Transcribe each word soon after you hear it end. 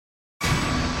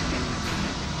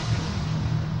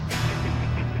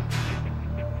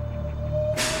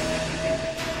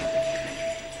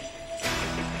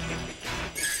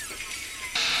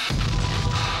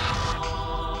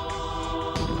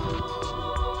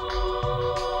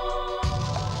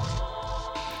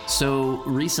So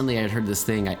recently I had heard this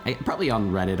thing, I probably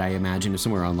on Reddit, I imagine, or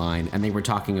somewhere online, and they were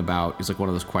talking about, it's like one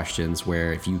of those questions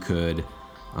where if you could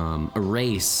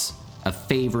erase a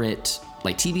favorite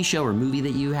like TV show or movie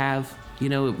that you have, you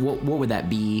know, what would that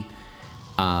be?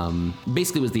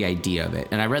 Basically was the idea of it.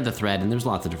 And I read the thread, and there's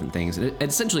lots of different things. It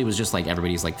essentially was just like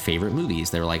everybody's like favorite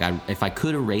movies. They were like, if I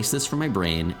could erase this from my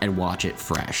brain and watch it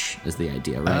fresh is the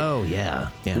idea, right? Oh, yeah.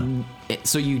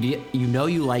 So you know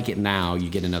you like it now, you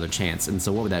get another chance. And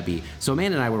so what would that be? So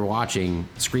Amanda and I were watching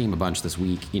Scream a bunch this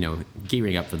week, you know,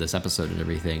 gearing up for this episode and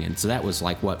everything. And so that was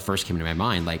like what first came to my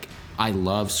mind. Like, I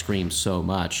love Scream so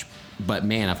much, but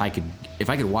man, if I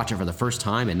could watch it for the first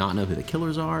time and not know who the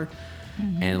killers are,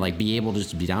 and like be able to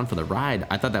just be down for the ride,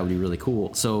 I thought that would be really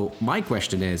cool. So my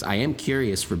question is, I am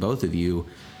curious for both of you,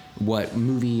 what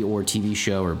movie or TV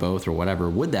show or both or whatever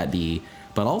would that be?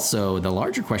 But also the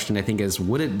larger question I think is,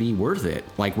 would it be worth it?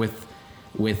 Like with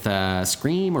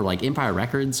Scream or like Empire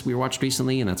Records we watched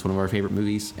recently, and that's one of our favorite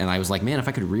movies. And I was like, man, if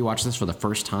I could rewatch this for the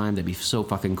first time, that'd be so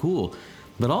fucking cool.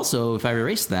 But also if I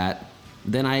erased that,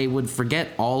 then I would forget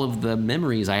all of the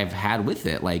memories I have had with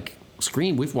it. Like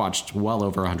Scream, we've watched well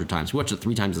over 100 times. We watched it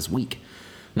 3 times this week.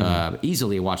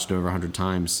 Easily watched it over 100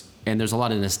 times. And there's a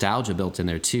lot of nostalgia built in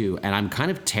there too. And I'm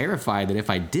kind of terrified that if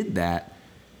I did that,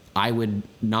 I would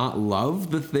not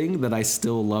love the thing that I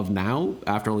still love now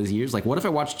after all these years. Like, what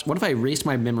if I erased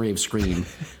my memory of Scream,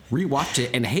 rewatched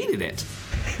it, and hated it?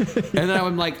 And then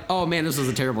I'm like, oh man, this was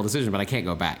a terrible decision, but I can't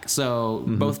go back. So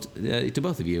to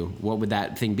both of you, what would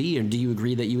that thing be? And do you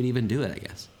agree that you would even do it, I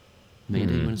guess?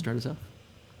 Amanda, you want to start us off?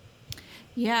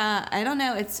 Yeah, I don't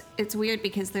know. It's weird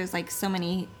because there's like so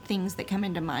many things that come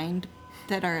into mind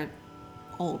that are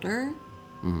older.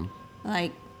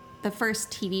 Like the first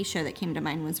TV show that came to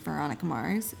mind was Veronica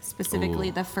Mars,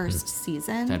 specifically the first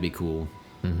season. That'd be cool.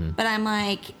 But I'm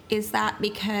like, is that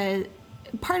because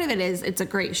part of it is it's a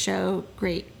great show,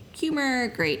 great humor,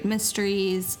 great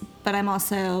mysteries, but I'm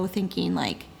also thinking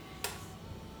like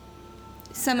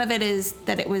some of it is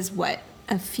that it was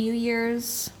a few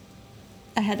years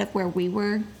ahead of where we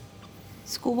were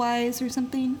school-wise or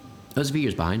something. That was a few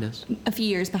years behind us. A few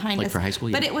years behind us. Like for high school,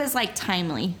 yeah. But it was like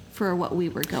timely for what we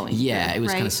were going Yeah, through, it was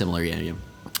right? kind of similar, yeah.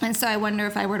 And so I wonder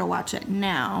if I were to watch it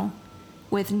now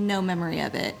with no memory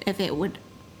of it, if it would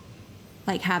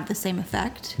like have the same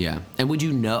effect. Yeah. And would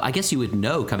you know, I guess you would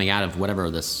know coming out of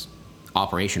whatever this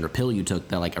operation or pill you took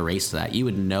that like erased that, you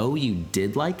would know you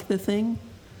did like the thing?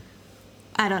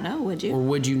 I don't know, would you? Or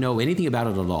would you know anything about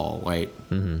it at all, right?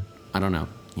 I don't know.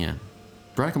 Yeah.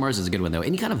 Veronica Mars is a good one, though.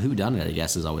 Any kind of whodunit, I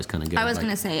guess, is always kind of good. I was like,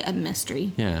 going to say a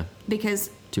mystery. Yeah. Because...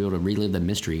 to be able to relive the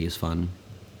mystery is fun.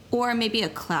 Or maybe a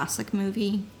classic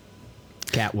movie.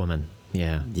 Catwoman.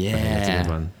 Yeah. Yeah. I think that's a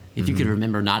good one. If you could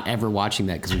remember not ever watching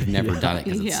that because we've never done it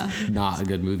because it's not a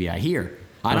good movie, I hear.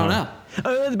 I don't know.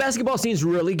 The basketball scene's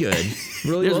really good.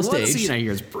 Really There's well one staged. scene I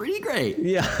hear is pretty great.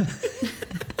 Yeah.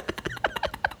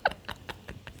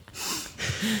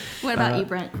 What about you,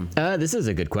 Brent? This is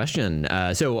a good question.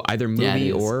 So either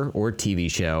movie or TV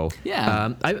show.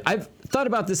 Yeah. I've thought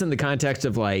about this in the context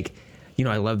of like, you know,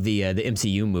 I love the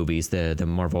MCU movies, the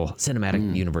Marvel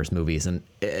Cinematic Universe movies, and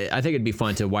I think it'd be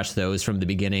fun to watch those from the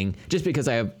beginning, just because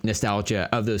I have nostalgia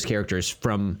of those characters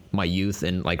from my youth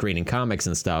and like reading comics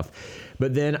and stuff.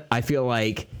 But then I feel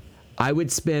like I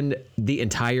would spend the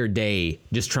entire day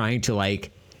just trying to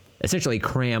like essentially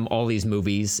cram all these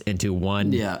movies into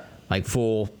one like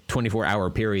full 24-hour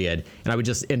period, and I would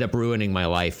just end up ruining my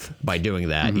life by doing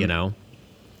that, you know?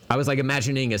 I was like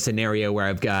imagining a scenario where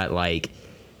I've got like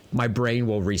my brain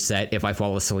will reset if I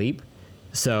fall asleep,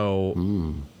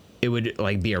 so it would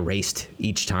like be erased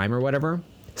each time or whatever.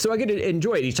 So I could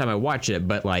enjoy it each time I watch it,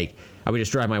 but like I would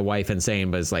just drive my wife insane.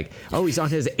 But it's like, oh, he's on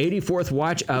his 84th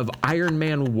watch of Iron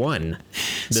Man 1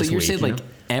 this So you're week, saying you like know?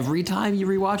 every time you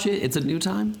rewatch it, it's a new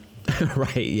time?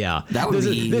 Right, yeah. That would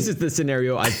this is the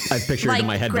scenario I've pictured Like in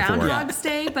my head before. Groundhog's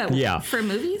Day, but for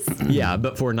movies? Yeah,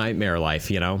 but for nightmare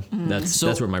life, you know? That's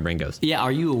where my brain goes. Yeah,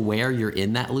 are you aware you're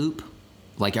in that loop?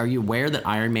 Like, are you aware that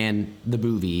Iron Man, the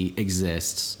movie,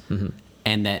 exists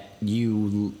and that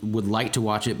you would like to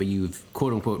watch it, but you've,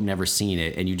 quote unquote, never seen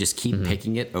it, and you just keep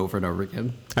picking it over and over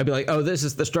again? I'd be like, oh, this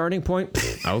is the starting point?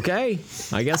 Okay,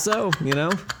 I guess so, you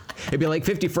know? It'd be like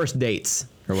 50 First Dates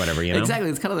or whatever, you know? Exactly,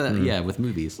 it's kind of that, with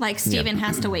movies. Like Steven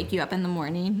has to wake you up in the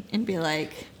morning and be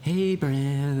like, hey,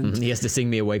 Brand. He has to sing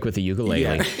me awake with a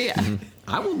ukulele. yeah.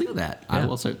 I will do that. I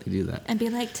will certainly do that. And be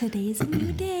like, today's a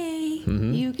new day.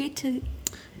 You get to...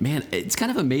 Man, it's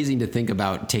kind of amazing to think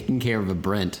about taking care of a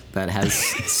Brent that has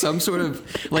some sort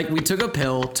of, like, we took a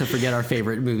pill to forget our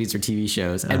favorite movies or TV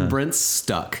shows, and Brent's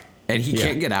stuck. And he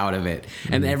can't get out of it.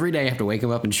 And every day I have to wake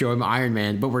him up and show him Iron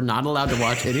Man, but we're not allowed to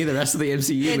watch any of the rest of the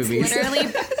MCU It's movies.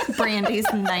 literally Brandy's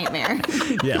nightmare.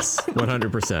 Yes,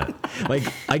 100%. Like,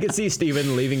 I could see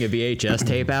Steven leaving a VHS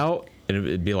tape out, and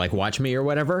it'd be like, watch me or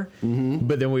whatever.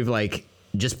 But then we've, like,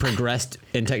 just progressed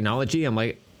in technology. I'm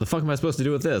like, the fuck am I supposed to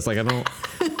do with this? Like, I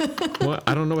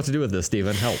don't know what to do with this,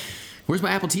 Steven. Help. Where's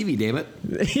my Apple TV, damn it?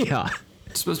 Yeah.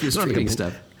 It's supposed to be not streaming gonna-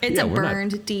 stuff. It's Yeah, a we're not-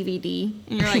 burned DVD,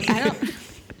 and you're like, I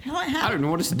don't I have. don't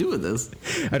know what to do with this.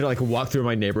 I had to, like, walk through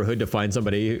my neighborhood to find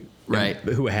somebody Right.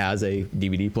 who has a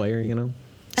DVD player, you know?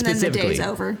 And then the Specifically. day's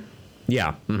over.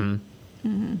 Yeah.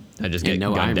 I just get And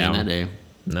no gunned Iron Man down. that day.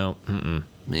 No.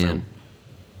 Man.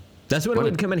 That's what What it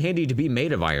a- would come in handy to be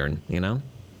made of iron, you know?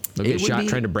 They'll It get would shot be-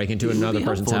 trying to break into it would another be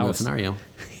person's helpful in that house.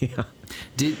 scenario.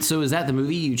 Yeah. So is that the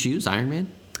movie you choose, Iron Man?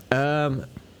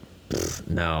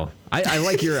 No, I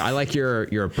like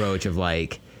your approach of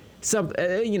like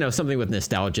something with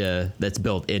nostalgia that's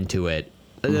built into it.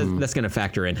 That's going to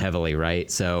factor in heavily, right?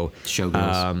 So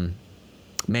Showgirls.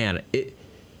 man,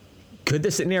 could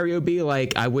the scenario be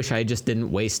like, I wish I just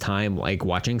didn't waste time like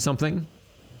watching something?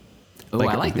 Oh, like-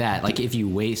 I like that. Like if you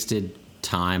wasted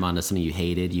time onto something you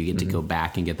hated, you get to go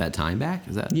back and get that time back.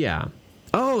 Is that? Yeah.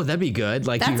 Oh, that'd be good.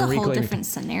 Like you That's a can whole reclaim. different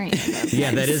scenario. Though,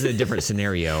 Yeah, that guys. is a different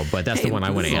scenario, but that's the Hey, one I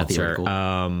want this to is all answer.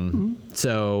 theoretical.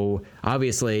 So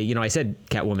obviously, I said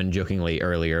Catwoman jokingly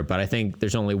earlier, but I think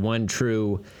there's only one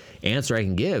true answer I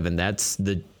can give, and that's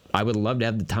I would love to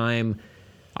have the time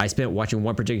I spent watching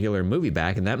one particular movie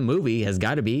back, and that movie has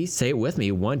got to be, say it with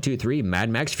me, 1, 2, 3, Mad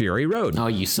Max Fury Road. Oh,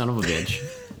 you son of a bitch.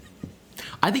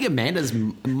 I think Amanda's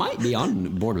might be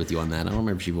on board with you on that. I don't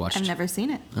remember if she watched. I've never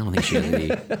seen it. I don't think she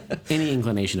has any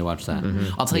inclination to watch that.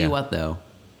 I'll tell Yeah. you what, though.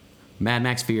 Mad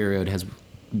Max Fury Road has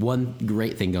one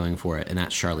great thing going for it, and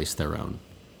that's Charlize Theron.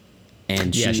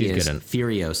 And Yeah, she she's is good in-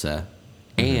 Furiosa.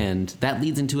 And that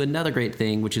leads into another great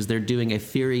thing, which is they're doing a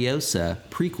Furiosa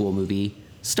prequel movie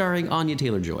starring Anya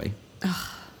Taylor-Joy.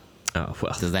 Oh,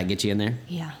 well, Does that get you in there?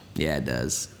 Yeah. Yeah, it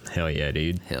does. hell yeah,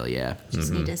 dude. Hell yeah.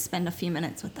 Just need to spend a few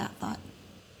minutes with that thought.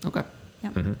 Okay.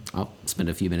 Yep. I'll spend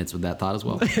a few minutes with that thought as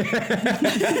well.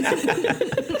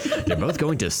 They're both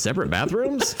going to separate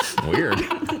bathrooms? Weird.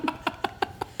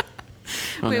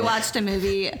 We watched a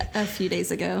movie a few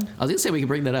days ago. I was going to say we can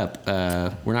bring that up.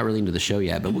 We're not really into the show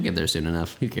yet, but we'll get there soon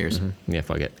enough. Who cares? Yeah,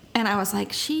 fuck it. And I was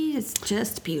like, she is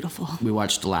just beautiful. We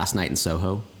watched Last Night in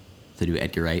Soho, the new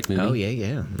Edgar Wright movie. Oh,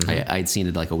 yeah. I'd seen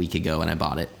it like a week ago and I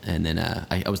bought it. And then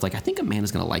I was like, I think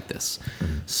Amanda's going to like this.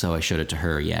 So I showed it to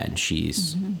her, and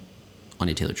she's,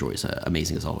 Anya Taylor-Joy is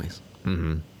amazing as always.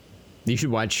 You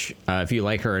should watch, if you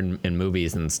like her in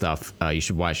movies and stuff, you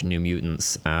should watch New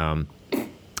Mutants.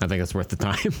 I think it's worth the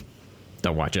time.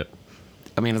 Don't watch it.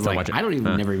 Amanda's Don't like, watch it. I don't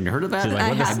even, never even heard of that. She's like, I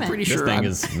what, this, haven't. I'm pretty this sure thing I'm-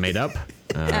 is made up?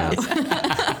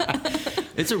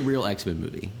 it's a real X-Men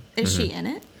movie. Is she in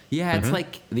it? Yeah, it's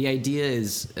like the idea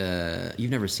is you've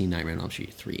never seen Nightmare on Elm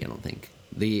Street 3, I don't think.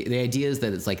 The idea is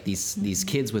that it's like these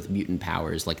kids with mutant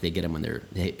powers, like they get them when they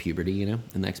hit puberty, in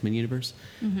the X-Men universe.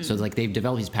 So it's like they've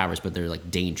developed these powers, but they're like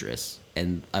dangerous,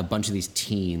 and a bunch of these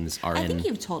teens are I in. think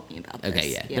you've told me about this.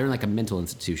 Okay, yeah, they're in like a mental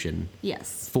institution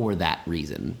Yes. for that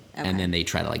reason, Okay. and then they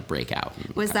try to like break out.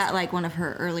 and Was pass that like one of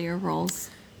her earlier roles?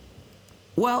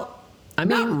 Well, I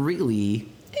not mean- really.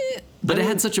 But it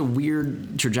had such a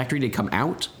weird trajectory to come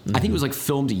out. I think it was like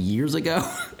filmed years ago,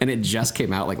 and it just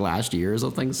came out like last year or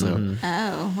something. So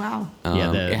Oh, wow.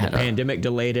 Yeah, the it had a- pandemic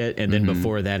delayed it, and then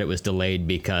before that, it was delayed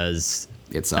because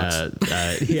it sucks.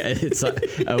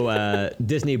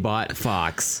 Disney bought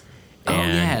Fox, Oh,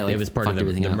 and yeah, like, it was part of fucked the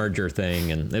everything up. merger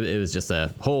thing, and it was just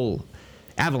a whole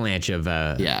avalanche of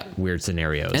weird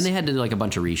scenarios. And they had to do like a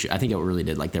bunch of reshoot. I think it really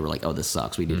did. Like they were like, "Oh, this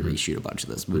sucks. We need to reshoot a bunch of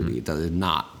this movie. That is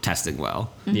not testing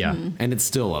well." yeah, And it's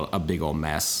still a big old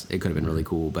mess. It could have been really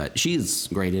cool, but she's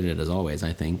great in it as always.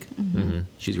 I think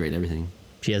she's great in everything.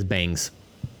 she has bangs.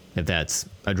 If that's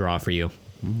a draw for you,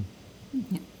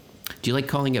 Do you like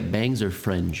calling it bangs or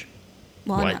fringe?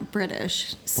 Well, What? I'm not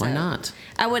British. So Why not?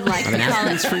 I would like I've to been call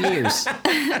asking it. this for years.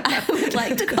 I would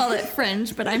like to call it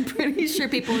Fringe, but I'm pretty sure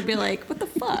people would be like, "What the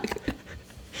fuck?"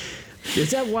 is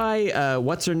that why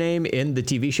what's her name in the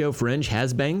TV show Fringe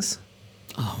has bangs?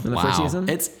 In the first season?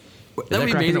 It's that that would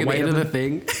be cracking amazing it at the wide end of the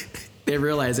open? thing. They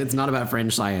realize it's not about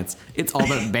fringe science. It's all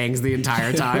about bangs the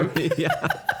entire time. Yeah.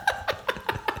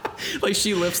 Like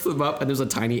she lifts them up, and there's a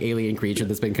tiny alien creature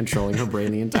that's been controlling her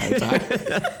brain the entire time.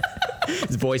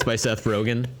 It's voiced by Seth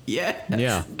Rogen. Yeah.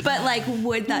 Yeah. But like,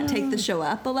 would that take the show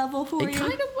up a level for It you?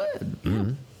 kind of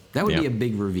would. That would Yeah. be a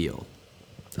big reveal.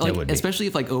 Like, would be. especially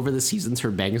if like over the seasons her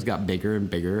bangs got bigger and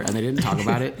bigger and they didn't talk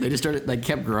about it. They just started like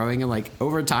kept growing and like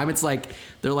over time it's like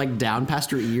they're like down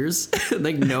past her ears.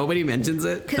 Like nobody mentions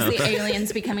it. Because the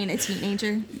alien's becoming a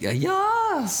teenager. Yeah,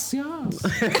 yes.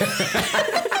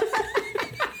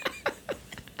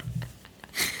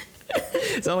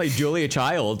 It's not like Julia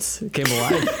Childs came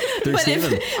alive through But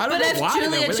Steven. I don't know if why,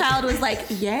 Julia though. Child was like,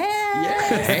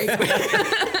 yeah.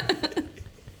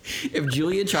 If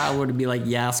Julia Child were to be like,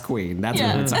 yes, queen, that's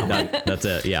Yeah. what it sounds like. That's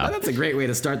it. Yeah. Well, that's a great way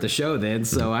to start the show then.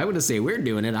 So I would say we're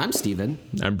doing it. I'm Steven.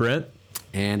 I'm Brent.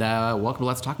 And welcome to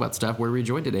Let's Talk About Stuff, where we're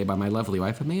joined today by my lovely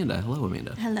wife, Amanda. Hello,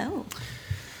 Amanda. Hello.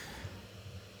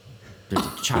 There's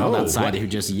a child Oh, outside what? who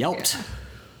just yelped.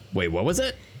 Wait, what was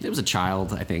it? It was a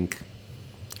child, I think.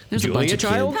 There's Julia a bunch of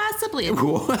Child? Possibly. Kids.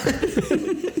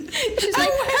 She's like,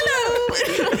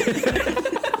 hello.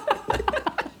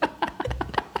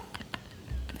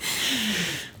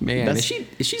 Man, That's-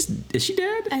 is she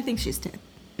dead? I think she's dead.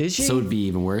 Is she? So it'd be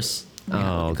even worse.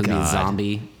 Oh, It could be a God.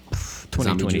 zombie. Zombie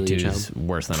 2022 Julia is Child.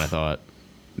 worse than I thought.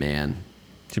 Man.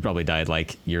 She probably died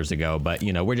like years ago, but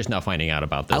we're just now finding out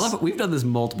about this. I love it. We've done this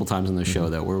multiple times on the show,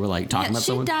 though, where we're like talking Yeah, about she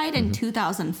someone. died in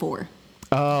 2004.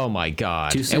 Oh my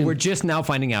God. Too soon. And we're just now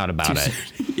finding out about it.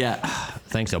 Yeah.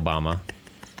 Thanks, Obama.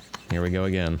 Here we go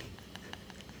again.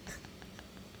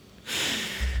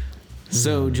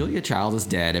 So Julia Child is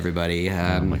dead, everybody.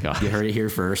 Oh my God. You heard it here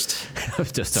first. I'm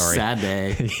just sorry. Sad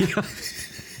day.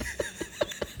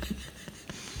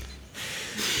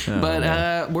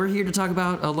 But we're here to talk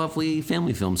about a lovely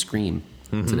family film, Scream,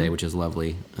 today, which is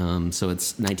lovely. So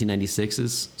it's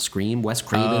 1996's Scream, Wes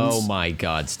Craven's. Oh my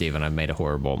God, Steven, I've made a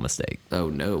horrible mistake. Oh,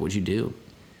 no. What'd you do?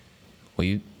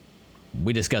 Well,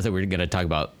 we discussed that we were going to talk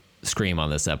about Scream on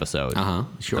this episode.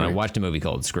 Sure. And I watched a movie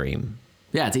called Scream.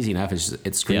 Yeah, it's easy enough.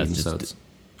 It's Scream, Yeah, it's so just-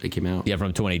 it came out. Yeah,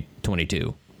 from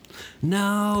 2022.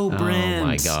 No, Brent. Oh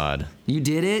my God. You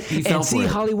did it? You fell And for see, it.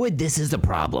 Hollywood, this is the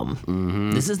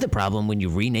problem. This is the problem when you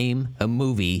rename a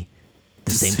movie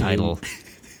the same Same. title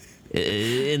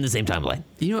in the same timeline.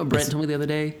 You know what Brent told me the other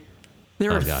day?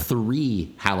 There Oh, are God.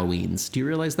 3 Halloweens. Do you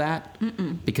realize that?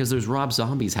 Because there's Rob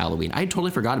Zombie's Halloween. I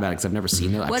totally forgot about it because I've never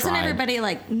seen it. I've Wasn't tried. everybody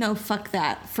like, no, fuck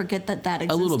that. Forget that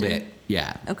existed? A little bit,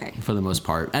 yeah. Okay. For the most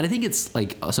part. And I think it's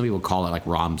like, some people call it like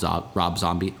Rom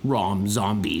Zombies.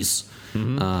 I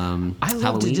love to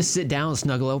Halloween. just sit down,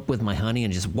 snuggle up with my honey,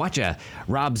 and just watch a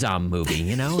Rob Zombie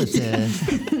movie. It's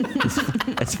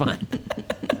it's fun.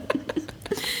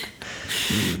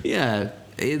 Yeah,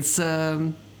 it's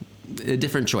a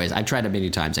different choice. I've tried it many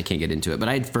times. I can't get into it, but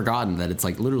I'd forgotten that it's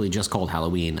like literally just called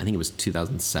Halloween. I think it was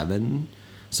 2007.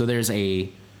 So there's a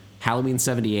Halloween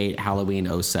 78,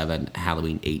 Halloween 07,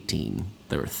 Halloween 18.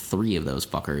 There were 3 of those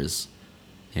fuckers.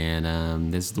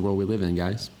 And this is the world we live in,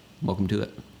 guys. Welcome to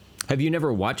it. Have you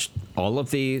never watched all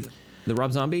of the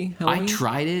Rob Zombie Halloween? I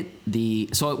tried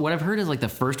it. So what I've heard is like the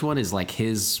first one is like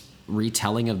his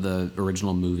retelling of the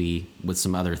original movie with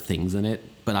some other things in it,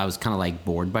 but I was kind of like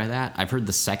bored by that. I've heard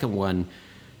the second one,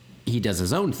 he does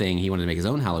his own thing. He wanted to make his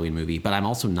own Halloween movie, but I'm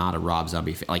also not a Rob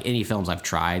Zombie fan. Like any films I've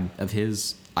tried of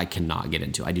his, I cannot get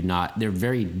into. I do not. They're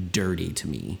very dirty to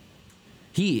me.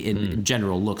 He in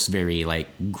general looks very like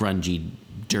grungy,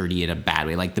 dirty in a bad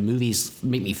way. Like the movies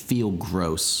make me feel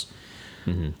gross.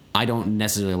 I don't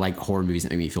necessarily like horror movies that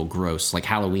make me feel gross. Like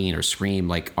Halloween or Scream,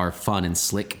 like are fun and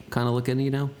slick kind of looking,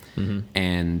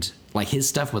 And like his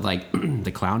stuff with like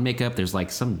the clown makeup. There's like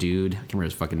some dude, I can't remember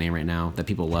his fucking name right now, that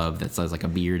people love that has like a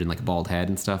beard and like a bald head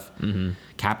and stuff.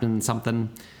 Captain something.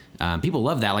 People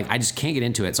love that. Like I just can't get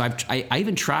into it. So I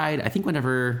even tried. I think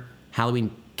whenever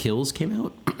Halloween Kills came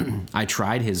out, I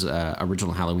tried his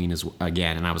original Halloween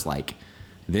again, and I was like,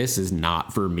 this is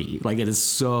not for me. Like it is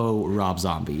so Rob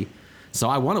Zombie. So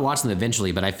I want to watch them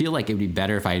eventually, but I feel like it would be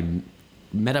better if I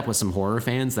met up with some horror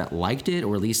fans that liked it,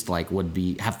 or at least like would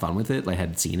have fun with it, like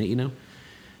had seen it,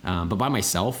 But by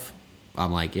myself,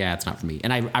 I'm like, yeah, it's not for me.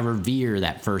 And I revere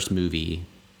that first movie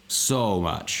so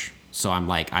much. So I'm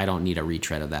like, I don't need a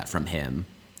retread of that from him,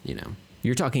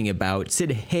 You're talking about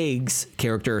Sid Haig's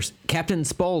character, Captain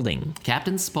Spaulding,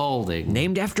 Captain Spaulding.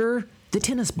 named after the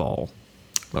tennis ball,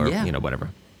 or Yeah.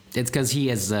 Whatever. It's because he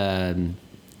has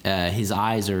his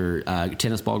eyes are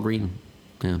tennis ball green.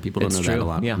 Yeah, people don't It's know true. that a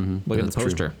lot. Yeah, Mhm. look at That's the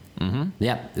true. poster.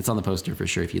 Yeah, it's on the poster for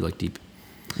sure if you look deep.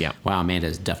 Yeah. Wow,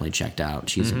 Amanda's definitely checked out.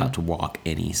 She's about to walk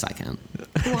any second.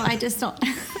 Well, I just don't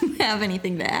have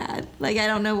anything to add. Like, I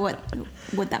don't know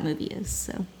what that movie is,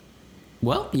 so.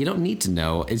 Well, you don't need to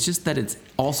know. It's just that it's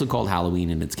also called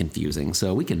Halloween and it's confusing.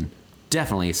 So we can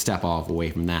definitely step off away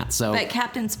from that. So But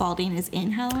Captain Spaulding is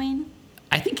in Halloween?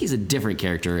 I think he's a different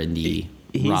character in the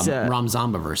He's, Rom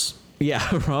Zombiverse. Yeah,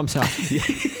 Rob Zombie.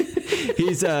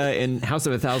 He's in House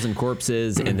of a Thousand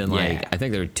Corpses, and then like Yeah. I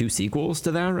think there are 2 sequels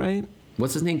to that, right?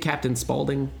 What's his name? Captain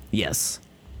Spaulding? Yes.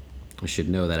 I should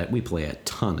know that. We play a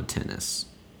ton of tennis.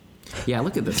 Yeah,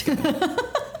 look at this guy.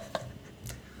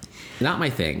 Not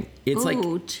my thing. It's like,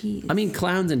 jeez. I mean,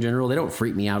 clowns in general, they don't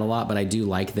freak me out a lot, but I do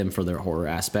like them for their horror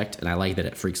aspect, and I like that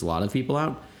it freaks a lot of people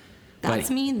out. That's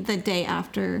But- me the day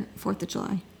after 4th of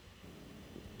July.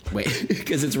 Wait,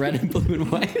 because it's red and blue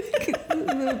and white?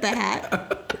 The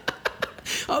hat.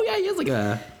 Oh, yeah, he has like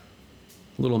a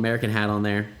little American hat on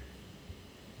there.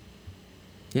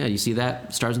 Yeah, you see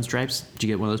that? Stars and Stripes? Did you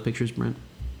get one of those pictures, Brent?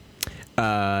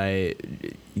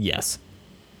 Yes.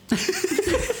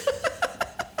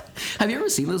 Have you ever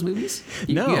seen those movies?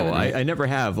 No, you haven't, right? I never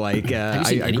have. Like, Have you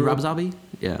seen I any grew Rob up- Zombie?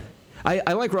 Yeah.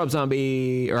 I like Rob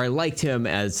Zombie, or I liked him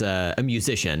as a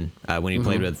musician when he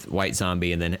played with White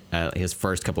Zombie, and then his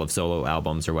first couple of solo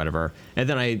albums or whatever. And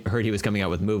then I heard he was coming out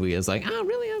with a movie. I was like, oh,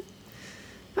 really?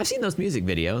 I've seen those music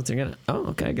videos. They're gonna. Oh,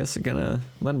 okay. I guess they're gonna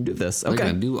let him do this. They're Okay.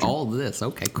 going to do all of this.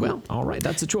 Okay, cool. Well, all right.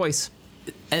 That's a choice.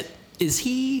 Is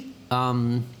he,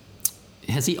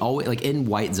 has he always, like in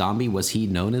White Zombie, was he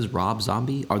known as Rob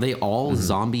Zombie? Are they all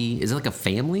zombie? Is it like a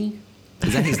family?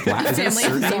 Is that his is that his Family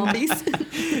of surname? zombies.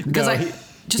 Because No, I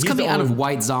just he's coming the out of only-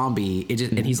 White Zombie, it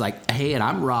just, and he's like, "Hey, and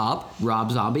I'm Rob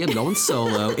Zombie. I'm going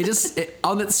solo."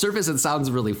 On the surface, it sounds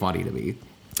really funny to me.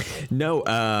 No,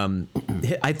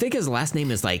 I think his last name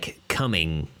is like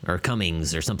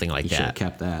Cummings or something like You should have that.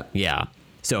 kept that. Yeah.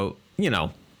 So,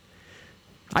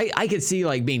 I could see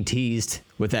like being teased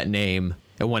with that name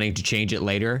and wanting to change it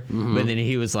later. But then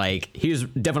he was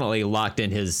definitely locked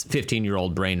in his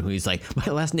 15-year-old brain who he's like,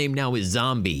 my last name now is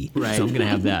Zombie. Right. So I'm going to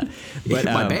have that. But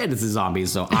My band is a zombie,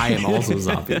 so I am also a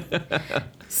zombie.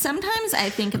 Sometimes I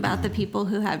think about the people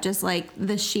who have just like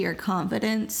the sheer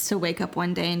confidence to wake up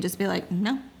one day and just be like,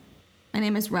 no, my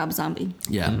name is Rob Zombie.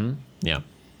 Yeah. yeah.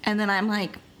 And then I'm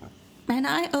like, man,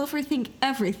 I overthink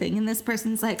everything. And this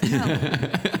person's like, no,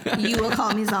 you will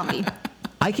call me Zombie.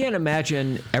 I can't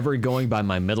imagine ever going by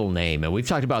my middle name. And we've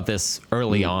talked about this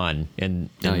early on in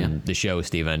the show,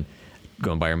 Stephen,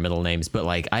 going by our middle names. But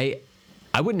like, I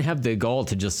wouldn't have the gall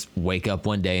to just wake up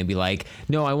one day and be like,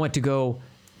 no, I want to go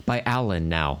by Alan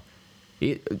now.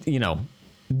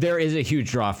 There is a huge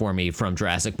draw for me from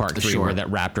Jurassic Park 3 Sure. where that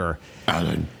raptor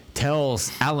Alan.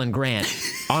 tells Alan Grant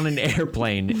on an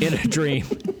airplane in a dream.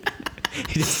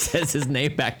 He just says his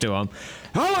name back to him.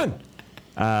 Alan!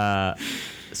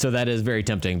 So that is very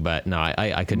tempting, but no,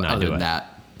 I could not Other do than it.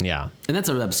 that, Yeah. and that's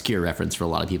an obscure reference for a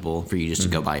lot of people for you just to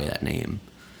go by that name.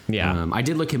 Yeah. I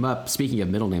did look him up. Speaking of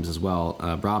middle names as well,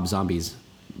 Rob Zombie's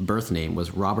birth name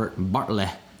was Robert Bartlett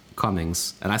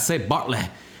Cummings, and I say Bartlett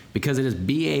because it is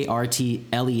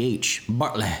Bartleh.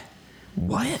 Bartlett.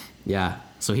 What? Yeah,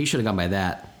 so he should have gone by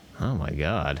that. Oh my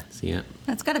God. See it?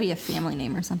 That's got to be a family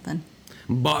name or something.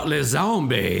 Bartlett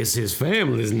Zombie is his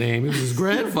family's name. It was his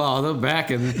grandfather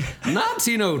back in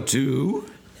 1902.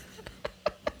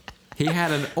 He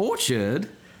had an orchard.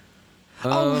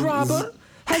 Robert.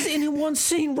 Has anyone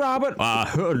seen Robert? I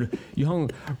heard young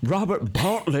Robert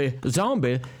Bartley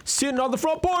Zombie sitting on the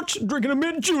front porch drinking a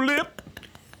mint julep.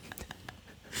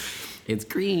 It's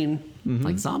green,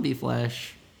 like zombie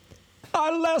flesh.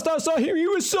 Last I saw him, he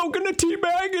was soaking a tea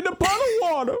bag in a pot of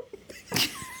water.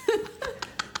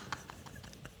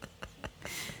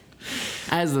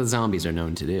 As the zombies are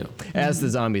known to do. As the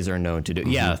zombies are known to do.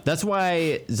 Yeah, that's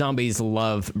why zombies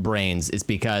love brains, is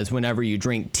because whenever you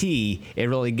drink tea, it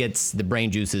really gets the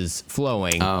brain juices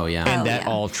flowing. Oh, yeah. And Oh, that yeah.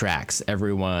 all tracks.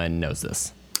 Everyone knows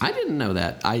this. I didn't know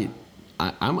that. I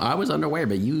was unaware,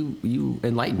 but you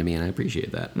enlightened me, and I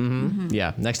appreciate that.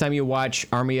 Yeah, next time you watch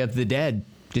Army of the Dead,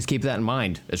 just keep that in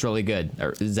mind. It's really good.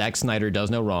 Zack Snyder does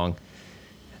no wrong.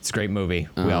 It's a great movie.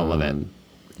 We all love it.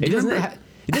 It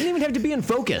doesn't even have to be in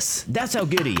focus. That's how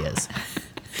good he is.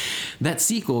 That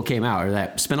sequel came out, or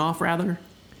that spinoff rather.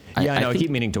 Yeah, I know. I think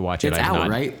keep meaning to watch it. It's I have out, not.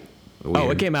 right? Oh,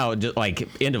 Weird. it came out just like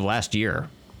end of last year.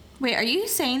 Wait, are you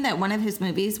saying that one of his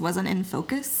movies wasn't in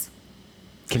focus?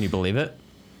 Can you believe it?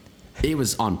 It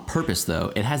was on purpose,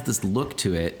 though. It has this look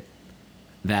to it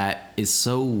that is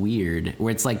so weird,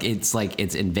 where it's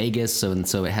it's in Vegas,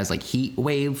 so it has like heat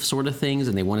wave sort of things,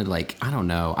 and they wanted I don't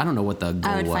know what the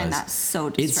goal I would was. find that so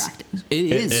distracting. It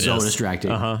is It so is. distracting.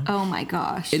 Oh my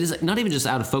gosh. It is not even just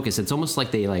out of focus. It's almost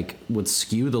like they would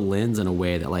skew the lens in a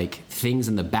way that things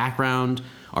in the background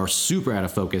are super out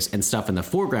of focus and stuff in the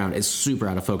foreground is super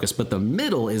out of focus, but the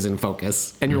middle is in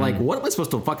focus. And you're like, what am I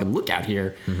supposed to fucking look at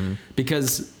here?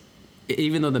 Because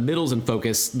even though the middle's in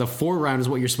focus, the foreground is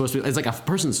what you're supposed to. It's like a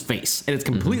person's face, and it's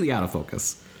completely out of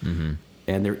focus. And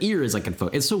their ear is in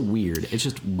focus. It's so weird. It's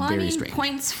just well, very I mean, strange.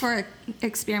 points for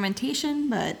experimentation,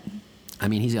 but I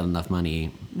mean, he's got enough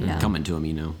money Yeah. coming to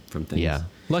him, from things. Yeah.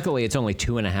 Luckily, it's only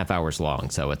 2.5 hours long,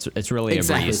 so it's really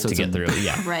Exactly, a breeze so to it's get through.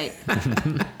 Yeah. Right.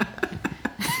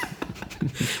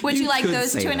 Would you like could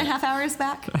those say 2.5 hours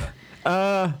back?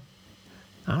 I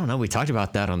don't know. We talked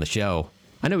about that on the show.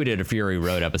 I know we did a Fury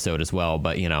Road episode as well,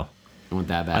 but I want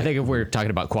that back. I think if we're talking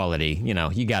about quality,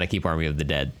 you got to keep Army of the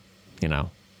Dead. you going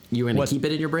to what- keep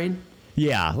it in your brain?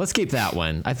 Yeah, let's keep that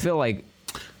one. I feel like,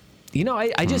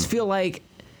 I just feel like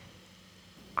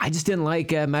I just didn't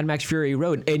like Mad Max Fury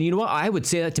Road. And you know what? I would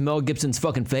say that to Mel Gibson's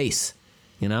fucking face.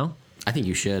 I think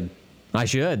you should. I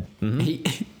should. He,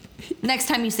 Next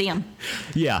time you see him.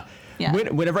 Yeah. Yeah.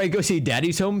 Whenever I go see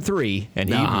Daddy's Home 3 and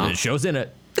he Uh-huh. shows in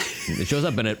it, it shows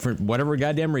up in it for whatever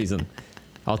goddamn reason,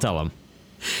 I'll tell him.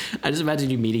 I just imagine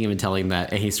you meeting him and telling him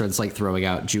that, and he starts throwing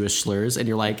out Jewish slurs, and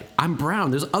you're like, "I'm brown.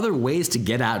 There's other ways to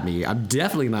get at me. I'm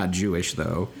definitely not Jewish,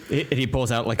 though." And he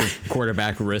pulls out like a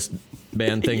quarterback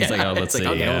wristband thing. He's like, Yeah, "Oh, let's it's see.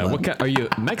 like, okay, hold What on. are you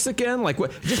Mexican? Like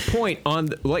what? Just point on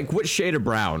what shade of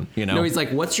brown? No, he's like,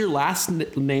 "What's your last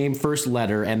name, first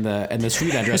letter, and the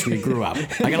street address where you grew up?"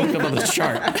 I gotta look up on this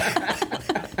chart.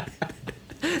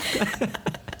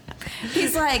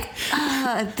 He's like,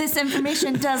 this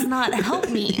information does not help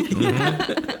me.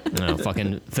 Oh,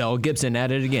 fucking Fel Gibson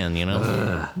at it again.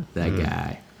 That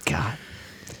guy. God.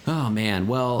 Oh man.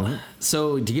 Well,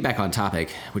 so to get back on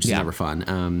topic, which is Yeah. never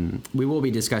fun, we will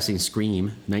be discussing Scream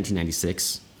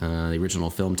 1996, the original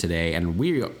film today, and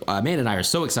Amanda and I are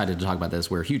so excited to talk about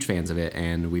this. We're huge fans of it,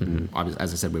 and we've been,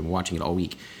 as I said, we've been watching it all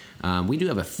week. We do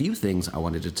have a few things I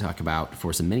wanted to talk about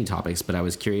for some mini topics, but I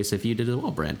was curious if you did as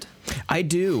well, Brent. I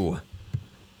do.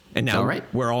 And now All right.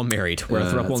 we're all married. We're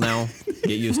a throuple now.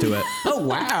 Get used to it. Oh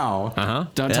wow!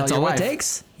 Don't That's tell your all wife. it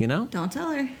takes. Don't tell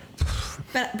her.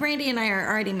 But Brandy and I are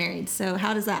already married, so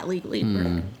how does that legally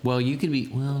work? Well, you could be.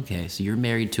 Well, okay. So you're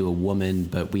married to a woman,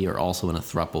 but we are also in a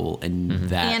throuple, and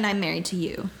that. And I'm married to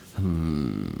you.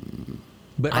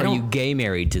 But I are you don't- gay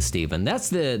married to Steven? That's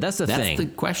the That's thing. the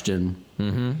question.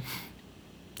 Mm-hmm.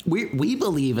 We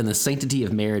believe in the sanctity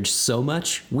of marriage so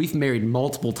much. We've married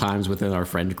multiple times within our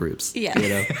friend groups. Yeah.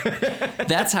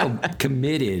 That's how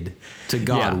committed to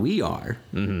God Yeah. we are.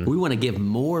 We want to give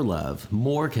more love,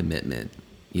 more commitment.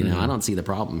 I don't see the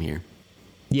problem here.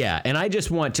 Yeah, and I just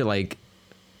want to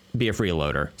be a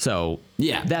freeloader. So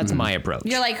Yeah. that's my approach.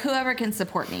 You're like, whoever can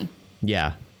support me.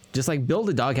 Yeah, just build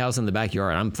a doghouse in the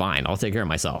backyard. I'm fine. I'll take care of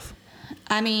myself.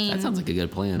 I mean, That sounds like a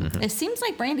good plan. it seems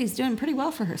like Brandy's doing pretty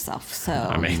well for herself. So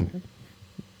I mean,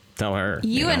 tell her.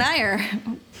 you know. and I are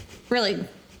really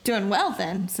doing well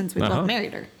then, since we Uh-huh. both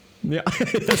married her. Yeah,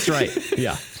 that's right.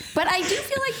 Yeah. But I do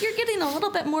feel like you're getting a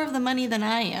little bit more of the money than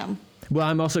I am. Well,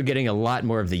 I'm also getting a lot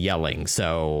more of the yelling.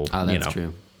 So Oh, that's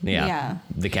true. Yeah. Yeah.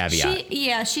 The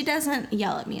caveat. She doesn't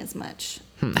yell at me as much.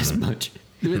 As much.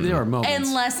 There are moments.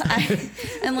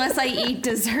 Unless I eat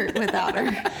dessert without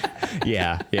her.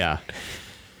 Yeah.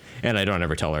 And I don't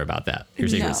ever tell her about that. Your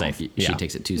secret's No. safe. She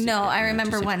takes it too No, seriously. I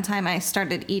remember Too one time I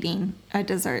started eating a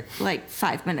dessert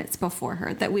 5 minutes before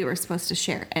her that we were supposed to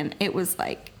share, and it was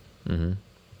like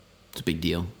It's a big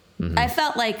deal. I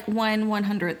felt like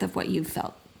 1/100th of what you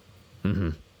felt.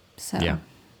 So Yeah.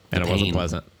 And The it wasn't pain.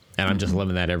 pleasant. And I'm just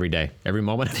living that every day, every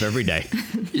moment of every day.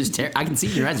 You're just I can see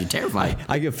in your eyes. You're terrified.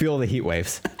 I can feel the heat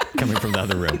waves coming from the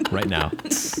other room right now.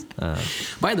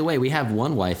 By the way, we have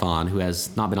one wife on who has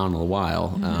not been on in a while.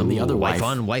 The other wife wife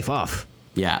on, wife off.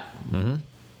 Yeah.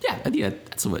 Yeah, I think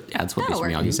that's what That'll Mr.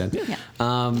 work. Miyagi said.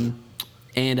 Yeah.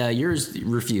 And yours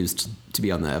refused to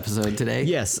be on the episode today.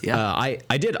 Yes. Yeah.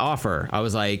 I did offer. I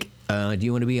was like, do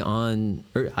you want to be on?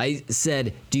 Or I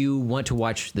said, do you want to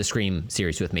watch the Scream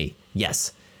series with me?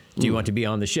 Yes. Do you want to be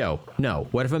on the show? No.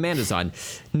 What if Amanda's on?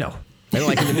 No. I don't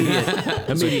like an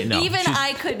immediate no. Even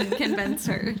I couldn't convince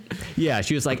her. Yeah,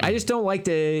 she was like, I just don't like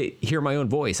to hear my own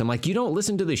voice. I'm like, you don't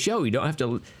listen to the show. You don't have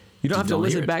to. You don't have to don't hear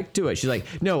listen it. back to it. She's like,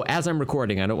 no, as I'm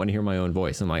recording, I don't want to hear my own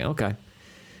voice. I'm like, okay.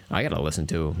 I gotta listen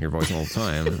to your voice all the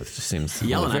time. It just seems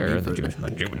Yelling at me unfair for-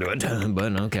 that you would do it,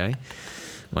 but okay.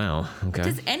 Wow. Okay.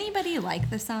 Does anybody like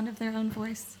the sound of their own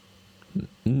voice?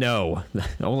 No,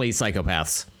 only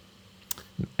psychopaths,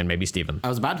 and maybe Steven. I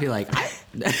was about to be like,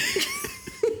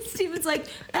 Steven's like,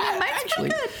 mine's kind actually,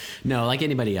 of good. no, like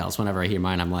anybody else. Whenever I hear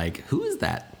mine, I'm like, who is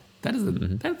that? That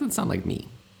doesn't sound like me.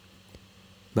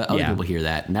 But other Yeah. people hear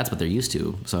that, and that's what they're used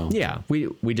to. So Yeah,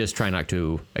 we just try not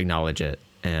to acknowledge it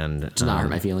and To not hurt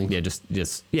my feelings? Yeah, just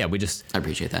we just. I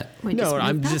appreciate that. We just No, move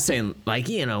I'm past just saying,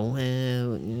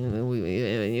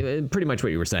 pretty much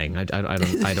what you were saying.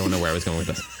 I don't know where I was going with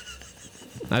this.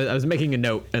 I was making a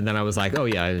note, and then I was like, oh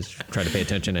yeah, I just tried to pay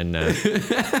attention, and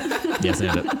yes, and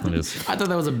I thought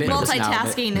that was a bit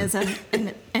multitasking is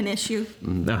an issue.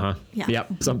 Uh-huh. Yeah.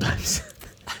 Yep, sometimes.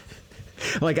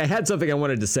 Like, I had something I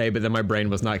wanted to say, but then my brain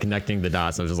was not connecting the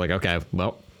dots. I was just like, okay,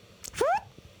 well,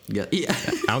 Yeah.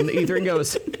 out in the ether it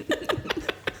goes.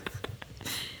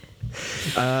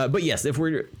 But yes, if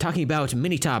we're talking about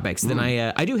mini topics, then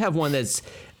I do have one that's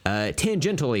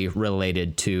tangentially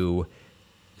related to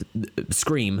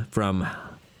Scream from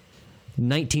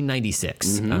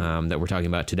 1996 that we're talking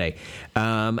about today.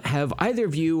 Have either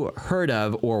of you heard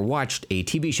of or watched a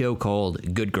TV show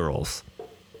called Good Girls?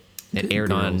 It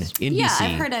aired on NBC. Yeah,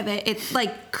 I've heard of it. It's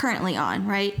like currently on,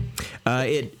 right?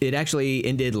 It actually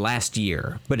ended last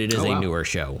year, but it is a newer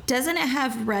show. Doesn't it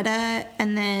have Retta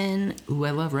and then Ooh,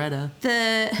 I love Retta.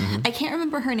 I can't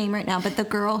remember her name right now, but the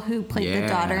girl who played the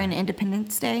daughter in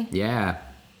Independence Day? Yeah.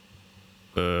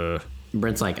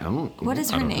 Brent's like, What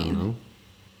is her name?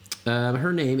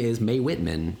 Her name is Mae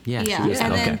Whitman. Yeah. Yeah, She is.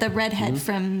 and then the redhead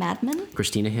from Mad Men?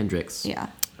 Christina Hendricks. Yeah.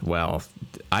 Well,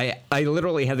 I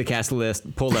literally had the cast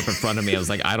list pulled up in front of me. I was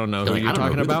like, I don't know who Like, you're I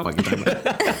don't talking know about. who the fuck you're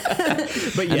talking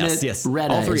about. But yes,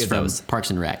 Retta all three is of from those.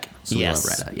 Parks and Rec. So we Yes.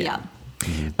 love Retta.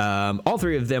 Yeah. All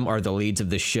three of them are the leads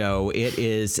of the show. It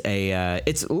is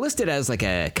it's listed as like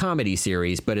a comedy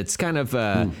series, but it's kind of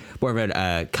more of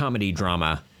a comedy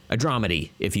drama, a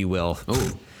dramedy, if you will.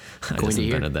 Oh, I going just to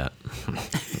hear. invented that.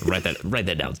 write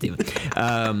that down,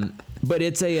 Steven. But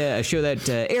it's a show that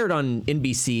aired on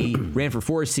NBC, ran for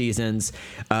 4 seasons.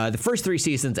 The first 3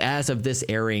 seasons, as of this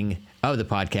airing of the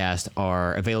podcast,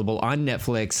 are available on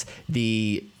Netflix.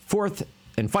 The 4th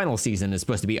and final season is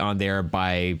supposed to be on there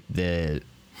by the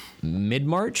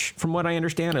mid-March, from what I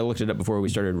understand. I looked it up before we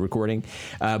started recording.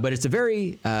 But it's a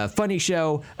very funny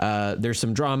show. There's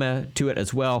some drama to it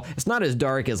as well. It's not as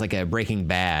dark as like a Breaking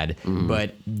Bad,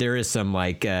 but there is some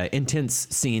like intense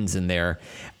scenes in there.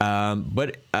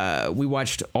 But we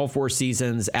watched all 4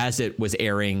 seasons as it was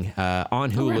airing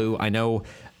on Hulu. I know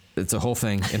it's a whole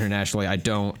thing internationally. I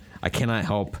cannot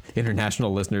help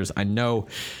international listeners. I know.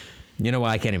 You know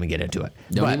what? I can't even get into it.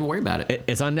 Don't But even worry about it.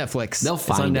 It's on Netflix. They'll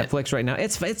find It's on it. Netflix right now.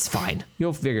 It's fine.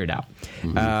 You'll figure it out.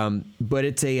 But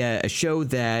it's a show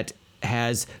that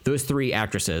has those 3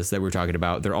 actresses that we're talking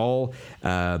about. They're all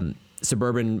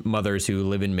suburban mothers who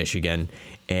live in Michigan,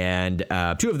 and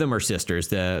 2 of them are sisters.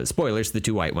 The spoilers, the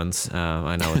 2 white ones.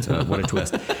 I know it's what a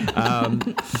twist.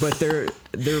 But they're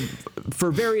for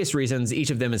various reasons.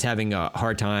 Each of them is having a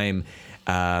hard time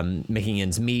making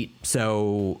ends meet.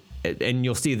 So. And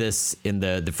you'll see this in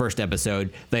the first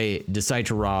episode. They decide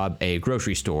to rob a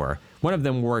grocery store. One of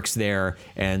them works there,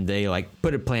 and they like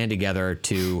put a plan together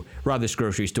to rob this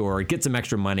grocery store, get some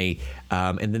extra money,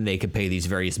 and then they could pay these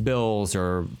various bills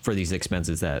or for these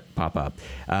expenses that pop up.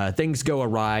 Things go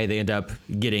awry. They end up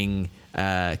getting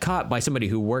caught by somebody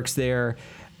who works there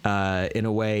in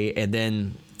a way, and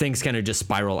then things kind of just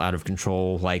spiral out of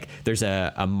control. Like there's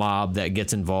a mob that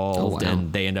gets involved,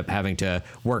 and they end up having to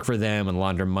work for them and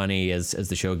launder money as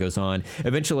the show goes on.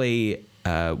 Eventually,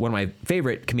 one of my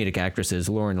favorite comedic actresses,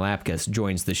 Lauren Lapkus,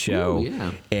 joins the show. Ooh,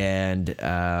 yeah.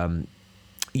 And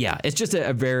it's just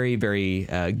a very, very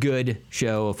good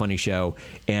show, a funny show,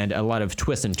 and a lot of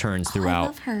twists and turns throughout. I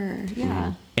love her.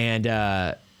 Yeah.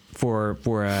 And for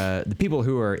the people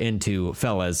who are into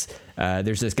fellas,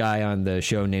 there's this guy on the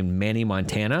show named Manny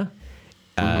Montana,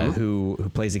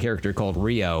 who plays a character called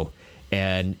Rio.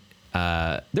 And there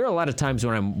are a lot of times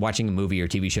when I'm watching a movie or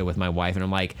TV show with my wife, and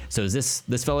I'm like, so is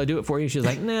this fella do it for you? She's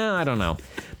like, nah, I don't know.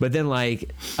 But then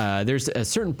like there's a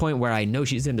certain point where I know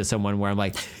she's into someone where I'm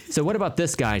like, so what about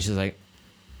this guy? She's like,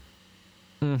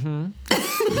 I'm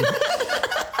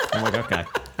like, okay,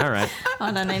 all right.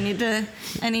 Hold on, I need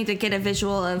to get a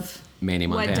visual of Manny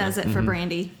what Montana. does it for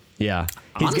Brandy. Yeah.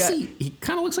 Honestly, he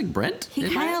kind of looks like Brent. He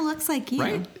kind of looks like you.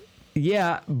 Right?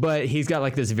 Yeah, but he's got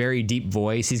like this very deep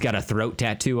voice. He's got a throat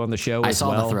tattoo on the show I as saw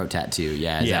well. the throat tattoo.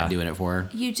 Yeah, is Yeah. that doing it for her?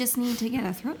 You just need to get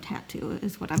a throat tattoo,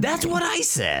 is what I'm That's saying. what I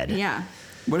said. Yeah.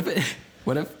 What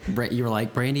if you were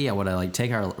like, Brandy, I want to like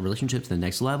take our relationship to the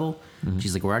next level?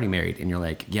 She's like, we're already married, and you're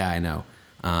like, yeah, I know.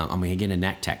 I'm gonna get a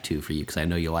neck tattoo for you because I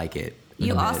know you like it.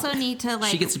 You And then also need to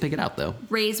she gets to pick it out though.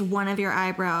 raise one of your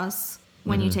eyebrows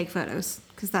when you take photos,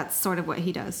 because that's sort of what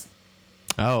he does.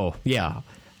 Oh, yeah.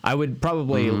 I would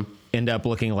probably end up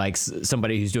looking like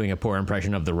somebody who's doing a poor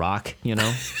impression of The Rock, you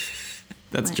know?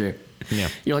 That's Right. true. Yeah.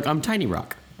 You're like, I'm Tiny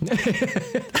Rock.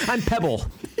 I'm Pebble.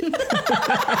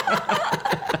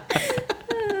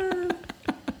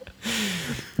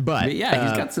 But But yeah,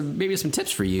 he's got maybe some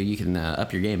tips for you. You can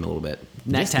up your game a little bit.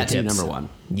 Neck Just the tattoo tips. number 1.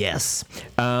 Yes,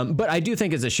 but I do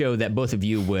think it's a show that both of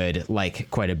you would like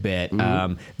quite a bit.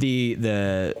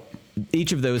 The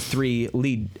each of those 3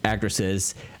 lead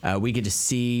actresses, we get to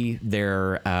see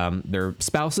their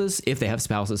spouses, if they have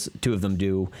spouses. 2 of them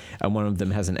do. One of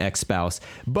them has an ex-spouse,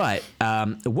 but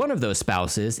one of those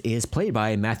spouses is played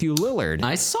by Matthew Lillard.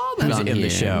 I saw that who's on in here. the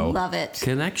show. Love it.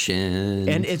 Connection.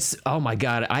 And it's, oh my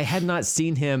God, I had not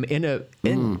seen him in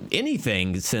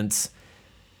anything since,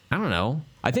 I don't know.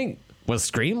 I think, was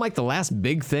Scream like the last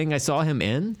big thing I saw him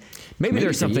in? Maybe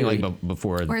there's for something you. like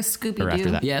before Or Scooby-Doo. or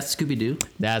after that. Yeah, Scooby-Doo.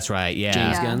 That's right. Yeah.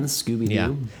 James Yeah. Gunn's Scooby-Doo.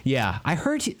 Yeah. Yeah. I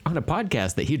heard on a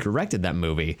podcast that he directed that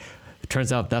movie.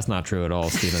 Turns out that's not true at all,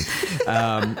 Stephen.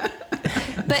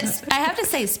 But I have to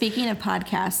say, speaking of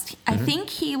podcast, I think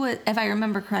he was, if I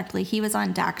remember correctly, he was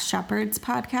on Dax Shepard's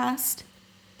podcast.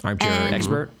 Armchair And-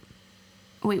 expert.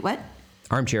 Wait, what?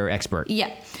 Armchair expert.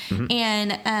 Yeah.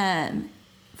 And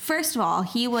first of all,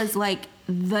 he was like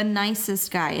the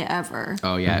nicest guy ever.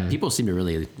 Oh yeah, people seem to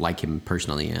really like him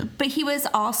personally. Yeah. But he was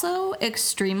also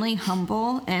extremely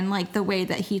humble, and like the way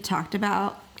that he talked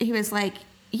about, he was like,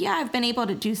 yeah, I've been able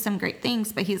to do some great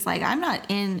things, but he's like, I'm not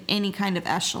in any kind of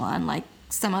echelon like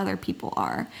some other people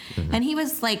are. And he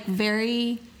was like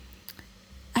very,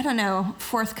 I don't know,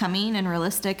 forthcoming and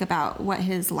realistic about what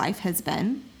his life has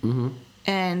been.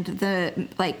 And the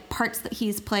like parts that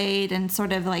he's played, and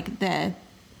sort of like the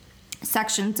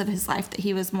sections of his life that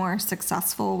he was more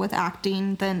successful with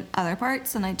acting than other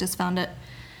parts. And I just found it,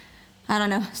 I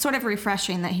don't know, sort of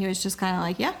refreshing that he was just kind of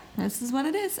like, yeah, this is what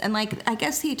it is. And like, I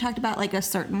guess he talked about like a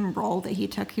certain role that he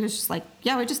took. He was just like,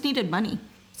 yeah, we just needed money,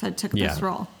 so I took Yeah. this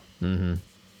role.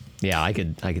 Yeah, I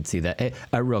could see that. Hey,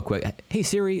 real quick. Hey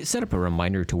Siri, set up a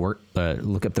reminder to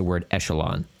look up the word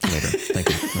echelon later. Thank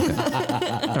you.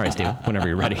 Okay. All right, Steve. Whenever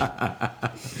you're ready. I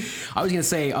was gonna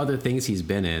say other things he's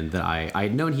been in that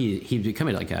I'd known he'd become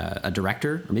like a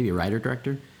director or maybe a writer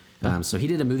director. So he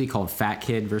did a movie called Fat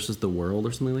Kid versus the World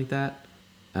or something like that.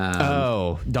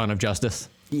 Dawn of Justice.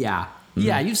 Yeah,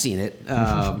 yeah, you've seen it.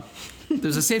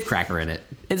 There's a safecracker in it.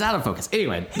 It's out of focus.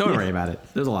 Anyway, don't worry about it.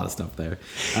 There's a lot of stuff there.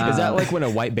 Is that like when a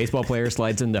white baseball player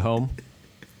slides into home?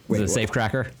 Is it a what? safe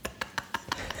cracker?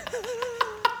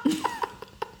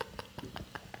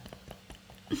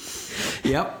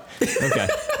 Yep. Okay,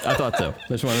 I thought so.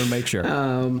 Just wanted to make sure.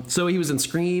 So he was in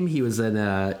Scream. He was in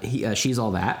She's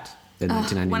All That in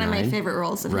 1999. One of my favorite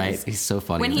roles of Right, his. he's so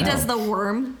funny. When in he that. does the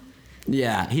worm.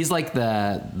 Yeah, he's like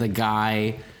the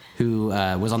guy who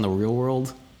was on The Real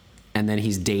World, and then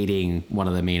he's dating one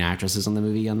of the main actresses on the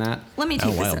movie on that. Let me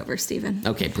take wow. this over, Stephen.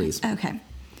 Okay, please. Okay.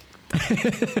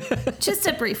 Just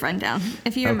a brief rundown,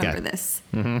 if you remember this.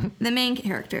 The main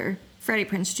character, Freddie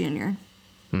Prinze Jr.,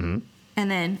 and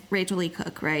then Rachel Lee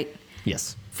Cook, right?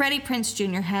 Yes. Freddie Prinze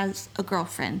Jr. has a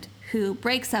girlfriend who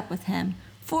breaks up with him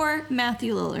for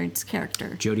Matthew Lillard's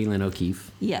character. Jodie Lynn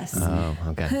O'Keefe. Yes. Oh,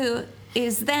 okay. Who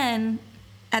is then,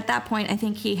 at that point, I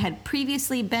think he had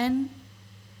previously been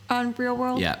on Real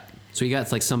World. Yeah. So he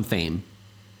got like some fame.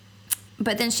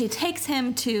 But then she takes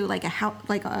him to like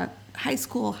a high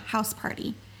school house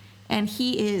party, and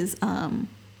he is a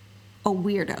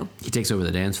weirdo. He takes over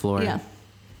the dance floor. Yeah.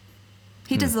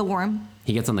 He does the worm.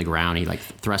 He gets on the ground. He like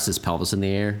thrusts his pelvis in the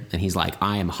air, and he's like,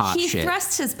 "I am hot He shit."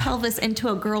 thrusts his pelvis into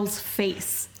a girl's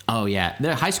face. Oh yeah,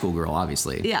 they're a high school girl,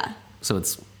 obviously. Yeah. So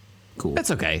it's cool.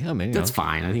 That's okay. I mean, you That's know,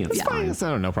 fine. I think it's It's fine. fine. It's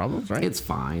no problems, right? It's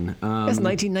fine. It's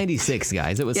 1996,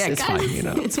 guys. It's guys, fine. You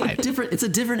know, it's fine. different. It's a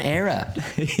different era.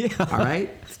 All right,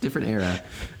 it's a different era.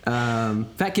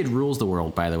 Fat Kid Rules the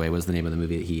World, by the way, was the name of the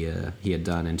movie that he had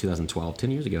done in 2012,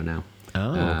 10 years ago now.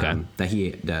 Oh, okay. That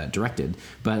he directed,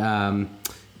 but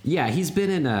yeah, he's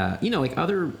been in like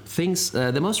other things.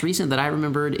 The most recent that I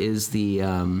remembered is the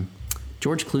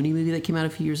George Clooney movie that came out a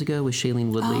few years ago with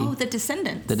Shailene Woodley. Oh, The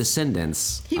Descendants. The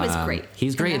Descendants. He was great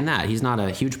He's great in in that. that. He's not a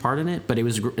huge part in it, but it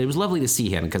was lovely to see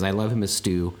him because I love him as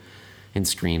Stu in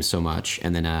Scream so much,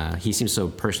 and then he seems so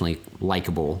personally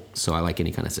likable. So I like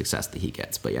any kind of success that he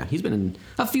gets. But yeah, he's been in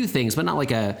a few things, but not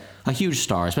like a huge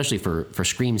star, especially for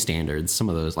Scream standards. Some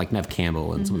of those, like Nev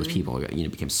Campbell and some of those people,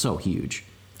 became so huge.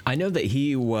 I know that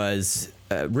he was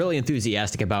really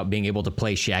enthusiastic about being able to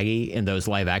play Shaggy in those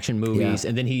live action movies, Yeah.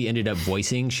 and then he ended up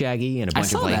voicing Shaggy in a bunch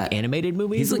of saw like that. animated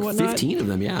movies. He's and like whatnot. 15 of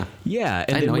them, yeah. Yeah, I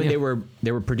and had then no when idea.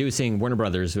 they were producing, Warner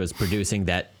Brothers was producing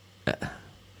that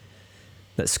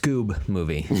Scoob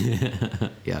movie.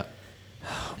 Yeah.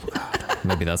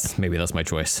 maybe that's my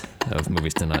choice of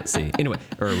movies to not see. Anyway,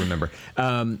 or remember.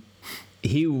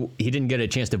 He didn't get a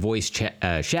chance to voice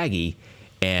Shaggy,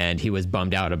 and he was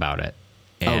bummed out about it.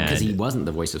 Oh, because And- he wasn't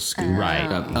the voice of Scoob. Right,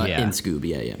 yeah. In Scoob,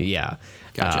 yeah. Yeah.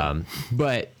 Gotcha.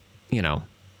 But,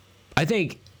 I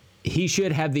think he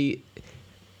should have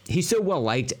he's so well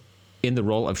liked in the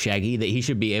role of Shaggy that he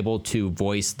should be able to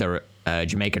voice the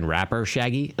Jamaican rapper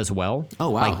Shaggy as well. Oh,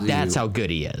 wow. Like that's how good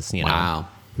he is. You know? Wow.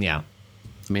 Yeah.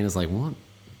 Amanda's like, what?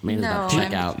 Amanda's No, about to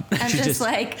check out. I'm She just, just-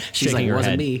 like, She's shaking like, it her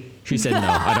wasn't head. me. She said, no,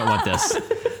 I don't want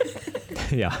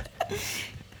this. Yeah.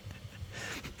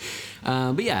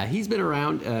 But yeah, he's been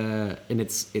around, and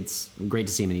it's great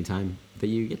to see him anytime that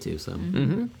you get to. So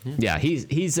Yeah,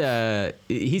 he's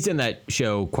in that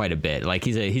show quite a bit. Like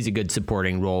he's a good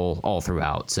supporting role all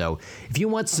throughout. So if you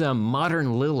want some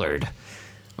modern Lillard,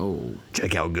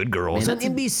 check out Good Girls Man, on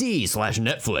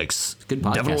NBC/Netflix. Good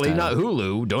podcast Definitely title. not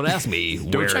Hulu. Don't ask me.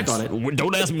 Don't check on it.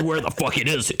 Don't ask me where the fuck it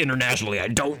is internationally. I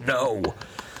don't know.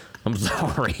 I'm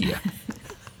sorry.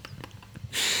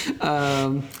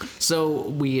 So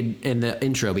we had, in the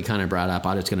intro, we kind of brought up,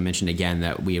 I'm just going to mention again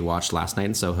that we had watched Last Night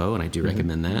in Soho, and I do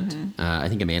recommend that. I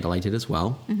think Amanda liked it as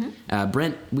well.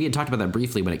 Brent, we had talked about that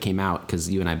briefly when it came out because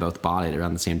you and I both bought it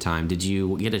around the same time. Did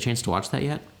you get a chance to watch that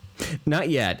yet? Not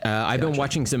yet. I've been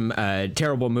watching some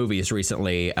terrible movies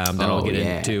recently that I'll get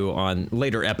into on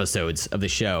later episodes of the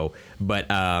show. But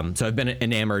so I've been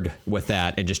enamored with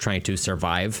that and just trying to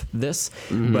survive this.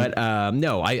 But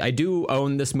no, I do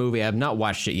own this movie. I have not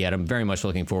watched it yet. I'm very much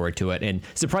looking forward to it. And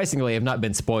surprisingly, I've not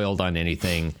been spoiled on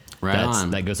anything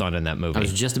that goes on in that movie. I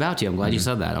was just about to. I'm glad you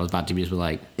said that. I was about to be just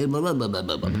like, blah, blah, blah, blah,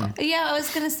 blah, blah. yeah, I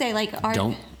was gonna say like,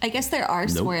 Don't. I guess there are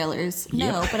Nope. spoilers.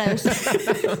 No, but I was.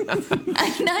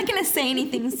 I'm not gonna say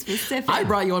anything specific. I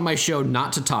brought you on my show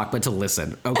not to talk, but to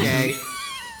listen, okay?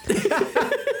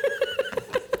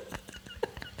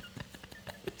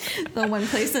 The one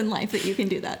place in life that you can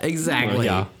do that. Exactly.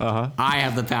 Yeah, I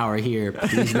have the power here.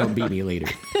 Please don't beat me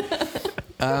later.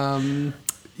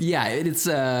 Yeah,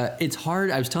 it's hard.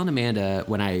 I was telling Amanda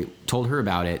when I told her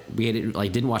about it, we had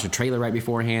didn't watch a trailer right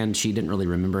beforehand. She didn't really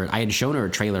remember it. I had shown her a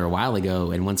trailer a while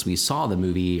ago, and once we saw the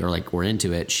movie or we're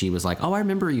into it, she was like, "Oh, I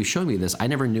remember you showing me this. I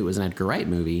never knew it was an Edgar Wright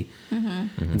movie."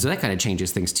 And so that kind of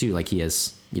changes things too. Like he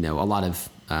has, a lot of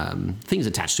things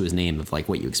attached to his name of like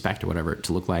what you expect or whatever it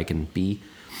to look like and be.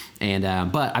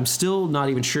 And but I'm still not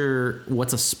even sure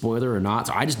what's a spoiler or not.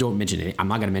 So I just don't mention it. I'm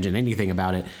not going to mention anything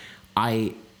about it.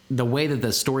 The way that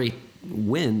the story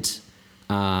went,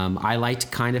 I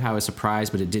liked kind of how I was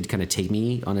surprised, but it did kind of take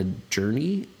me on a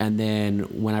journey. And then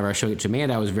whenever I showed it to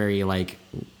Amanda, I was very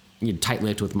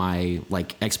tight-lipped with my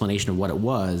explanation of what it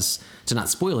was to not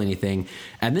spoil anything.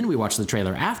 And then we watched the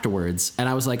trailer afterwards, and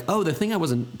I was like, oh, the thing I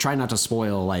wasn't trying not to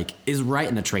spoil is right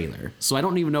in the trailer. So I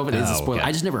don't even know if it is a spoiler. Okay.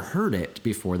 I just never heard it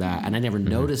before that, and I never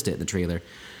noticed it in the trailer.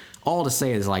 All to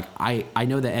say is I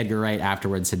know that Edgar Wright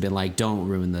afterwards had been like, don't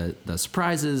ruin the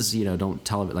surprises, don't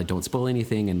tell it, don't spoil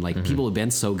anything. And people have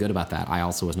been so good about that. I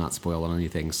also was not spoiled on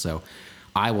anything. So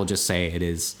I will just say it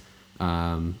is,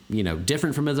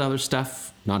 different from his other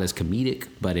stuff, not as comedic,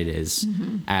 but it is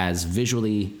as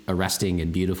visually arresting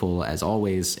and beautiful as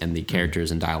always. And the characters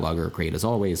and dialogue are great as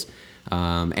always.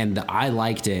 And I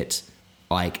liked it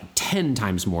 10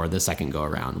 times more the second go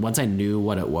around. Once I knew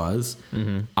what it was,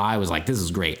 I was like, this is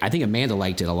great. I think Amanda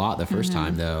liked it a lot the first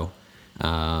time though.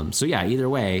 So yeah, either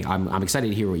way, I'm excited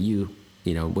to hear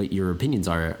what your opinions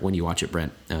are when you watch it,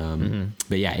 Brent.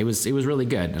 But yeah, it was really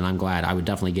good, and I'm glad. I would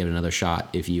definitely give it another shot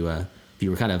if you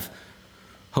were kind of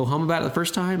ho-hum about it the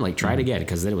first time, try it again,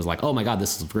 because then it was like, oh my God,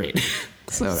 this is great.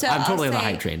 so I'm totally on the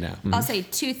hype train now. I'll say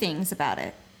two things about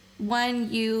it. One,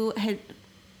 you had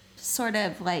sort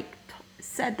of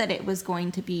said that it was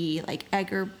going to be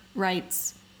Edgar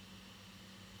Wright's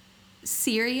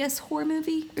serious horror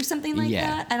movie or something like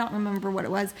that. I don't remember what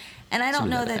it was. And I don't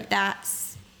know that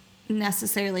that's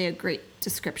necessarily a great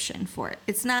description for it.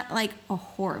 It's not a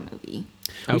horror movie.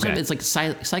 Okay. It's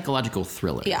psychological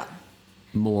thriller. Yeah.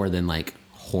 More than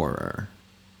horror.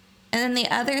 And then the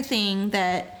other thing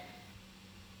that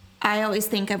I always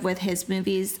think of with his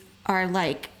movies are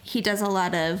he does a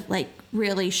lot of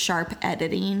really sharp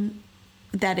editing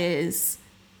that is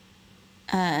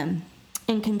in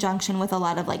conjunction with a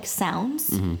lot of sounds.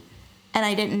 And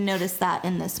I didn't notice that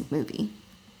in this movie.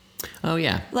 Oh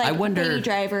yeah. I wonder. Baby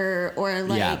Driver or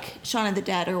Shaun of the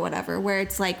Dead or whatever, where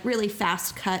it's really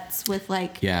fast cuts with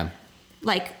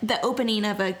the opening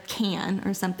of a can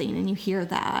or something, and you hear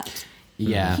that.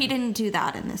 Yeah. He didn't do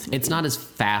that in this movie. It's not as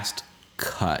fast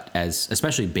cut as,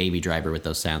 especially Baby Driver with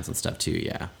those sounds and stuff too.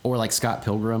 Yeah. Or Scott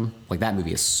Pilgrim. That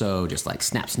movie is so just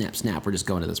snap, snap, snap. We're just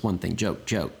going to this one thing, joke,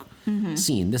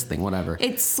 scene, this thing, whatever.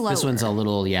 It's slower. This one's a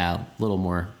little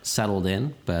more settled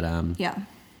in, but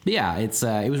yeah, it's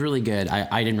it was really good.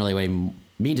 I didn't really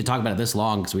mean to talk about it this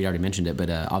long because we already mentioned it, but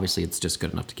obviously it's just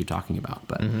good enough to keep talking about.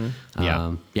 But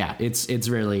yeah, it's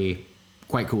really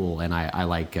quite cool, and I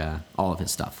like all of his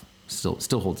stuff.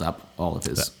 still holds up all of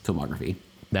his filmography.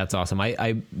 That's awesome.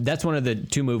 I that's one of the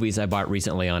 2 movies I bought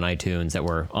recently on iTunes that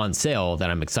were on sale that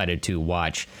I'm excited to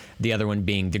watch. The other one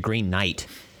being The Green Knight,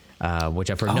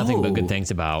 which I've heard nothing but good things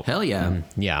about. Hell yeah.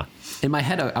 Yeah. In my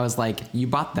head, I was like, you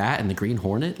bought that and the Green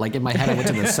Hornet? Like, in my head, I went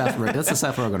to the that's the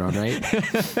Seth Rogen one, right?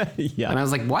 Yeah. And I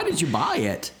was like, why did you buy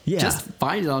it? Yeah. Just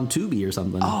find it on Tubi or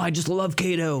something. Oh, I just love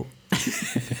Kato.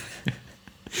 That's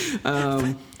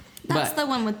the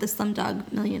one with the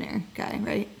Slumdog Millionaire guy,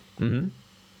 right?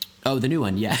 Oh, the new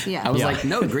one, yeah. Yeah. I was Yeah. like,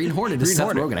 no, Green Hornet is Green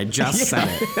Seth Hornet. Rogen. I just said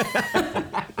it.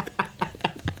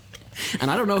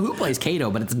 And I don't know who plays Kato,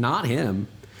 but it's not him.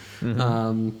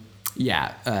 Green Knight,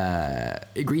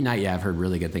 yeah, I've heard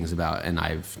really good things about, and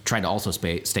I've tried to also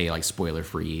stay like spoiler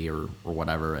free or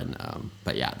whatever. And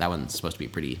but yeah, that one's supposed to be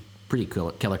pretty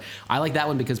killer. I like that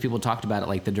one because people talked about it.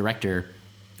 Like the director,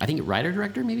 I think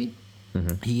writer-director maybe.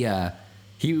 He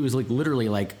was like literally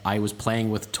like, I was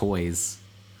playing with toys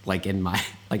like in my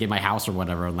house or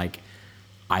whatever, and like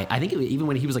I think even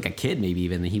when he was like a kid, maybe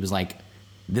even, he was like,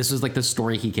 this was like the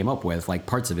story he came up with, like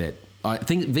parts of it.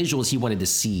 Visuals he wanted to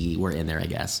see were in there, I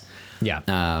guess. Yeah.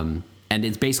 And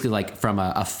it's basically like from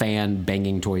a fan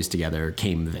banging toys together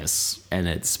came this, and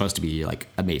it's supposed to be like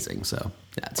amazing. So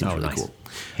yeah, it seems really nice. cool.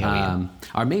 Hell yeah.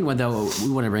 Our main one though, we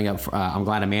want to bring up. I'm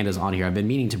glad Amanda's on here. I've been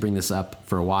meaning to bring this up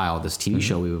for a while. This TV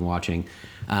show we've been watching,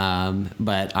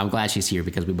 but I'm glad she's here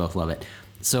because we both love it.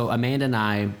 So Amanda and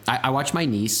I watched my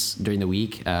niece during the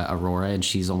week, Aurora, and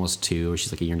she's almost 2, or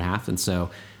she's like a year and a half. And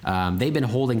so they've been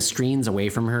holding screens away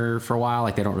from her for a while.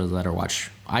 Like they don't really let her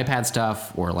watch iPad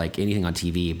stuff or like anything on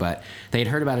TV. But they had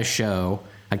heard about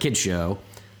a kid's show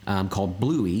called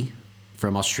Bluey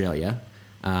from Australia.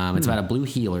 It's about a blue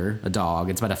heeler, a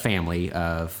dog. It's about a family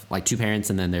of like 2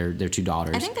 parents and then their 2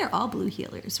 daughters. I think they're all blue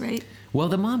healers, right? Well,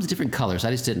 the mom's different colors.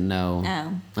 I just didn't know.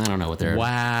 Oh. I don't know what they're.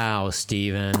 Wow,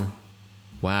 Steven.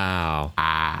 Wow.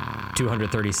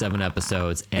 237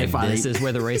 episodes, and If I- this is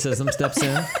where the racism steps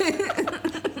in?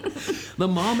 The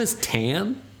mom is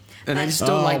tan, and I just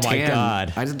don't like tan. Oh, my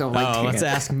God. I just don't like tan. Let's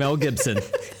ask Mel Gibson.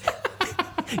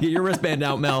 Get your wristband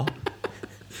out, Mel.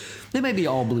 They might be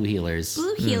all blue healers.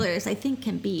 Blue healers, I think,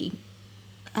 can be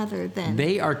other than.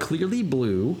 They are clearly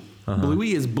blue.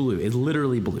 Bluey is blue. It's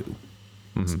literally blue.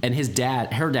 And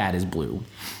her dad is blue.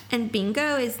 And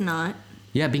Bingo is not.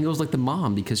 Yeah, Bingo's like the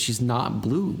mom because she's not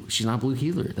blue. She's not blue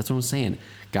healer. That's what I'm saying.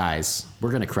 Guys, we're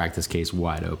going to crack this case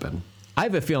wide open. I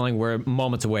have a feeling we're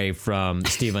moments away from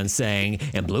Steven saying,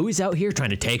 and Bluey's out here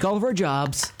trying to take all of our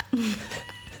jobs.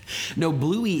 No,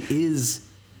 Bluey is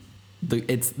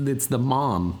it's the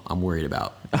mom I'm worried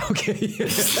about. Okay.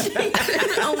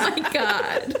 Oh my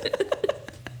God.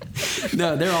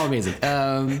 No, they're all amazing.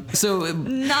 So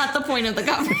Not the point of the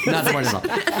conversation. not the point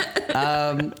at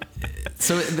all.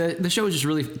 So the show is just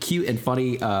really cute and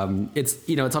funny. It's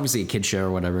it's obviously a kid show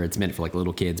or whatever. It's meant for like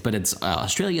little kids, but it's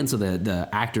Australian. So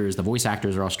the voice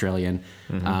actors are Australian,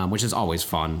 which is always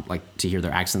fun, like to hear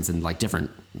their accents and like different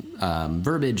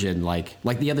verbiage and like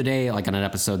the other day, like on an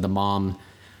episode, the mom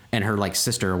and her like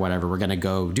sister or whatever were gonna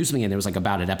go do something, and there was like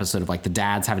about an episode of like the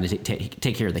dads having to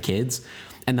take care of the kids,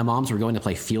 and the moms were going to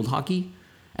play field hockey.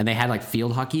 And they had like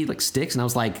field hockey like sticks, and I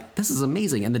was like, "This is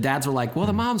amazing." And the dads were like, "Well,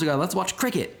 the moms are going, let's watch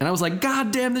cricket." And I was like,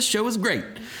 "God damn, this show is great!"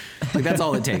 Like that's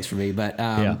all it takes for me. But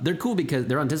they're cool because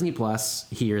they're on Disney Plus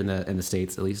here in the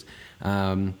States at least,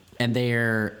 and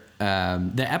the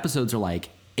episodes are like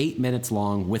 8 minutes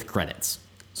long with credits.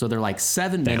 So they're like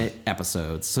 7-minute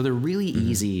episodes. So they're really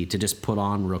easy to just put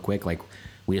on real quick. Like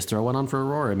we just throw one on for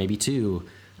Aurora, maybe 2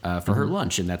 for her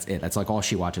lunch, and that's it. That's like all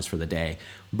she watches for the day.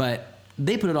 But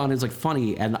they put it on, it's like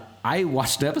funny, and I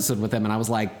watched an episode with them and I was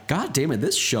like, God damn it,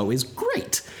 this show is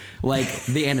great. Like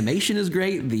the animation is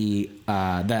great, the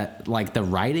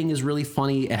writing is really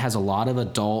funny. It has a lot of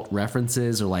adult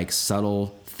references or like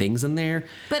subtle things in there.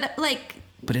 But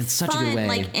It's such fun, a good way.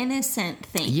 like innocent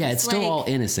things. Yeah, it's still like, all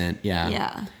innocent. Yeah.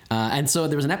 Yeah. And so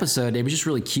there was an episode, it was just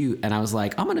really cute, and I was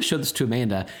like, I'm gonna show this to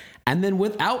Amanda. And then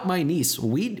without my niece,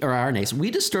 our niece, we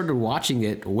just started watching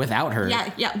it without her.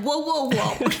 Yeah. Whoa.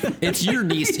 It's your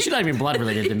niece. She's not even blood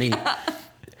related to me.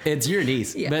 It's your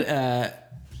niece. Yeah. But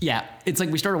it's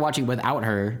like we started watching without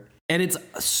her, and it's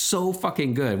so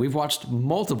fucking good. We've watched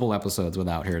multiple episodes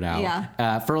without her now.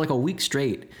 Yeah. For like a week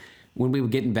straight. When we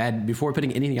would get in bed, before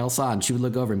putting anything else on, she would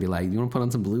look over and be like, "You want to put on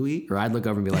some Bluey?" Or I'd look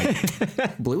over and be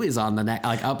like, "Bluey's on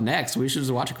up next. We should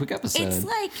just watch a quick episode." It's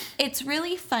like, it's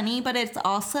really funny, but it's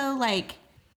also like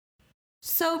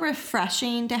so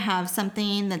refreshing to have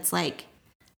something that's like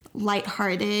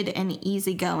lighthearted and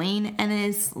easygoing and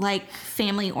is like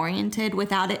family oriented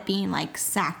without it being like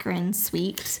saccharine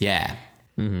sweet. Yeah.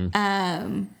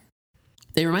 Mm-hmm.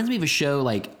 It reminds me of a show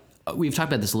like we've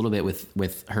talked about this a little bit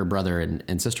with her brother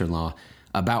and sister-in-law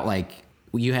about like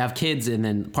you have kids and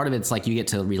then part of it's like you get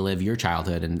to relive your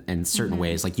childhood in certain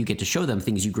ways. Like you get to show them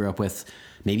things you grew up with.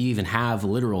 Maybe you even have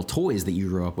literal toys that you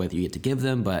grew up with. You get to give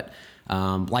them. But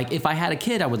like if I had a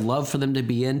kid, I would love for them to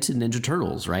be into Ninja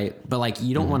Turtles, right? But like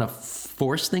you don't want to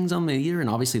force things on them either. And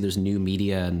obviously there's new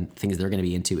media and things they're going to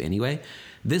be into anyway.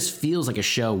 This feels like a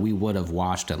show we would have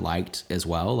watched and liked as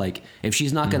well. Like if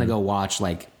she's not going to go watch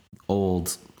like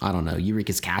old, I don't know,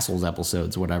 Eureka's Castles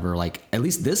episodes, whatever. Like at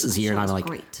least this is here, and I'm like,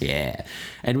 great. yeah,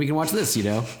 and we can watch this, you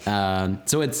know.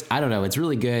 So it's, I don't know, it's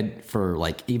really good for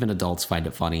like even adults find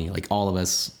it funny. Like all of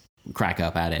us crack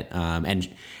up at it, and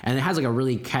it has like a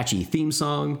really catchy theme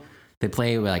song. They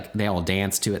play like they all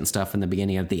dance to it and stuff in the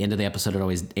beginning. At the end of the episode, it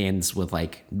always ends with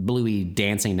like Bluey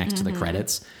dancing next to the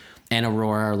credits. And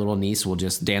Aurora, our little niece, will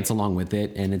just dance along with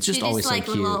it, and it's just She always just like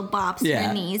so cute. little bops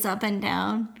her knees up and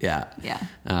down. Yeah.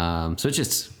 Yeah. So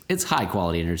it's high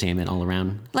quality entertainment all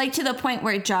around. Like to the point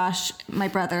where Josh, my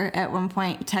brother, at one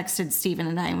point texted Steven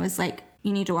and I and was like,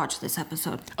 you need to watch this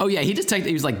episode. Oh yeah, he just texted.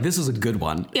 He was like, "This is a good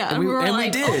one." Yeah, and we were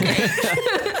like, we did.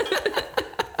 okay.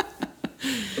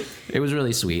 It was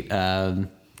really sweet. So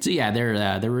yeah,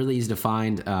 they're really easy to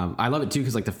find. I love it too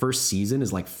because like the first season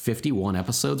is like 51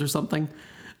 episodes or something.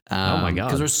 Oh my god!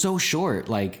 Because they're so short,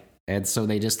 like, and so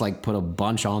they just like put a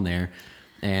bunch on there.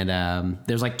 And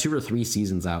there's like 2 or 3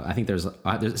 seasons out. I think it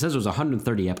says there's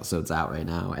 130 episodes out right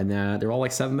now, and they're all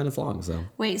like 7 minutes long. So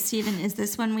Wait, Steven, is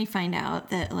this when we find out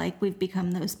that like we've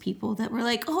become those people that were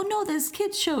like, oh no, this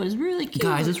kid's show is really cute.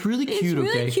 Guys, it's really cute, It's really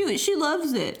okay? cute. She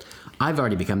loves it. I've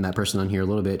already become that person on here a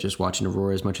little bit, just watching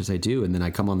Aurora as much as I do, and then I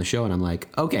come on the show and I'm like,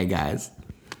 okay, guys,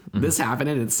 this happened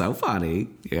and it's so funny,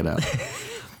 you know.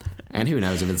 And who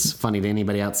knows if it's funny to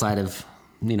anybody outside of,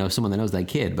 you know, someone that knows that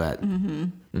kid, but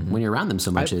when you're around them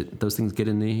so much, those things get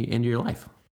into your life.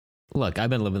 Look, I've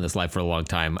been living this life for a long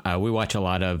time. We watch a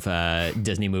lot of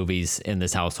Disney movies in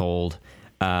this household.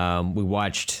 We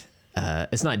watched,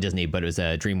 it's not Disney, but it was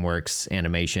DreamWorks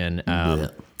animation,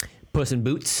 Puss in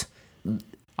Boots.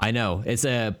 I know, it's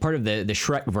a part of the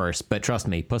Shrek verse, but trust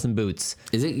me, Puss in Boots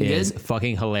is good?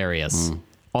 fucking hilarious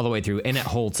all the way through, and it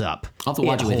holds up. I'll have to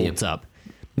watch it with you. holds up.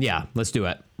 Yeah, let's do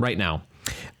it right now.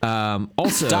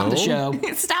 Also, Stop the show.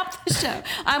 Stop the show.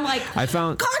 I'm like, I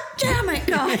found. God damn it,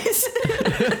 guys.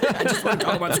 I just want to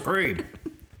talk about Scream.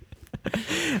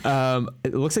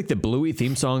 It looks like the Bluey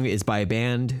theme song is by a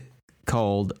band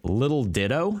called Little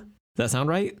Ditto. Does that sound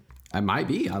right? I might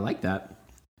be. I like that.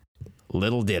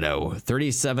 Little Ditto,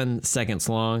 37 seconds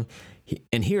long.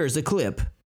 And here's a clip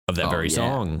of that very yeah.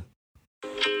 song.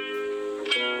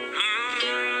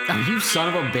 Oh, you son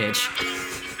of a bitch.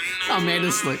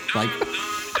 Amanda's like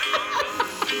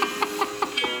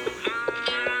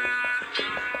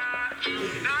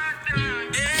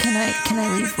Can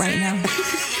I leave right now?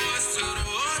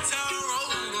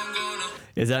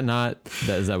 Is that not?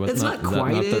 Is that what? it's not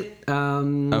quite it.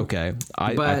 Okay,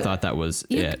 I but- thought that was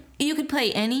it. You could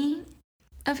play any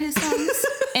of his songs.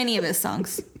 Any of his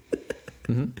songs.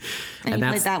 And you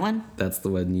played that one? That's the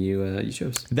one you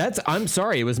chose. I'm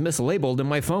sorry, it was mislabeled in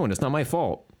my phone. It's not my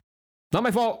fault. Not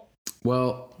my fault.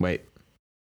 Well, Wait.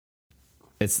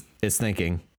 It's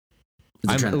thinking. is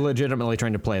it I'm trying to- legitimately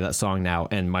trying to play that song now,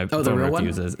 and my the phone real one?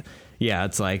 refuses. Yeah,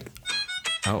 it's like.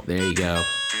 Oh, there you go.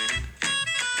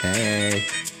 Hey.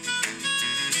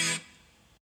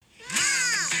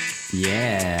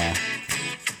 Yeah.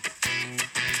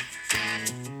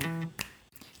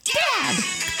 Dad!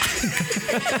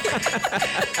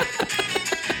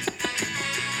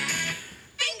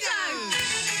 Bingo!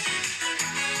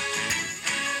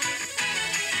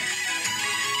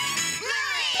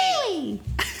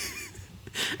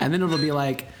 And then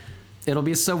it'll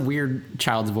be some weird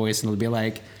child's voice, and it'll be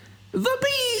like, the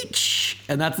beach,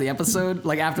 and that's the episode.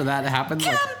 Like after that happens,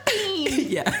 like, Camping!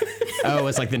 yeah, oh,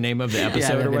 it's like the name of the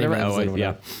episode the or name whatever. of the episode or yeah,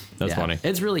 whatever. that's Yeah. funny.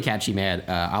 It's really catchy, man.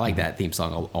 I like that theme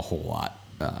song a whole lot.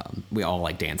 We all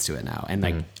like dance to it now, and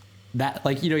like that,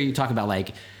 like, you know, you talk about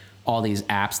like all these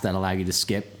apps that allow you to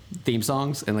skip theme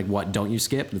songs, and like what don't you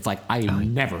skip? It's like I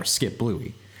never skip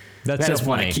Bluey. That's That so is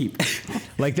what funny. I keep.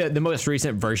 Like the most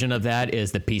recent version of that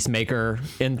is the Peacemaker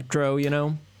intro. You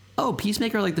know. Oh,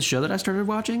 Peacemaker, like the show that I started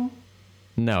watching.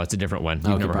 No, it's a different one. You've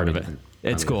Okay, never heard of probably it. different.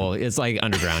 It's Probably cool. It's like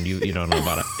underground. You don't know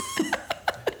about it.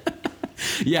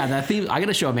 Yeah, that theme. I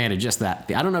gotta show Amanda just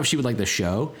that. I don't know if she would like the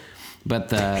show, but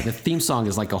the theme song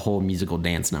is like a whole musical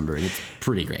dance number, and it's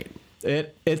pretty great.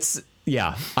 It's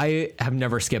yeah. I have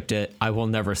never skipped it. I will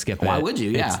never skip it. Why would you?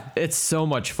 Yeah. It's so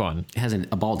much fun. It has a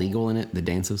bald eagle in it that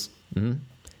dances. Mm-hmm.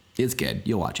 It's good.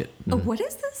 You'll watch it. Oh, what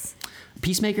is this?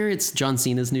 Peacemaker, it's John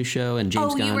Cena's new show, and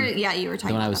James Gunn. you were talking The one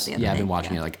about I that was, the other I've day. been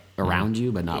watching it like around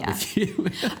you, but not with you.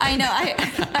 I know.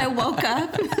 I woke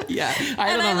up Yeah, I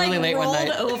had and it I on really late rolled one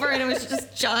night. over and it was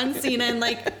just John Cena in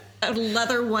like a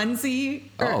leather onesie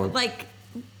or Oh. like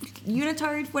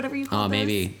unitard, whatever you call Oh, those.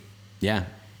 maybe. Yeah,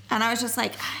 And I was just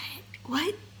like,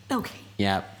 what? Okay.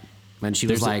 yeah. And she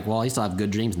was There's a- like, "Well, I still have good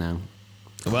dreams now."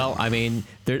 Well, I mean,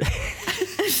 there,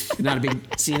 Not a big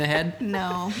Cena head.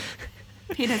 No,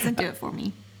 he doesn't do it for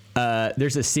me.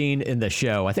 there's a scene in the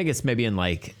show. I think it's maybe in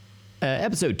like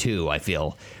episode 2. I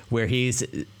feel where he's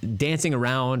dancing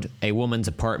around a woman's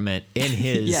apartment in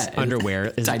his Yeah,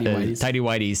 underwear, tidy whities. tidy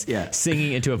whities, Yeah.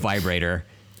 singing into a vibrator.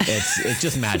 It's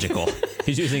just magical.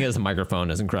 He's using it as a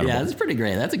microphone. It's incredible. Yeah, that's pretty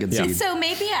great. That's a good Yeah. scene. So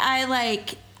maybe I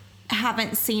like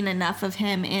haven't seen enough of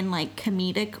him in like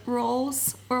comedic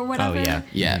roles or whatever. Oh, yeah.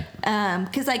 Yeah.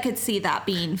 Because I could see that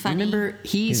being funny. Remember,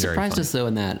 he He's very surprised funny. us though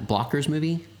in that Blockers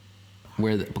movie,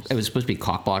 where it was supposed to be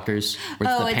cock blockers. Where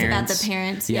Oh, the it's parents. about the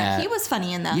parents. Yeah. He was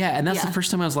funny in that. Yeah, and that's the first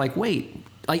time I was like, wait,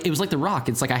 like it was like The Rock.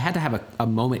 It's like I had to have a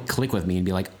moment click with me and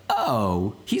be like,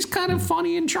 oh, he's kind of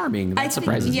funny and charming. That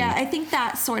surprises me. I think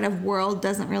that sort of world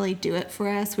doesn't really do it for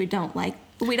us. We don't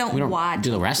We don't watch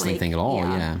do the wrestling like, thing at all.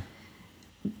 Yeah.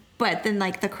 But then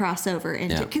like the crossover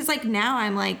into Yeah. because like now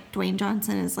I'm like Dwayne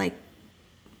Johnson is like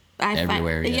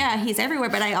Everywhere, yeah. he's everywhere.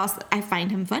 But I find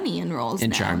him funny in roles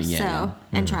And now, charming, yeah, So yeah.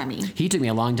 and charming. He took me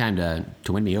a long time to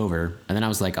win me over, and then I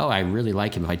was like, oh, I really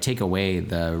like him. If I take away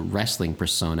the wrestling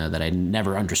persona that I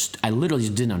never understood, I literally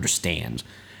just didn't understand,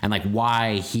 and like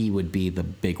why he would be the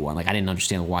big one. Like I didn't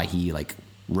understand why he like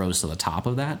rose to the top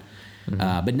of that.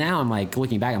 But now I'm like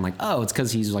looking back, I'm like, oh, it's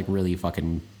because he's like really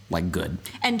fucking like good.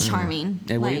 And charming.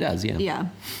 And what he like, does, yeah. Yeah.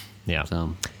 Yeah.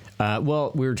 So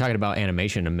Well, we were talking about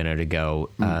animation a minute ago.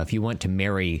 If you want to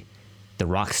marry The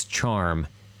Rock's charm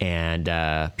and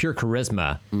pure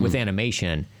charisma with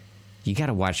animation, you got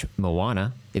to watch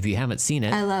Moana. If you haven't seen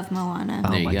it, I love Moana.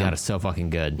 oh There you my go. god, it's so fucking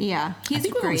good. Yeah. He's I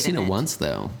think we've great only seen in it once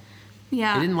though.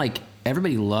 Yeah. It didn't like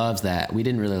everybody loves that. We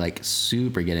didn't really like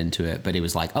super get into it, but it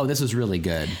was like, oh, this is really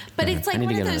good. But it's I like need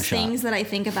one to of give it a those shot. things that I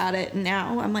think about it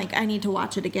now. I'm like, I need to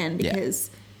watch it again Yeah. because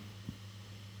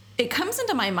it comes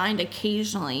into my mind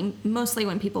occasionally, mostly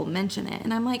when people mention it,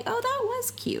 and I'm like, oh, that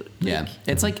was cute. Yeah, Like,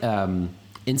 it's like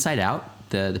Inside Out,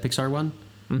 the Pixar one,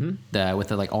 the with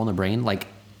the like all in the brain. Like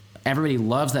everybody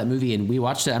loves that movie, and we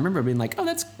watched it. I remember being like, oh,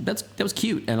 that was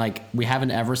cute, and like we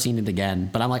haven't ever seen it again.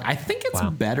 But I'm like, I think it's Wow.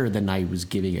 better than I was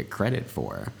giving it credit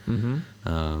for. And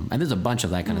there's a bunch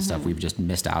of that kind of stuff we've just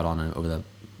missed out on over the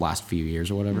last few years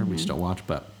or whatever. We just don't watch,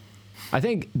 but. I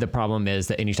think the problem is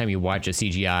that anytime you watch a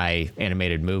CGI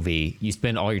animated movie, you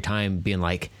spend all your time being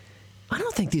like, I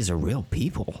don't think these are real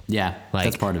people. Yeah, Like,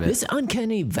 that's part of it. This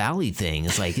uncanny valley thing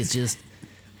is like, it's just,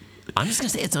 I'm just going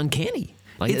to say it's uncanny.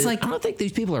 Like, It's like- I don't think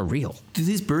these people are real. Do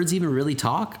these birds even really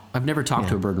talk? I've never talked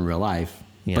to Yeah. a bird in real life,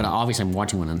 Yeah. but obviously I'm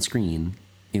watching one on screen.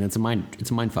 You know, it's a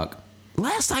mind fuck.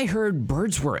 Last I heard,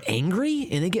 birds were angry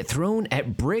and they get thrown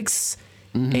at bricks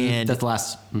and That's the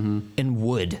last. and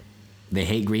wood. They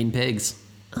hate green pigs.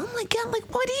 Oh my god! Like,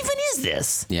 what even is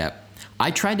this? Yeah. I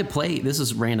tried to play. This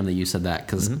is random that you said that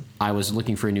because I was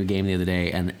looking for a new game the other day,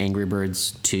 and Angry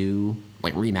Birds 2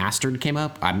 like remastered came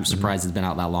up. I'm surprised it's been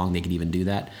out that long. They could even do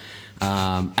that.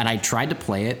 And I tried to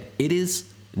play it. It is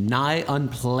nigh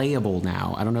unplayable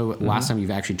now. I don't know last time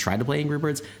you've actually tried to play Angry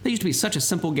Birds. They used to be such a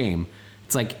simple game.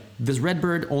 It's like this red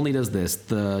bird only does this.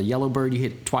 The yellow bird you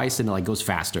hit twice and it like goes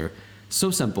faster.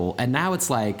 So simple. And now it's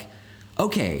like,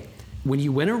 okay, when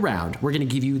you win a round, we're going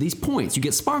to give you these points. You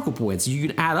get sparkle points. You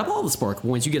can add up all the sparkle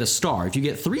points. You get a star. If you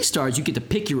get 3 stars, you get to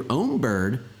pick your own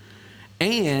bird.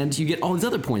 And you get all these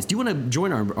other points. Do you want to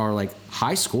join our like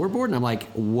high scoreboard? And I'm like,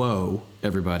 whoa,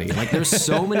 everybody. Like there's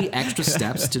so many extra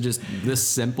steps to just this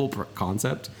simple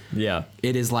concept. Yeah.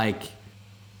 It is like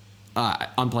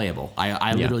unplayable.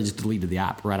 I literally just deleted the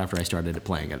app right after I started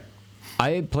playing it.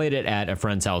 I played it at a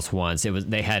friend's house once.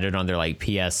 They had it on their like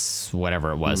PS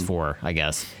whatever it was 4, I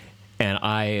guess. And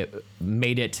I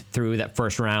made it through that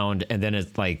first round, and then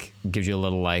it like gives you a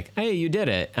little like, hey, you did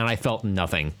it, and I felt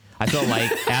nothing. I felt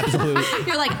like absolute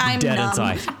You're like, I'm dead numb.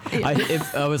 inside.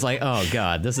 I was like, oh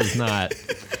god,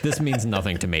 this means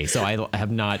nothing to me. So I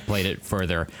have not played it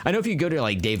further. I know if you go to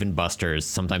like Dave and Buster's,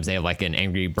 sometimes they have like an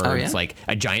Angry Birds, yeah? like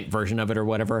a giant version of it or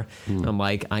whatever. I'm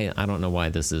like, I don't know why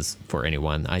this is for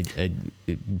anyone.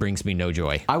 It brings me no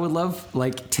joy. I would love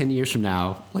like 10 years from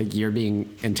now, like you're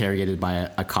being interrogated by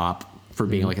a cop for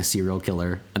being like a serial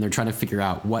killer, and they're trying to figure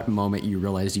out what moment you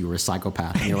realized you were a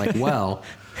psychopath. And you're like, well,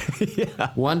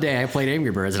 one day I played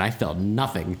Angry Birds and I felt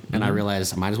nothing, and I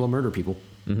realized I might as well murder people.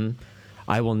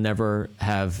 I will never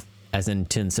have as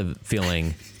intense a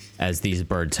feeling as these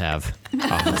birds have,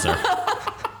 officer.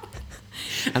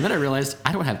 And then I realized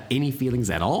I don't have any feelings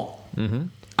at all. Mm-hmm.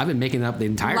 I've been making it up the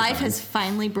entire Life time. has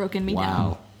finally broken me down.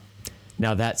 Wow.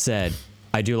 Now, that said,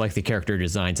 I do like the character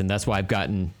designs, and that's why I've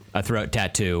gotten a throat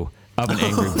tattoo of an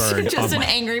angry bird. Just an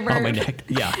angry bird. On my neck.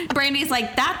 Yeah. Brandy's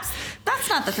like, that's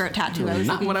not the throat tattoo I was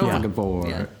Not looking what I for. was looking for.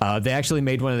 Yeah. They actually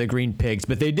made one of the green pigs,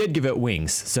 but they did give it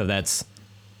wings, so that's,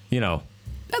 That's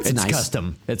it's nice.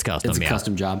 custom. It's custom, It's a yeah.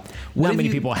 custom job. Not many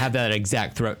people have that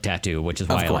exact throat tattoo, which is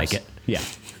why I like course. it. Yeah.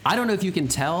 I don't know if you can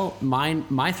tell.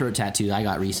 My throat tattoo I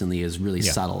got recently is really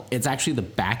Yeah. subtle. It's actually the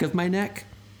back of my neck.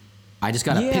 I just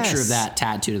got a picture Yes. of that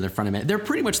tattooed to the front of it. They're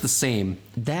pretty much the same.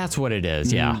 That's what it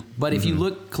is, yeah. But if you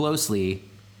look closely,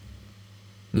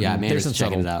 yeah, man, There's just some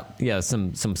checking subtle, it out. yeah,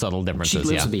 some subtle She differences,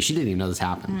 lives yeah. with me. She didn't even know this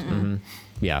happened.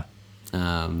 Yeah.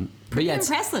 But yeah,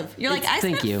 Impressive. You're like, it's- I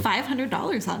thank spent you.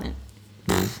 $500 on it.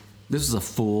 This is a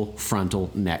full frontal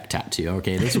neck tattoo.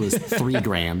 Okay, this was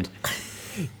 $3,000.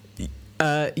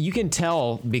 You can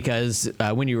tell because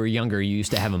when you were younger, you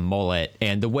used to have a mullet,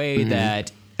 and the way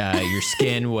that your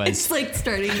skin was It's like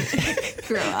starting to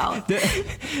grow out.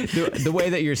 the way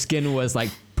that your skin was like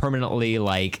permanently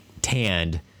like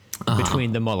tanned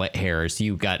between the mullet hairs,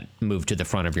 you got moved to the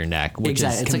front of your neck, which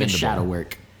Exactly, is it's like a commendable. shadow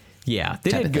work. Yeah,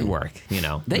 they type did of good thing. work,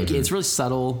 Thank you. It's really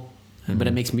subtle, but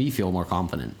it makes me feel more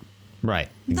confident. Right,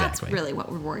 exactly. That's really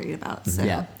what we're worried about. So.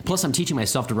 Yeah. Plus, I'm teaching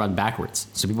myself to run backwards,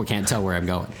 so people can't tell where I'm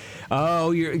going.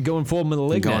 Oh, you're going full I'm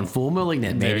malignant. going full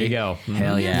malignant, baby. There you go.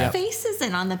 Hell Your yeah. face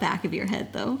isn't on the back of your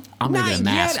head, though. I'm gonna Not get a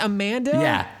mask. yet, Amanda.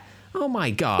 Yeah. Oh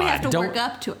my God. We have to don't- work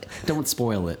up to it. Don't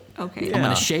spoil it. Okay. Yeah. I'm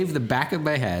gonna shave the back of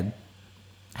my head,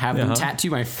 have them Uh-huh.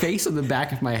 tattoo my face on the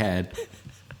back of my head.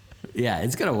 Yeah,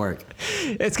 it's gonna work.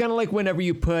 It's kind of like whenever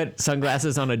you put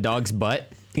sunglasses on a dog's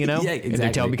butt, Yeah, and their tail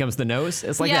exactly. becomes the nose.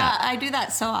 It's like yeah, that. I do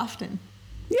that so often.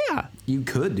 Yeah. You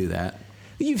could do that.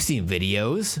 You've seen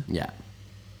videos. Yeah.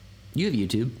 You have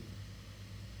YouTube.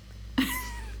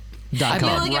 Dot I'm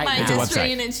com. looking at right my now. It's a history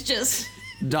website. and it's just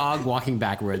Dog walking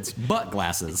backwards, butt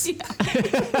glasses.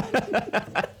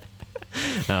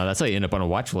 Oh, that's how you end up on a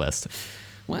watch list.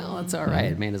 Well, that's all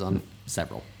right. Amanda's on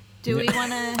several. Do we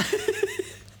want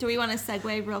to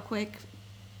segue real quick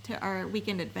to our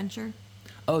weekend adventure?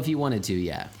 Oh, if you wanted to,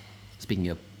 yeah. Speaking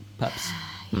of pups,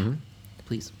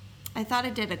 please. I thought I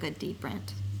did a good deed,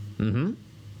 Brent. Mm-hmm.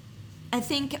 I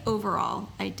think overall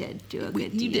I did do a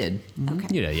good deed. You did. Okay.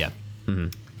 You know, yeah.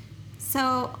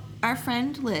 So our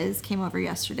friend Liz came over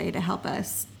yesterday to help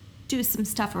us do some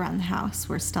stuff around the house.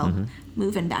 We're still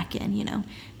moving back in,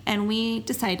 and we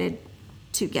decided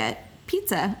to get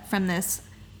pizza from this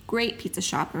great pizza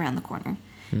shop around the corner.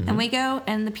 And we go,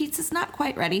 and the pizza's not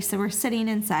quite ready, so we're sitting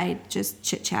inside just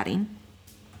chit-chatting,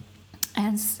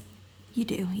 as you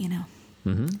do,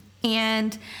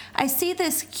 And I see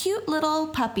this cute little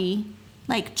puppy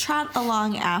like trot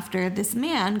along after this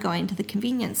man going to the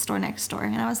convenience store next door.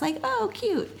 And I was like, oh,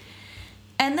 cute.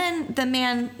 And then the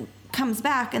man comes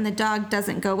back and the dog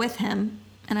doesn't go with him.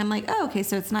 And I'm like, oh, okay,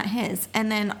 so it's not his.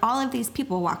 And then all of these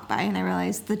people walk by and I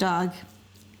realized the dog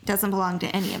doesn't belong to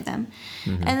any of them.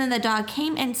 And then the dog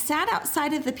came and sat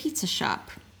outside of the pizza shop.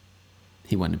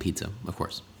 He wanted pizza, of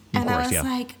course. And I course, was yeah.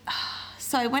 like,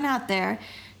 so I went out there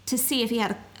to see if he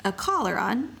had a collar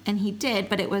on, and he did,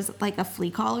 but it was like a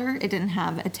flea collar. It didn't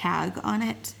have a tag on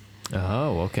it.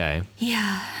 Oh, okay.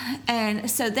 Yeah. And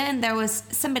so then there was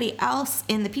somebody else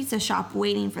in the pizza shop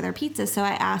waiting for their pizza. So I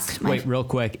asked my Wait, real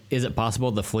quick. Is it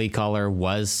possible the Flea collar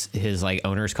was his like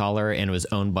owner's collar and it was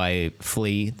owned by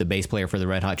Flea, the bass player for the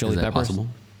Red Hot Chili Is that Peppers? possible?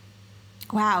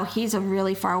 wow, he's a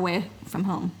really far away from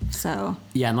home. So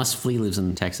Yeah, unless Flea lives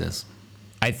in Texas.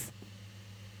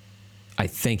 I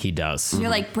think he does. you're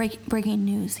like breaking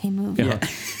news. He moved.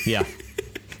 Yeah.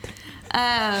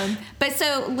 But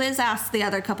so Liz asked the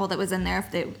other couple that was in there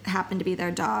if they happened to be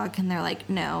their dog, and they're like,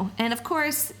 no. And of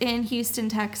course, in Houston,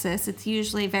 Texas, it's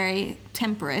usually very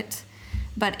temperate,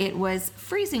 but it was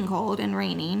freezing cold and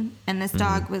raining, and this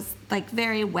dog was like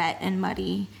very wet and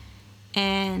muddy.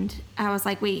 And I was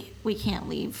like, we can't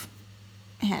leave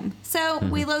him. So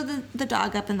we load the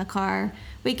dog up in the car.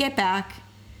 We get back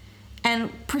and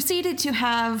proceeded to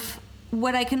have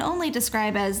what I can only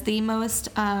describe as the most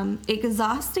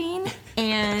exhausting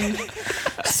and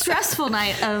stressful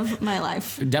night of my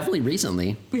life. Definitely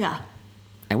recently. Yeah.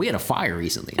 And we had a fire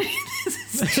recently.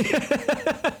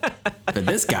 But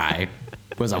this guy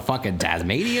was a fucking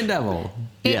Tasmanian devil.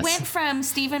 It Yes. went from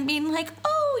Stephen being like,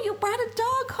 oh, you brought a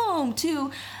dog home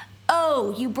to,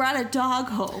 oh, you brought a dog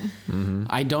home.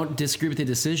 I don't disagree with the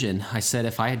decision. I said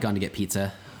if I had gone to get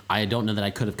pizza, I don't know that I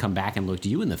could have come back and looked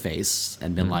you in the face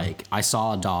and been like, I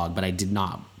saw a dog, but I did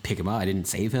not pick him up. I didn't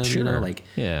save him. You know, Sure. like,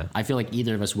 Yeah. I feel like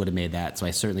either of us would have made that. So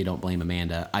I certainly don't blame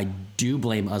Amanda. I do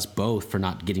blame us both for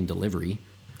not getting delivery.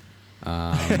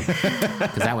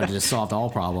 Because that would have just solved all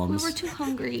We problems. were too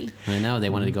hungry. I know they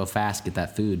wanted to go fast, get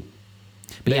that food.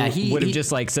 But They yeah, he would have he-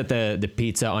 just like set the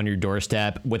pizza on your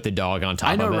doorstep with the dog on top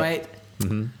I know, of it. right?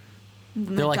 The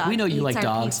They're like, dog we know you eats like our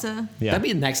dogs. pizza. Yeah. That'd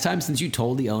be the next time, since you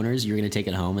told the owners you're going to take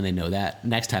it home and they know that.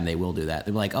 Next time they will do that.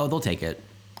 They'll be like, oh, they'll take it.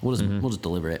 We'll just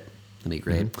deliver it. That'd be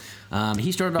great.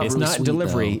 He started off It's really not sweet,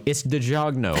 delivery. though. It's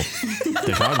DiGiorno.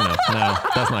 DiGiorno. No,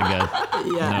 that's not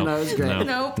good. Yeah, no, it's great. No,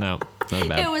 Nope. no, not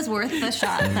bad. It was worth the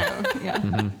shot, though.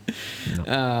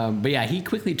 Yeah. But yeah, he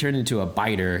quickly turned into a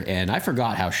biter, and I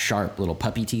forgot how sharp little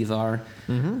puppy teeth are.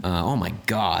 Oh my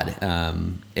god!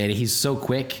 And he's so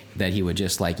quick that he would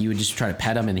just like, you would just try to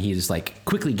pet him, and he just like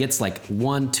quickly gets like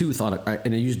one tooth on it,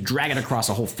 and then you just drag it across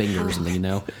a whole finger or something, you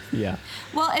know? Yeah.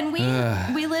 Well, and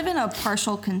we live in a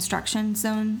partial construction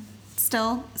zone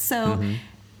still, so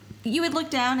you would look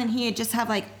down and he would just have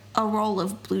like a roll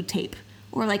of blue tape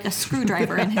or like a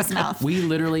screwdriver in his mouth. We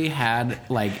literally had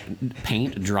like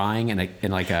paint drying in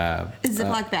like a A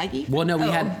Ziploc baggie? Well, no,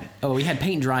 Oh. we had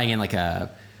paint drying in like a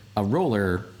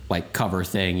roller like cover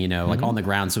thing, you know, like on the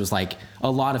ground. So it was like a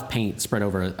lot of paint spread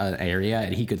over an area,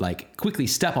 and he could like quickly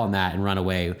step on that and run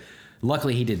away.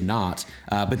 Luckily, he did not.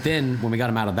 But then when we got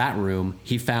him out of that room,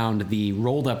 he found the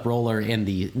rolled up roller in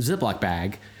the Ziploc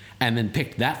bag, and then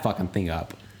picked that fucking thing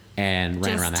up and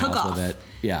ran Just around the took house off. with it.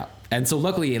 Yeah. And so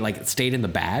luckily, it like stayed in the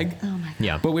bag. Oh my god.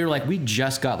 Yeah. But we were like, we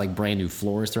just got like brand new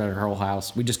floors throughout our whole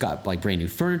house. We just got like brand new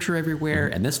furniture everywhere,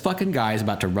 and this fucking guy is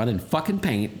about to run in fucking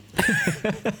paint.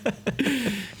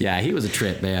 Yeah, he was a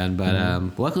trip, man.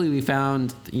 But luckily, we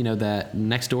found that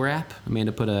Nextdoor app.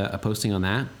 Amanda put a posting on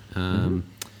that,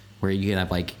 where you can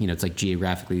have like it's like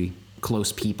geographically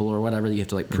close people or whatever. You have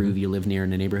to like prove you live near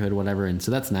in a neighborhood or whatever, and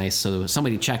so that's nice. So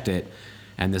somebody checked it.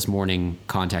 And this morning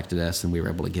contacted us, and we were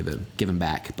able to give him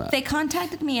back. But They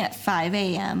contacted me at 5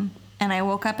 a.m. and I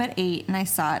woke up at 8 and I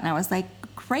saw it and I was like,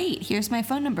 great, here's my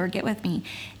phone number, get with me.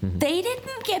 They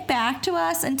didn't get back to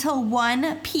us until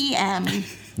 1 p.m.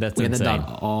 That's we had the insane.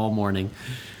 dog all morning.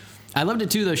 I loved it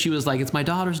too, though. She was like, "It's my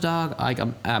daughter's dog. Like,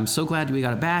 I'm so glad we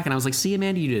got it back." And I was like, "See,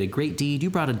 Amanda, you did a great deed. You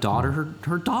brought a daughter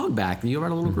her dog back. You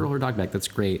brought a little girl her dog back. That's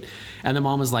great." And the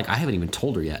mom was like, "I haven't even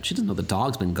told her yet. She doesn't know the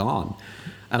dog's been gone."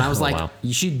 And I was Oh, like, wow.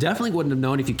 "She definitely wouldn't have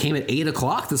known if you came at 8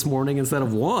 o'clock this morning instead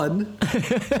of 1."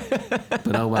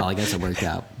 But oh well, I guess it worked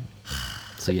out.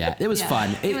 So yeah, it was Yeah,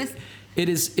 fun. it was- It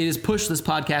is pushed this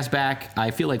podcast back.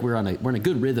 I feel like we're in a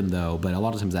good rhythm though, but a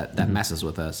lot of times that messes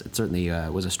with us. It certainly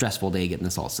was a stressful day getting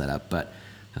this all set up, but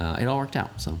it all worked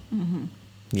out. So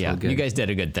Yeah, all good. you guys did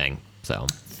a good thing. So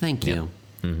thank you.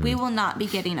 We will not be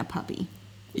getting a puppy.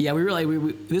 Yeah,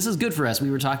 we this is good for us.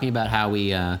 We were talking about how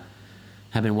we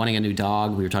have been wanting a new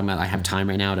dog. We were talking about I have time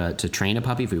right now to train a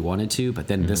puppy if we wanted to, but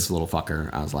then this little fucker,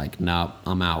 I was like, no,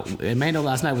 I'm out. Amanda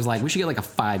last night was like, we should get like a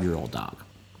 5-year-old dog.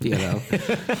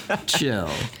 Chill.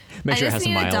 make sure it I has just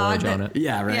some need a dog mileage on that- it.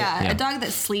 Yeah, right. Yeah, Yeah. a dog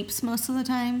that sleeps most of the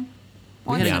time.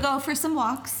 Wants Yeah. to go for some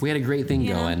walks. We had a great thing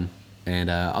Yeah. going. And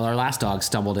our last dog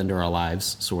stumbled into our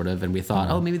lives, sort of, and we thought,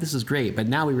 oh, maybe this is great. But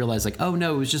now we realize, like, oh,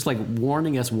 no, it was just like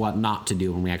warning us what not to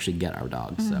do when we actually get our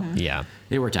dogs. So Yeah.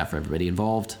 it worked out for everybody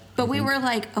involved. But we were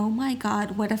like, oh my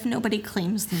God, what if nobody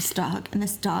claims this dog and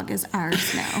this dog is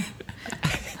ours now?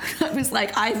 I was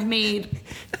like, I've made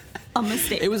a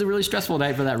mistake. It was a really stressful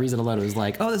night for that reason alone. It was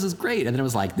like, oh, this is great. And then it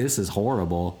was like, this is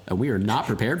horrible. And we are not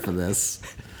prepared for this.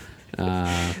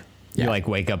 You like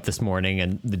wake up this morning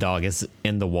and the dog is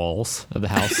in the walls of the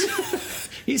house.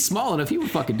 He's small enough. He would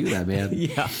fucking do that, man.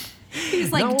 Yeah.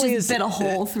 He's like Not only just is- bit a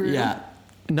hole through. Yeah.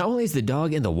 Not only is the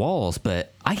dog in the walls,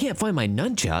 but I can't find my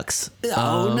nunchucks.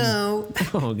 Oh, no.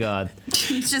 Oh God.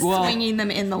 He's just Well, swinging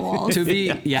them in the walls. To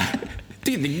be, yeah.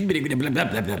 To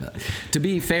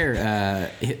be fair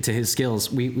to his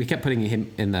skills, we kept putting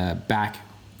him in the back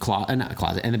not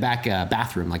closet, in the back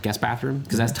bathroom, like guest bathroom,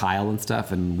 because that's tile and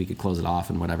stuff, and we could close it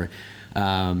off and whatever.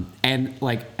 And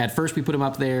like at first we put him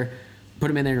up there,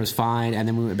 put him in there, and it was fine. And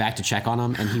then we went back to check on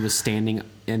him, and he was standing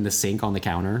in the sink on the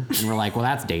counter, and we're like, well,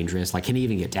 that's dangerous. Like, can he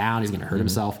even get down? He's gonna hurt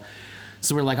himself.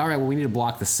 So we're like, all right, well, we need to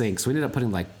block the sink. So we ended up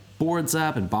putting like boards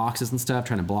up and boxes and stuff,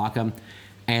 trying to block them.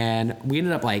 And we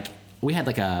ended up like, we had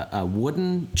like a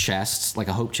wooden chest, like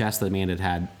a hope chest that Amanda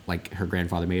had like her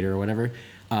grandfather made her or whatever.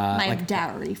 My Like,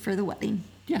 dowry for the wedding.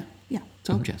 yeah, Yeah. it's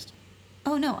a hope chest.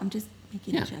 Oh no, I'm just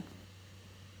making Yeah. a joke.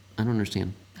 I don't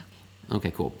understand. Okay,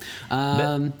 cool.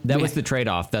 That we- was the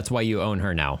trade-off. That's why you own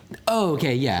her now. Oh,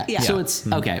 okay, yeah. Yeah. So Yeah. it's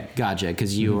okay, gotcha.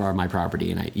 Because you are my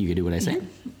property, and you can do what I say.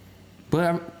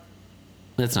 But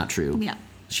That's not true. Yeah.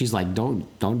 She's like,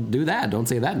 don't do that. Don't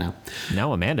say that now.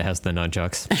 Now Amanda has the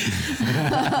nunchucks.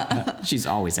 She's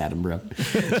always had them, bro.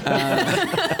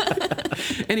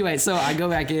 Anyway, so I go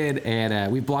back in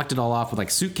and we blocked it all off with like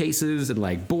suitcases and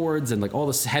like boards and like all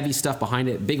this heavy stuff behind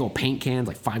it. Big old paint cans,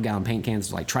 like 5-gallon paint cans,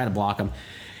 to like try to block them.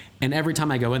 And every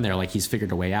time I go in there, like he's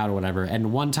figured a way out or whatever.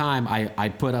 And one time I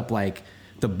put up like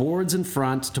the boards in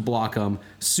front to block him,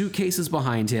 suitcases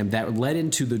behind him that led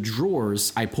into the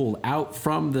drawers I pulled out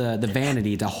from the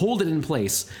vanity to hold it in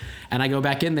place. And I go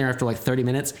back in there after like 30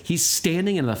 minutes. He's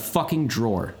standing in the fucking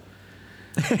drawer.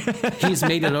 He's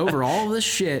made it over all of this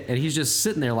shit, and he's just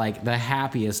sitting there like the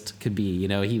happiest could be. You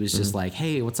know, he was just like,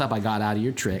 hey, what's up? I got out of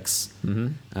your tricks.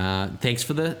 Thanks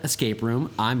for the escape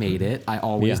room. I made it. I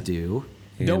always do.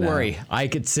 Don't And, worry, I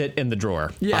could sit in the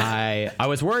drawer. Yeah. I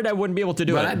was worried I wouldn't be able to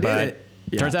do But it, I did but it.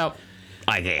 Yeah. turns out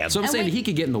I can. So I'm And saying we- he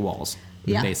could get in the walls.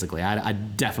 Yeah. Basically, I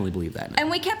definitely believe that now.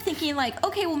 And we kept thinking like,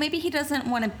 okay, well maybe he doesn't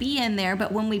want to be in there,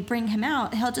 but when we bring him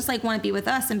out, he'll just like want to be with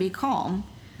us and be calm.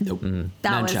 Nope.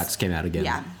 That was- Nunchucks came out again.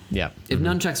 Yeah. Yeah. If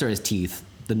nunchucks are his teeth,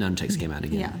 the nunchucks came out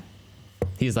again. Yeah.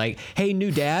 He's like, hey,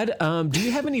 new dad, do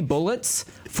you have any bullets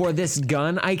for this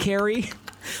gun I carry?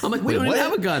 I'm like, we don't even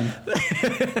have a gun.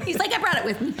 He's like, I brought it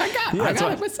with me. I that's got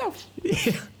right. it myself.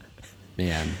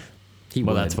 Man.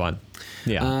 Well, that's fun.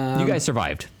 Yeah. You guys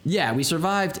survived. Yeah, we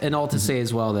survived, and all to say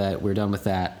as well that we're done with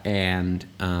that, and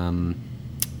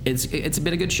it's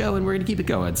been a good show, and we're gonna keep it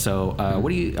going. So, are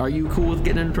you cool with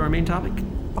getting into our main topic?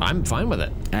 I'm fine with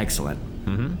it. Excellent.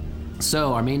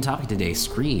 So our main topic today,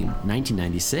 Scream,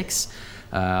 1996.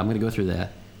 I'm gonna go through the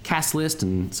cast list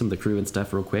and some of the crew and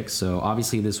stuff real quick. So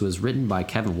obviously this was written by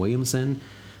Kevin Williamson,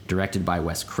 directed by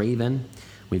Wes Craven.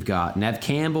 We've got Nev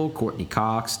Campbell, Courtney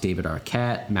Cox, David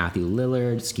Arquette, Matthew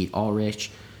Lillard, Skeet Ulrich,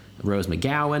 Rose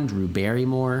McGowan, Drew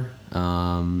Barrymore,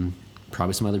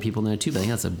 probably some other people in there too, but I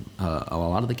think that's a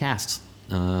lot of the cast.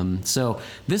 So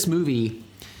this movie,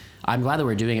 I'm glad that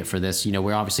we're doing it for this. You know,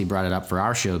 we obviously brought it up for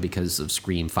our show because of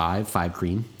Scream 5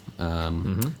 Cream,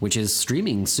 which is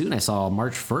streaming soon. I saw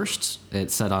March 1st.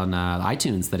 It said on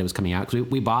iTunes that it was coming out because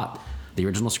we bought the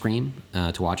original Scream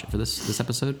to watch it for this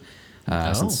episode.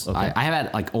 Since okay. I have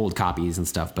had like old copies and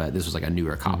stuff, but this was like a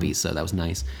newer copy, so that was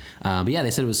nice. But yeah,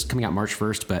 they said it was coming out March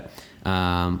 1st. But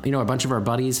you know, a bunch of our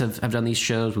buddies have done these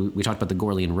shows. We talked about the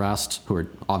Gorley and Rust, who are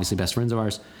obviously best friends of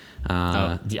ours.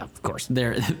 Yeah, of course.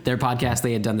 Their podcast,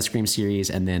 they had done the Scream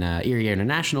series, and then Erie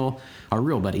International, our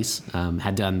real buddies,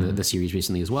 had done the series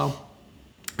recently as well.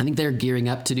 I think they're gearing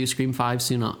up to do Scream 5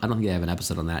 soon. I don't think they have an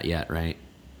episode on that yet, right?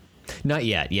 Not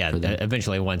yet. Yeah.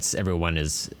 Eventually, once everyone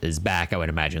is back, I would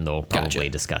imagine they'll probably Gotcha.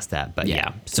 discuss that. But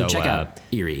yeah. So check out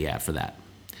Erie, for that.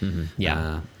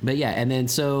 Yeah. But yeah, and then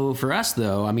so for us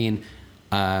though, I mean,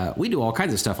 we do all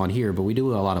kinds of stuff on here, but we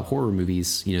do a lot of horror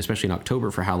movies, you know, especially in October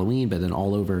for Halloween, but then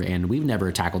all over, and we've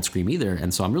never tackled Scream either.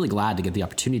 And so I'm really glad to get the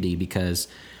opportunity because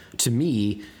to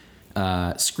me,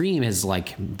 Scream has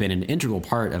like been an integral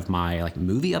part of my like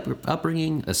movie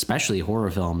upbringing, especially horror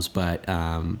films. But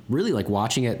really, like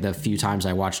watching it the few times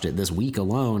I watched it this week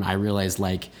alone, I realized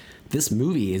like this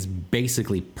movie is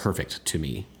basically perfect to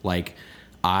me. Like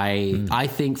I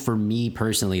think for me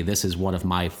personally, this is one of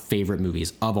my favorite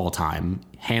movies of all time,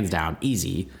 hands down,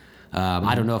 easy.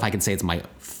 I don't know if I can say it's my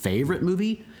favorite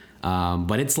movie,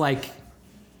 but it's like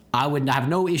I would have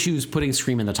no issues putting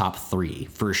Scream in the top 3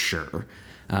 for sure.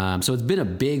 So it's been a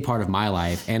big part of my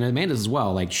life, and Amanda's as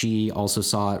well. Like she also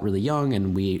saw it really young,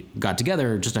 and we got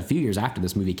together just a few years after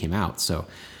this movie came out. So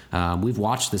we've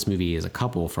watched this movie as a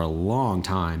couple for a long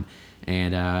time,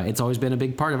 and it's always been a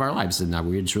big part of our lives, and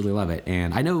we just really love it.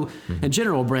 And I know, in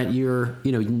general, Brent, you're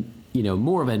you know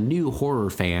more of a new horror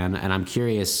fan, and I'm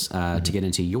curious to get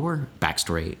into your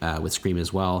backstory with Scream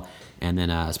as well, and then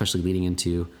especially leading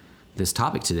into this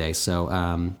topic today.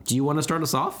 So do you want to start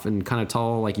us off and kind of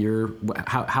tell like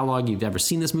how long you've ever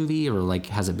seen this movie, or like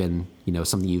has it been, you know,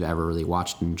 something you've ever really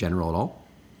watched in general at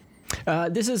all?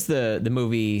 This is the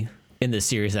movie in the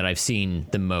series that I've seen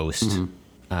the most,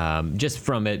 just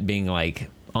from it being like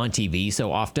on TV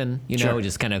so often, you know, Sure.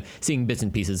 just kind of seeing bits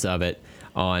and pieces of it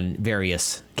on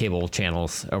various cable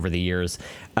channels over the years.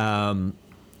 And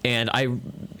I,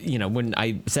 you know, when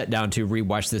I sat down to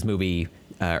rewatch this movie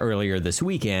earlier this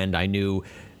weekend, I knew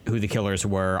who the killers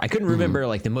were. I couldn't remember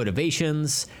like the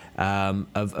motivations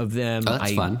of them. Oh,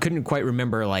 that's fun. Couldn't quite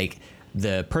remember like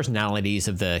the personalities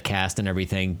of the cast and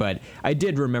everything, but I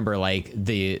did remember like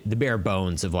the bare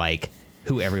bones of like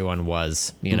who everyone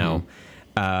was, you know.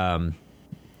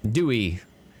 Dewey,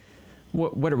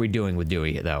 what are we doing with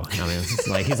Dewey though? I mean, it's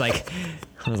like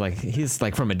he's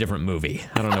like from a different movie.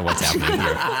 I don't know what's happening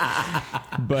here.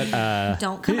 But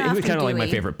Don't come he after was kind of like my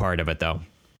Dewey. favorite part of it though.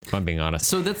 if I'm being honest.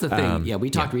 So that's the thing. We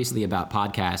talked recently about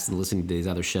podcasts and listening to these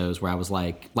other shows where I was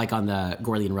like on the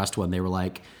Gorley and Rust one, they were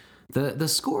like, the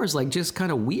score is like just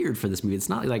kind of weird for this movie. It's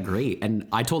not like great. And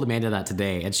I told Amanda that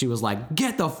today, and she was like,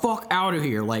 get the fuck out of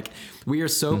here. Like, we are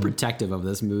so protective of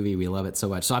this movie. We love it so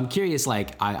much. So I'm curious,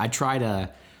 like, I try to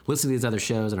listen to these other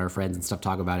shows and our friends and stuff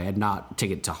talk about it and not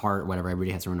take it to heart, whatever.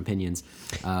 Everybody has their own opinions.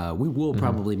 We will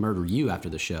probably murder you after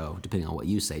the show, depending on what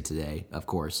you say today, of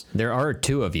course. There are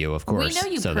two of you, of course. We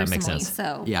know you so personally, that makes sense.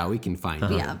 so Yeah, we can find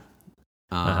you. yeah.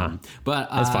 But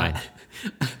That's fine.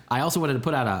 I also wanted to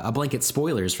put out a blanket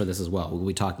spoilers for this as well. We'll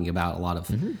be talking about a lot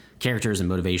of characters and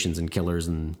motivations and killers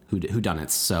and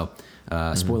whodunits. So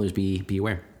spoilers, be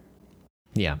aware.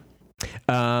 Yeah.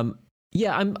 I'm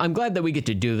glad that we get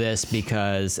to do this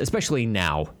because, especially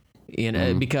now,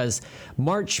 because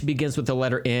March begins with the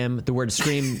letter M. The word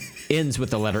Scream ends with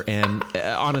the letter M.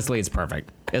 Honestly, it's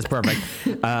perfect. It's perfect.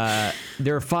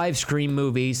 There are 5 Scream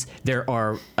movies. There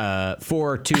are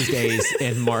 4 Tuesdays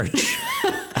in March.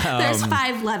 There's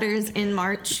 5 letters in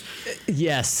March.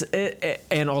 Yes,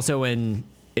 and also in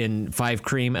 5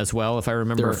 Cream as well, if I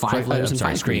remember. There are 5 letters in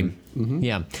 5 Scream.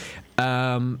 Yeah.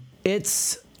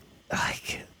 It's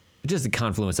like just a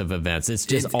confluence of events. It's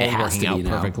just all working out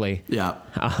perfectly. Yeah.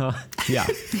 Yeah.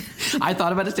 I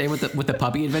thought about it today with the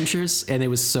puppy adventures, and it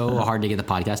was so hard to get the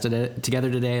podcast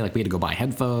together today. Like, we had to go buy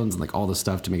headphones and like all this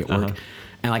stuff to make it work.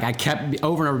 And like, I kept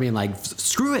over and over being like,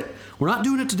 screw it. We're not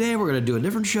doing it today. We're going to do a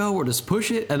different show. We're just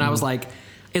push it. And I was like,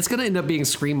 it's going to end up being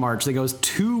Scream March that goes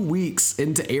 2 weeks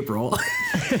into April.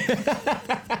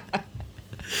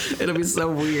 It'll be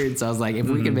so weird. So I was like, if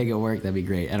we can make it work, that'd be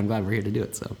great. And I'm glad we're here to do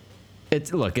it. So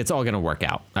It's all going to work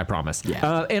out. I promise.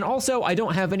 Yeah. And also, I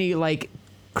don't have any like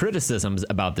criticisms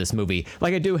about this movie.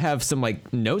 Like, I do have some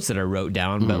like notes that I wrote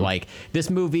down, but like, this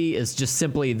movie is just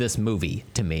simply this movie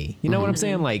to me. You know what I'm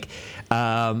saying? Like,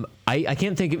 I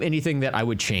can't think of anything that I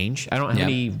would change. I don't have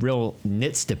any real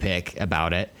nits to pick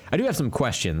about it. I do have some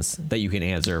questions that you can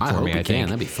answer for me. I think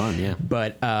that'd be fun. Yeah.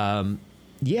 But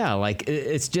yeah, like,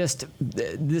 it's just,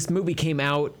 this movie came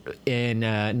out in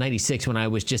 96 when I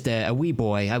was just a wee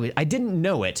boy. I didn't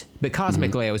know it, but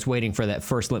cosmically I was waiting for that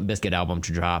first Limp Bizkit album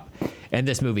to drop, and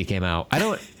this movie came out. I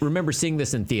don't remember seeing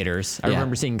this in theaters. I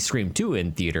remember seeing Scream 2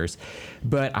 in theaters,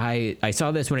 but I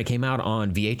saw this when it came out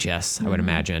on VHS, I would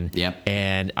imagine. Yep.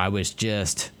 And I was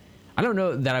just, I don't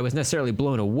know that I was necessarily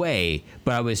blown away,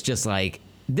 but I was just like,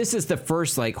 this is the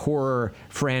first like horror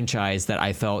franchise that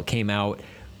I felt came out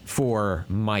for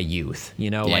my youth, you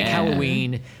know, like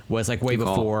Halloween was like way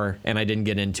before, and I didn't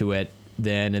get into it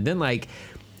then. And then like,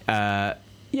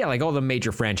 like all the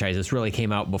major franchises really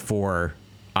came out before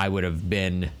I would have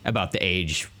been about the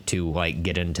age to like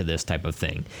get into this type of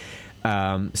thing.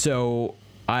 So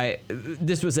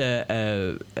this was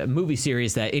a movie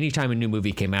series that anytime a new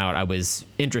movie came out, I was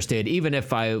interested, even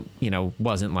if I,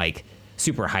 wasn't like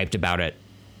super hyped about it,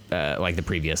 like the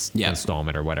previous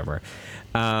installment or whatever.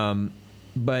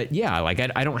 But yeah, like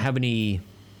I don't have any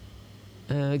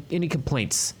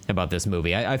complaints about this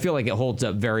movie. I feel like it holds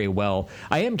up very well.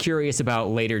 I am curious about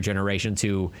later generations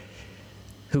who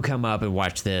come up and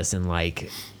watch this and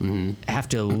like have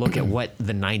to look at what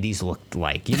the 90s looked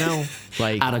like,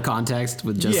 like out of context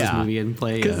with just this movie in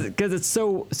play. Because it's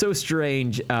so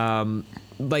strange.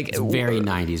 Like it's a very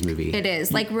 90s movie. It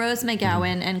is. Like Rose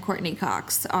McGowan and Courtney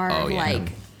Cox are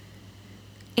like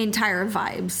entire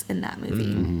vibes in that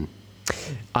movie.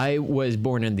 I was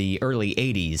born in the early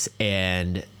 80s,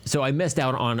 and so I missed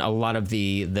out on a lot of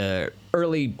the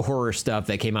early horror stuff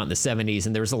that came out in the 70s,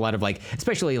 and there was a lot of like,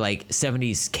 especially like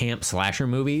 70s camp slasher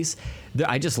movies.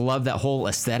 I just love that whole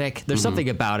aesthetic. There's something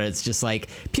about it. It's just like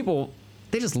people,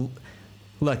 they just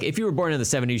look, if you were born in the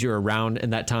 70s, you were around in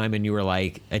that time and you were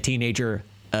like a teenager,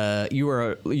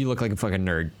 you look like a fucking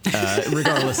nerd,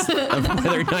 regardless of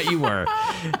whether or not you were.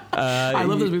 I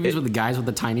love those movies with the guys with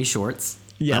the tiny shorts.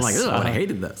 Yes. I'm like, oh, I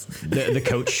hated this. The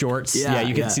coach shorts.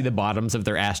 You can see the bottoms of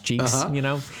their ass cheeks,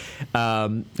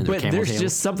 But there's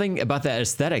just something about that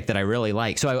aesthetic that I really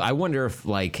like. So I wonder if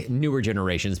like newer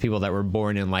generations, people that were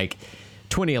born in like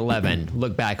 2011,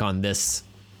 look back on this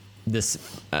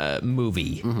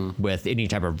movie with any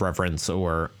type of reference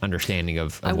or understanding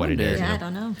of what it is. Yeah, I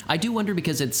don't know. I do wonder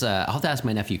because it's, I'll have to ask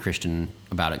my nephew Christian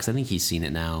about it because I think he's seen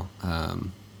it now.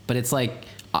 But it's like,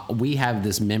 we have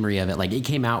this memory of it. Like, it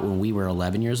came out when we were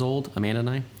 11 years old, Amanda and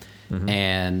I.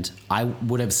 And I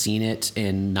would have seen it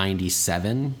in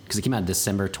 97 because it came out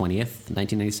December 20th,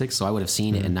 1996. So I would have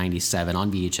seen it in 97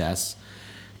 on VHS.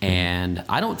 And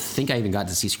I don't think I even got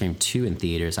to see Scream 2 in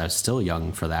theaters. I was still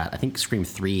young for that. I think Scream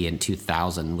 3 in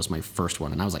 2000 was my first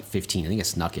one, and I was like 15. I think I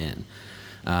snuck in.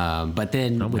 But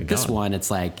then with this one,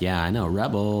 it's like, yeah, I know,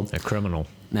 Rebel. A criminal.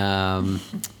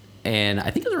 And I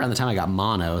think it was around the time I got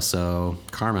mono, so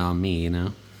karma on me, you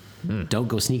know. Don't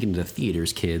go sneaking into the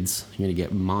theaters, kids. You're gonna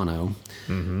get mono.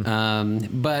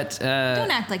 But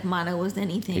Don't act like mono was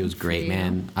anything. it was great,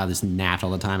 man. I just napped all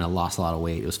the time. And I lost a lot of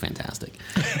weight. It was fantastic.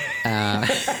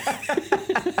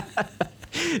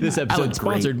 This episode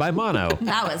sponsored by Mono.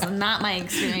 That was not my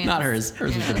experience. Not hers.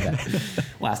 Hers was pretty bad.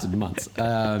 Lasted months.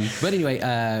 But anyway,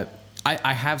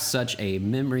 I have such a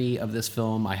memory of this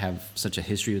film. I have such a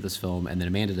history with this film, and then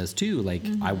Amanda does too. Like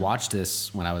I watched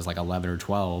this when I was like 11 or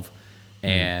 12,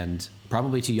 and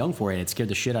probably too young for it. It scared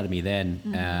the shit out of me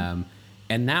then.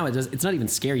 And now it's not even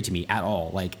scary to me at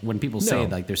all. Like when people say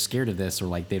like they're scared of this or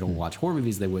like they don't watch horror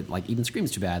movies, they would like even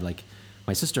Scream's too bad. Like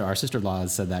our sister-in-law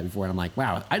has said that before, and I'm like,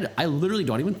 wow, I literally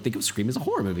don't even think of Scream as a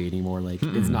horror movie anymore. Like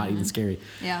it's not even scary.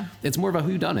 Yeah, it's more of a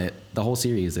whodunit. The whole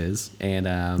series is, and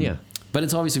but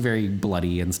it's obviously very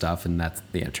bloody and stuff, and that's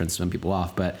turns some people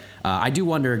off. But I do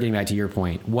wonder, getting back to your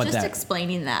point, just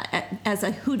explaining that as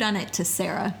a whodunit to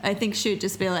Sarah, I think she would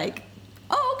just be like,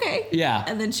 "Oh, okay,"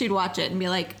 and then she'd watch it and be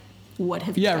like, "What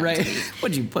have you done to me?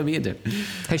 What'd you put me into?"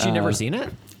 Has she never seen it?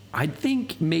 I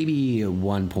think maybe at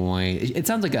one point it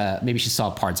sounds like maybe she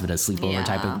saw parts of it as sleepover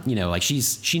type of, like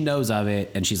she knows of it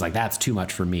and she's like, that's too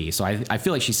much for me. So I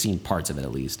feel like she's seen parts of it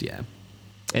at least. Yeah.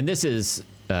 And this is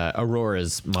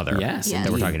Aurora's mother that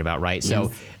we're talking about, right?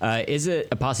 Yes. So is it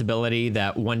a possibility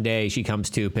that one day she comes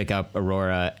to pick up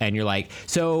Aurora and you're like,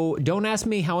 so don't ask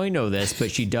me how I know this,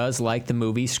 but she does like the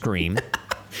movie Scream.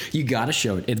 You got to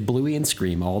show it. It's Bluey and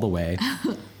Scream all the way.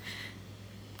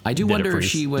 I do wonder if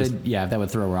she would, if that would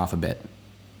throw her off a bit.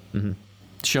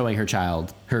 Showing her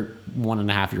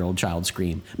 1.5-year-old child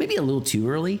Scream. Maybe a little too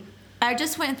early. I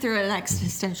just went through an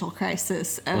existential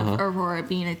crisis of Aurora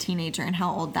being a teenager and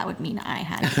how old that would mean I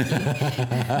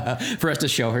had to be. For us to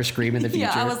show her Scream in the future.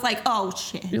 Yeah, I was like, oh,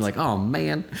 shit. You're like, oh,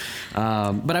 man.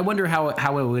 But I wonder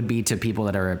how it would be to people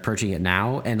that are approaching it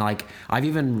now. And, like, I've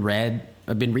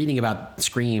been reading about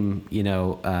Scream,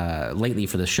 lately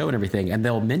for the show and everything, and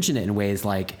they'll mention it in ways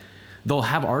like they'll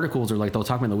have articles or like they'll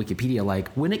talk about in the Wikipedia, like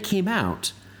when it came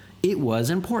out, it was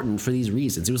important for these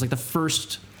reasons. It was like the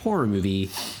first horror movie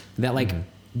that like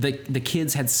the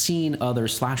kids had seen other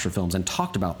slasher films and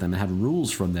talked about them and had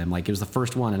rules from them. Like it was the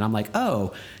first one. And I'm like,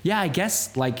 oh yeah, I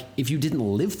guess like if you didn't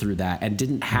live through that and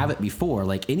didn't have it before,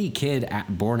 like any kid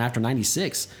born after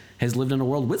 96 has lived in a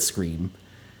world with Scream.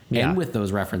 And with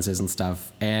those references and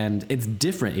stuff. And it's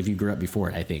different if you grew up before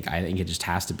it, I think. I think it just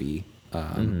has to be.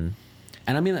 And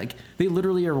I mean, like, they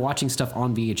literally are watching stuff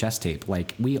on VHS tape.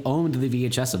 Like, we owned the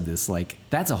VHS of this. Like,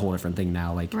 that's a whole different thing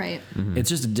now. Like, it's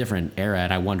just a different era.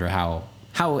 And I wonder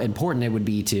how important it would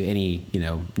be to any,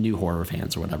 new horror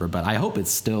fans or whatever. But I hope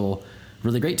it's still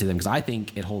really great to them because I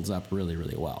think it holds up really,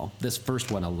 really well. This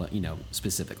first one,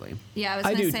 specifically. Yeah, I was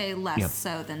going to say less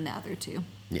so than the other two.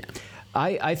 Yeah.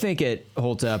 I think it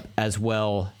holds up as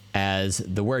well as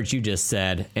the words you just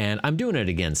said, and I'm doing it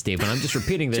again, Stephen. I'm just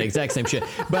repeating the exact same shit.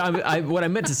 But what I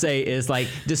meant to say is, like,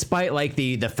 despite like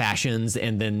the fashions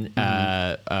and then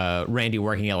Randy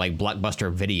working at like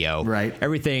Blockbuster Video, right?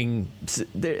 Everything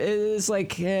is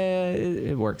like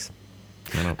it works.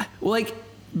 I don't know. Well, like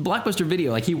Blockbuster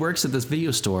Video, like he works at this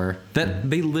video store that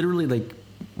they literally like.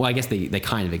 Well, I guess they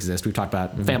kind of exist. We've talked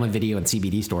about Family Video and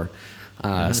CBD Store.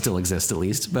 Still exists at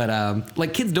least, but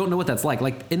like kids don't know what that's like.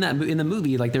 Like in the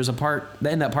movie, like there's a part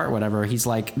in that part, whatever. He's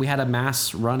like, we had a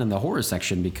mass run in the horror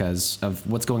section because of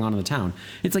what's going on in the town.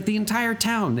 It's like the entire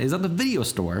town is at the video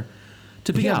store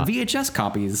to pick up VHS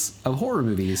copies of horror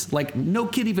movies. Like no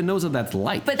kid even knows what that's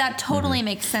like. But that totally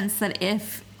makes sense that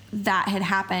if that had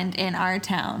happened in our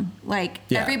town, like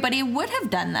everybody would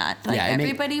have done that. Like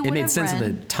everybody would have. It made sense at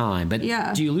the time, but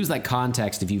do you lose that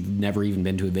context if you've never even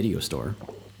been to a video store?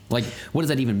 Like, what does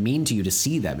that even mean to you to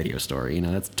see that video store?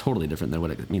 That's totally different than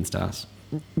what it means to us.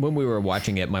 When we were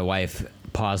watching it, my wife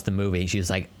paused the movie. She was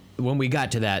like, when we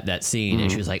got to that scene,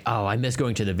 and she was like, oh, I miss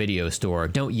going to the video store.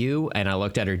 Don't you? And I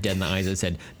looked at her dead in the eyes and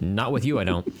said, not with you, I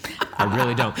don't. I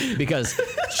really don't. Because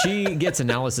she gets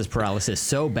analysis paralysis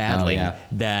so badly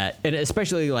that, and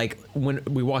especially like when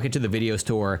we walk into the video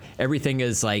store, everything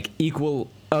is like equal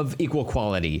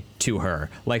quality to her.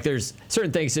 Like there's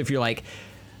certain things if you're like,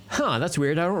 that's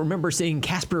weird. I don't remember seeing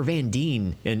Casper Van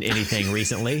Dien in anything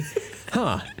recently.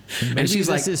 Maybe and she's this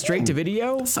like, is straight to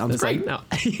video? Sounds great. Like,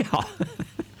 no.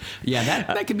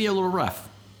 that could be a little rough.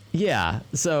 Yeah.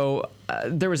 So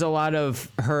there was a lot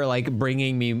of her like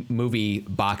bringing me movie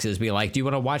boxes, be like, do you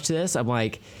want to watch this? I'm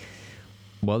like,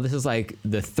 well, this is like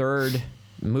the third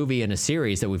movie in a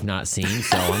series that we've not seen.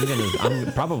 So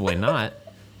I'm probably not.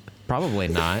 probably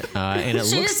not. And it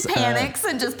She looks just panics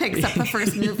and just picks up the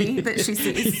first movie that she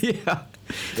sees. yeah.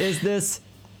 Is this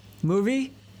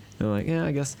movie? I'm like, yeah,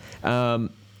 I guess.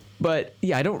 But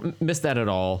yeah, I don't miss that at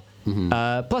all.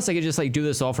 Plus, I could just like do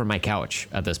this all from my couch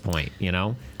at this point. You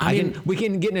know, we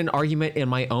can get in an argument in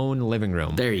my own living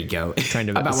room. There you go. Trying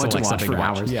to about what to select watch something for to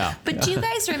watch. hours. Yeah. But do you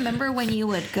guys remember when you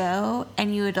would go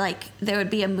and you would like, there would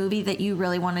be a movie that you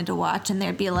really wanted to watch and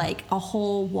there'd be like a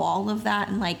whole wall of that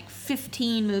and like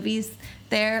 15 movies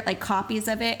there, like copies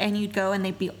of it, and you'd go and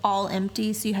they'd be all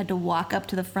empty, so you had to walk up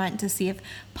to the front to see if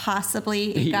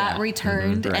possibly it got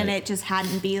returned right. and it just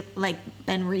hadn't been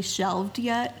reshelved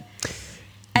yet.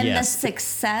 And Yes. the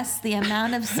success, the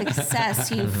amount of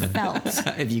success you felt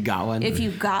If you got one. if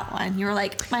you got one, you were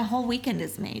like, my whole weekend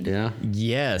is made. Yeah.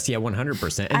 Yes. Yeah.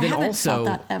 100%. And I then haven't also felt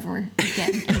that ever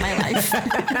again in my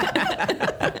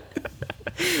life.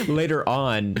 later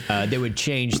on, they would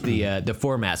change the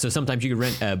format. So sometimes you could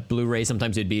rent a Blu-ray,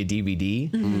 sometimes it'd be a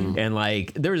DVD. And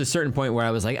like there was a certain point where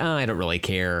I was like, oh, I don't really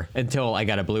care, until I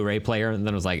got a Blu-ray player, and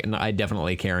then I was like, no, I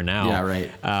definitely care now. Yeah,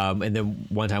 right. And then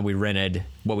one time we rented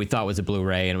what we thought was a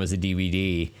Blu-ray, and it was a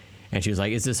DVD. And she was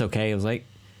like, "Is this okay?" I was like,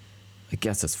 "I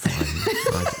guess it's fine.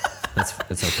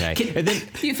 It's okay." And then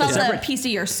You felt a piece of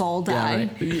your soul die.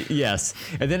 yes.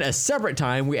 And then a separate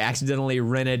time, we accidentally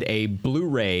rented a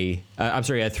Blu-ray. A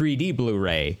 3D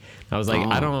Blu-ray. I was like,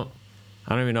 I don't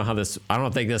even know how this. I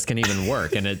don't think this can even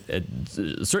work, and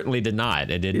it certainly did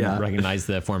not. It didn't recognize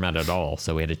the format at all,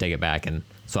 so we had to take it back and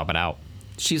swap it out.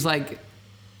 She's like,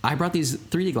 I brought these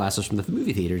 3D glasses from the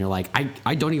movie theater, and you're like,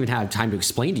 I don't even have time to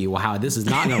explain to you how this is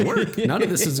not going to work. None of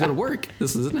this is going to work.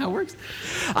 This isn't how it works.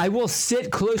 I will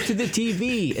sit close to the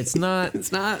TV. It's not.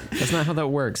 It's not. That's not how that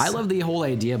works. I love the whole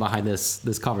idea behind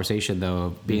this conversation, though,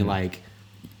 of being like,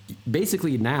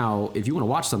 basically now, if you want to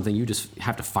watch something, you just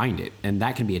have to find it, and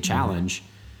that can be a challenge.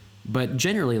 But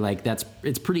generally, like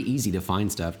it's pretty easy to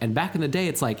find stuff. And back in the day,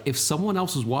 it's like if someone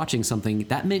else was watching something,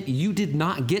 that meant you did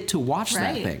not get to watch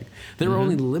that Right. thing. There were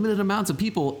only limited amounts of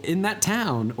people in that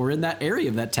town or in that area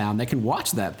of that town that can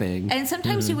watch that thing. And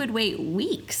sometimes you would wait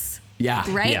weeks. Yeah.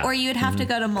 Right? Yeah. Or you'd have to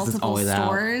go to multiple always out.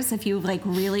 stores if you like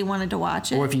really wanted to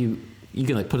watch it. Or if you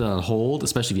can like put it on hold,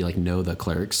 especially if you like know the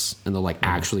clerks and they'll like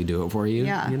actually do it for you.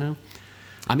 Yeah. You know?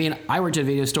 I mean, I worked at a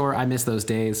video store. I miss those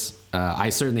days. I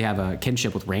certainly have a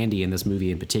kinship with Randy in this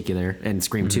movie in particular, and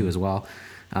Scream 2 as well,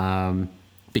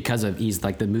 because of he's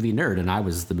like the movie nerd, and I am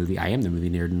the movie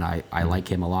nerd, and I like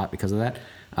him a lot because of that.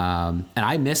 And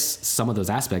I miss some of those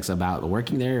aspects about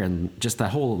working there and just that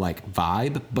whole like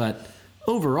vibe. But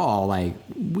overall, like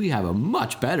we have a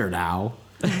much better now.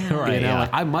 Right, You know, yeah. like,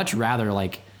 I much rather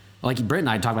like Britt and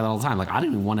I talk about that all the time. Like I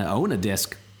don't even want to own a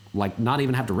disc. Like not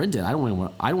even have to rent it. I don't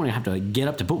want to have to get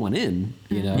up to put one in.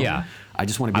 You know. Yeah. I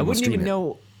just want to be I able to wouldn't stream even it.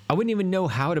 know. I wouldn't even know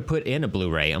how to put in a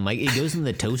Blu-ray. I'm like, it goes in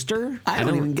the toaster. I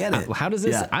don't even get it. How does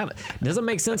this? Yeah. Doesn't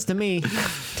make sense to me.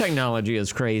 Technology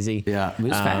is crazy. Yeah, it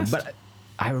moves fast. But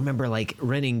I remember like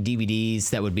renting DVDs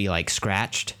that would be like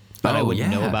scratched, but I Oh,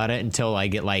 wouldn't know yeah. about it until I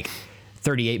get like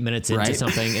 38 minutes into Right.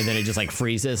 something, and then it just like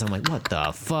freezes. I'm like, what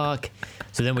the fuck?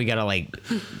 So then we gotta like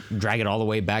drag it all the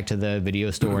way back to the video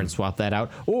store and swap that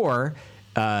out, or.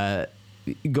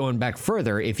 Going back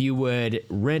further, if you would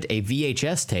rent a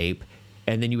VHS tape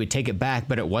and then you would take it back,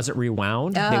 but it wasn't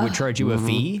rewound, they would charge you a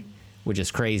fee, which is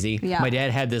crazy. Yeah. My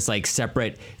dad had this like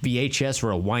separate VHS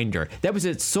rewinder. That was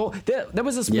its sole. That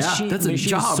was this Yeah, machine. that's a machine's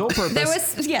job. sole purpose. there was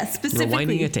specifically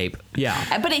rewinding a tape.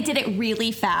 Yeah. But it did it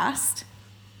really fast.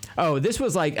 Oh, this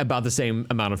was like about the same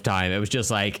amount of time. It was just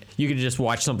like you could just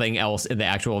watch something else in the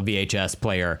actual VHS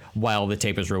player while the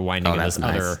tape is rewinding Oh, in that's this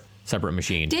nice. other separate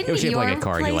machine. it Didn't was shaped your like a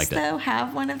car. He place liked it. though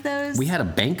have one of those? We had a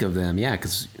bank of them, yeah,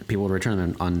 because people would return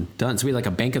them undone. So we had like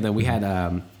a bank of them. We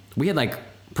had like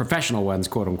professional ones,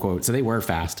 quote unquote. So they were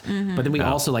fast. But then we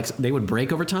also like they would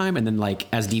break over time, and then like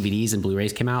as DVDs and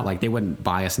Blu-rays came out, like they wouldn't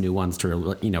buy us new ones to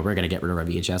we're gonna get rid of our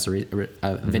VHS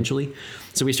eventually.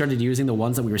 So we started using the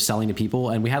ones that we were selling to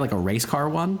people, and we had like a race car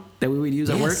one that we would use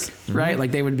at work, right?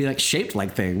 Like they would be like shaped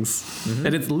like things,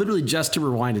 and it's literally just to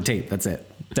rewind a tape. That's it.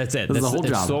 That's it. That's the That's whole its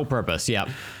job. sole purpose. Yeah.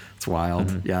 It's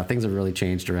wild. Yeah, things have really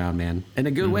changed around, man. In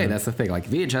a good way, that's the thing. Like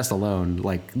VHS alone,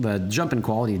 like the jump in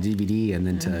quality of DVD and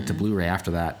then to Blu-ray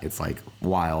after that, it's like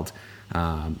wild.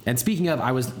 And speaking of,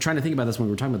 I was trying to think about this when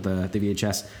we were talking about the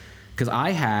VHS, because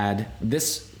I had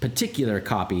this particular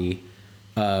copy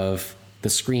of the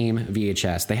Scream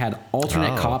VHS. They had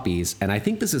alternate copies, and I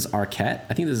think this is Arquette.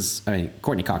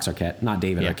 Courtney Cox Arquette, not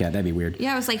David Arquette. That'd be weird.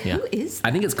 Yeah, I was like, who is that?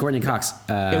 I think it's Courtney Cox.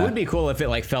 It would be cool if it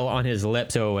like fell on his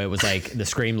lip, so it was like the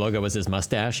Scream logo was his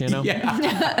mustache, you know?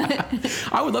 Yeah.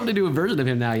 I would love to do a version of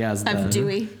him now. Yeah, Of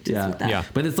Dewey. Yeah.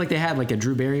 But it's like they had like a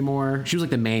Drew Barrymore. She was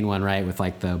like the main one, right, with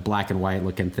like the black and white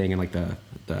looking thing and like the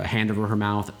hand over her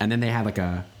mouth, and then they had like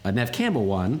a Nev Campbell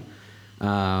one,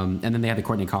 and then they had the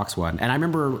Courtney Cox one. And I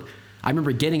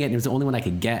remember getting it, and it was the only one I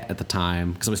could get at the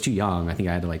time because I was too young. I think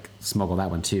I had to like smuggle that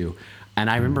one too. And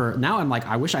I remember now I'm like,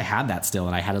 I wish I had that still,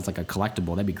 and I had it as like a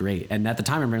collectible. That'd be great. And at the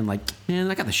time I remember like,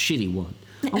 man, I got the shitty one.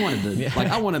 I wanted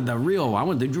I wanted the real one. I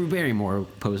wanted the Drew Barrymore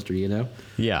poster, you know?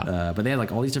 Yeah. But they had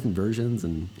like all these different versions,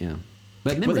 and yeah.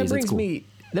 But memories, that brings that's cool.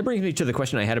 That brings me to the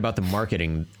question I had about the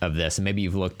marketing of this, and maybe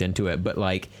you've looked into it, but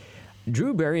like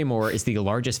Drew Barrymore is the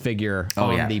largest figure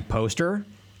on the poster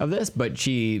of this, but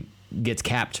she gets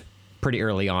capped pretty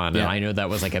early on. Yeah. And I know that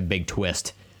was like a big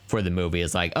twist for the movie.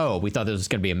 It's like, oh, we thought this was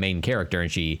going to be a main character, and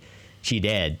she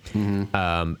did.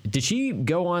 Mm-hmm. Did she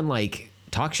go on like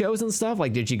talk shows and stuff?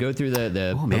 Like, did she go through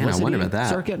the Oh, man, I wonder about that.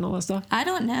 circuit and all that stuff? I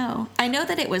don't know. I know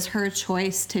that it was her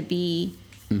choice to be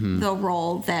the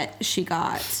role that she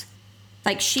got.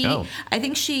 Like I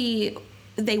think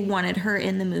they wanted her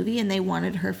in the movie, and they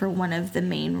wanted her for one of the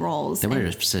main roles. They wanted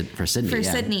her for Sydney. For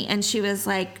Sydney, and she was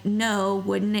like, "No,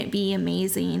 wouldn't it be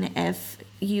amazing if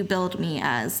you billed me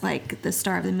as like the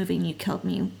star of the movie and you killed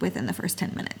me within the first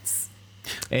 10 minutes?"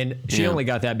 And she only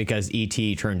got that because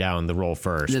E.T. turned down the role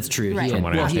first. That's true. Right.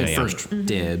 He had Yeah. first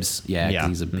dibs. Yeah, 'cause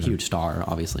he's a huge star,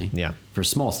 obviously. Yeah. For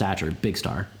small stature, big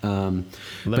star.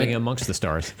 Living amongst the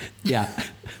stars. Yeah.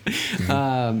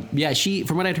 She,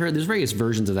 from what I'd heard, there's various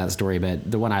versions of that story, but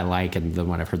the one I like and the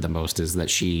one I've heard the most is that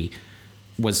she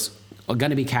was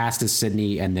going to be cast as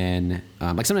Sydney, and then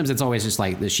like sometimes it's always just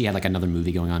like she had like another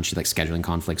movie going on, she like scheduling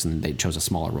conflicts, and they chose a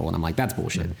smaller role, and I'm like, that's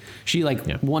bullshit. She like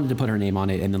wanted to put her name on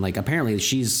it, and then like apparently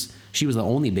she was the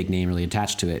only big name really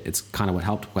attached to it. It's kind of what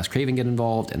helped Wes Craven get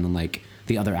involved, and then like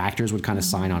the other actors would kind of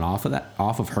sign on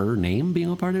off of her name being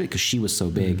a part of it because she was so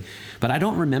big. But I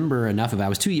don't remember enough of it. I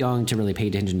was too young to really pay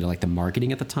attention to like the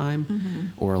marketing at the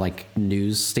time or like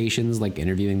news stations like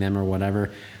interviewing them or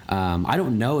whatever. I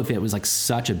don't know if it was like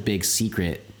such a big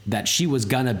secret that she was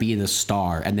gonna be the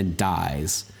star and then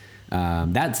dies.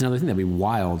 That's another thing that'd be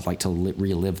wild, like to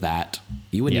relive that.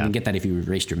 You wouldn't even get that if you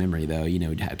erased your memory, though. You know,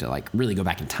 you'd have to like really go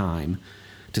back in time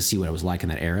to see what it was like in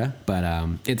that era. But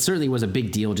it certainly was a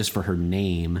big deal just for her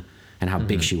name and how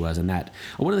big she was. And that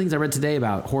one of the things I read today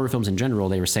about horror films in general,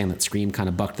 they were saying that Scream kind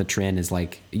of bucked the trend. Is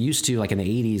like used to, like in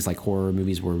the 80s, like horror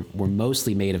movies were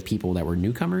mostly made of people that were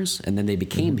newcomers, and then they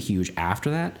became huge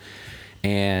after that.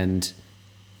 And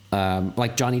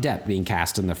like Johnny Depp being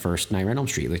cast in the first Nightmare on Elm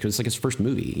Street, like it was like his first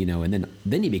movie, you know, and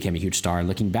then he became a huge star. And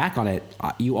looking back on it,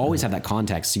 you always have that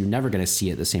context, so you're never going to see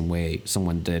it the same way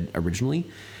someone did originally.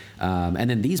 And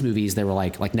then these movies, they were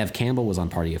like Nev Campbell was on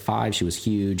Party of Five, she was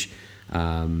huge.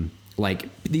 Like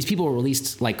these people were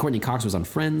released, like Courtney Cox was on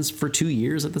Friends for 2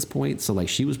 years at this point, so like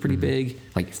she was pretty big.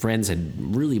 Like Friends had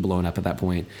really blown up at that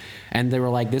point, and they were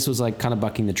like, this was like kind of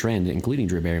bucking the trend, including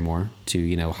Drew Barrymore, to,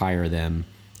 you know, hire them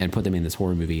and put them in this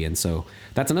horror movie. And so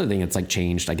that's another thing that's like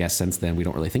changed, I guess, since then. We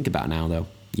don't really think about now, though.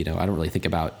 You know, I don't really think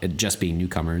about it just being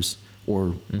newcomers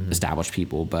or established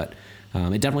people, but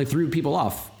it definitely threw people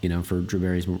off, you know, for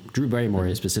Drew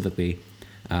Barrymore specifically.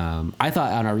 I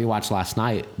thought on our rewatch last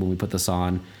night when we put this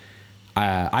on,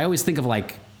 I always think of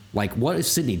like what if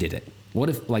Sydney did it? What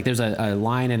if like there's a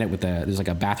line in it with there's like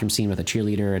a bathroom scene with a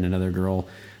cheerleader and another girl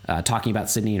talking about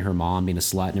Sydney and her mom being a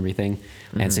slut and everything,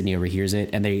 and Sydney overhears it,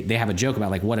 and they have a joke about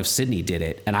like what if Sydney did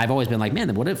it? And I've always been like,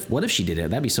 man, what if she did it?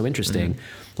 That'd be so interesting.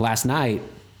 Last night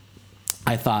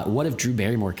I thought, what if Drew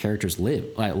Barrymore characters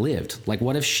lived? Like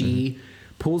what if she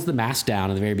pulls the mask down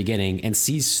in the very beginning and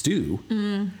sees Stu,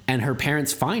 and her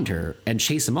parents find her and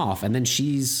chase him off, and then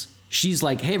she's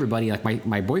like, hey everybody, like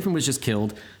my boyfriend was just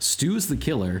killed, Stu's the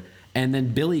killer, and then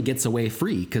Billy gets away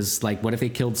free because like what if they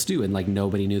killed Stu and like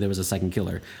nobody knew there was a second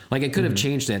killer? Like it could have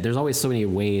changed it. There's always so many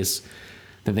ways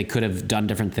that they could have done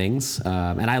different things,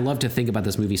 and I love to think about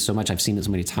this movie so much. I've seen it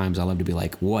so many times. I love to be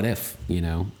like, what if, you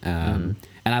know?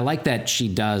 And I like that she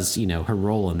does, you know, her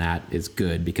role in that is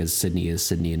good because Sydney is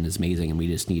Sydney and is amazing, and we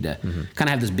just need to kind of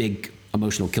have this big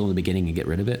emotional kill in the beginning and get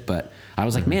rid of it. But I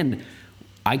was like, man,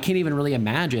 I can't even really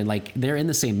imagine, like they're in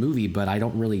the same movie, but I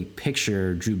don't really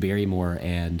picture Drew Barrymore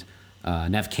and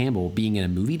Nev Campbell being in a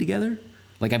movie together.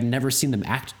 Like I've never seen them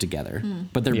act together,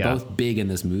 but they're both big in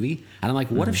this movie. And I'm like,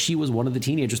 what if she was one of the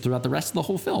teenagers throughout the rest of the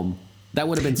whole film? That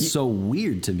would have been so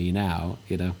weird to me now,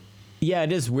 you know? Yeah,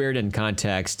 it is weird in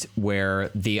context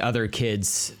where the other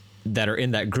kids that are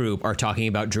in that group are talking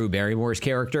about Drew Barrymore's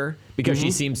character because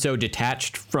she seems so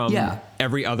detached from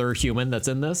every other human that's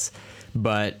in this.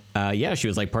 But she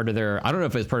was like part of their, I don't know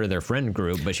if it was part of their friend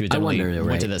group, but she was definitely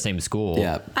went to the same school.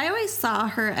 Yeah. I always saw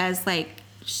her as like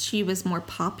she was more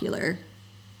popular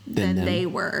than they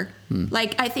were.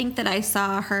 Like, I think that I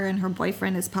saw her and her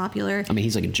boyfriend as popular. I mean,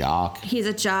 he's like a jock. He's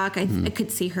a jock. I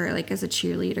could see her like as a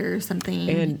cheerleader or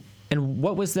something. And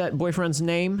what was that boyfriend's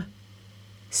name?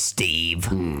 Steve.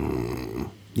 Yeah, Oh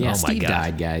my Steve God.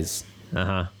 died, guys.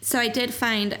 So I did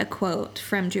find a quote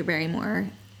from Drew Barrymore.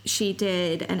 She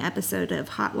did an episode of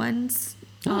Hot Ones.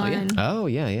 Oh,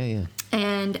 yeah.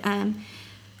 And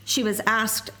she was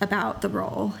asked about the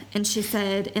role, and she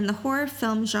said, in the horror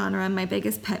film genre, my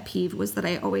biggest pet peeve was that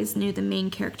I always knew the main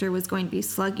character was going to be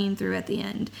slugging through at the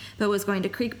end, but was going to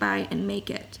creak by and make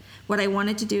it. What I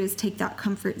wanted to do is take that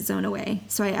comfort zone away,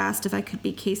 so I asked if I could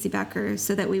be Casey Becker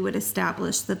so that we would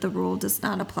establish that the rule does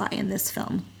not apply in this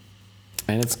film.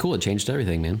 And it's cool. It changed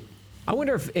everything, man. I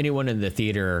wonder if anyone in the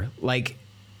theater, like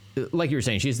you were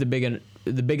saying, she's the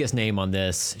biggest name on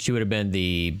this. She would have been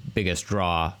the biggest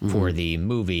draw for the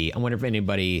movie. I wonder if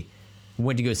anybody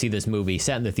went to go see this movie,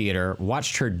 sat in the theater,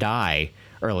 watched her die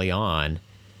early on,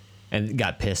 and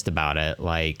got pissed about it.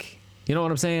 Like, you know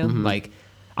what I'm saying? Like,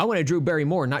 I wanted Drew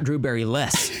Barrymore, not Drew Barry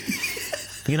less.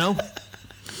 You know?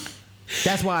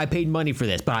 That's why I paid money for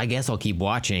this, but I guess I'll keep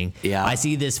watching. Yeah. I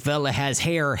see this fella has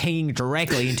hair hanging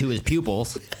directly into his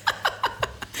pupils.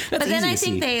 But then easy I to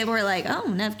think see. they were like, oh,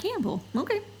 Nev Campbell.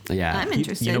 Okay. Yeah. I'm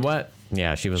interested. You know what?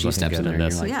 Yeah, she was She looking steps good in in there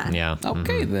and this. you're like, Yeah.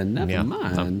 Okay, then never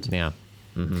mind. Yeah.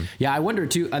 Yeah, I wonder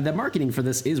too. The marketing for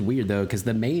this is weird though, because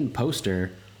the main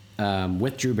poster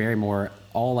with Drew Barrymore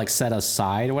all like set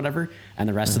aside or whatever, and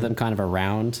the rest of them kind of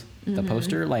around the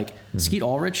poster. Like Skeet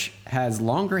Ulrich has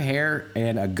longer hair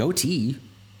and a goatee,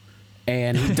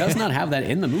 and he does not have that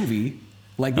in the movie.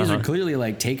 Like these are clearly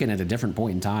like taken at a different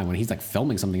point in time when he's like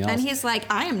filming something else. And he's like,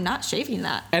 I am not shaving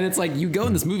that. And it's like you go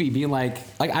in this movie being like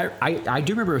I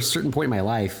do remember a certain point in my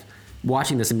life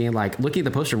watching this and being like looking at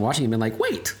the poster and watching it and being like,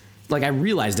 wait, like I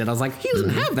realized it. I was like, he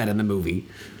doesn't have that in the movie.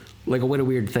 Like what a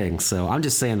weird thing. So I'm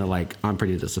just saying that like I'm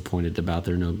pretty disappointed about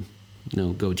there no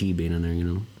goatee being in there, you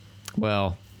know.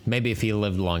 Well, maybe if he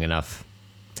lived long enough.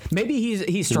 Maybe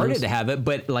he started to have it,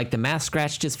 but like the mask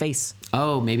scratched his face.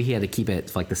 Oh, maybe he had to keep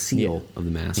it like the seal of the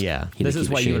mask. Yeah. He had This to is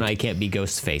keep why it you and I shaved. can't be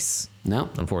Ghostface. No.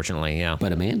 Unfortunately, yeah.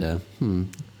 But Amanda,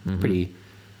 pretty.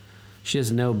 She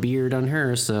has no beard on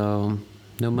her, so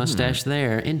no mustache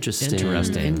there. Interesting.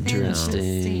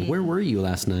 Interesting. Where were you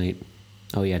last night?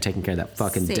 Oh yeah, taking care of that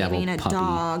fucking Saving devil a puppy.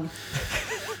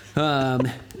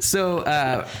 dog. So,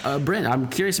 Brent, I'm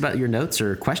curious about your notes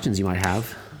or questions you might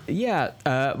have.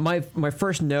 Yeah, my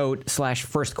first note /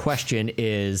 first question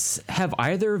is: have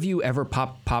either of you ever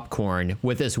popped popcorn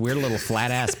with this weird little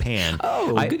flat ass pan?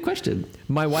 Oh, good question.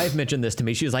 My wife mentioned this to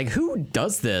me. She was like, "Who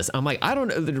does this?" I'm like, "I don't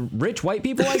know. The rich white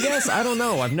people, I guess. I don't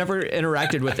know. I've never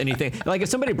interacted with anything. Like, if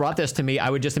somebody brought this to me, I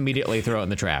would just immediately throw it in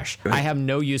the trash. I have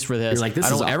no use for this. You're like, this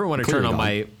I don't is ever want to turn on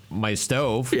clearly my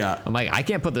stove. Yeah. I'm like, I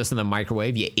can't put this in the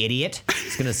microwave. You idiot!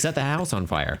 It's gonna set the house on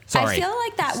fire. Sorry. I feel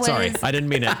like that was. Sorry, I didn't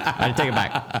mean it. I didn't take it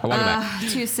back. I walk it back.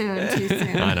 Too soon.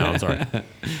 I know. I'm sorry.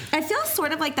 I feel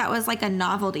sort of like that was like a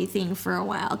novelty thing for a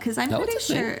while because I'm No, pretty it's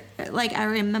a thing. sure, like I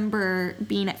remember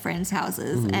being at friends'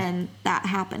 houses and that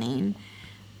happening,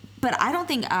 but I don't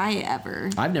think I ever.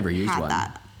 I've never used had one.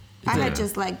 that. I had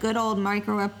just like good old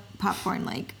microwave popcorn,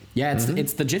 like. Yeah,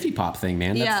 it's the Jiffy Pop thing,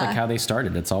 man. That's Yeah. like how they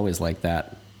started. It's always like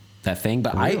that thing.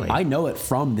 But Really? I know it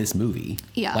from this movie.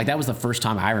 Yeah. Like that was the first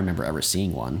time I remember ever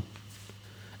seeing one.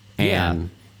 And Yeah.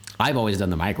 I've always done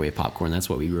the microwave popcorn. That's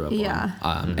what we grew up Yeah.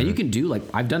 on. And you can do like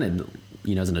I've done it.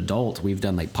 You know, as an adult, we've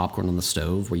done like popcorn on the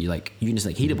stove where you can just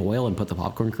like heat up oil and put the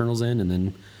popcorn kernels in, and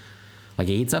then like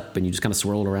it heats up and you just kind of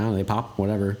swirl it around and they pop,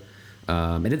 whatever.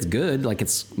 And it's good. Like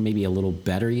it's maybe a little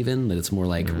better even, that it's more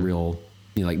like real,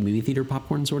 like movie theater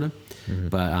popcorn sort of.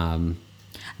 But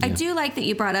I do like that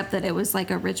you brought up that it was like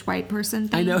a rich white person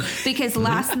thing. I know. Because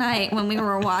last night when we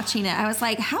were watching it, I was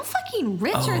like, how fucking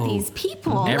rich are these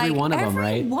people? Every like, one of them,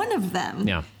 right? Every one of them.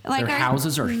 Yeah. Like their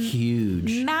houses are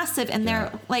huge. massive, and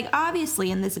they're like obviously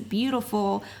in this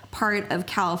beautiful part of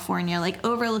California, like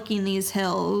overlooking these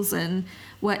hills and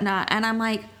whatnot. And I'm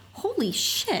like, holy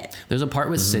shit. There's a part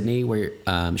with Sydney where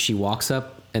she walks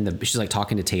up and she's like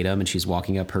talking to Tatum and she's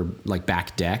walking up her like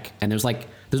back deck, and there's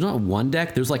not one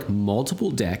deck, there's like multiple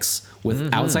decks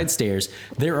with outside stairs.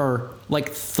 There are like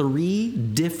 3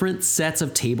 different sets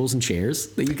of tables and chairs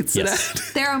that you could sit Yes.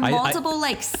 at. There are multiple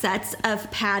like sets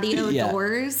of patio Yeah.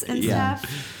 doors and Yeah.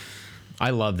 stuff.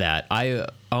 I love that.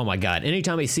 Oh my God.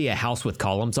 Anytime I see a house with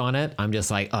columns on it, I'm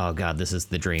just like, oh God, this is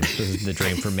the dream. This is the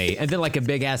dream for me. And then like a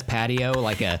big ass patio,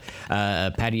 like a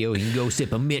patio you can go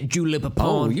sip a mint julep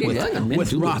upon you like a mint with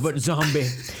julep. Robert Zombie.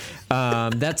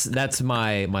 That's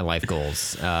my life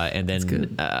goals. And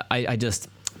then I just,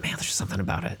 man, there's just something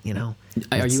about it, you know?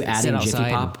 Are you Sit adding Jiffy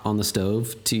outside. Pop on the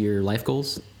stove to your life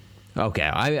goals? Okay,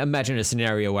 I imagine a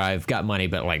scenario where I've got money,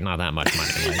 but like not that much money.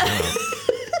 Like, you know,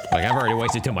 like I've already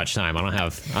wasted too much time. I don't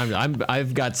have.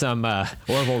 I've got some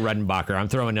Orville Redenbacher. I'm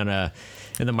throwing in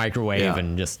the microwave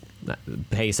and just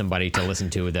pay somebody to listen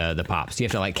to the pops. You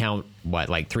have to like count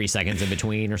like 3 seconds in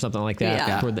between or something like that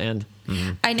Yeah. toward the end.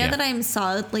 Mm-hmm. I know Yeah. that I'm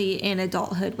solidly in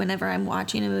adulthood whenever I'm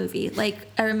watching a movie. Like,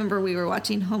 I remember we were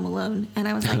watching Home Alone, and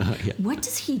I was like, what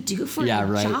does he do for Yeah, a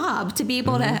right. job to be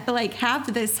able to, like,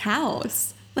 have this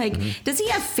house? Like, does he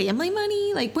have family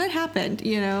money? Like, what happened,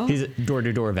 you know? He's a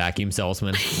door-to-door vacuum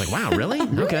salesman. Like, wow, really?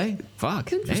 Okay, fuck,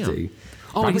 damn. Interesting.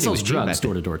 Oh, Probably he sells was cheap drugs back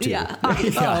door to door too. Yeah.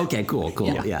 Oh, okay, cool.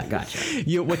 Yeah, gotcha.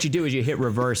 What you do is you hit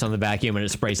reverse on the vacuum and it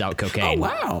sprays out Oh, cocaine.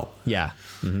 wow. Yeah.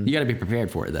 You got to be prepared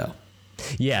for it though.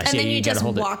 Yeah, so And then you gotta just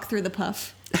hold it. walk through the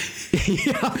puff.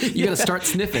 You got to start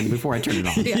sniffing before I turn it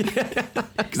on.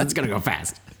 Because it's gonna go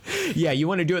fast. Yeah, you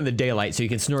want to do it in the daylight so you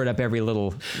can snort up every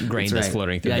little grain that's right.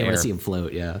 floating through Yeah, the you air. want to see him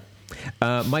float. Yeah.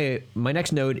 My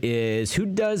next note is who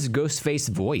does Ghostface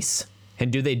voice,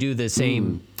 and do they do the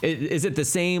same? Is it the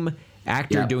same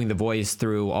actor Yeah. doing the voice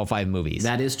through all 5 movies?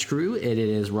 That is true. It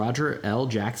is Roger L.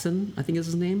 Jackson, I think is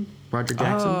his name. Roger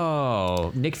Jackson.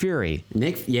 Oh, Nick Fury.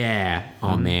 Nick. Yeah.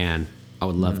 Oh man, I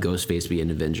would love Ghostface to be an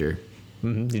Avenger.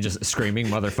 You're just screaming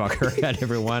motherfucker at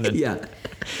everyone and Yeah.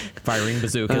 firing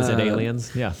bazookas at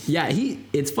aliens. Yeah. Yeah.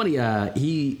 It's funny.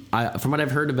 From what I've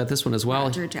heard about this one as well.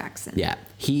 Roger Jackson. Yeah.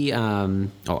 He.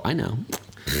 Oh, I know.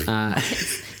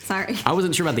 Sorry. I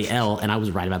wasn't sure about the L, and I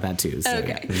was right about that too. So.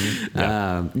 Okay.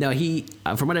 No, he.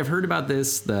 From what I've heard about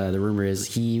this, the rumor is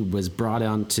he was brought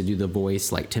on to do the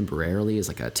voice like temporarily as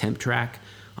like a temp track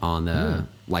on the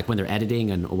like when they're editing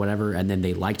and whatever, and then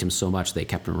they liked him so much they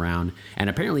kept him around. And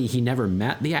apparently he never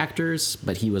met the actors,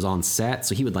 but he was on set,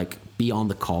 so he would like be on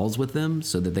the calls with them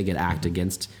so that they could act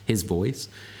against his voice.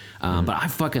 But I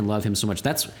fucking love him so much.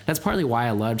 That's partly why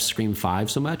I loved Scream 5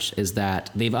 so much, is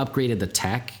that they've upgraded the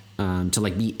tech to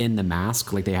like be in the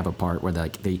mask. Like they have a part where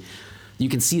you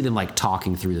can see them like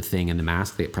talking through the thing in the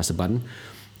mask. They press a button,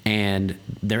 and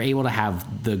they're able to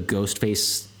have the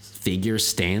Ghostface figure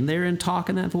stand there and talk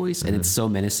in that voice, and it's so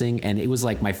menacing. And it was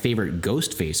like my favorite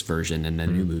Ghostface version in the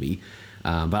new movie.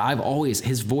 But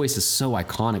his voice is so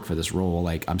iconic for this role.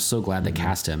 Like I'm so glad they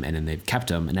cast him, and then they've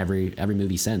kept him in every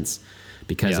movie since,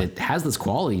 because it has this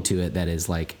quality to it that is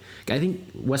like, I think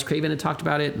Wes Craven had talked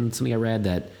about it, and something I read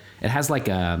that it has like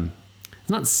it's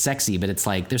not sexy, but it's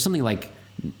like there's something like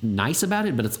nice about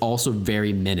it, but it's also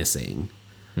very menacing.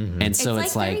 And so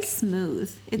it's very like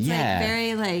smooth. It's Yeah. like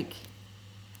very like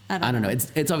I don't know.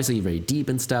 It's obviously very deep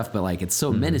and stuff, but like it's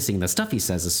so menacing. The stuff he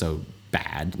says is so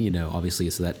bad, obviously,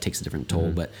 so that takes a different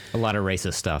toll. But A lot of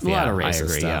racist stuff. A lot yeah, of racist I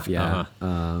agree, stuff, yeah.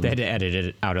 They had to edit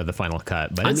it out of the final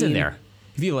cut, but I it's in mean, there.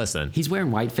 If you listen. he's wearing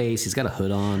whiteface. He's got a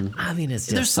hood on. I mean, it's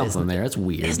just... There's something there. It's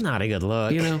weird. It's not a good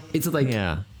look. It's like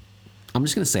Yeah. I'm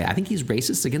just gonna say I think he's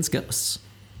racist against ghosts.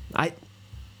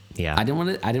 Yeah. I didn't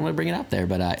want to bring it up there,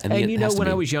 but I think And it has to when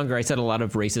be. I was younger, I said a lot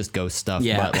of racist ghost stuff.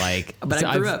 Yeah. But like, But so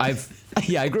I grew up.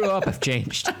 I grew up. I've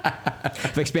changed.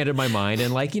 I've expanded my mind,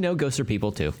 and like ghosts are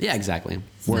people too. Yeah, exactly.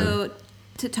 So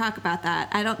to talk about that,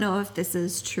 I don't know if this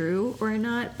is true or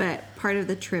not, but part of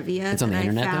the trivia It's on that the I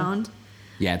internet, though? found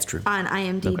Yeah, it's true. on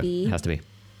IMDb Has to be.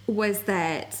 was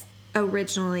that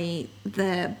originally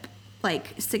the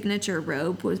signature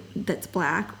robe that's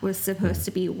black was supposed to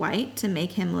be white to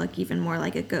make him look even more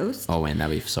like a ghost. Oh, man,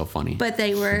 that'd be so funny. But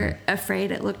they were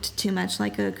afraid it looked too much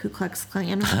like a Ku Klux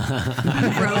Klan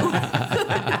robe.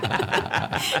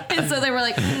 And so they were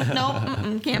like,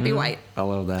 nope, can't be white. I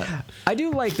love that. I do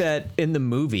like that in the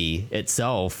movie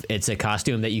itself. It's a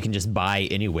costume that you can just buy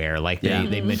anywhere. Like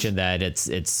they mentioned that it's.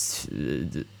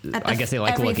 I guess they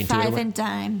like to every look into it. five and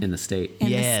dime In the state. in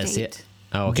Yes. the state.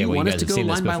 Oh, okay. Do you well, want you us guys to have go seen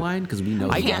this line by before. line? Because we know.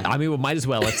 I mean, we might as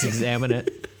well. Let's examine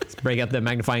it. Let's break out the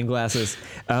magnifying glasses.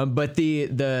 But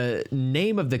the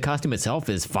name of the costume itself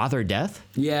is Father Death.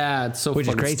 Yeah, it's so Which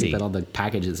is fucking crazy. stupid. On the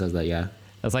package it says that. Yeah,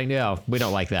 I was like, no, we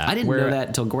don't like that. I didn't know that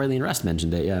until Gorley and Rust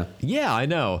mentioned it. Yeah. Yeah, I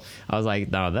know. I was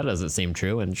like, no, that doesn't seem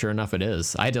true. And sure enough, it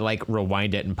is. I had to like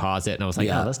rewind it and pause it. And I was like,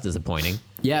 Yeah. oh, that's disappointing.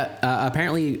 Yeah,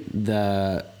 apparently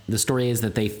the story is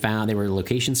that they were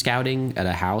location scouting at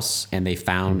a house, and they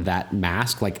found that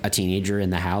mask. Like a teenager in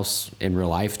the house in real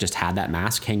life just had that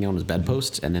mask hanging on his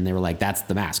bedpost, and then they were like, "That's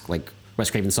the mask." Like Wes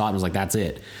Craven saw it and was like, "That's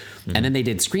it." And then they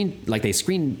did they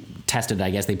screen tested, I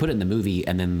guess. They put it in the movie,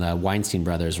 and then the Weinstein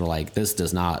brothers were like, this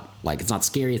does not, like, it's not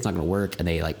scary, it's not going to work. And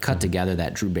they, like, cut together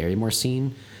that Drew Barrymore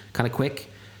scene kind of quick.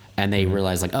 And they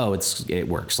realized, like, oh, it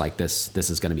works. Like, this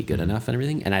is going to be good enough and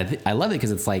everything. And I love it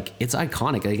because it's, like, it's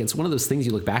iconic. Like, it's one of those things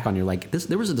you look back on, you're like,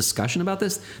 there was a discussion about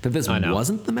this, that this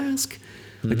wasn't The Mask.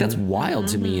 Like, that's wild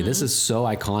to me. This is so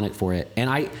iconic for it. And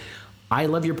I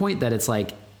love your point that it's,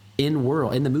 like, in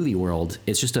the movie world,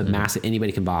 it's just a mask that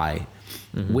anybody can buy,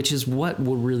 which is what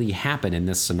would really happen in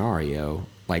this scenario.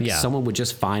 Like, someone would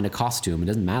just find a costume. It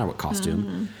doesn't matter what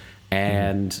costume.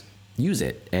 And use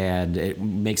it, and it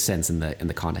makes sense in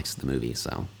the context of the movie.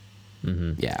 So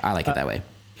yeah, I like it that way.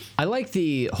 I like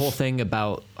the whole thing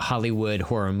about Hollywood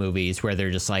horror movies where they're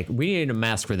just like, we need a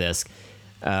mask for this.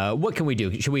 What can we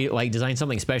do? Should we, like, design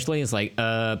something specially? It's like,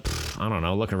 I don't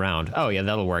know, look around. Oh yeah,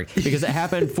 that'll work, because it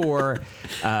happened for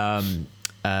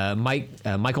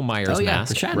Michael Myers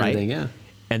mask, the right? Thing, yeah.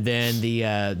 And then the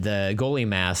goalie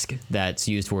mask that's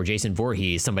used for Jason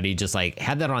Voorhees, somebody just, like,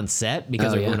 had that on set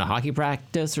because they were doing a hockey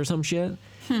practice or some shit.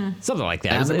 Something like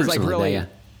that. It's like really,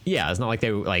 it's not like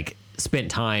they, like, spent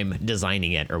time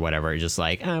designing it or whatever. Just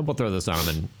like, we'll throw this on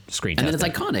and screen test. And then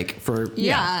it's iconic for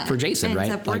Jason, right?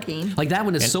 Ends up working. Like that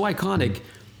one is so iconic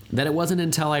that it wasn't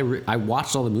until I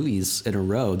watched all the movies in a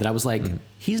row that I was like,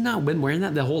 he's not been wearing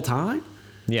that the whole time?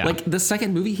 Yeah. Like the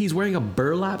second movie, he's wearing a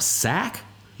burlap sack?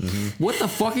 What the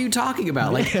fuck are you talking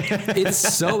about? Like, it's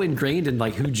so ingrained in,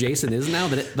 like, who Jason is now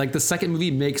that it, like, the second movie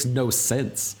makes no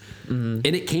sense. And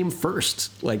it came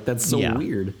first. Like, that's so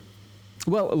weird.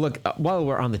 Well, look, while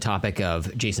we're on the topic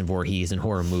of Jason Voorhees and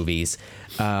horror movies,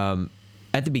 at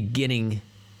the beginning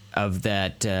of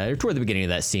that, toward the beginning of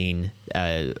that scene,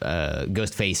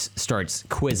 Ghostface starts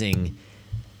quizzing.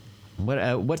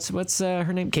 What's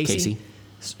her name? Casey.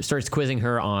 Starts quizzing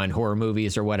her on horror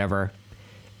movies or whatever,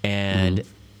 and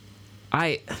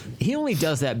he only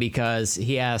does that because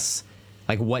he asks,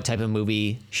 like, what type of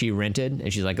movie she rented,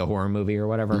 and she's like, a horror movie or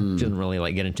whatever. She doesn't really,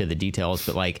 like, get into the details,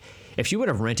 but, like, if she would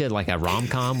have rented, like, a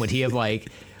rom-com, would he have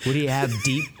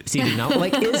deep-seated knowledge?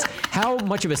 Like, how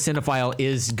much of a cinephile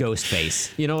is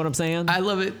Ghostface? You know what I'm saying? I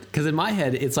love it because in my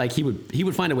head, it's like he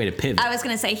would find a way to pivot. I was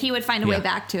gonna say he would find a way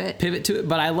back to it. Pivot to it,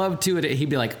 but I love to it. He'd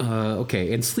be like,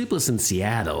 okay, and Sleepless in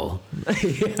Seattle,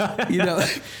 you know,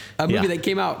 a movie that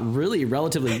came out really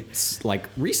relatively, like,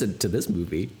 recent to this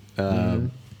movie.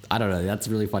 I don't know. That's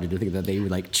really funny to think that they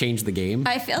would, like, change the game.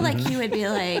 I feel like he would be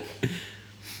like,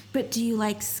 but do you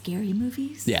like scary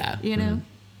movies? Yeah. You know?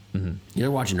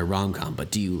 You're watching a rom-com,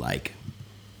 but do you like...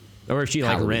 Or if she,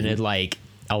 like, Halloween. rented, like,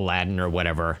 Aladdin or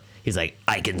whatever. He's like,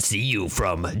 I can see you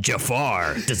from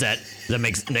Jafar.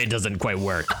 That doesn't quite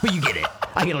work. But you get it.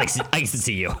 I can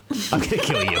see you. I'm going to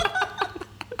kill you.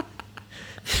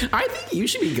 I think you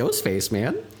should be Ghostface,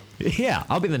 man. Yeah,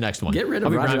 I'll be the next one. Get rid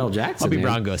of Roger L. Jackson, I'll be man.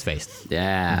 Brown Ghostface.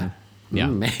 Yeah. Yeah.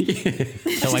 Man.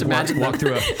 So, like, walk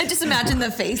through a... I just imagine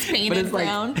the face painted like,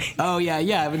 brown. oh, yeah.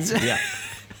 Yeah.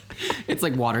 It's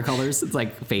like watercolors. It's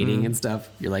like fading and stuff.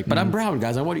 You're like, but I'm brown,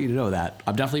 guys. I want you to know that.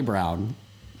 I'm definitely brown.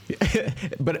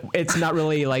 But it's not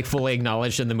really, like, fully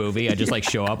acknowledged in the movie. I just, like,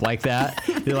 show up like that.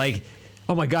 They're like,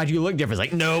 oh my God, you look different.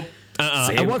 It's like, nope.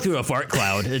 I walk through a fart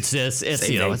cloud. It's just,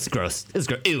 you know, it's gross. It's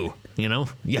gross. Ew. You know?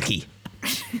 Yucky.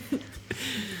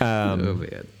 Oh,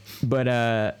 man.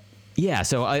 But, yeah,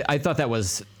 so I thought that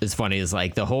was as funny as,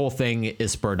 like, the whole thing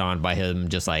is spurred on by him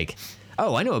just like,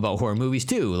 oh, I know about horror movies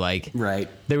too. Like, Right.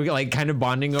 They were, like, kind of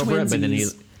bonding over it, but then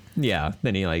Twinsies.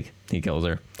 he kills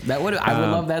her. I would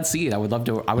love that scene. I would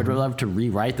love to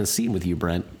rewrite the scene with you,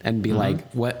 Brent, and be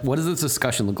like, what does this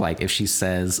discussion look like if she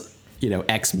says, you know,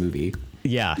 X movie?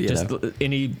 Yeah, You just know?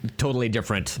 any totally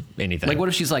different anything. Like, what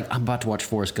if she's like, I'm about to watch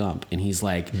Forrest Gump, and he's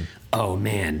like, oh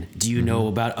man, do you know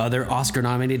about other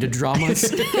Oscar-nominated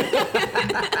dramas?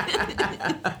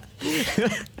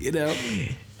 You know?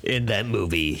 In that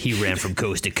movie, he ran from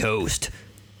coast to coast,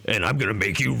 and I'm gonna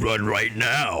make you run right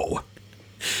now.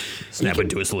 Snap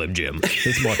into a Slim Jim.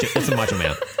 It's a macho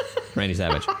man, Randy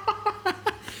Savage.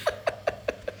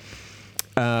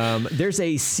 There's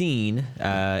a scene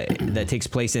that takes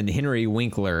place in Henry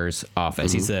Winkler's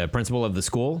office. He's the principal of the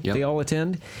school they all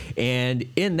attend. And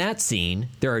in that scene,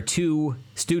 there are two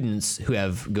students who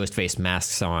have Ghostface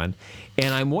masks on.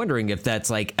 And I'm wondering if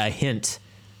that's like a hint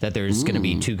that there's going to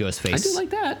be two Ghostface I do like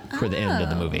that. for the end of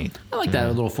the movie. I like that.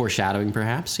 A little foreshadowing,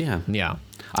 perhaps. Yeah. Yeah.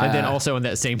 And then also in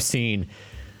that same scene,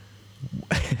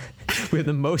 with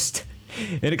the most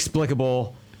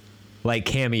inexplicable, like,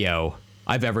 cameo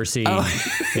I've ever seen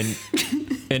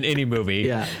in any movie.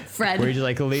 Yeah. Fred. Where he just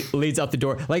like leads out the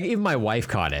door. Like even my wife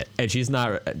caught it, and she's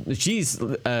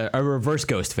a reverse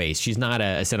ghost face. She's not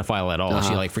a cinephile at all.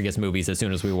 She like forgets movies as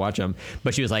soon as we watch them.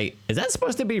 But she was like, "Is that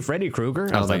supposed to be Freddy Krueger?"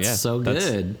 I was like, that's "Yeah, so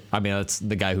good." I mean, that's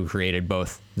the guy who created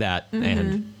both that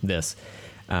and this."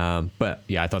 But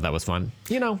yeah, I thought that was fun.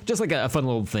 You know, just like a fun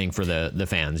little thing for the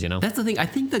fans, you know? That's the thing. I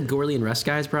think the Gorley and Rust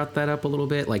guys brought that up a little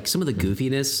bit. Like some of the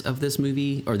goofiness of this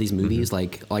movie or these movies,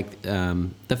 like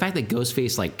the fact that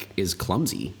Ghostface like is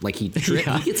clumsy. Like he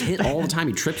gets hit all the time.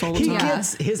 He trips all the He time.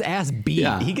 gets his ass beat.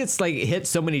 Yeah. He gets like hit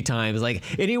so many times. Like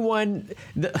anyone,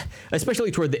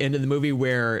 especially toward the end of the movie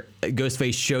where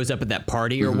Ghostface shows up at that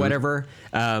party or whatever,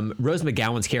 Rose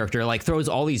McGowan's character like throws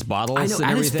all these bottles I know, and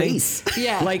at his everything. face.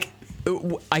 Yeah. Like,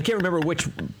 I can't remember which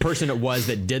person it was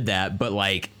that did that, but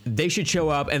like they should show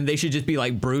up and they should just be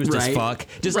like bruised as Right. fuck,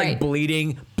 just Right. like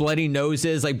bleeding, bloody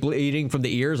noses, like bleeding from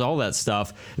the ears, all that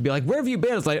stuff. It'd be like, where have you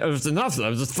been? It's like, it's enough. I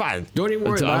was just fine. Don't even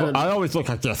worry about it. I always look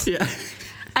like this. Yeah.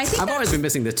 I think I've that's, always been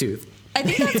missing the tooth. I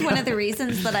think that's one of the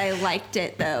reasons that I liked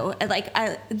it, though.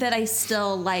 That I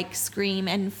still like Scream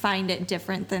and find it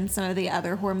different than some of the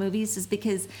other horror movies is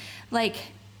because, like,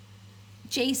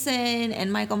 Jason and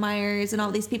Michael Myers and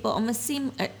all these people almost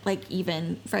seem like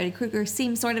even Freddy Krueger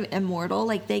seem sort of immortal,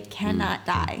 like they cannot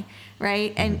die,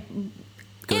 right? And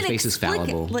Ghostface is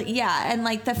fallible. yeah, and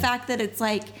like the fact that it's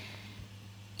like,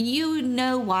 you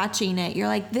know, watching it, you're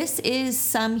like, this is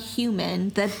some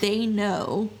human that they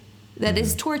know that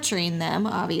is torturing them,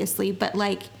 obviously, but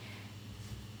like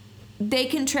they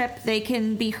can trip, they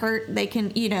can be hurt, they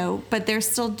can, you know, but they're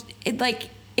still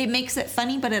it makes it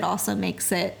funny, but it also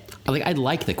makes it I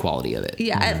like the quality of it.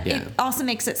 yeah. Yeah. It also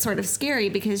makes it sort of scary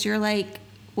because you're like,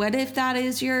 what if that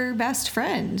is your best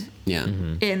friend Yeah.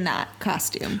 in that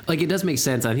costume? Like it does make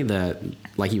sense. I think that,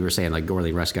 like you were saying, like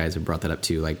Gorley Rush guys have brought that up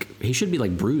too. Like he should be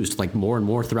like bruised like more and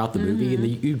more throughout the movie, and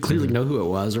you clearly know who it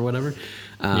was or whatever.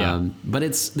 But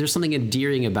there's something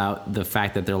endearing about the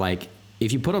fact that they're like,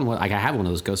 if you put on like I have one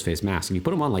of those Ghostface masks, if you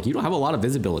put them on, like you don't have a lot of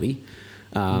visibility.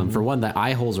 For one, the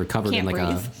eye holes are covered Can't in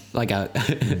breathe. like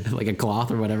a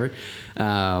cloth or whatever.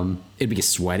 It'd be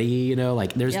sweaty, you know.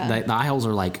 Like there's Yeah. the eye holes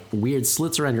are like weird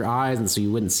slits around your eyes, and so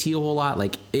you wouldn't see a whole lot.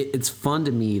 Like it's fun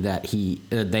to me that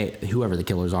whoever the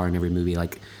killers are in every movie,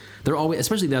 like they're always,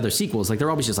 especially the other sequels, like they're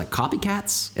always just like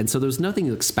copycats, and so there's nothing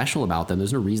like, special about them.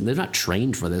 There's no reason. They're not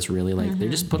trained for this really. Like they're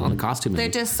just put on a costume. They're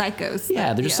and, just psychos.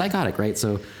 yeah, they're just psychotic, right?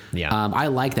 So I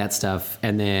like that stuff,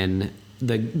 and then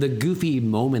the goofy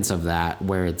moments of that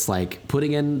where it's like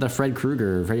putting in the Freddy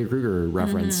Krueger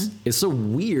reference is so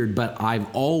weird, but I've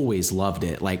always loved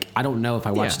it. Like I don't know if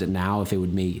I watched it now if it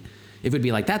would be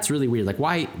like that's really weird. Like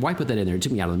why put that in there? It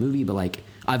took me out of the movie, but like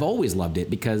I've always loved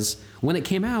it because when it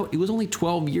came out, it was only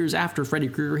 12 years after Freddy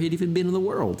Krueger had even been in the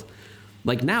world.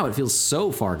 Like now it feels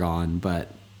so far gone, but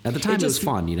at the time it was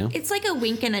fun, you know? It's like a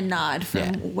wink and a nod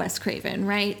from Wes Craven,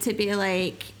 right? To be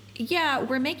like, yeah,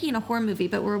 we're making a horror movie,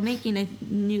 but we're making a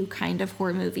new kind of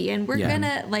horror movie, and we're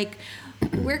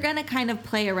gonna kind of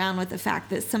play around with the fact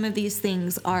that some of these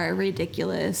things are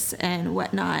ridiculous and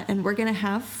whatnot, and we're gonna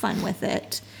have fun with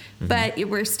it. But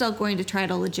we're still going to try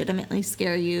to legitimately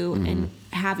scare you and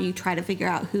have you try to figure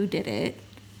out who did it,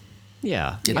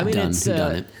 Yeah. Get I it mean, done. it's Who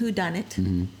done it? who done it.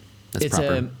 That's it's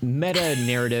proper. a meta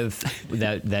narrative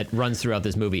that runs throughout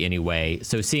this movie anyway.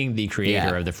 So seeing the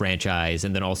creator of the franchise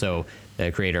and then also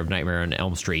the creator of Nightmare on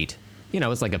Elm Street, you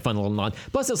know, it's like a fun little nod.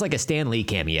 Plus, it's like a Stan Lee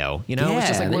cameo. You know, it's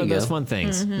just Yeah, like there one of you those go. fun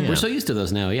things. Yeah. We're so used to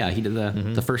those now. Yeah, he did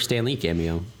the first Stan Lee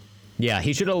cameo. Yeah,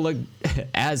 he should have looked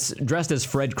dressed as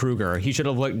Fred Krueger. He should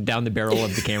have looked down the barrel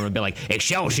of the camera and be like,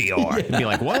 "Excelsior!" and be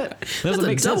like, "What? That doesn't a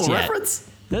make sense double yet." reference?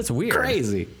 That's weird.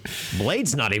 Crazy.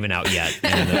 Blade's not even out yet.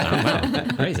 And,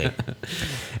 wow, crazy.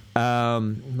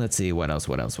 Let's see what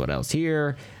else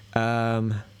here.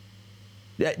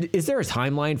 Is there a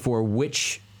timeline for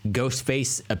which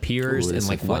Ghostface appears Ooh, in this is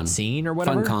like fun. what scene or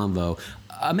whatever? Fun convo.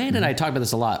 Amanda and I talked about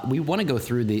this a lot. We want to go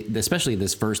through especially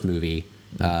this first movie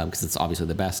because it's obviously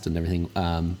the best and everything,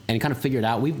 and kind of figure it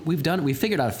out. We've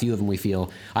figured out a few of them. We feel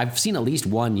I've seen at least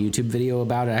one YouTube video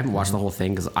about it. I haven't watched the whole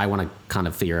thing because I want to kind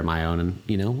of figure it my own and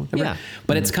whatever. Yeah.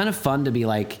 But it's kind of fun to be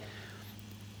like.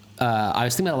 I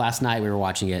was thinking about it last night. We were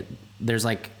watching it. There's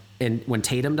like. And when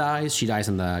Tatum dies, she dies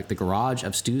in the garage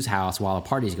of Stu's house while a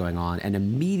party's going on. And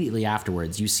immediately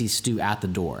afterwards, you see Stu at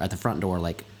the front door,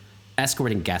 like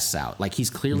escorting guests out. Like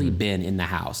he's clearly been in the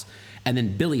house. And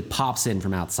then Billy pops in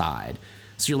from outside.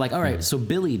 So you're like, all right, so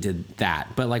Billy did that.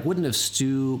 But like, wouldn't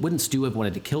Stu have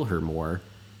wanted to kill her more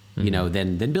you know,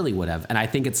 than Billy would have. And I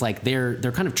think it's like they're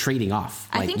kind of trading off.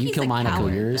 I Like, think you he's kill a mine, I'll kill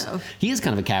coward, yours. though. He is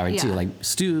kind of a coward too. Yeah. Like,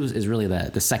 Stu is really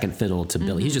the second fiddle to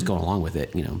Billy. He's just going along with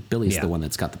it. You know, Billy's Yeah. the one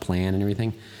that's got the plan and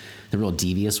everything, the real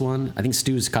devious one. I think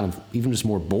Stu's kind of even just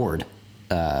more bored.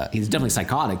 He's definitely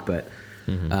psychotic, but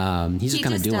he's just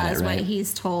kind of doing it, does right? what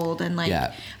he's told, and like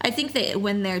Yeah. I think that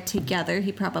when they're together,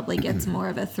 he probably gets more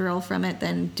of a thrill from it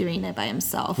than doing it by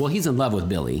himself. Well, he's in love with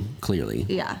Billy, clearly.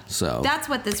 Yeah. So That's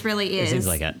what this really is. seems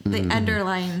like it. The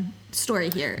underlying story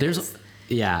here. there's, is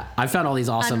yeah, I found all these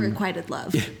awesome. unrequited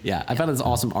love. Yeah, I found this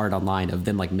awesome art online of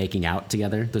them like making out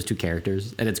together, those two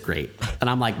characters, and it's great. And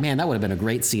I'm like, man, that would have been a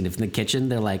great scene if in the kitchen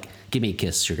they're like, "Give me a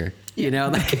kiss, sugar," you know,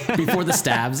 like before the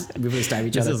stabs, before they stab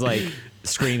each This other. is like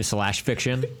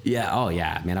Scream/fiction. yeah, oh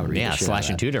yeah, man, I would read Yeah, the shit slash out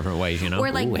in of that. 2 different ways, you know?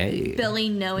 Or like Ooh, hey. Billy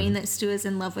knowing that Stu is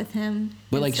in love with him.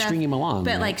 But, and like, stuff, stringing him along,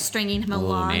 But right? like stringing him Oh,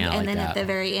 along, man, I and like then that. at the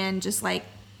very end, just like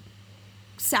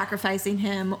sacrificing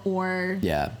him or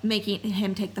Yeah. making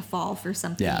him take the fall for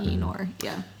something. Yeah. Or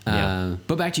yeah. Yeah.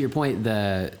 But back to your point,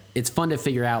 it's fun to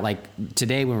figure out. Like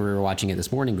today when we were watching it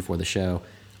this morning before the show,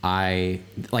 I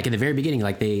like in the very beginning,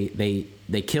 like they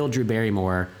killed Drew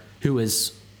Barrymore, who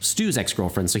is Stu's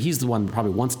ex-girlfriend, so he's the one that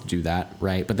probably wants to do that,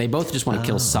 right? But they both just want to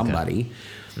kill somebody.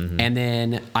 And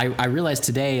then I realized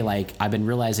today, like I've been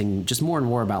realizing just more and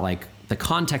more about like the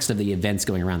context of the events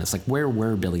going around this. Like, where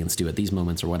were Billy and Stu at these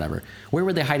moments or whatever? Where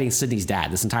were they hiding Sydney's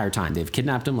dad this entire time? They've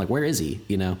kidnapped him. Like, where is he?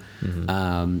 You know?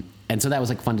 And so that was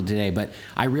like fun today. But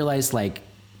I realized like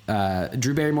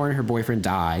Drew Barrymore and her boyfriend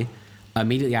die.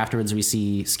 Immediately afterwards, we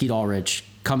see Skeet Ulrich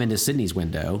come into Sydney's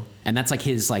window, and that's like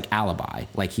his like alibi.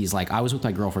 Like he's like, I was with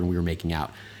my girlfriend, we were making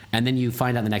out. And then you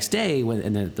find out the next day,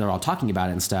 and then they're all talking about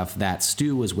it and stuff, that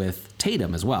Stu was with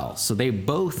Tatum as well. So they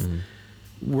both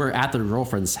were at their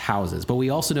girlfriends' houses. But we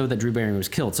also know that Drew Barrymore was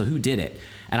killed. So who did it?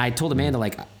 And I told Amanda,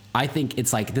 like, I think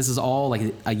it's like this is all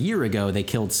like a year ago they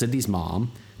killed Sydney's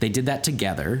mom. They did that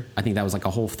together. I think that was like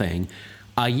a whole thing.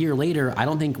 A year later, I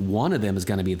don't think one of them is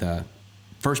going to be the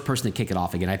first person to kick it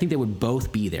off again. I think they would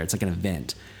both be there. It's like an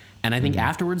event. And I think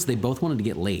afterwards, they both wanted to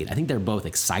get laid. I think they're both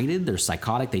excited. They're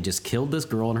psychotic. They just killed this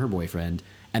girl and her boyfriend,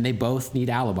 and they both need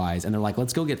alibis. And they're like,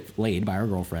 let's go get laid by our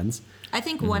girlfriends. I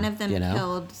think one of them You know?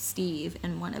 killed Steve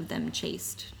and one of them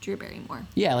chased Drew Barrymore.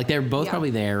 Yeah, like they're both Yeah. probably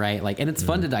there, right? Like, and it's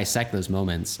fun to dissect those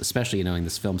moments, especially knowing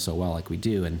this film so well, like we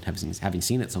do, and having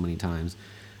seen it so many times.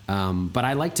 But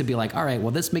I like to be like, all right,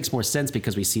 well, this makes more sense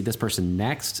because we see this person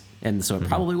next, and so it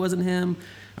probably wasn't him,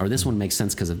 or this one makes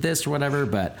sense because of this or whatever.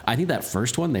 But I think that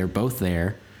first one, they're both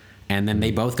there, and then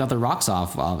they both got their rocks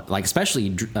off. Like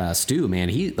especially Stu, man,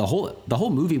 the whole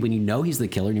movie when you know he's the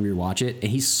killer and you rewatch it, and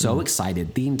he's so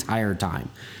excited the entire time.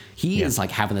 He is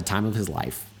like having the time of his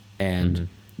life, and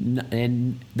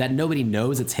and that nobody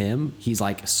knows it's him. He's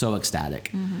like so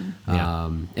ecstatic.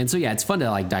 Yeah. And so yeah, it's fun to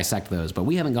like dissect those, but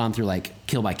we haven't gone through like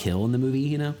kill by kill in the movie,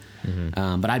 you know.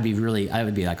 But I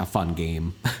would be like a fun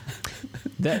game.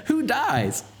 Who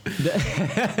dies?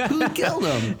 Who killed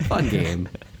him? Fun game.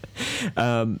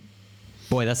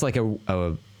 Boy, that's like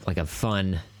a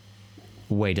fun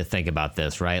way to think about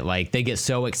this, right? Like they get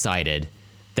so excited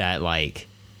that like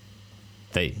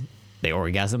they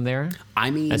orgasm there.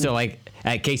 I mean, And so like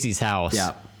at Casey's house,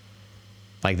 yeah,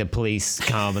 like the police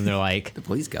come and they're like, the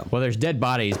police go. well, there's dead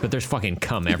bodies, but there's fucking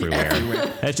cum everywhere.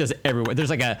 It's just everywhere. There's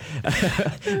like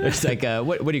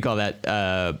what do you call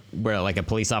that? Where like a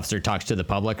police officer talks to the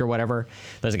public or whatever.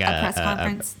 There's like A press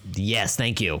conference? Yes,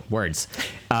 thank you. Words.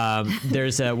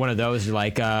 There's one of those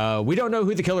like, we don't know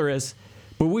who the killer is,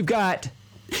 but we've got,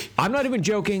 I'm not even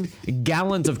joking,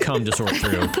 gallons of cum to sort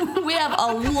through. We have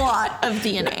a lot of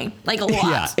DNA, like a lot.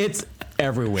 Yeah, it's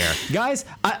everywhere. Guys,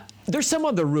 there's some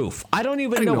on the roof. I don't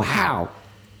even know how.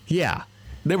 Yeah.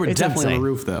 They were It's definitely on insane. the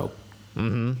roof though.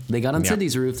 Mm-hmm. They got on Yeah.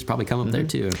 Sydney's roof. It's probably come up there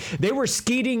too. They were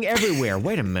skeeting everywhere.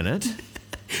 Wait a minute.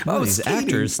 What are these skeeting.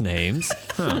 actors' names?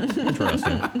 Huh,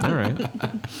 interesting. All right.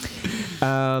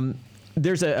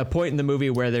 There's a point in the movie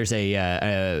where there's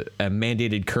a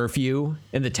mandated curfew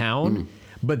in the town,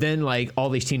 but then like all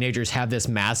these teenagers have this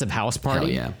massive house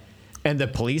party. Hell yeah. And the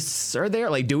police are there.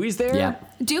 Like Dewey's there. Yeah.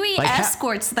 Dewey Like,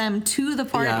 escorts them to the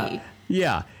party.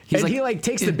 Yeah. He's And like- he like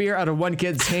takes the beer out of one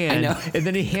kid's hand know. and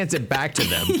then he hands it back to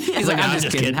them. He's like, I'm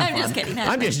just kidding. I'm just kidding.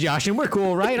 I'm just joshing. We're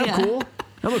cool, right? I'm Yeah. cool.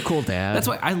 I'm a cool dad. That's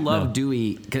why I love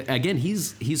Dewey. 'Cause again,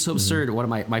 he's so absurd. One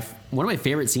of my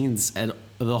favorite scenes of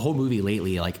the whole movie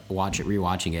lately. Like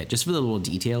rewatching it, just for the little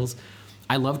details.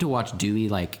 I love to watch Dewey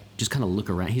like just kind of look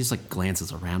around. He just like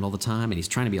glances around all the time, and he's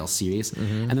trying to be all serious.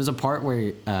 And there's a part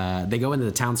where they go into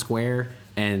the town square,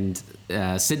 and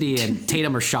Sydney and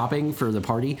Tatum are shopping for the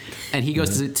party, and he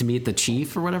goes to meet the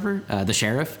chief or whatever, the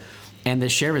sheriff. and the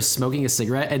sheriff is smoking a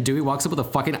cigarette, and Dewey walks up with a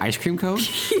fucking ice cream cone.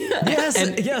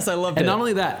 Yes, I loved it. And not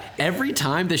only that, every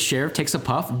time the sheriff takes a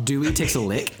puff, Dewey takes a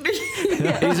lick.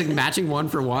 And he's like matching one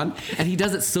for one, and he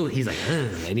does it so he's like,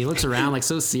 ugh, and he looks around like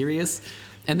so serious.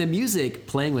 And the music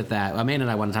playing with that, Amanda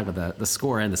and I want to talk about the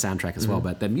score and the soundtrack as well,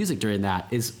 but the music during that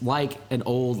is like an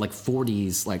old like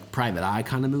 40s like Private Eye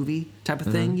kind of movie type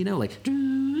of thing, you know, like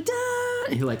and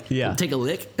you like take a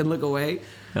lick and look away.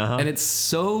 And it's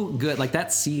so good. Like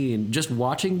that scene, just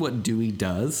watching what Dewey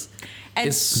does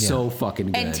is so fucking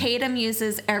good. And Tatum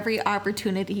uses every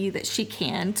opportunity that she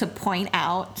can to point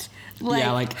out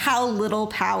like how little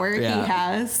power he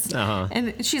has.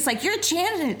 And she's like, your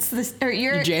janitor's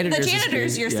your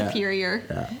janitor's your superior.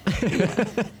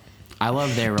 I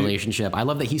love their relationship. I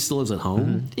love that he still lives at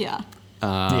home.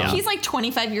 He's like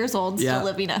 25 years old, still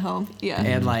living at home.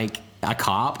 And like a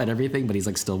cop and everything, but he's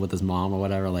like still with his mom or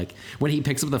whatever. Like when he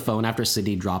picks up the phone after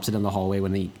Sydney drops it in the hallway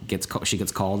when she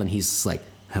gets called, and he's just like,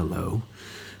 hello.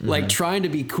 Like trying to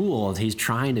be cool. He's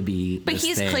trying to be. But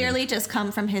he's clearly just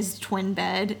come from his twin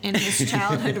bed in his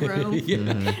childhood room.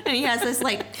 And he has this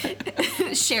like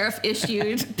sheriff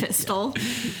issued pistol.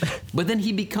 But then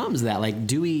he becomes that. Like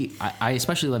Dewey, I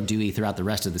especially love Dewey throughout the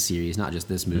rest of the series, not just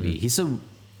this movie. He's so,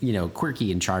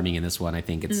 quirky and charming in this one. I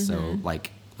think it's so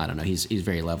like, I don't know, he's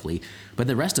very lovely. But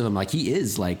the rest of him, like he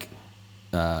is like,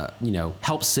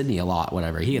 helps Sydney a lot,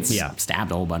 whatever. He gets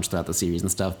stabbed a whole bunch throughout the series and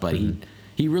stuff, but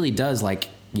he really does like,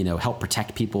 help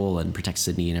protect people and protect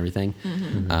Sydney and everything.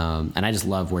 And I just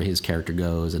love where his character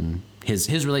goes, and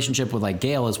his relationship with like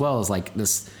Gale as well is like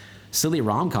this silly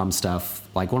rom-com stuff.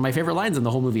 Like one of my favorite lines in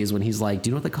the whole movie is when he's like, do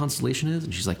you know what the constellation is?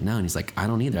 And she's like, no. And he's like, I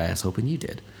don't either. I was hoping you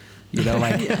did.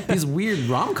 Like these weird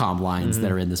rom-com lines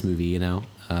that are in this movie,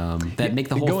 that make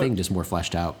the whole thing just more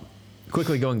fleshed out.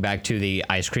 Quickly going back to the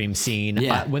ice cream scene,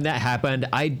 when that happened,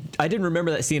 I didn't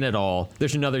remember that scene at all.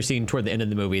 There's another scene toward the end of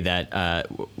the movie that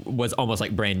was almost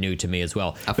like brand new to me as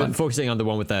well. But focusing on the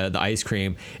one with the ice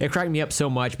cream, it cracked me up so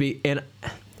much. And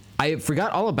I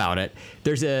forgot all about it.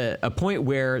 There's a point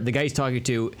where the guy he's talking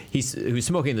to, who's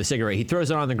smoking the cigarette, he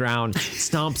throws it on the ground,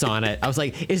 stomps on it. I was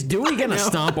like, is Dewey going to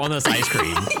stomp on this ice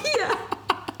cream?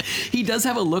 He does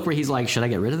have a look where he's like, should I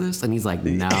get rid of this? And he's like,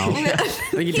 no.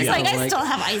 He's like, I still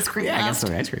have ice cream left. I got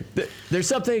some ice cream. There's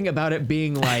something about it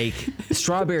being like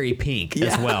strawberry pink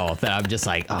as well that I'm just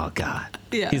like, oh God.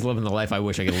 He's living the life I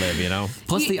wish I could live,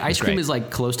 Plus the ice cream is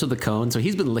like close to the cone, so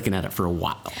he's been looking at it for a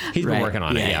while. He's been working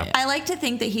on it, I like to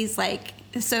think that he's like,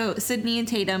 so Sydney and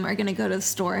Tatum are going to go to the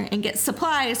store and get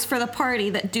supplies for the party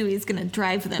that Dewey's going to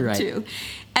drive them to.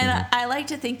 And I like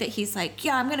to think that he's like,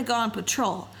 I'm going to go on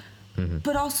patrol.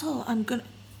 But also, I'm gonna.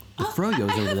 Froyo's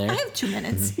over there. I have 2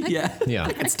 minutes.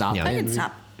 I can stop. I can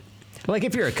stop. Like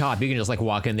if you're a cop, you can just like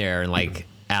walk in there and like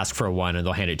ask for one, and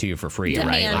they'll hand it to you for free,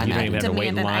 right? Like you don't even have to wait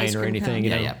in line or anything.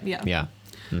 Yeah.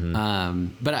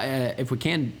 But if we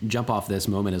can jump off this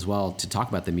moment as well to talk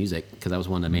about the music, because that was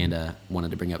one Amanda wanted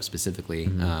to bring up specifically.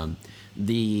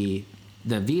 The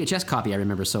VHS copy I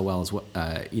remember so well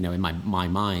as in my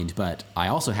mind, but I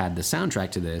also had the soundtrack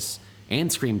to this. And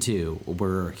Scream 2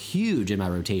 were huge in my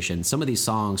rotation. Some of these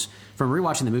songs, from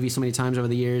rewatching the movie so many times over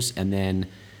the years, and then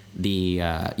the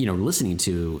listening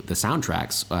to the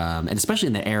soundtracks, and especially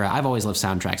in the era, I've always loved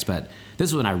soundtracks, but this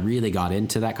is when I really got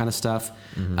into that kind of stuff.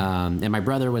 And my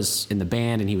brother was in the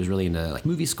band, and he was really into like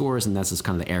movie scores, and that's just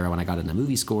kind of the era when I got into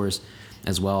movie scores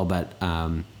as well. But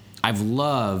I've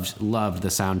loved the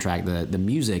soundtrack, the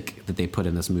music that they put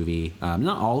in this movie.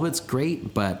 Not all of it's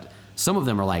great, but some of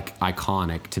them are like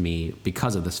iconic to me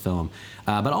because of this film,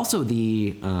 but also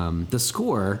the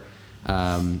score,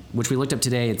 which we looked up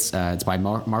today. It's by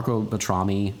Marco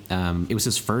Beltrami. It was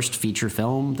his first feature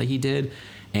film that he did,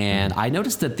 and I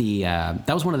noticed that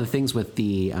that was one of the things with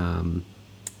the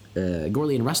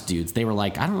Gorley and Rust dudes. They were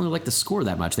like, I don't really like the score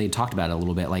that much. They had talked about it a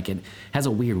little bit, like it has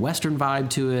a weird Western vibe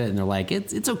to it, and they're like,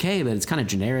 it's okay, but it's kind of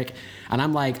generic. And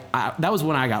I'm like, that was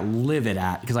when I got livid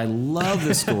at, because I love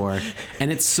the score, and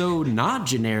it's so not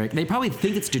generic. They probably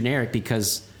think it's generic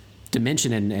because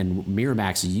Dimension and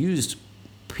Miramax used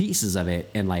pieces of it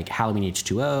in like Halloween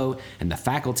H2O and The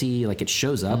Faculty. Like it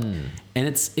shows up, and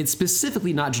it's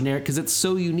specifically not generic because it's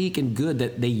so unique and good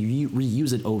that they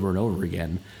reuse it over and over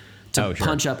again to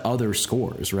punch up other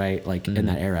scores, right? Like in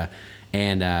that era.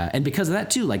 And because of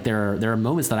that too, like there are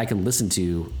moments that I can listen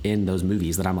to in those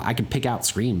movies that I can pick out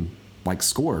Scream like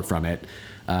score from it,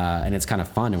 and it's kind of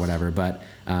fun or whatever. But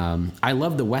I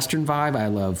love the Western vibe. I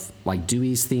love like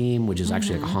Dewey's theme, which is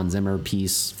actually like a Hans Zimmer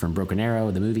piece from Broken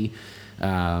Arrow, the movie.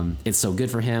 It's so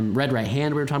good for him. Red Right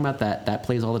Hand, we were talking about that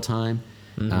plays all the time.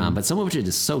 But Some of It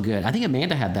is so good. I think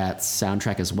Amanda had that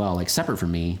soundtrack as well, like separate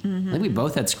from me. I think we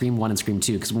both had Scream 1 and Scream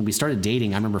 2 because when we started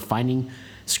dating, I remember finding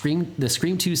the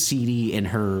Scream 2 CD in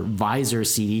her visor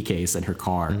CD case in her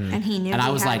car. And he knew and he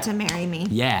I was had like, to marry me.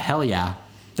 yeah, hell yeah.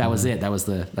 That was it.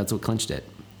 That's what clinched it.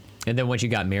 And then once you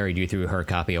got married, you threw her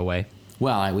copy away.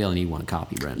 Well, we only need one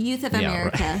copy, Brent. Youth of Yeah,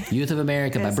 America. Youth of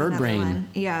America by is Bird another Brain. one.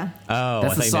 Yeah. Oh,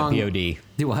 That's I the thought song. you meant POD.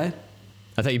 Do what?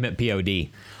 I thought you meant POD.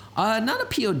 Not a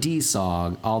POD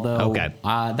song, although Okay.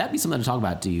 That'd be something to talk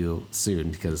about to you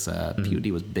soon because POD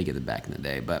was big in the back in the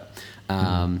day. But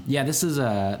this is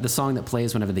the song that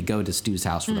plays whenever they go to Stu's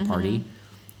house for the party,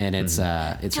 and it's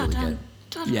really good.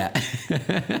 Yeah,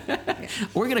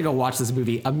 we're gonna go watch this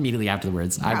movie immediately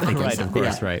afterwards. I think Right, of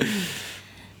course, right.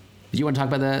 Do you want to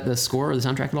talk about the score or the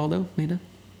soundtrack at all, though, Amanda?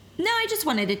 No, I just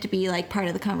wanted it to be like part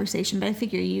of the conversation, but I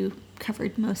figure you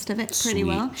covered most of it pretty Sweet.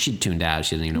 well. She tuned out.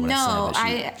 She didn't even know what No, I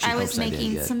said. But I was hopes I did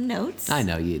making good. some notes. I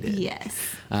know you did. Yes.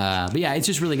 But yeah, it's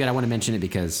just really good. I want to mention it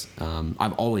because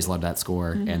I've always loved that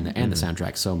score and the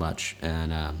soundtrack so much,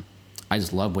 and I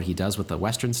just love what he does with the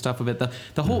Western stuff of it.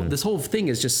 The whole this whole thing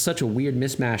is just such a weird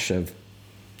mismatch of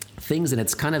things, and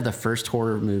it's kind of the first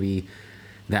horror movie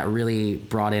that really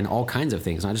brought in all kinds of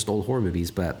things, not just old horror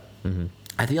movies, but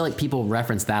I feel like people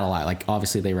reference that a lot. Like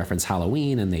obviously they reference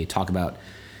Halloween and they talk about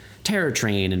Terror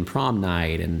Train and Prom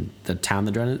Night and The Town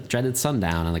That Dreaded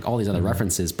Sundown and like all these other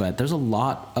references, but there's a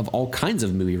lot of all kinds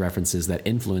of movie references that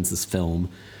influence this film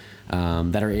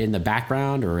that are in the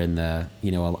background or in the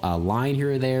a line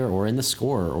here or there or in the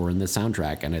score or in the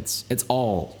soundtrack, and it's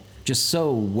all just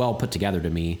so well put together to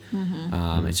me.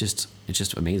 It's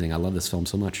just amazing. I love this film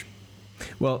so much.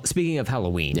 Well, speaking of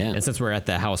Halloween, Yeah. and since we're at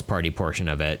the house party portion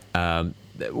of it,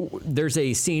 there's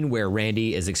a scene where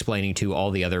Randy is explaining to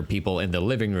all the other people in the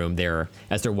living room there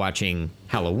as they're watching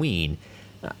Halloween.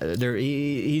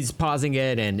 He's pausing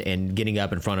it and getting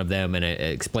up in front of them and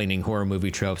explaining horror movie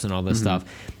tropes and all this stuff.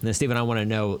 And then, Stephen, I want to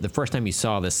know, the first time you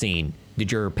saw the scene,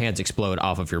 did your pants explode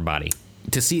off of your body?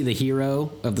 To see the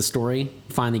hero of the story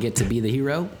finally get to be the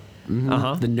hero, the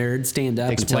nerd stand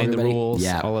up, Explain and the tell everybody, rules,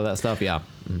 yeah, all of that stuff, yeah.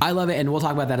 I love it, and we'll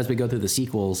talk about that as we go through the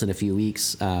sequels in a few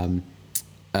weeks.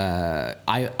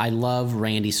 I love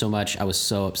Randy so much. I was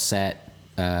so upset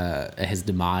at his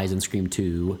demise in Scream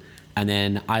 2. And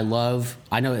then I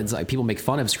know it's like people make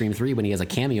fun of Scream 3 when he has a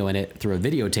cameo in it through a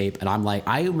videotape. And I'm like,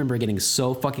 I remember getting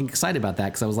so fucking excited about that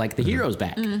because I was like, the hero's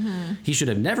back. He should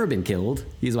have never been killed.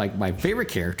 He's like my favorite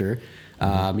character.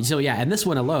 So yeah, and this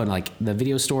one alone, like the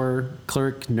video store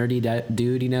clerk, nerdy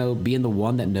dude, being the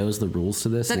one that knows the rules to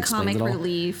this The and explains comic it all.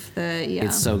 relief,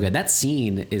 It's so good. That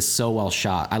scene is so well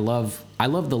shot. I love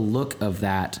the look of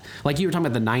that. Like you were talking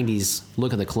about the 90s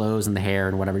look of the clothes and the hair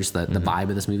and whatever, just the vibe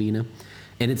of this movie, And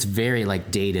it's very like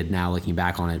dated now looking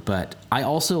back on it. But I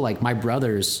also like my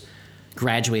brothers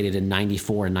graduated in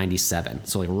 94 and 97.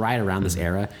 So like right around this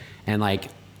era. And like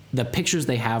the pictures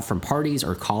they have from parties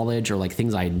or college or like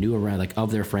things I knew around like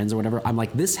of their friends or whatever, I'm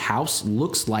like, this house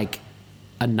looks like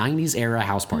a 90s era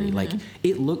house party. Like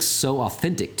it looks so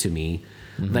authentic to me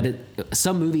that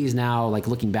some movies now, like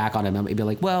looking back on it, I'd be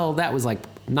like, well, that was like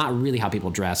not really how people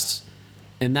dressed.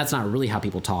 And that's not really how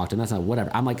people talked, and that's not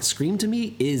whatever. I'm like, Scream to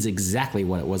me is exactly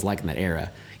what it was like in that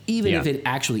era, even if it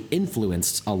actually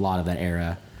influenced a lot of that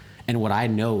era. And what I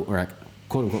know or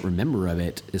quote unquote remember of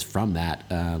it is from that.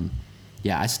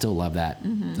 I still love that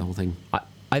the whole thing.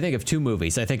 I think of two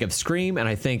movies. I think of Scream and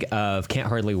I think of Can't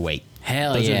Hardly Wait.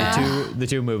 Hell Those yeah! are the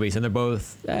two movies, and they're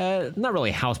both not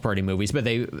really house party movies, but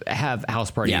they have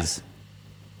house parties.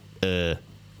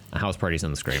 House parties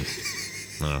in the Scream.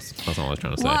 No, that's not what I was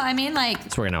trying to say. Well, I mean, like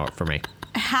It's working out for me.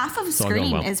 half of all going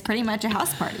Scream well. is pretty much a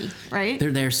house party, right?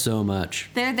 They're there so much.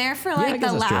 They're there for I like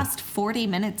guess the that's true. last 40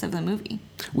 minutes of the movie.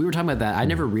 We were talking about that. I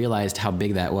never realized how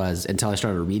big that was until I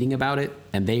started reading about it.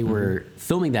 And they were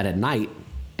filming that at night.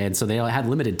 And so they had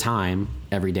limited time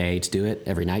every day to do it,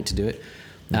 every night to do it.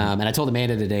 And I told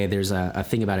Amanda today, there's a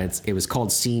thing about it. It was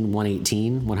called Scene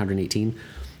 118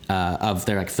 of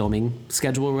their like filming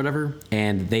schedule or whatever.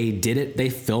 And they did it. They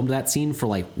filmed that scene for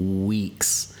like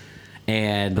weeks.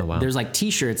 And Oh, wow. there's like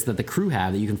t-shirts that the crew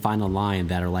have that you can find online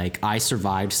that are like, I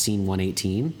survived Scene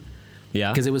 118.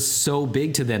 Yeah. Because it was so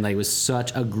big to them, like it was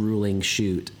such a grueling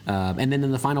shoot. And then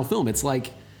in the final film, it's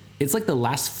like the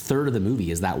last third of the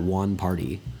movie is that one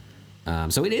party.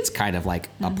 So it is kind of like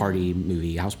a party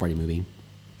movie, house party movie.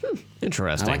 I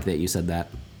Interesting. like that you said that.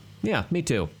 Yeah, me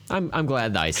too. I'm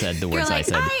glad that I said the You're words like, I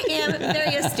said. I am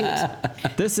very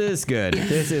astute. This is good.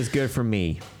 This is good for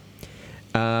me.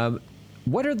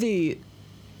 What are the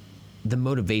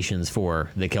motivations for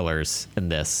the killers in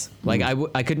this? Like I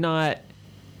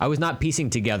was not piecing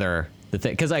together the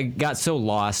thing, because I got so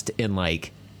lost in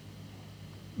like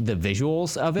the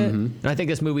visuals of it. And I think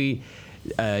this movie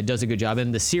does a good job,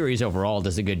 and the series overall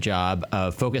does a good job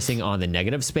of focusing on the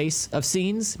negative space of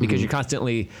scenes, because you're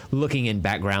constantly looking in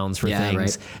backgrounds for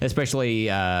things, especially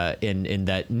in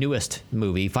that newest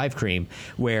movie, Five Cream,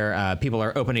 where people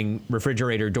are opening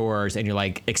refrigerator doors and you're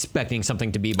like expecting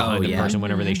something to be behind the person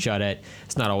whenever they shut it.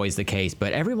 It's not always the case,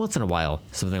 but every once in a while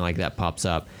something like that pops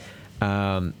up.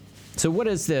 So what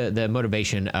is the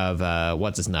motivation of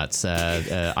what's his nuts?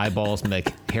 Eyeballs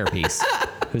McHairpiece.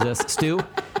 Who's this? Stu?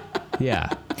 Yeah.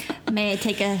 May I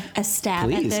take a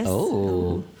stab at Please. this?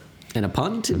 Oh, and a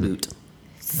pun to boot.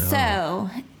 So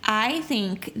I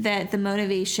think that the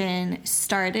motivation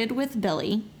started with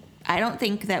Billy. I don't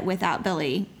think that without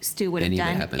Billy, Stu would have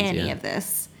done any of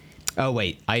this. Oh,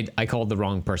 wait. I called the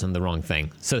wrong person the wrong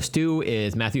thing. So Stu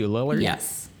is Matthew Lillard?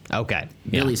 Yes. Okay.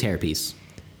 Billy's hairpiece.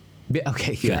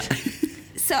 Okay, good.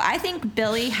 So I think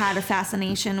Billy had a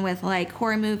fascination with like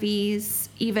horror movies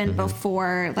even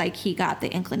before like he got the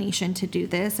inclination to do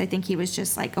this. I think he was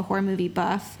just like a horror movie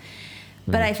buff.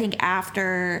 But I think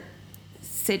after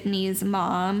Sydney's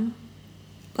mom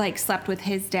like slept with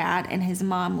his dad and his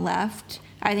mom left,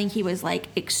 I think he was like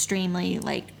extremely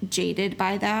like jaded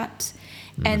by that.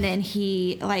 And then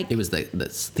he like It was the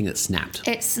thing that snapped.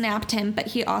 it snapped him, but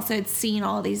he also had seen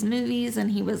all these movies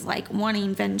and he was like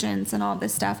wanting vengeance and all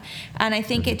this stuff. And I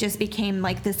think it just became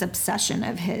like this obsession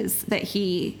of his that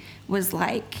he was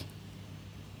like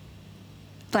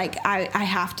I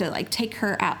have to like take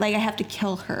her out, like I have to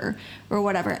kill her or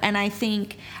whatever. And I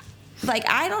think like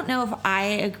I don't know if I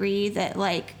agree that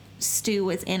like Stu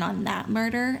was in on that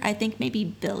murder. I think maybe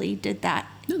Billy did that.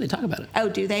 No, they talk about it. Oh,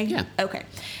 do they? Yeah. Okay.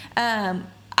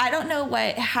 I don't know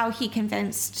how he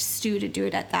convinced Stu to do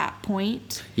it at that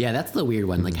point. Yeah, that's the weird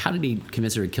one. Like, how did he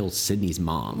convince her to kill Sydney's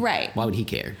mom? Right. Why would he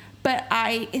care? But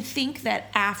I think that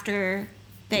after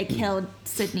they killed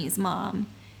Sydney's mom,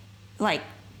 like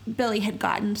Billy had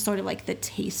gotten sort of like the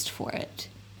taste for it,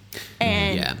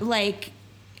 and like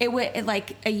it would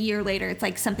like a year later, it's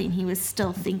like something he was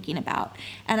still thinking about.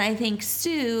 And I think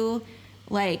Stu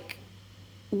like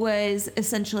was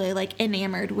essentially like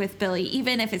enamored with Billy,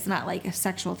 even if it's not like a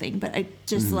sexual thing, but I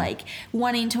just like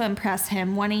wanting to impress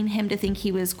him, wanting him to think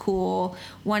he was cool,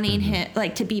 wanting him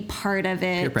like to be part of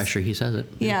it. Peer pressure, he says it.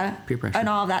 Yeah. Peer pressure. And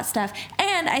all that stuff.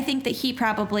 And I think that he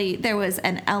probably, there was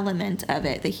an element of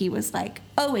it that he was like,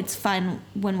 oh, it's fun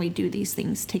when we do these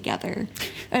things together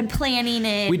and planning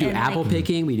it. We do and apple like,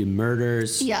 picking, we do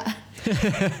murders. Yeah.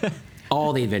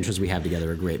 All the adventures we have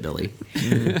together are great, Billy.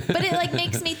 But it like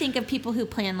makes me think of people who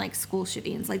plan like school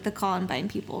shootings, like the Columbine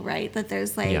people, right? That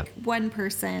there's like one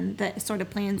person that sort of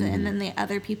plans it, and then the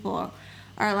other people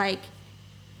are like,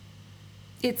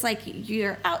 it's like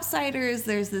you're outsiders.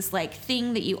 There's this like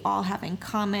thing that you all have in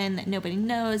common that nobody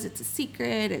knows. It's a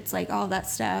secret. It's like all that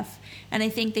stuff. And I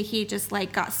think that he just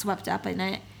like got swept up in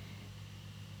it.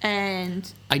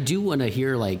 And I do want to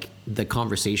hear like the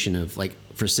conversation of like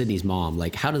for Sydney's mom,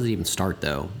 like how does it even start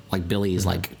though? Like Billy is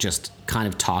like just kind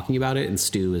of talking about it, and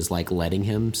Stu is like letting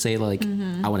him say like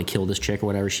I want to kill this chick or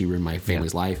whatever. She ruined my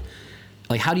family's life.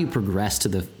 Like how do you progress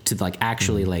to like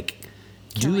actually like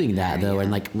doing that though,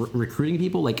 and like recruiting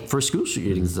people like for school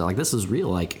shootings? Like this is real.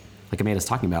 Like Amanda's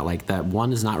talking about, like that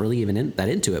one is not really even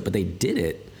into it, but they did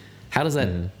it. How does that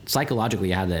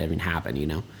psychologically? How did that even happen? You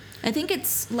know. I think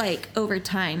it's like over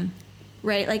time,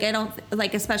 right? Like I don't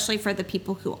like, especially for the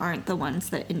people who aren't the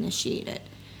ones that initiate it.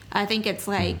 I think it's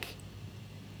like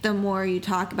the more you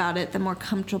talk about it, the more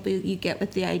comfortable you get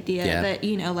with the idea that,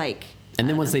 you know, like. And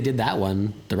then once they did that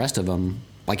one, the rest of them,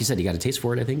 like you said, you got a taste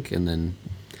for it, I think. And then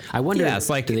I wonder. Yeah, it's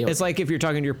like if you're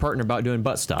talking to your partner about doing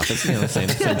butt stuff. It's the same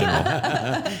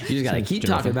general. You just got to keep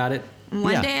talking about it.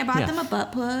 One day I bought them a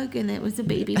butt plug, and it was a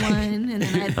baby one, and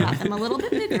then I bought them a little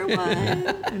bit bigger one.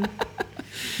 And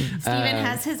Steven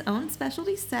has his own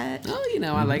specialty set. Oh, you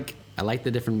know, I like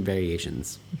the different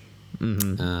variations.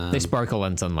 They sparkle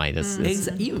in sunlight.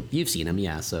 You've seen them,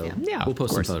 yeah. So Yeah, we'll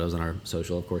post of some course. photos on our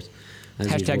social, of course. as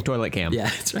Hashtag usual. toilet cam. Yeah,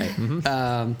 that's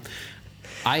right.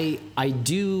 I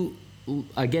do,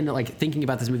 again, like thinking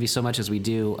about this movie so much as we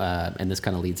do, and this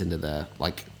kind of leads into the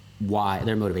like why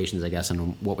their motivations, I guess,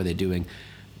 and what were they doing.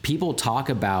 People talk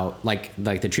about like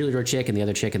the cheerleader chick and the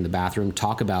other chick in the bathroom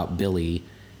talk about Billy,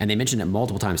 and they mention it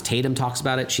multiple times. Tatum talks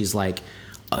about it. She's like,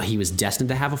 he was destined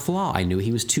to have a flaw. I knew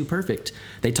he was too perfect.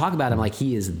 They talk about him like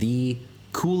he is the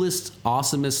coolest,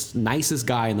 awesomest, nicest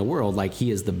guy in the world. Like he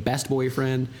is the best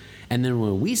boyfriend. And then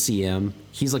when we see him,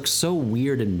 he's like so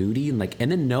weird and moody, and like,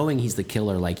 and then knowing he's the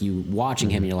killer, like you watching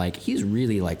him, and you're like, he's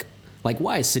really like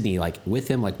why is Sydney like with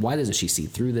him? Like why doesn't she see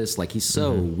through this? Like he's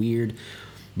so weird.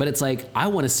 But it's like, I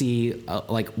want to see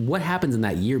like what happens in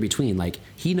that year between. Like,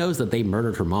 he knows that they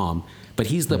murdered her mom, but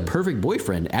he's the perfect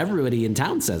boyfriend. Everybody in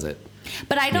town says it.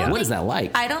 But I don't. What is that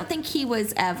like? I don't think he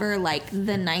was ever like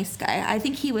the nice guy. I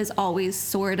think he was always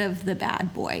sort of the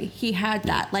bad boy. He had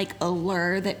that like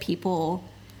allure that people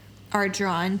are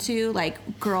drawn to,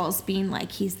 like girls being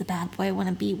like, he's the bad boy I want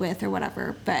to be with or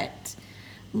whatever. But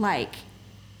like,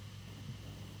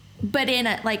 but in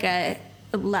a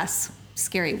less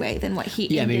scary way than what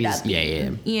he ended up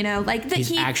being. You know, like that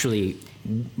he's actually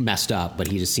messed up, but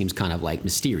he just seems kind of like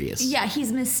mysterious. Yeah,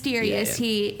 he's mysterious. Yeah.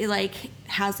 He like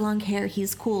has long hair.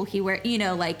 He's cool. He wear, you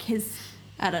know, like his,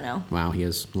 I don't know. Wow, he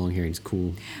has long hair. He's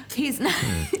cool. He's not.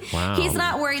 Wow. He's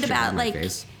not worried about like.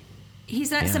 Face. He's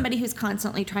not somebody who's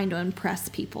constantly trying to impress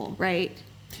people, right?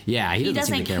 Yeah, He doesn't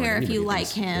seem doesn't to care if you what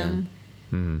like anybody thinks.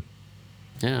 him.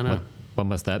 Yeah, I know. What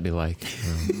must that be like?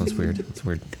 That's weird. That's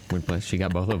weird. Weird place. She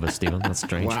got both of us, Steven. That's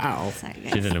strange. Wow. Sorry, She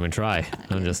guys. didn't even try.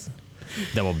 I'm just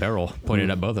double barrel pointed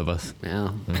at both of us.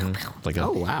 Yeah. Like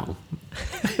Oh wow.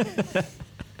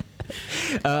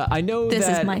 I know This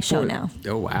that is my show for- now.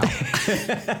 Oh wow.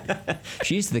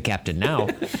 She's the captain now.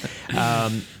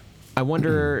 I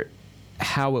wonder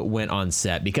how it went on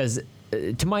set because,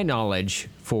 to my knowledge,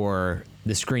 for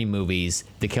the Scream movies,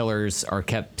 the killers are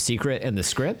kept secret in the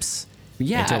scripts.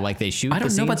 Yeah. Until like they shoot. I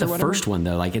don't know about scenes or the whatever. first one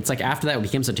though. Like it's like after that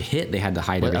became such a hit, they had to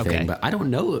hide Well, everything. okay. But I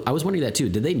don't know. I was wondering that too.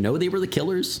 Did they know they were the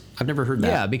killers? I've never heard that.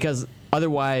 Yeah, because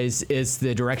otherwise, it's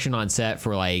the direction on set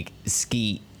for like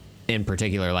Skeet in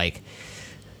particular. Like,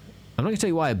 I'm not gonna tell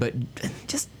you why, but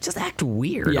just act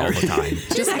weird Yeah. all the time.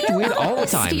 Just act weird all the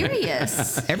time.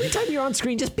 Mysterious. Every time you're on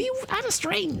screen, just be kind of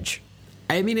strange.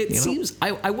 I mean, it know? seems.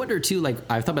 I wonder too. Like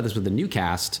I've thought about this with the new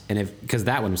cast, and if because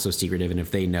that one was so secretive, and if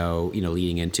they know, you know,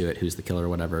 leading into it, who's the killer or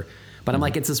whatever. But I'm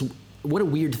like, it's this. What a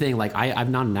weird thing. Like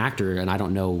I'm not an actor, and I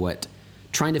don't know what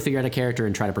trying to figure out a character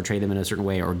and try to portray them in a certain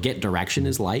way or get direction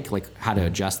is like how to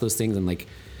adjust those things and like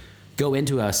go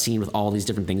into a scene with all these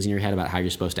different things in your head about how you're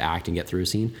supposed to act and get through a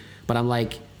scene. But I'm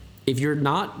like, if you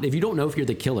don't know if you're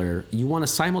the killer, you want to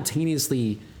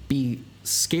simultaneously be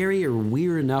scary or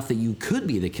weird enough that you could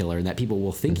be the killer and that people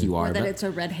will think you are. Or that but, it's a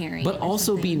red herring. but or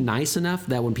also be something. nice enough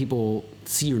that when people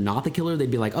see you're not the killer, they'd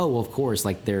be like, oh, well, of course,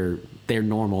 like they're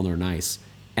normal and they're nice.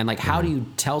 And like, how do you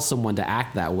tell someone to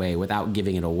act that way without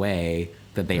giving it away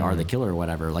that they are the killer or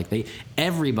whatever? Like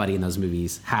everybody in those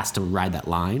movies has to ride that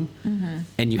line,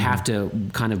 and you have to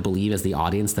kind of believe as the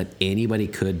audience that anybody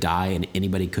could die and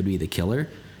anybody could be the killer.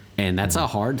 And that's a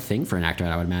hard thing for an actor,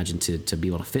 I would imagine, to be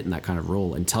able to fit in that kind of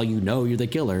role until you know you're the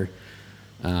killer.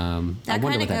 I wonder kinda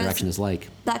what that goes- direction is like.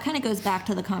 That kind of goes back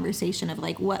to the conversation of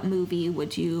like, what movie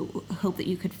would you hope that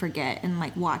you could forget and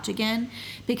like watch again?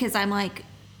 Because I'm like,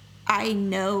 I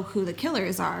know who the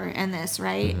killers are in this,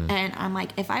 right? And I'm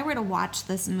like, if I were to watch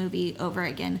this movie over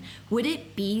again, would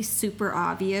it be super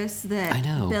obvious I that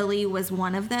know. Billy was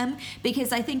one of them?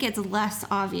 Because I think it's less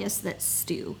obvious that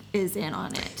Stu is in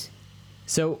on it.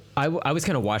 So I was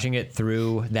kind of watching it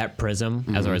through that prism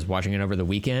as I was watching it over the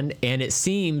weekend, and it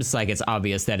seems like it's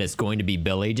obvious that it's going to be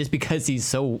Billy just because he's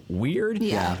so weird.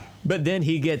 Yeah. But then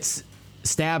he gets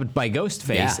stabbed by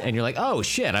Ghostface, Yeah. and you're like, oh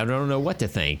shit, I don't know what to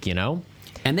think, you know?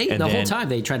 And the whole then- time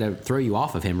they try to throw you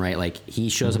off of him, right? Like he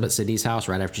shows up at Sydney's house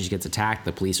right after she gets attacked.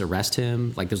 The police arrest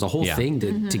him. Like there's a whole Yeah. thing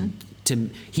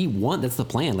that's the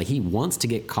plan. Like he wants to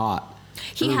get caught.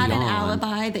 He early had an on.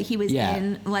 alibi that he was Yeah.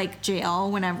 in like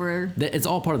jail whenever. It's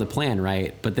all part of the plan,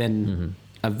 right? But then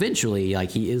eventually,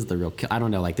 like he is the real killer. I don't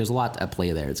know. Like there's a lot at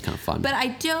play there. It's kind of fun. But I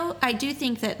do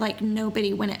think that like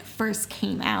nobody when it first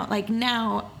came out, like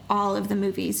now all of the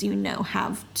movies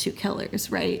have two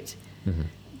killers, right?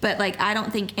 But like I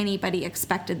don't think anybody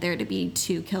expected there to be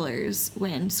two killers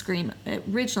when Scream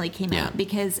originally came Yeah. out,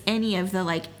 because any of the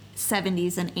like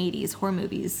 70s and 80s horror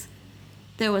movies,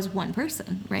 there was one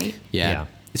person, right? Yeah.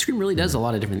 Scream really does a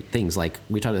lot of different things. Like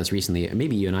we talked about this recently.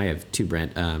 Maybe you and I have too,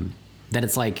 Brent. That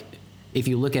it's like if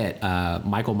you look at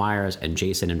Michael Myers and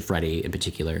Jason and Freddy in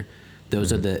particular,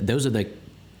 those are the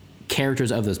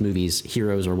characters of those movies,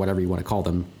 heroes or whatever you want to call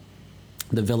them,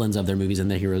 the villains of their movies and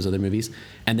the heroes of their movies,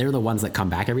 and they're the ones that come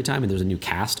back every time. And there's a new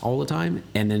cast all the time.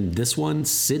 And then this one,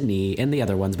 Sydney, and the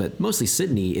other ones, but mostly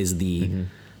Sydney is the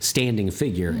standing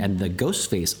figure, and the ghost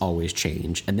face always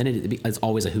change, and then it's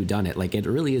always a whodunit. Like it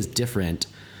really is different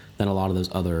than a lot of those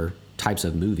other types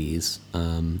of movies.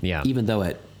 Even though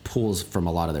it pulls from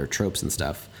a lot of their tropes and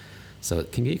stuff, so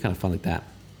it can get kind of fun like that.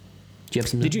 Do you have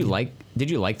some? Did you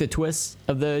like the twists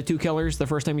of the two killers the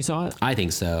first time you saw it? I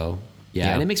think so. Yeah,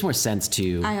 Yeah. and it makes more sense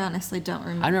too. I honestly don't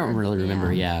remember. I don't really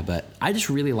remember, yeah, but I just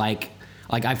really like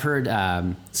like I've heard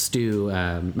Matthew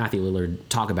Lillard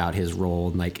talk about his role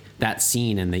and like that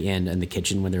scene in the end in the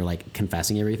kitchen when they're like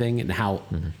confessing everything and how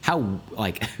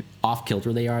like off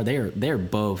kilter they are. They're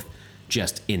both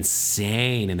just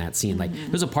insane in that scene. Like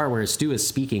there's a part where Stu is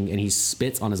speaking and he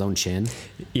spits on his own chin.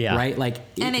 Yeah. Right? Like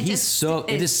and it just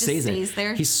stays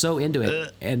there. He's so into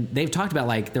it. And they've talked about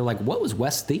like they're like, what was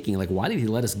Wes thinking? Like why did he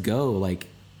let us go like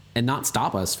and not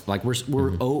stop us? Like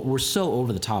we're so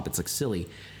over the top, it's like silly.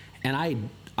 And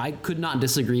I could not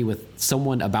disagree with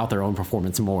someone about their own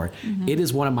performance more. It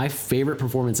is one of my favorite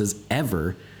performances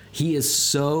ever. He is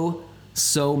so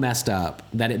messed up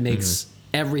that it makes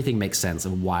everything makes sense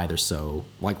of why they're so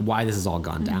like why this has all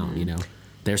gone down. You know,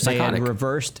 they're psychotic.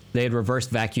 They had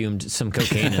reversed vacuumed some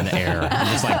cocaine in the air and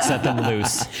just like set them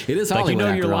loose. It is like Hollywood, you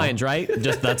know your after all. lines, right?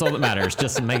 Just that's all that matters.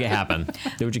 Just make it happen.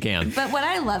 Do what you can. But what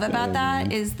I love about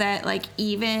that is that like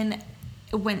even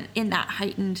when in that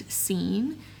heightened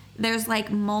scene, there's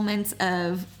like moments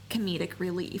of comedic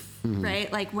relief,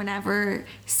 right? Like whenever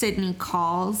Sydney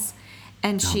calls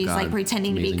and she's like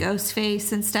pretending to be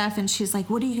Ghostface and stuff, and she's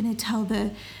like, "What are you gonna tell the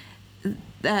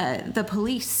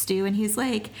police, Stu?" And he's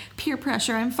like, "Peer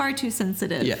pressure. I'm far too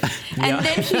sensitive." Yeah. And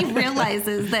then he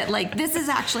realizes that like this is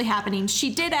actually happening.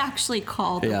 She did actually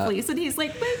call the police, and he's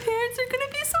like, "My parents are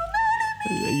gonna be so mad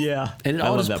at me." Yeah, and it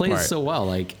all just plays so well.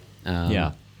 Like,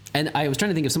 And I was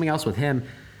trying to think of something else with him.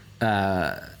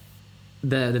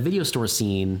 The video store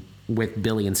scene with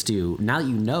Billy and Stu, now that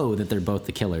you know that they're both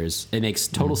the killers, it makes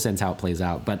total sense how it plays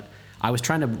out. But I was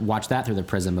trying to watch that through the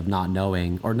prism of not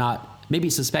knowing or not maybe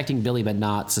suspecting Billy, but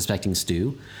not suspecting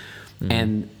Stu.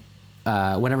 And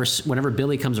whenever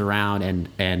Billy comes around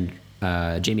and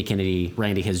Jamie Kennedy,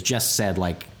 Randy has just said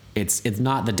like, it's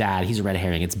not the dad, he's a red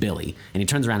herring, it's Billy. And he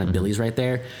turns around and Billy's right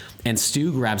there. And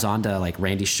Stu grabs onto like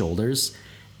Randy's shoulders.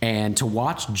 And to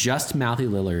watch just Matthew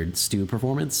Lillard's Stu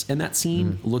performance in that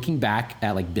scene, looking back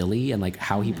at like Billy and like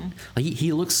how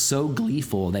he looks so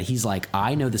gleeful that he's like,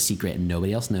 I know the secret and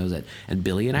nobody else knows it. And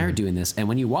Billy and I are doing this. And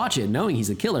when you watch it, knowing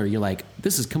he's a killer, you're like,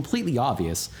 this is completely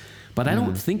obvious. But I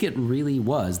don't think it really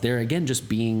was. They're again just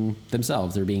being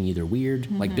themselves. They're being either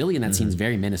weird, like Billy in that scene is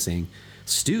very menacing.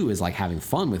 Stu is like having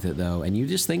fun with it though, and you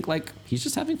just think like he's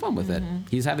just having fun with it.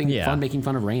 He's having fun making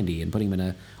fun of Randy and putting him in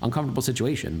an uncomfortable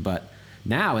situation, but.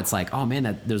 Now it's like, oh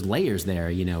man, there's layers there,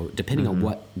 you know, depending on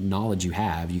what knowledge you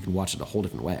have, you can watch it a whole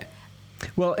different way.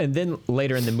 Well, and then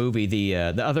later in the movie, the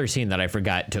other scene that I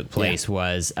forgot took place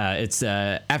was it's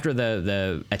after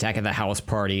the attack at the house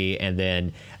party, and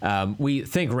then we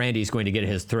think Randy's going to get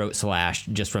his throat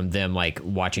slashed just from them like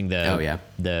watching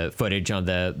the footage on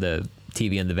the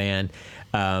TV in the van.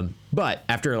 But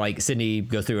after like Sydney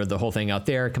goes through the whole thing out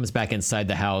there, comes back inside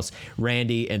the house,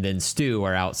 Randy and then Stu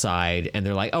are outside and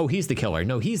they're like, oh, he's the killer.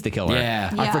 No, he's the killer.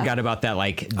 I forgot about that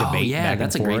like debate. Oh, yeah,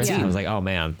 that's a great scene. I was like, oh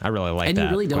man, I really like that. And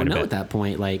you really don't know at that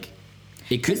point. Like,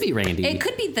 it could be Randy. It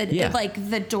could be like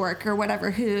the dork or whatever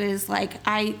who is like,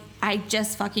 I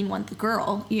just fucking want the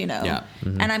girl, you know? Yeah.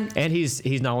 And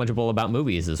he's knowledgeable about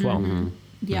movies as well.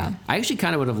 Yeah. I actually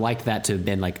kind of would have liked that to have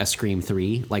been like a Scream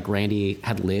 3, like Randy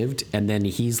had lived, and then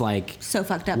he's like so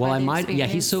fucked up. Well,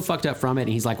 he's so fucked up from it,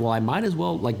 and he's like, well, I might as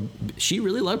well like. She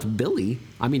really loved Billy.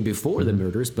 I mean, before the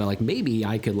murders, but like maybe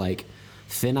I could like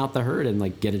thin out the herd and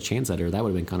like get a chance at her. That would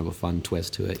have been kind of a fun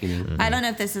twist to it, you know. I don't know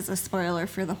if this is a spoiler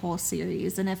for the whole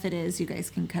series, and if it is, you guys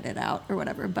can cut it out or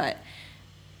whatever. But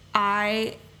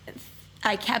I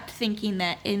kept thinking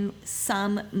that in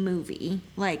some movie,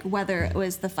 like whether it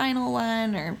was the final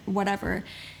one or whatever,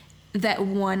 that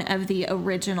one of the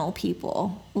original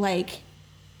people, like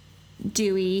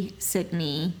Dewey,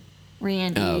 Sydney,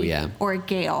 Randy, or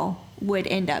Gail, would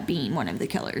end up being one of the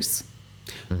killers.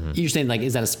 You're saying like,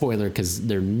 is that a spoiler because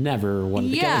they're never one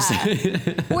of the killers?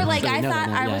 Or like I thought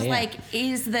I was like,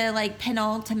 is the like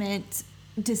penultimate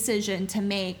decision to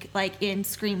make like in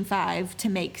Scream 5 to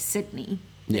make Sydney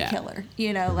the killer,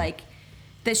 you know, like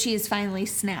that she is finally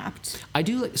snapped. I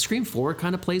do like Scream 4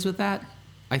 kind of plays with that.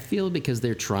 I feel because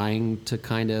they're trying to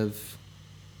kind of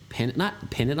not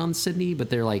pin it on Sydney, but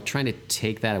they're like trying to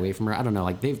take that away from her. I don't know,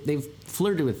 like they've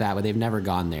flirted with that, but they've never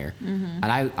gone there. And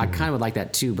I kind of would like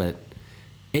that too, but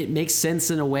it makes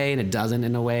sense in a way and it doesn't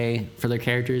in a way for their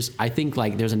characters. I think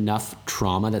like there's enough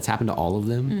trauma that's happened to all of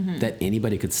them that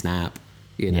anybody could snap,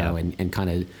 you know, and kind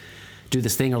of do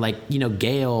this thing. Or like, you know,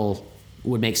 Gail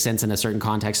would make sense in a certain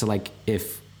context. So like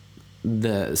if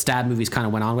the Stab movies kind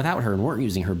of went on without her and weren't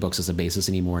using her books as a basis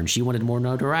anymore, and she wanted more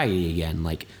notoriety again,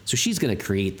 like, so she's going to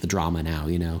create the drama now,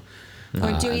 you know.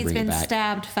 Or Dewey's been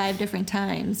stabbed 5 different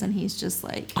times and he's just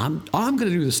like, I'm going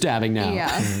to do the stabbing now.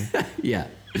 Yeah. Yeah.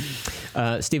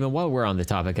 Stephen, while we're on the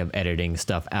topic of editing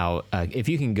stuff out, if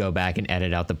you can go back and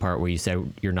edit out the part where you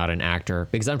said you're not an actor,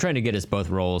 because I'm trying to get us both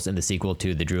roles in the sequel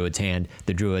to The Druid's Hand,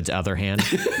 The Druid's Other Hand.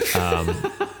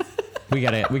 We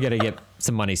gotta get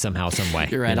some money somehow, some way.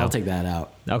 You're right. You know? I'll take that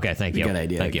out. Okay, thank you. Good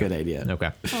idea. Thank you. Good idea. Okay,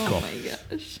 Oh cool. my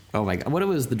gosh. Oh my god! What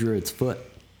was the druid's foot?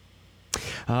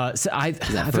 So I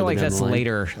further feel like down that's the line?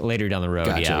 later down the road.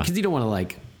 Gotcha. Yeah. Because you don't want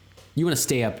to you want to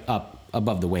stay up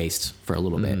above the waist for a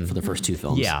little bit for the first two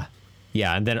films. Yeah.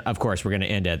 Yeah, and then of course we're gonna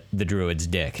end at the druid's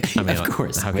dick. I mean, of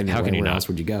course. How can you Where not? else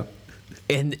would you go?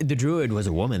 And the druid was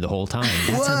a woman the whole time.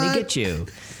 That's how they get you.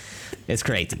 It's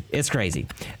crazy. It's crazy.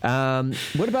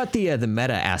 What about the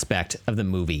meta aspect of the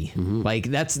movie? Like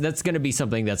that's going to be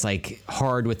something that's like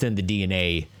hard within the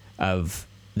DNA of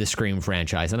the Scream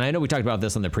franchise. And I know we talked about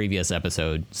this on the previous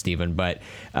episode, Stephen, but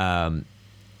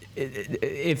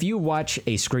if you watch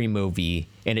a Scream movie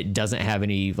and it doesn't have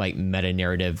any like meta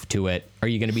narrative to it, are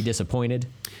you going to be disappointed?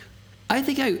 I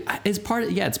think it's part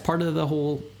of the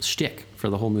whole shtick for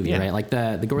the whole movie, Yeah. right? Like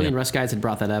the Gorlian Rust guys had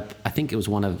brought that up. I think it was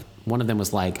one of them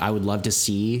was like, I would love to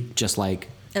see just like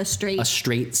A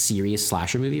straight serious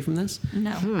slasher movie from this.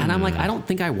 No. And I'm like, I don't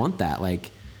think I want that.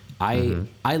 Like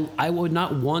I would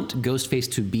not want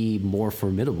Ghostface to be more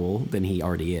formidable than he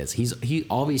already is. He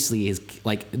obviously is,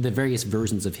 like, the various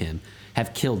versions of him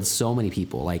have killed so many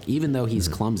people. Like, even though he's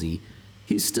clumsy,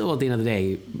 he's still, at the end of the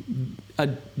day,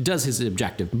 does his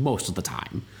objective most of the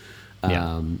time.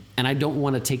 Yeah. And I don't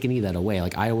want to take any of that away.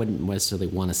 Like, I wouldn't necessarily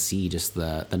want to see just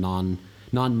the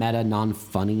non-meta,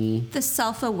 non-funny. The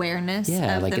self-awareness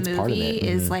Yeah, of like, the it's part of movie it.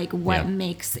 is like what Yeah.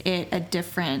 makes it a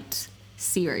different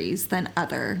series than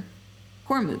other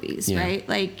horror movies, Yeah. right?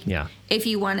 Like, Yeah. if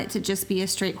you want it to just be a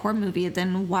straight horror movie,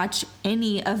 then watch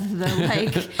any of the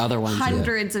like Other ones, yeah.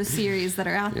 hundreds of series that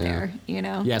are out Yeah. there. You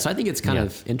know? Yeah, so I think it's kind Yeah.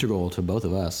 of integral to both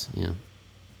of us. Yeah.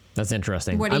 That's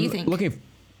interesting. What do you I'm think? Looking.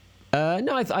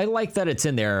 No, I like that it's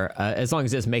in there as long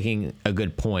as it's making a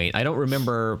good point. I don't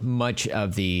remember much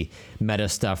of the meta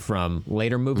stuff from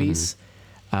later movies.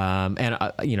 And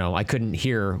I couldn't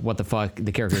hear what the fuck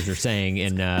the characters were saying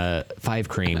in Five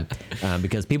Cream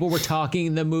because people were talking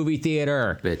in the movie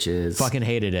theater. Bitches. Fucking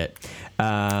hated it.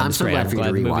 I'm It's so great. glad for you to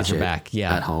the movies rewatch are it back.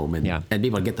 Yeah. at home and be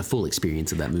able to get the full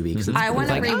experience of that movie. Because I want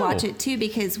to like, rewatch oh. it too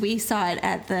because we saw it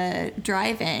at the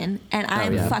drive-in and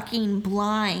I'm yeah. fucking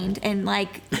blind and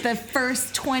like the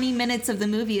first 20 minutes of the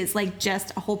movie is like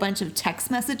just a whole bunch of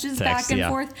text messages back and yeah.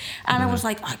 forth and I was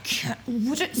like, I can't,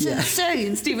 what did it say?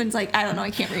 And Steven's like, I don't know, I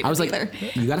can't read I was it like,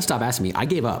 either. you got to stop asking me. I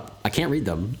gave up. I can't read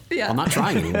them. Yeah. I'm not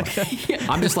trying anymore.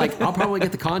 I'm just like, I'll probably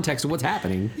get the context of what's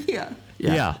happening. Yeah.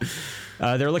 Yeah.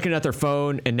 They're looking at their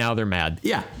phone and now they're mad.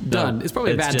 Yeah, done. It's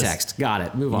probably a bad just- text. Got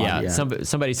it. Move on. Yeah,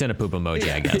 somebody sent a poop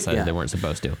emoji, I guess. Yeah. They weren't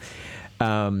supposed to.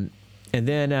 And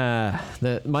then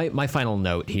my final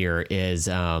note here is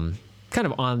kind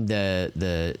of on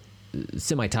the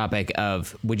semi-topic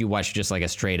of would you watch just like a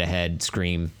straight-ahead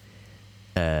Scream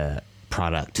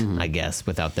product, I guess,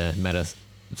 without the meta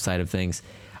side of things.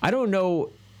 I don't know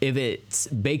if it's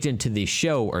baked into the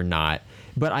show or not,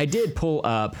 but I did pull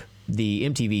up the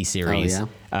MTV series. Oh,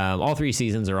 All 3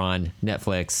 seasons are on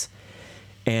Netflix.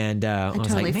 And I was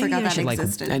Totally like, maybe forgot I that should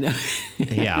existed. I know.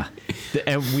 yeah,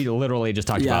 and we literally just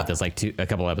talked Yeah. about this like a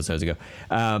couple episodes ago.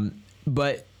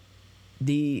 But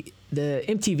the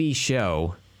MTV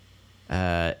show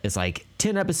is like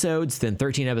 10 episodes, then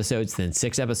 13 episodes, then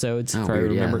 6 episodes, Oh, if I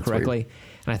weird. Yeah, remember that's correctly.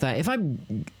 And I thought, if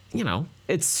I'm,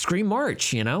 it's Scream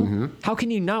March, how can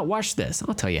you not watch this?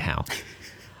 I'll tell you how.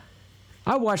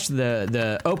 I watched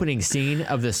the opening scene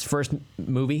of this first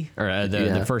movie or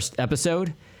the first episode.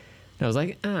 And I was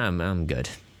like, I'm good.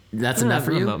 That's enough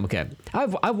for you? I'm okay.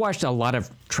 I've watched a lot of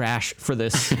trash for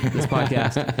this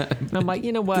podcast. And I'm like,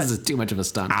 you know what? This is too much of a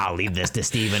stunt. I'll leave this to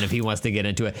Steven if he wants to get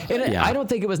into it. And Yeah. I don't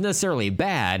think it was necessarily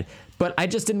bad, but I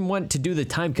just didn't want to do the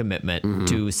time commitment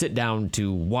to sit down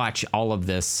to watch all of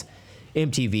this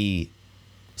MTV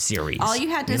series. All you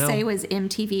had to know? say was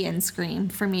MTV and Scream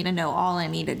for me to know all I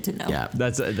needed to know. Yeah.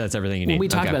 That's everything you need. When we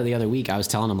talked Okay. about it the other week, I was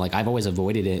telling him, like, I've always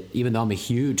avoided it, even though I'm a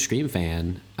huge Scream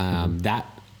fan.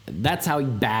 That's how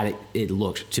bad it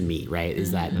looked to me, right?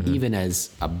 Is that even as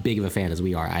a big of a fan as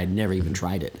we are, I had never even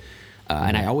tried it.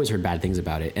 And I always heard bad things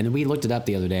about it. And then we looked it up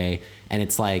the other day, and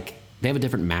it's like they have a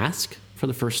different mask for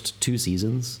the first 2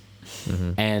 seasons.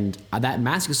 And that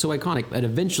mask is so iconic, but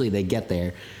eventually they get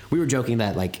there. We were joking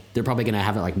that like they're probably gonna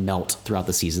have it like melt throughout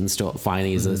the seasons till it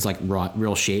finally is it's like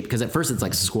real shape, because at first it's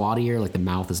like squattier, like the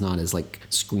mouth is not as like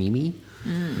screamy,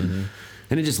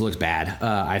 and it just looks bad,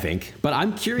 I think. But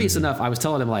I'm curious enough. I was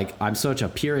telling him, like, I'm such a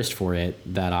purist for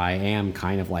it that I am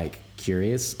kind of like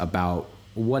curious about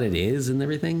what it is and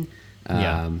everything.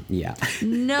 Yeah. No.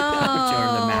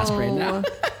 Showing the mask right now.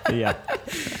 Yeah.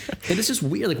 And it's just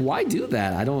weird. Like, why do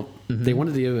that? I don't. They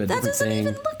wanted to do a That different doesn't thing.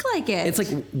 even look like it. It's like,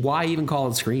 why even call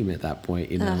it Scream at that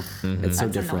point? You know, it's so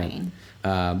That's different.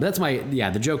 annoying. That's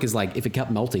the joke is like, if it kept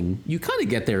melting, you kind of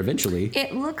get there eventually.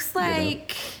 It looks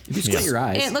like If you squint your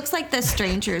eyes. it looks like the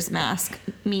Stranger's Mask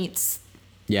meets.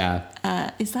 Yeah.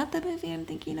 Is that the movie I'm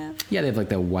thinking of? Yeah, they have like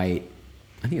the white.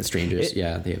 I think it's Strangers. They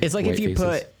have It's like white if you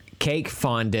faces. put cake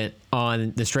fondant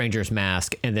on the Stranger's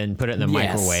Mask and then put it in the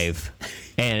Yes. microwave,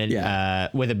 and Yeah.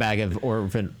 with a bag of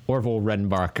Orville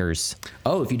Redenbachers.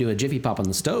 Oh, if you do a Jiffy Pop on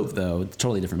the stove, though, it's a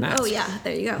totally different mask. Oh yeah,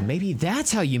 there you go. Maybe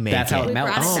that's how you make That's it. how it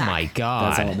melts. brought it Oh back. my god!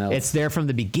 That's how it melts. It's there from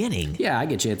the beginning. Yeah, I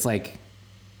get you. It's like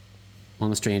on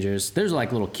the Strangers. There's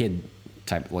like little kid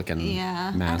type looking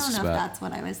Yeah, masks. I don't know but if that's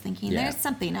what I was thinking. Yeah. There's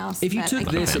something else. if you but I took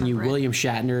can't this and you remember it. William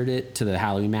Shatnered it to the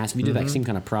Halloween mask, if you did that same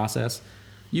kind of process,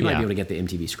 you might Yeah. be able to get the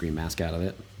MTV Scream mask out of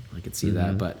it. I could see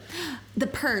that, but The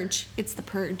Purge. It's the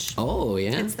Purge. oh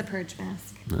yeah, It's the Purge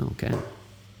mask. okay.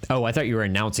 Oh, I thought you were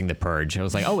announcing the purge. I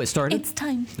was like, oh, it started. It's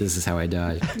time. This is how I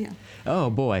died. Yeah. Oh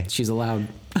boy. She's allowed.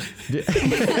 Yeah,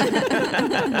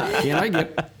 I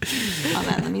get. Hold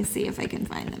on, let me see if I can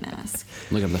find the mask.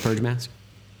 Look up the Purge mask.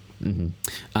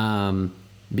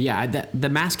 But yeah, the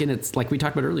mask, and it's like we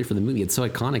talked about earlier for the movie. It's so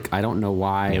iconic. I don't know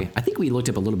why. Yeah. I think we looked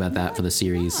up a little about that for the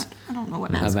series. I don't know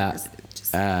what mask About it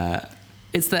is.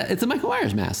 Just, it's the Michael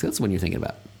Myers mask. That's the one you're thinking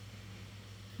about.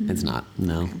 It's not.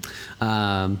 No.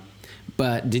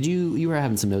 But you were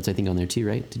having some notes, I think, on there too,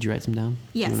 right? Did you write some down?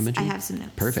 You yes, wanna I mention? have some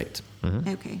notes. Perfect.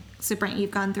 Okay. So Brent,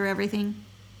 you've gone through everything?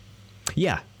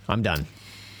 Yeah, I'm done.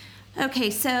 Okay,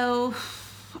 so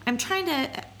I'm trying to.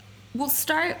 We'll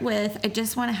start with. I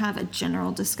just want to have a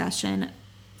general discussion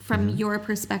from your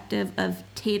perspective of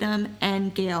Tatum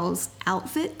and Gail's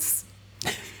outfits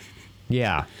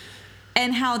Yeah.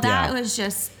 and how that Yeah. was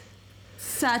just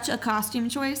such a costume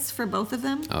choice for both of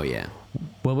them. Oh yeah.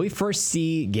 When we first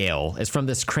see Gail, it's from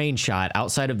this crane shot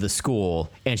outside of the school,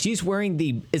 and she's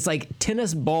wearing it's like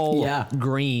tennis ball Yeah.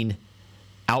 green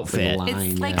outfit. With a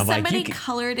line. It's like I'm like, somebody you can-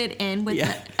 colored it in with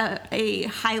Yeah. a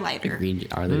highlighter. Green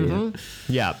are there?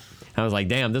 Yeah. I was like,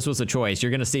 damn, this was a choice.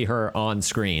 You're going to see her on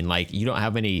screen. Like, you don't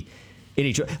have any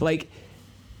choice. Like,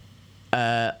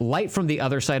 light from the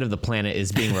other side of the planet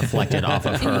is being reflected off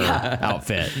of her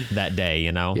outfit that day,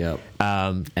 you know? Yep.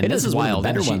 And And it this is one of wild. the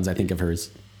better And ones I think of hers.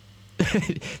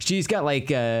 She's got like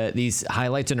these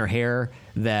highlights in her hair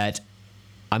that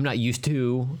I'm not used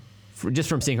to just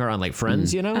from seeing her on like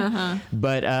Friends, you know?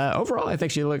 But overall, I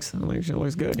think she looks good. You She know?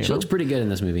 looks pretty good in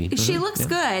this movie. She looks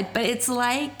good, but it's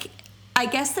like I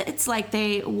guess that it's like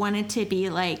they wanted to be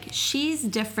like she's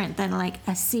different than like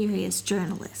a serious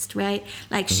journalist, right?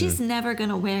 Like she's never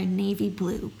gonna wear navy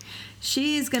blue.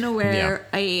 She's gonna wear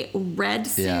a red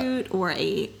Yeah. suit or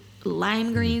a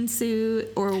lime green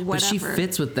suit or whatever. But she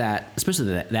fits with that, especially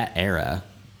that era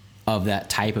of that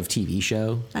type of TV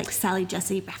show. like Sally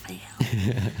Jesse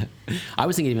Raphael. I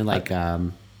was thinking even like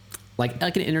an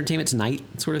Entertainment Tonight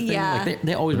sort of thing. Yeah. Like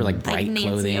they always wear like bright Nancy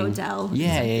clothing. O'Dell.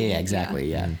 Yeah,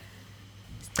 exactly. Yeah.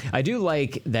 I do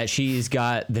like that she's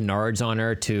got the nards on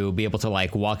her to be able to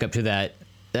like walk up to that.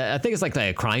 I think it's like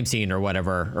a crime scene or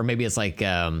whatever, or maybe it's like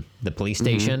the police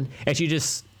station, and she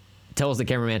just tells the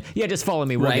cameraman, "Yeah, just follow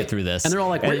me. We'll Right. get through this." And they're all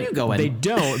like, "Where are you going?" They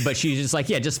don't, but she's just like,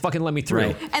 "Yeah, just fucking let me through."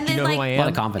 Right. And Do you then, know who like, I A lot am?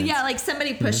 of confidence. Yeah, like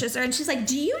somebody pushes her and she's like,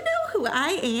 "Do you know who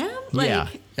I am?" Like, Yeah.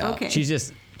 okay.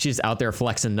 She's out there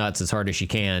flexing nuts as hard as she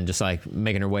can, just like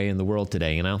making her way in the world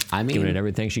today. You know, I mean- giving it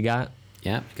everything she got.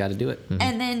 Yeah, got to do it.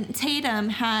 And then Tatum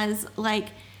has like,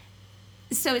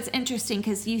 so it's interesting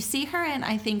because you see her in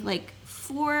I think like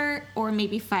 4 or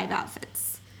maybe 5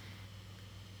 outfits.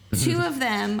 2 of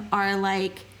them are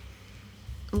like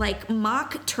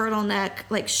mock turtleneck,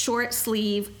 like short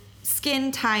sleeve,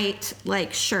 skin tight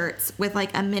like shirts with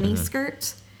like a mini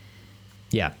skirt.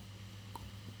 Yeah,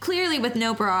 Clearly with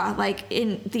no bra, like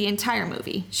in the entire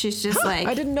movie. She's just like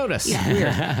I didn't notice.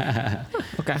 Yeah. Weird.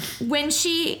 Okay. When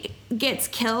she gets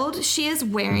killed, she is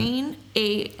wearing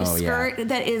a Oh, yeah. skirt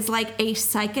that is like a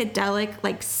psychedelic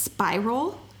like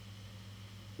spiral.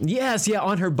 Yes, yeah,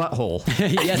 on her butthole.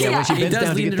 Yes, Yeah. when she he bends does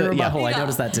down to lean get into her the yeah. butthole. I Yeah.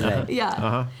 noticed that today.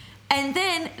 Yeah. And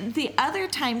then the other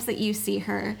times that you see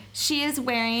her, she is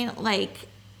wearing like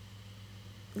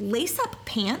lace up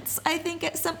pants, I think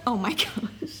at some oh my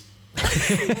gosh.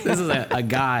 This is a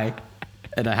guy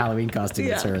in a Halloween costume.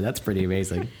 That's Yeah. her. That's pretty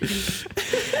amazing.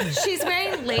 She's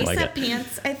wearing lace like up it.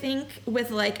 pants, I think,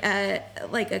 with like a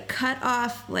cut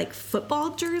off like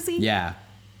football jersey. Yeah.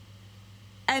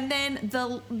 And then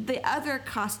the other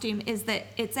costume is that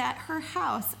it's at her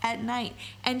house at night,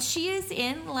 and she is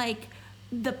in like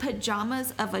the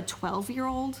pajamas of a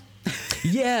 12-year-old.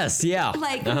 Yes, yeah.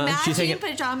 Like She's matching taking-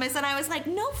 pajamas, and I was like,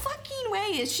 no fucking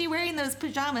way is she wearing those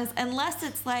pajamas unless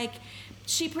it's like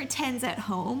she pretends at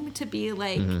home to be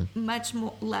like much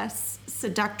more less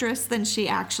seductress than she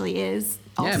actually is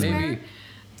elsewhere. Yeah, maybe.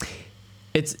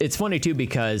 It's funny too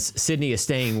because Sydney is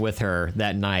staying with her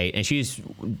that night, and she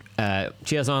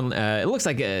has on it looks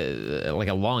like a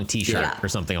long T-shirt Yeah. or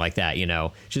something like that, you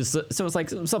know. So it's like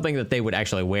something that they would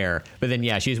actually wear. But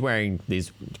then she's wearing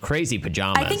these crazy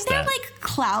pajamas. I think they're like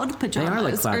cloud pajamas They are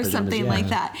like cloud or pajamas, something yeah. like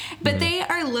that. But they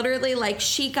are literally like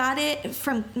she got it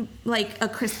from like a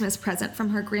Christmas present from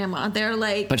her grandma. They're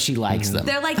like, But she likes them.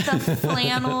 they're like the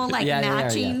flannel like Yeah, they are,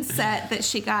 matching yeah. set that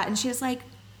she got, and she was like,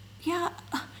 yeah.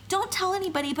 Don't tell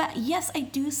anybody, but yes, I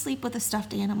do sleep with a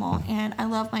stuffed animal, and I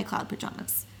love my cloud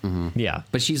pajamas. yeah.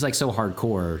 But she's like so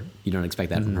hardcore, you don't expect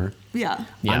that from her. Yeah.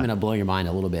 Yeah. I'm gonna blow your mind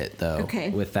a little bit though. Okay.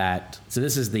 With that, so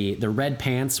this is the red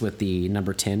pants with the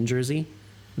number 10 jersey,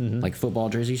 like football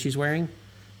jersey she's wearing,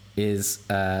 is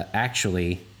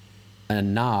actually a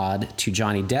nod to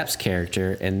Johnny Depp's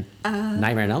character in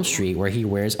Nightmare on Elm Street, where he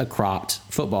wears a cropped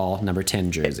football number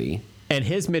 10 jersey. And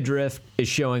his midriff is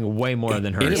showing way more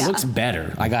than hers. It Yeah. looks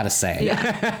better, I gotta say.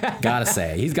 Gotta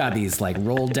say, he's got these like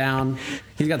rolled down.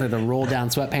 He's got the rolled down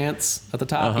sweatpants at the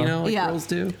top, you know, like Yeah. girls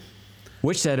do.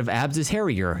 Which set of abs is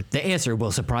hairier? The answer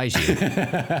will surprise you.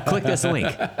 Click this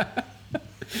link.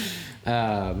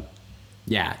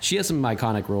 Yeah, she has some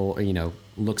iconic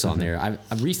looks on there.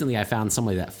 I've recently I found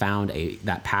somebody that found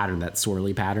that pattern, that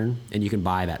swirly pattern, and you can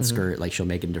buy that skirt. Like she'll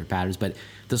make it in different patterns, but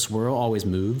the swirl always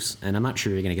moves, and I'm not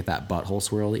sure you're gonna get that butthole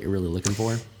swirl that you're really looking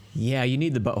for. Yeah, you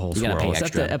need the butthole You gotta pay swirl. Is that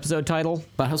extra. the episode title?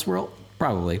 Butthole swirl,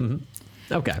 probably.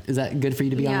 Okay. Is that good for you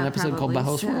to be on an episode called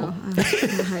Butthole Swirl?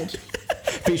 Oh,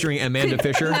 Featuring Amanda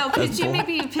Fisher. no, could as you Bull.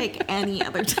 maybe pick any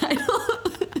other title?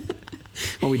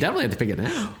 Well, we definitely have to pick it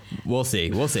now. We'll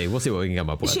see. We'll see what we can come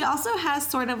up with. She also has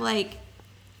sort of like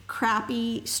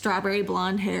crappy strawberry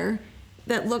blonde hair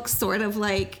that looks sort of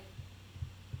like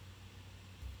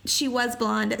she was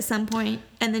blonde at some point,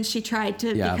 and then she tried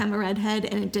to Yeah. become a redhead,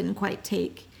 and it didn't quite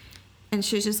take. And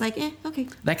she was just like, okay.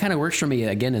 That kind of works for me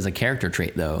again as a character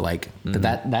trait, though. Like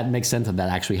that makes sense that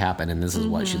actually happened, and this is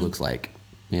what she looks like.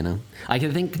 You know, I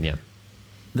can think Yeah.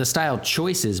 the style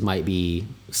choices might be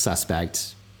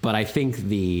suspect, but I think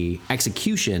the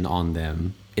execution on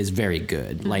them is very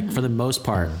good. Like for the most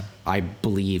part, I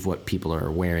believe what people are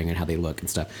wearing and how they look and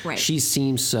stuff. Right. She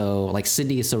seems so like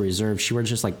Sydney is so reserved. She wears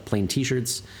just like plain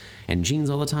t-shirts and jeans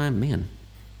all the time. Man,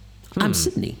 I'm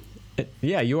Sydney.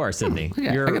 Yeah, you are Sydney. Yeah, I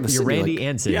got You're the Sydney Randy look.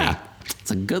 and Sydney. Yeah,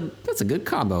 that's a good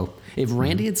combo. If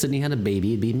Randy and Sydney had a baby,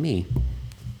 it'd be me.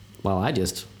 Well, I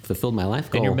just fulfilled my life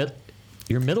goal. And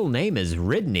your middle name is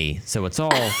Ridney, so it's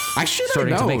all I should have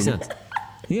starting to make known. sense.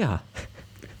 Yeah.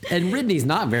 And Ridney's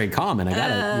not very common. You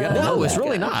gotta know No, it's that.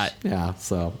 really not. Yeah,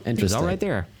 so It's interesting. all right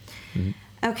there.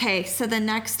 Okay, so the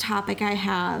next topic I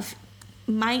have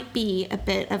might be a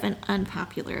bit of an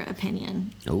unpopular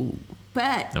opinion, Oh,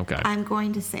 but Okay. I'm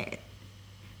going to say it.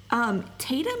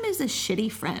 Tatum is a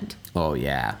shitty friend. oh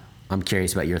yeah. I'm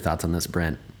curious about your thoughts on this,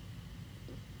 Brent.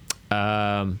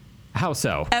 How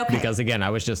so? Okay. Because again, I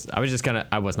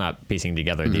was not piecing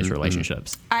together these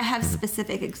relationships. I have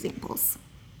specific examples.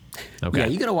 Okay. Yeah,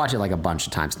 you gotta watch it like a bunch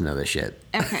of times to know this shit.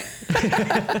 Okay.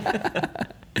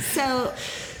 So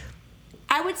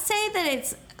I would say that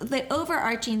it's the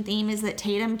overarching theme is that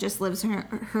Tatum just lives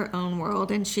her own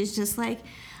world, and she's just like,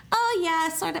 oh yeah,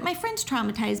 sort of, my friend's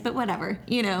traumatized, but whatever,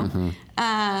 you know.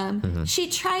 She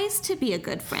tries to be a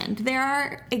good friend. There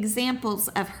are examples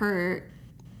of her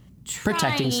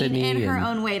Protecting trying Sydney in her and-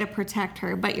 own way to protect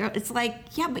her, but it's like,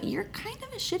 yeah, but you're kind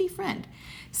of a shitty friend.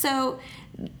 So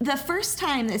the first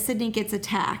time that Sydney gets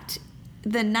attacked,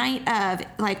 the night of,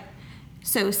 like,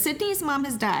 so Sydney's mom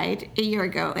has died a year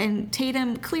ago, and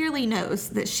Tatum clearly knows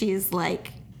that she's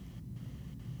like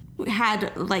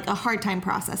had like a hard time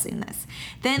processing this.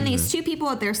 Then these two people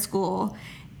at their school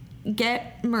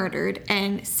get murdered,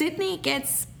 and Sydney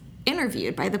gets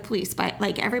interviewed by the police, by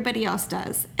like everybody else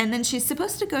does, and then she's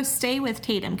supposed to go stay with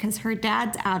Tatum because her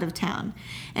dad's out of town,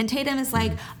 and Tatum is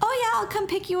like, oh yeah, I'll come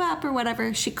pick you up or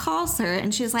whatever. She calls her,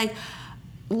 and she's like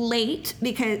late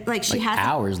because like she Like has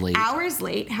hours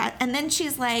late. And then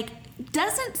she's like,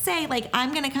 doesn't say like,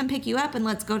 I'm gonna come pick you up and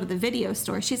let's go to the video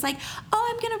store. She's like,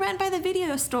 oh, I'm gonna run by the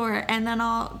video store and then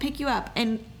I'll pick you up.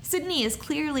 And Sydney is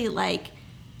clearly like,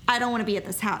 I don't want to be at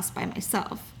this house by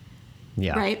myself.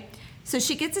 Yeah. Right? So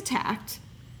she gets attacked.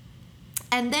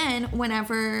 And then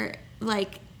whenever,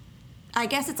 like, I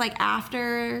guess it's like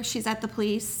after she's at the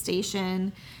police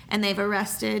station and they've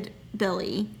arrested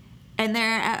Billy and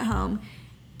they're at home,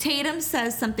 Tatum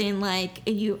says something like,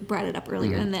 you brought it up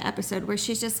earlier in the episode, where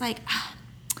she's just like,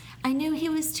 I knew he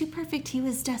was too perfect. He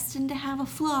was destined to have a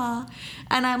flaw.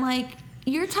 And I'm like,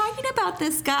 you're talking about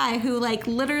this guy who, like,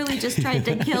 literally just tried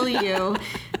to kill you.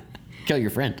 Kill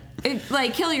your friend.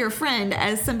 Like, kill your friend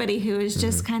as somebody who is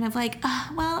just kind of like,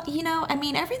 well, I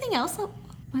mean, everything else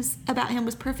was about him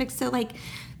was perfect. So, like,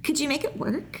 could you make it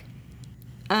work?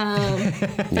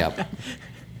 Yep.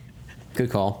 Good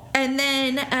call. And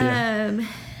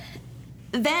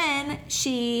then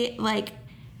she, like,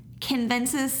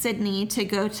 convinces Sydney to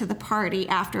go to the party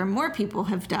after more people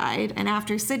have died and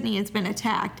after Sydney has been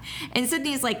attacked. And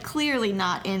Sydney's, like, clearly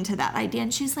not into that idea.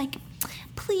 And she's like,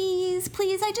 please,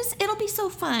 it'll be so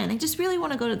fun. I just really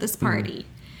want to go to this party.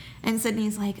 And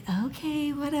Sydney's like,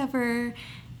 okay, whatever.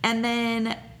 And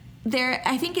then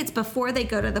I think it's before they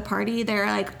go to the party, they're,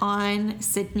 like, on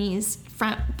Sydney's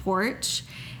front porch.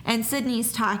 And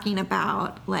Sydney's talking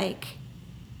about, like,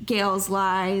 Gail's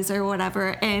lies or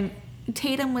whatever. And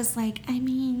Tatum was like, I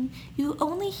mean, you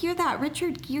only hear that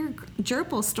Richard Gere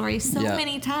gerbil story so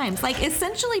many times. Like,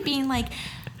 essentially being like,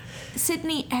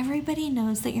 Sydney, everybody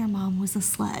knows that your mom was a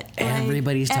slut. Like,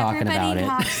 Everybody's talking about it. Everybody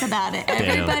talks about it.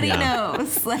 Everybody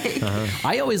knows. Like,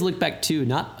 I always look back too.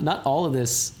 Not all of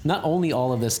this. Not only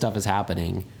all of this stuff is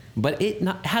happening, but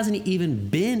hasn't even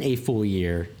been a full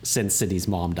year since Sydney's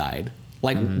mom died.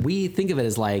 Like, we think of it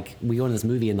as like we go into this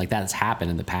movie and like that has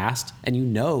happened in the past,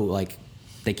 and like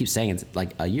they keep saying it's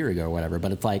like a year ago or whatever.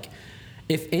 But it's like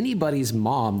if anybody's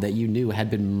mom that you knew had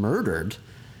been murdered.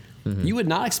 You would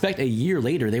not expect a year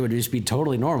later they would just be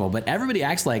totally normal, but everybody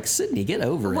acts like, Sydney, get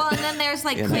over it. Well, and then there's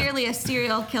like clearly a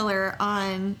serial killer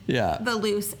on the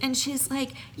loose, and she's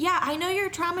like, yeah, I know you're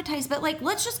traumatized, but like,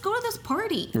 let's just go to this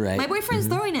party. Right. My boyfriend's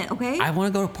throwing it, okay? I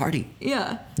want to go to a party.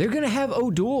 Yeah. They're going to have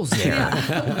O'Douls there.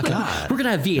 Yeah. God. We're going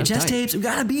to have VHS tapes. We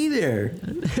got to be there.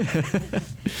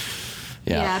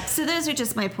 Yeah. So those are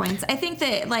just my points. I think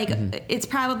that like it's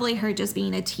probably her just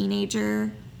being a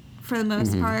teenager for the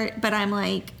most part, but I'm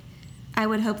like, I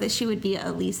would hope that she would be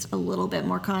at least a little bit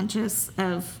more conscious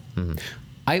of.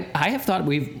 I have thought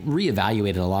we've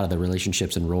reevaluated a lot of the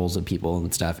relationships and roles of people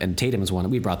and stuff. And Tatum is one.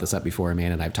 We brought this up before,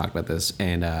 Amanda and I have talked about this.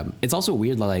 And it's also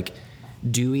weird, like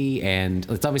Dewey, and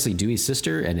it's obviously Dewey's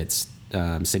sister, and it's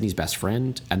Sydney's best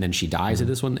friend. And then she dies in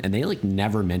this one. And they like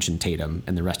never mention Tatum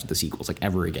in the rest of the sequels, like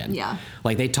ever again. Yeah.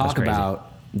 Like they talk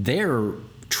about their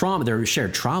trauma, their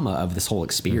shared trauma of this whole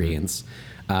experience.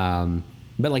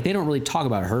 But like they don't really talk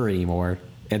about her anymore.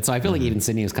 And so I feel like even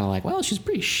Sydney was kind of like, well, she's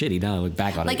pretty shitty now I look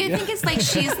back on like, it. I think it's like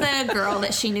she's the girl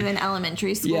that she knew in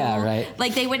elementary school. Yeah, right.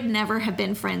 Like they would never have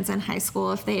been friends in high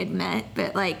school if they had met,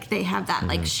 but like they have that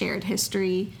like shared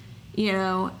history, you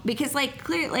know, because like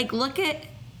clear, like look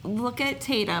at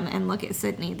Tatum and look at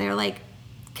Sydney. They're like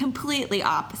completely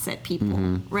opposite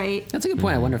people, right? That's a good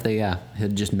point. I wonder if they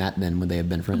had just met then would they have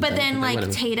been friends. But then like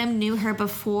Tatum knew her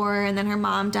before, and then her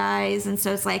mom dies, and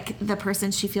so it's like the person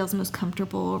she feels most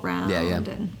comfortable around. Yeah.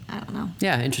 And I don't know.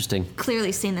 Yeah, interesting.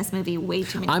 Clearly seen this movie way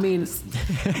too many times.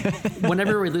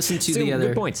 Whenever we listen to the other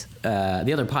good points.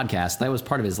 The other podcast, that was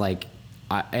part of his like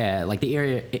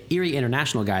the Erie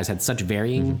International guys had such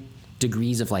varying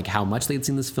degrees of like how much they'd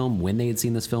seen this film, when they had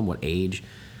seen this film, what age,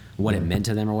 what it meant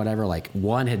to them or whatever. Like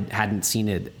one hadn't seen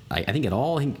it, I think at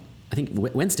all. I think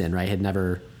Winston, right, had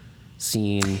never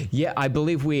seen. Yeah, I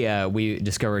believe we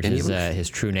discovered his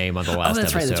true name on the last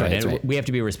that's episode. Right, that's right. We have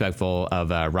to be respectful of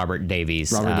Robert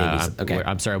Davies. Davies. Okay.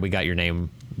 I'm sorry we got your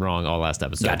name wrong all last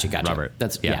episode. Gotcha. Robert.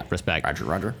 That's respect.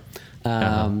 Roger.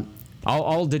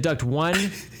 I'll deduct one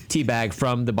teabag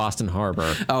from the Boston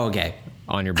Harbor. Oh, okay.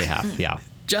 On your behalf. Yeah.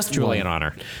 Just truly one. an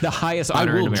honor. The highest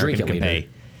honor an American can pay.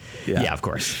 Yeah, of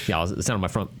course. Yeah, I'll sit on my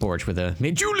front porch with a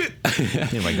 "May Juliet."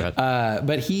 Anyway, go ahead.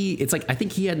 But it's like I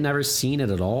think he had never seen it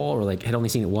at all, or like had only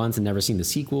seen it once and never seen the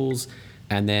sequels.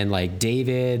 And then like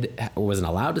David wasn't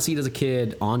allowed to see it as a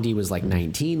kid. Andy was like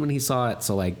 19 when he saw it,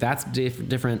 so like that's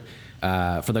different.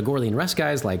 For the Gorley and Rust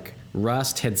guys, like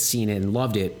Rust had seen it and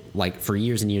loved it like for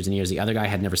years and years and years. The other guy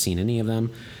had never seen any of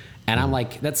them, and I'm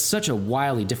like, that's such a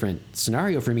wildly different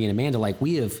scenario for me and Amanda. Like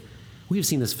we have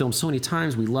seen this film so many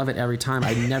times. We love it every time.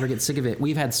 I never get sick of it.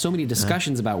 We've had so many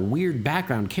discussions about weird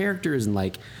background characters and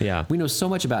like, we know so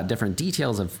much about different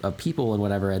details of people and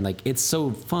whatever. And like, it's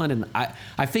so fun. And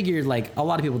I figured like a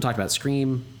lot of people talked about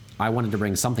Scream. I wanted to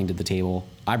bring something to the table.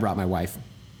 I brought my wife.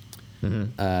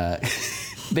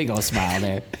 Big old smile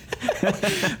there.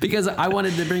 Because I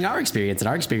wanted to bring our experience, and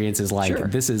our experience is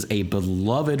like, this is a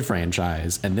beloved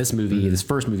franchise. And this movie, this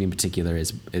first movie in particular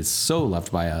is so loved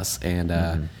by us.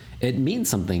 And, it means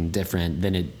something different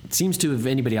than it seems to of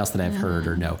anybody else that I've heard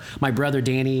or know. My brother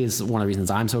Danny is one of the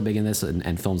reasons I'm so big in this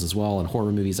and films as well, and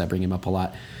horror movies. I bring him up a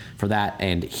lot for that.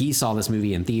 And he saw this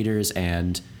movie in theaters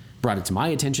and brought it to my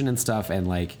attention and stuff. And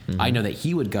like, I know that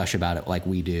he would gush about it like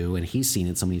we do, and he's seen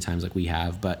it so many times like we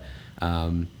have. But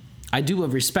I do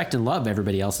respect and love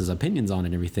everybody else's opinions on it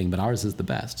and everything, but ours is the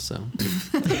best. So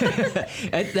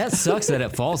That sucks that it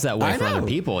falls that way I for other know.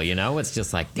 people. You know, it's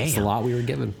just like, damn, it's a lot we were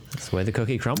given. that's the way the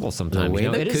cookie crumbles sometimes. The way you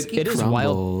know? the It is cookie it is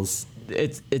wild. crumbles.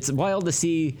 It's wild to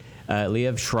see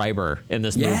Liev Schreiber in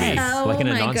this Yes. movie, Oh like in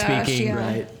a my gosh, non-speaking, yeah.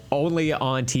 Right. only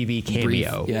on TV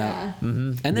cameo. Yeah.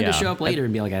 And then Yeah. to show up later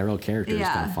and be like a real character is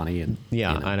kind Yeah. of funny. And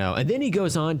Yeah, you know. I know. And then he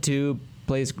goes on to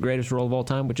play his greatest role of all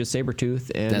time, which is Sabretooth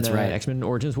in That's right. X-Men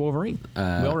Origins Wolverine. We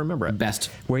all remember it. best-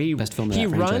 Where he best film in he that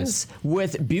franchise. runs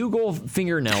with bugle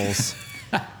fingernails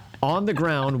on the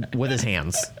ground with his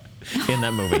hands in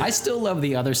that movie. I still love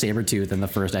the other Sabretooth in the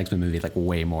first X-Men movie like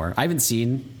way more. I haven't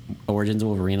seen Origins of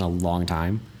Wolverine in a long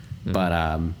time, but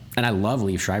and I love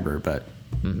Liev Schreiber, but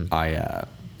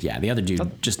the other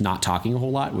dude just not talking a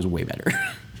whole lot was way better.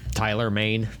 Tyler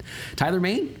Mane. Tyler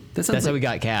Mane? That sounds That's how like- we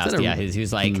got is cast. that a- Yeah, he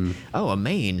was like, oh, a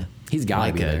mane. He's gotta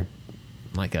like be a, there.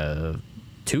 Like a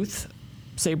tooth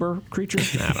saber creature?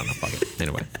 I don't know. Fuck it.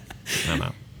 Anyway, I don't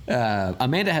know.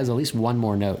 Amanda has at least one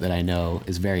more note that I know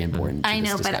is very important. to I this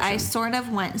know, but I discussion. sort of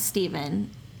want Steven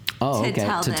Oh, to okay.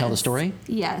 tell To tell the this. story?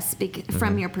 Yes,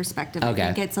 from your perspective. Okay. I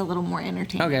think it's a little more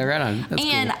entertaining. Okay, right on. That's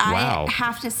and cool. I Wow.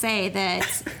 have to say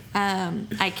that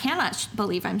I cannot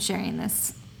believe I'm sharing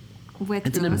this with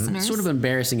It's the an listeners. sort of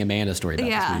embarrassing Amanda story about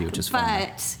this movie, which is fun.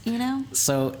 but you know,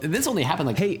 So this only happened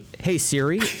like Hey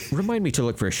Siri, remind me to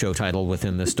look for a show title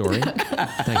within this story.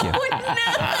 Thank you.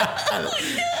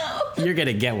 you're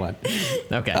gonna get one.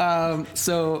 Okay.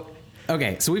 So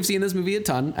we've seen this movie a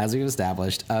ton, as we've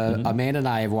established. Amanda and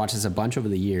I have watched this a bunch over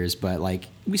the years, but like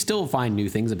we still find new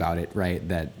things about it, right?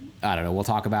 That I don't know, we'll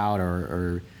talk about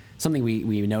or something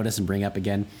we notice and bring up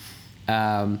again.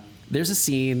 There's a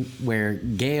scene where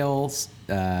Gail's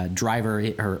driver,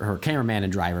 her cameraman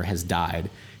and driver, has died.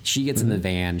 She gets in the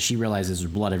van. She realizes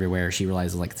there's blood everywhere. She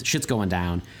realizes like shit's going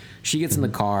down. She gets in the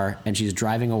car and she's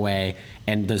driving away,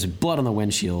 and there's blood on the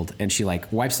windshield, and she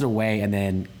like wipes it away, and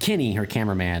then Kenny, her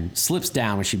cameraman, slips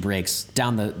down when she brakes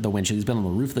down the windshield. He's been on the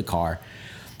roof of the car,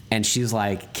 and she's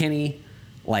like, Kenny,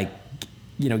 like,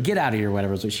 you know, get out of here,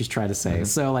 whatever is what she's trying to say.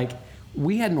 So like,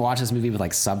 we hadn't watched this movie with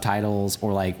like subtitles,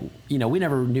 or like, you know, we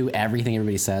never knew everything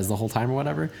everybody says the whole time or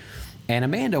whatever. And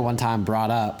Amanda one time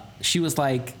brought up, she was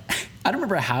like, I don't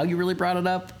remember how you really brought it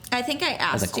up. I think I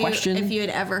asked you question? if you had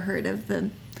ever heard of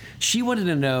the. She wanted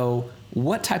to know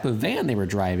what type of van they were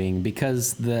driving,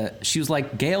 because she was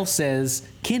like, Gail says,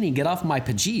 Kenny, get off my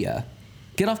Pajia.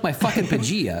 Get off my fucking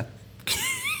Pajia.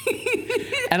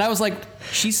 And I was like,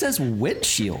 she says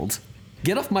windshield.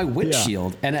 Get off my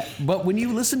windshield. But when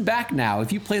you listen back now,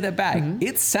 if you play that back,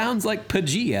 it sounds like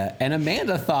Pajia. And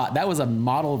Amanda thought that was a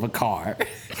model of a car.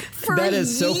 For That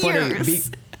is so funny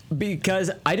years. because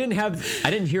I didn't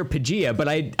hear Pajia, but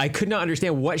I could not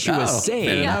understand what she Oh, was fair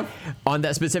saying enough. on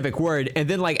that specific word. And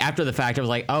then like after the fact, I was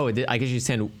like, oh, I guess you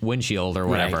said windshield or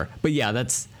whatever. Right. But yeah,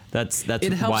 that's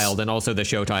It helps- wild, and also the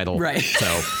show title. Right.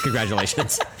 So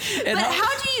congratulations. But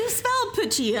how do you spell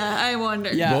Pachia? I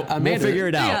wonder. Yeah, We'll figure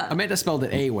it out. Yeah. Amanda spelled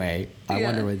it a way. I Yeah.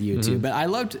 wonder with you too. But I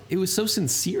loved it. Was so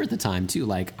sincere at the time too.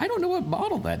 Like, I don't know what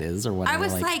model that is or whatever. I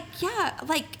was like, yeah,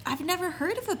 like I've never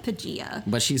heard of a Pajia.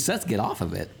 but she says get off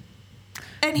of it.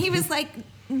 And he was like,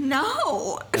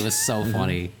 no. It was so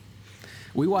funny.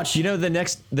 We watched. You know, the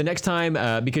next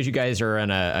time, because you guys are in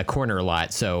a corner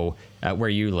lot, so where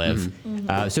you live,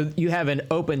 so you have an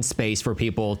open space for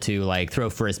people to like throw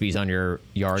frisbees on your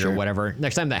yard Sure. or whatever.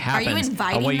 Next time that Are happens, you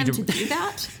I want inviting you them to do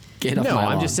that? Get off No, my I'm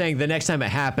lawn. just saying the next time it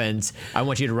happens, I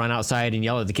want you to run outside and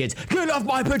yell at the kids, "Get off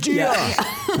my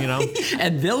Pajia!" You know?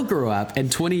 And they'll grow up,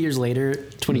 and 20 years later,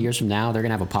 20 years from now, they're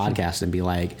gonna have a podcast and be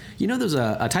like, you know, there's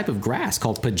a type of grass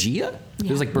called Pajia.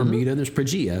 There's like Bermuda, and there's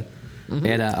Pajia.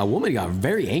 And a woman got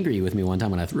very angry with me one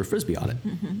time when I threw a frisbee on it.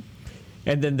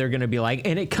 And then they're going to be like,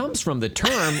 and it comes from the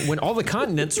term when all the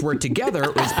continents were together,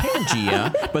 it was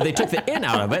Pangea, but they took the N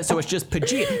out of it, so it's just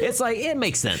Pajia. It's like, it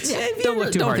makes sense. Don't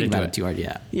look too hard think into about it. too hard.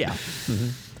 Yeah, Yeah.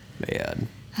 man.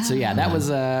 So yeah, that was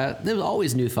there was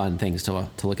always new fun things to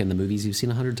look in the movies you've seen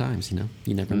 100 times. You know,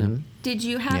 you never know. Did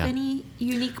you have Yeah. any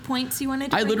unique points you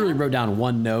wanted to I bring literally up? wrote down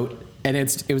one note, and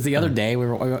it was the other day. We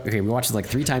watched it like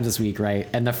 3 times this week, right?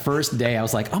 And the first day, I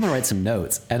was like, I'm gonna write some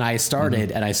notes, and I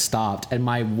started and I stopped, and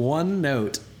my one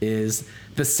note is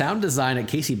the sound design at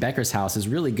Casey Becker's house is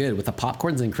really good with the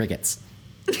popcorns and crickets.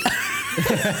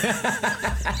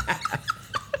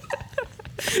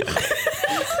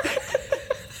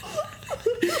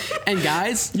 And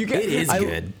guys, it is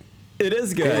good. It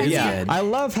is good. Yeah, good. I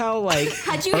love how like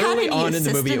Had you had early any on in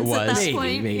the movie it assistance at was. that Maybe,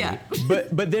 point? maybe. Yeah.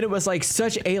 But then it was like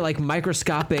such a like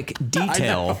microscopic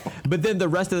detail. But then the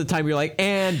rest of the time you're like,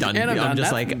 and done. And I'm done.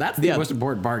 just That's, like, that's the most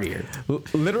important part here.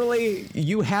 Literally,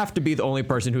 you have to be the only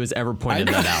person who has ever pointed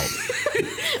that out.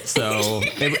 So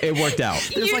it worked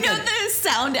out. You like know a- the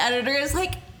sound editor is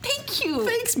like, thank you.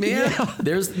 Thanks, man.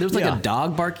 There's like Yeah. a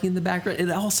dog barking in the background. It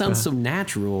all sounds so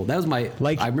natural. That was my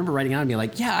Like- I remember writing out and being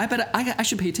like, yeah, I bet I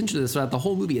should pay attention to this throughout the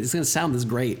whole movie. It's gonna sound this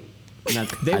great. And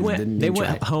that's, They I didn't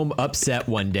went try. home upset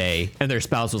one day, and their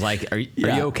spouse was like, "Are you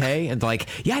Yeah. okay?" And they're like,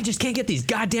 "Yeah, I just can't get these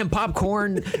goddamn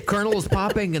popcorn kernels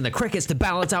popping and the crickets to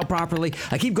balance out properly.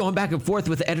 I keep going back and forth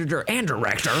with the editor and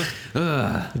director,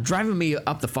 driving me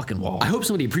up the fucking wall. I hope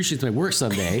somebody appreciates my work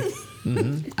someday.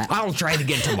 I'll try it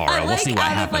again tomorrow. I We'll like see what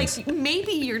out happens." of like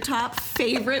maybe your top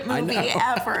favorite movie know.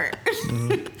 ever.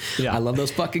 Yeah, I love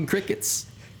those fucking crickets.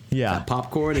 yeah, That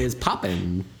popcorn is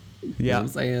popping. You know yeah. what I'm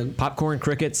saying? Popcorn,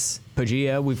 crickets,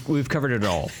 Pangea. We've covered it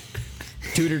all.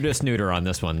 Tutor to snooter on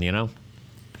this one, you know.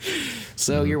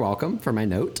 So you're welcome for my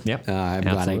note. Mm-hmm. Yep, I'm glad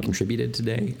I absolutely. contributed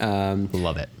today.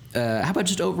 Love it. How about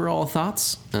just overall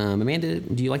thoughts? Amanda,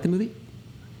 do you like the movie?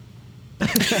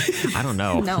 I don't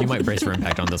know. No. You might brace for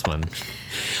impact on this one.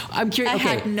 I'm curious. I Okay.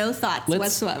 had no thoughts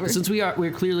whatsoever. Since we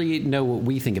clearly know what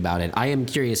we think about it, I am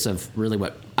curious of really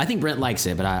what I think. Brent likes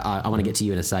it, but I want to get to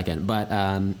you in a second. But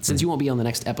since you won't be on the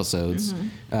next episodes,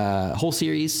 whole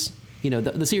series,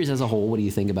 the series as a whole, what do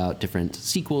you think about different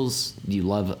sequels? Do you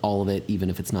love all of it, even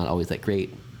if it's not always that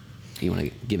great? Do you want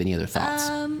to give any other thoughts?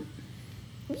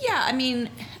 Yeah, I mean,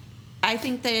 I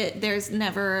think that there's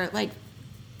never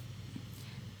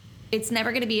it's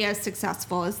never going to be as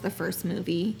successful as the first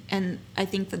movie, and I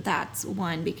think that that's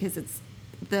one because it's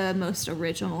the most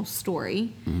original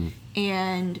story,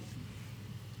 and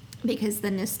because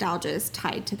the nostalgia is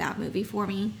tied to that movie for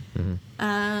me.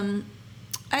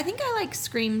 I think I like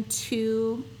Scream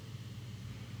 2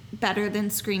 better than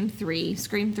Scream 3.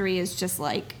 Scream 3 is just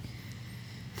like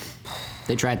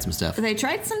They tried some stuff. they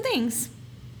tried some things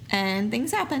and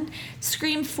things happened.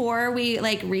 Scream 4, we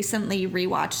recently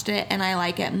rewatched it and I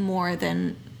like it more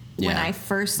than when Yeah. I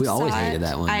first We saw always it. hated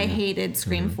that one, I yeah. hated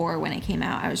Scream 4 when it came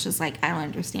out. I was just like, I don't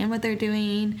understand what they're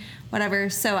doing, whatever.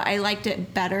 So I liked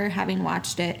it better having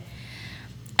watched it.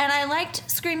 And I liked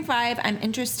Scream 5. I'm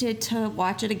interested to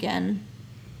watch it again.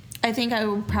 I think I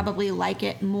would probably like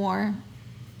it more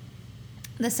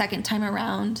the second time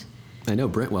around. I know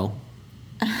Brent will.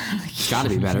 It's got to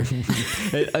be better.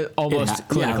 Almost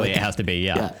clinically, it has to be.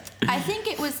 Yeah. I think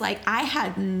it was I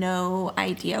had no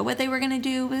idea what they were going to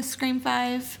do with Scream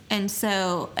 5. And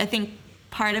so I think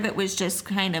part of it was just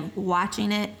kind of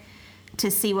watching it to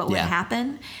see what would Yeah.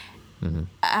 happen.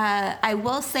 I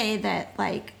will say that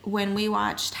when we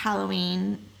watched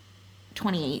Halloween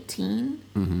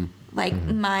 2018,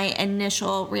 my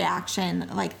initial reaction,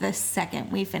 the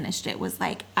second we finished it, was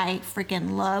I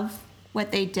freaking love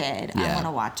what they did. I Yeah. want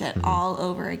to watch it all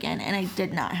over again. And I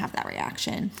did not have that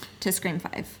reaction to Scream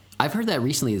 5. I've heard that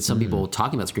recently. That some people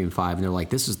talking about Scream 5, and they're like,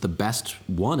 "This is the best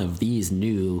one of these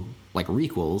new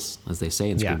requels," as they say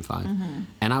in Yeah. Scream 5.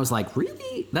 And I was like,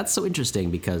 "Really? That's so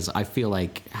interesting," because I feel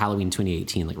like Halloween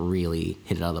 2018 really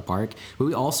hit it out of the park. But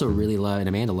we also really loved, and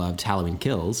Amanda loved, Halloween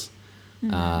Kills.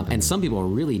 And some people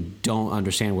really don't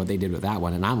understand what they did with that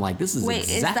one, and I'm like, "This is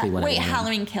exactly what I wanted."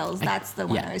 Halloween Kills. That's the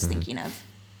one Yeah. I was thinking of.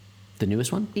 The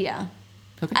newest one? Yeah.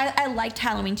 Okay. I liked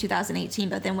Halloween 2018,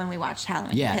 but then when we watched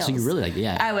Halloween Yeah, Kills, so you really liked it,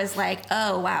 yeah. I was like,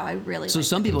 oh, wow, I really So like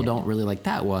some what they people did. don't really like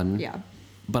that one. Yeah.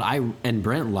 But and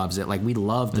Brent loves it. We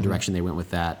love the direction they went with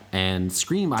that. And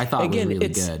Scream, I thought Again, was really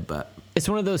it's- good, but It's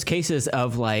one of those cases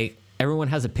of everyone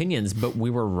has opinions, but we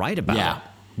were right about yeah, it.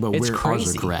 but It's ours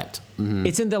crazy. are correct.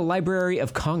 It's in the Library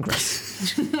of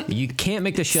Congress. You can't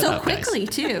make this shit So up, guys. quickly,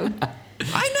 too.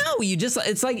 I know.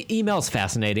 It's like email's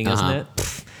fascinating, isn't it?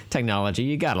 Pfft, technology,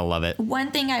 you gotta love it.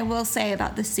 One thing I will say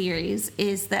about the series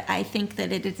is that I think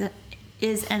that it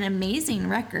is an amazing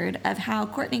record of how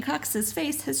Courtney Cox's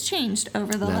face has changed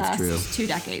over the That's last true. 2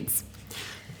 decades.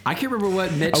 I can't remember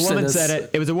what Mitch A woman sent us. said it.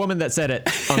 It was a woman that said it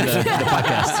on the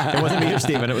podcast. It wasn't me or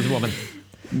Steven. It was a woman.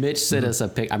 Mitch sent us a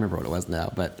pic. I remember what it was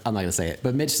now, but I'm not going to say it.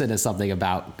 But Mitch sent us something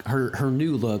about her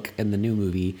new look in the new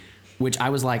movie, which I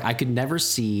was like, I could never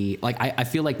see. I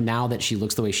feel like now that she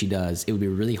looks the way she does, it would be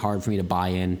really hard for me to buy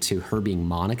into her being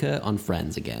Monica on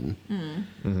Friends again.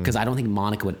 Because I don't think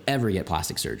Monica would ever get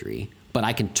plastic surgery. But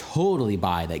I can totally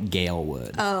buy that Gail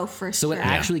would. Oh, for So sure. it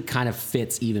actually kind of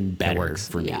fits even better works.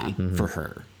 for me, Yeah. for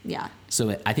her. Yeah.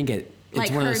 So I think it's one of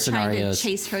her those scenarios. trying to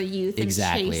chase her youth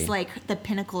Exactly. and chase the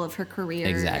pinnacle of her career.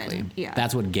 Exactly. and- yeah.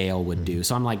 That's what Gail would do.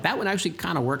 So I'm like, that one actually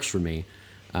kind of works for me.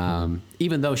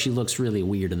 Even though she looks really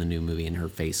weird in the new movie and her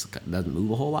face doesn't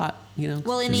move a whole lot, you know.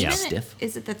 Well, and She's even stiff.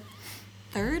 is it the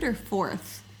third or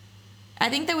fourth? I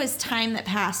think there was time that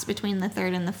passed between the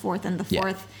third and the fourth, and the Yeah.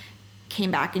 fourth came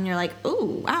back, and you're like, oh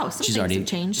wow, some She's things already have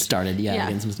changed. started,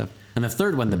 getting some stuff. And the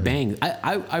third one, the bangs,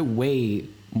 I way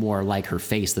more like her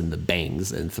face than the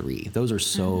bangs in 3. Those are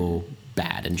so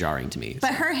bad and jarring to me.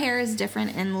 But her hair is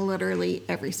different in literally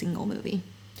every single movie.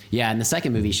 Yeah, in the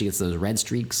second movie, she gets those red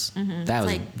streaks.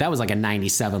 That was like a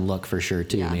 97 look for sure,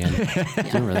 too, Yeah. man.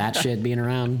 Remember that shit being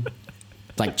around?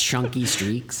 Like chunky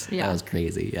streaks? Yeah. That was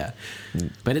crazy, yeah.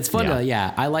 But it's fun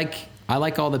Yeah. I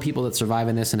like all the people that survive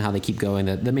in this and how they keep going.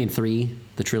 The main 3,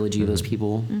 the trilogy of those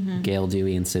people, Gail,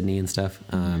 Dewey, and Sydney and stuff.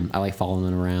 I like following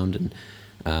them around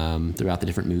and throughout the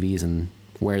different movies and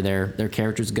where their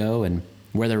characters go and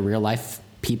where their real life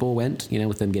people went,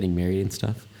 with them getting married and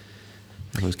stuff.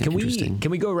 That was kind of interesting. Can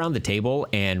we go around the table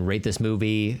and rate this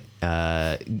movie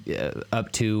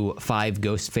up to 5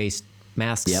 ghost face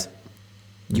masks? Yep.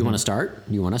 You want to start?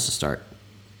 You want us to start?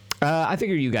 I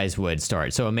figure you guys would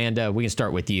start. So Amanda, we can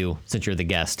start with you since you're the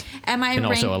guest. Am I and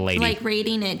also a lady.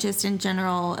 rating it just in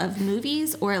general of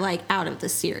movies or like out of the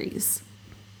series?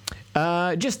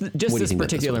 Just do you this think about this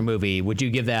particular one? movie, would you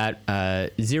give that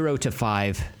 0 to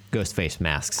 5 ghost face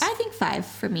masks? I think 5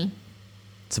 for me.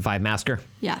 It's a 5 masker.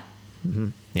 Yeah. Yeah.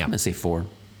 I'm going to say 4.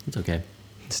 It's okay.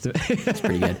 It's It's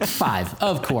pretty good. 5,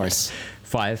 of course.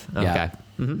 5. Okay. Yeah.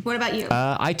 What about you?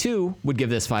 I too would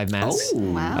give this 5 masks. Oh.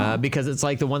 Wow. Because it's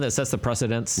like the one that sets the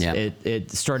precedence. Yeah.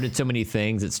 It started so many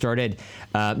things. It started.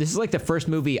 This is like the first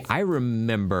movie I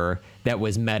remember that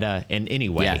was meta in any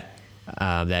way.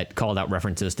 Yeah. That called out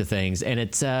references to things, and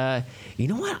it's you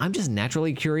know what? I'm just a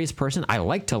naturally curious person. I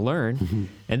like to learn,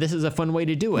 and this is a fun way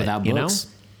to do it. Without you books.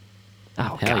 know?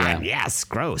 Oh Hell God, yeah. yes,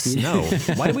 gross. No,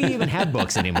 why do we even have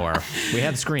books anymore? We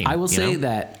have Scream. I will say know?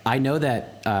 that I know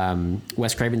that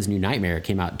Wes Craven's New Nightmare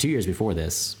came out 2 years before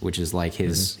this, which is like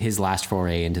his last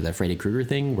foray into the Freddy Krueger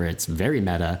thing, where it's very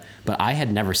meta. But I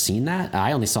had never seen that.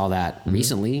 I only saw that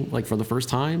recently, like for the first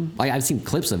time. Like I've seen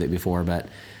clips of it before, but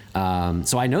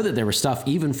so I know that there was stuff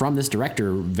even from this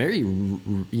director, very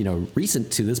recent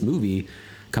to this movie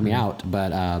coming out,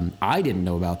 but I didn't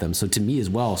know about them. So to me as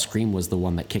well, Scream was the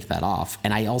one that kicked that off.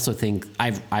 And I also think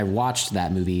I watched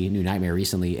that movie, New Nightmare,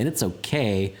 recently, and it's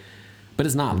okay, but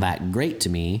it's not that great to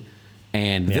me.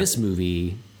 And this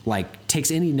movie like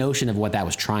takes any notion of what that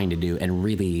was trying to do and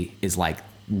really is like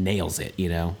nails it,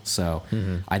 So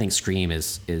I think Scream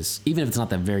is even if it's not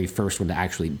the very first one to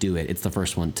actually do it, it's the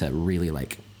first one to really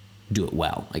like do it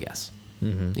well, I guess.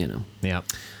 Yeah.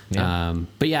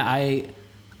 But yeah,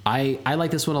 I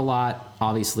like this one a lot.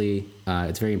 Obviously,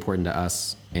 it's very important to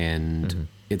us, and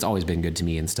it's always been good to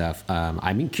me and stuff.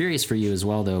 I'm curious for you as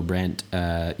well, though, Brent.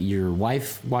 Your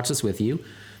wife watched this with you.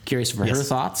 Curious for her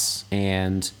thoughts,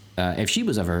 and if she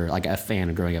was ever like a fan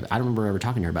of growing up. I don't remember ever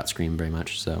talking to her about Scream very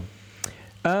much. So,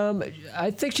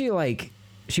 I think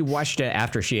she watched it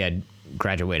after she had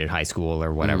graduated high school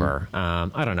or whatever.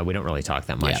 I don't know. We don't really talk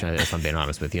that much, if I'm being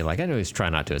honest with you. Like I always try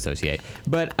not to associate,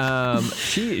 but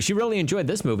she really enjoyed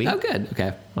this movie. oh, good.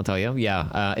 Okay. I'll tell you.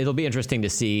 Yeah, it'll be interesting to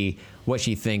see what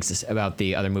she thinks about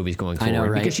the other movies going forward. I know,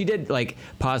 right? Because she did like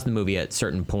pause the movie at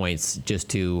certain points just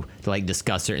to like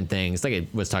discuss certain things. Like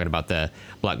it was talking about the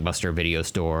Blockbuster video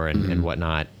store and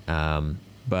whatnot.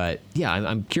 But yeah,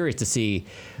 I'm curious to see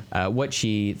what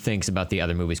she thinks about the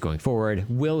other movies going forward.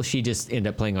 Will she just end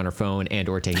up playing on her phone and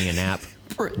or taking a nap?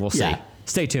 We'll see. Yeah.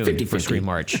 Stay tuned 50-50. for Scream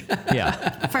March.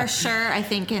 Yeah. For sure, I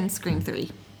think in Scream 3.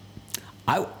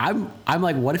 I'm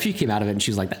like, what if she came out of it and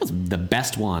she was like, that was the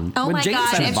best one? Oh When my Jake god,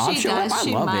 said if Bob she showed up, does, I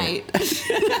she love might.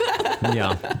 it.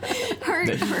 Yeah.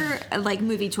 Her like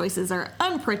movie choices are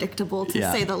unpredictable to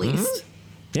Yeah. say the least.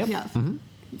 Yep. Yeah.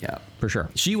 Yeah. For sure.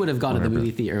 She would have gone to the 100%.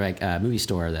 movie theater, like movie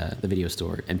store, the video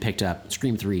store, and picked up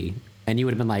Scream 3, and you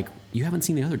would have been like, you haven't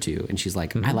seen the other two, and she's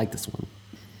like, I like this one.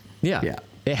 Yeah. Yeah.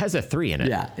 It has a 3 in it.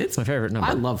 Yeah, it's my favorite number.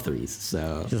 I love threes,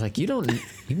 so She's like,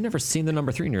 you've never seen the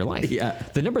number 3 in your life. Yeah.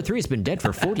 The number 3 has been dead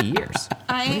for 40 years. What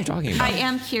are you talking about? I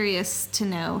am curious to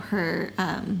know her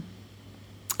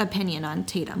opinion on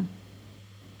Tatum.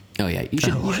 oh yeah, you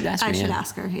should ask her. I should yeah.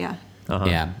 ask her, yeah.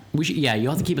 Yeah, we should. Yeah,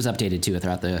 you'll have to keep us updated too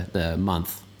throughout the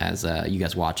month as you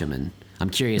guys watch them. And I'm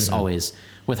curious always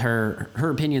with her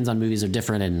opinions on movies are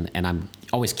different, and I'm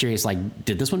always curious. Like,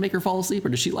 did this one make her fall asleep, or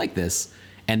does she like this?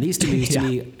 And these two movies to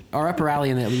me are up her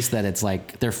alley, and at least that it's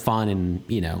like they're fun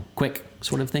and quick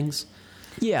sort of things.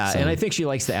 Yeah, So- and I think she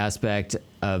likes the aspect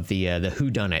of the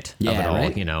whodunit of Yeah, it all,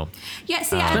 right? Yeah,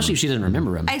 see, Especially if she doesn't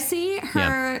remember them. I see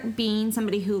her being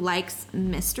somebody who likes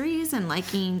mysteries and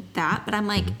liking that, but I'm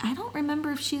like, I don't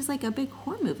remember if she's like a big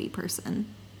horror movie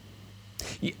person.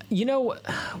 You know,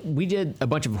 we did a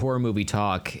bunch of horror movie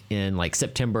talk in like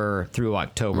September through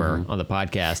October on the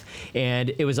podcast,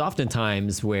 and it was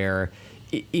oftentimes where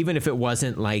even if it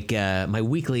wasn't like my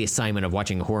weekly assignment of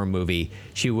watching a horror movie,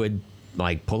 she would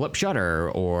like pull up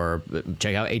Shudder or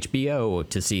check out HBO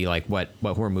to see like what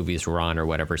horror movies were on or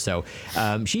whatever. So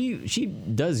she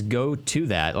does go to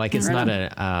that. Like it's not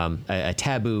a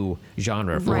taboo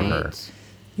genre for her.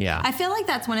 Yeah. I feel like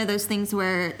that's one of those things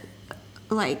where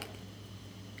like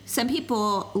some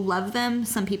people love them,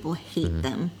 some people hate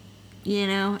them, you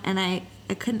know? And I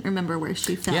couldn't remember where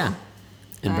she fell. Yeah.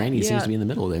 And Brandy seems to be in the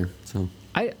middle there. So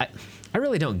I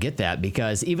really don't get that,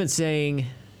 because even saying,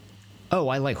 oh,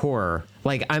 I like horror,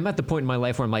 like I'm at the point in my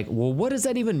life where I'm like, well, what does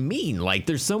that even mean? Like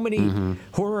there's so many,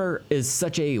 horror is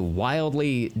such a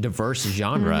wildly diverse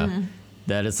genre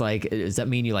that it's like, does that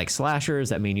mean you like slashers? Does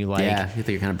that mean you like you think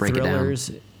you're kind of break thrillers?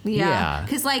 it down. Yeah,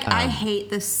 because like I hate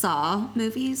the Saw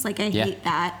movies. Like I hate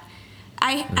that.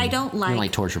 I don't like, You don't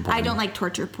like torture porn. I don't like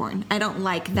torture porn. I don't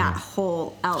like that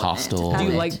whole element. Hostel. of Do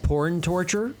you it. like porn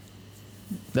torture?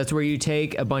 That's where you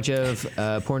take a bunch of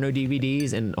porno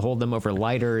DVDs and hold them over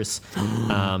lighters.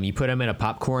 You put them in a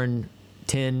popcorn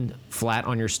tin flat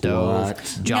on your stove.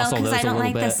 What? Jostle no, because those I don't a little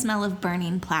like bit. the smell of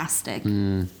burning plastic.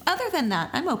 Other than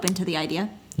that, I'm open to the idea.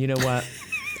 You know what?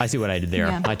 I see what I did there.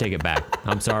 Yeah. I take it back.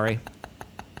 I'm sorry.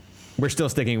 We're still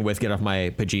sticking with Get Off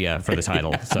My Pajia for the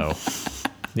title. So,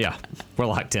 yeah, we're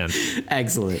locked in.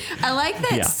 Excellent. I like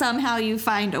that Yeah. somehow you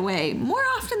find a way, more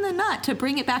often than not, to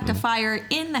bring it back to fire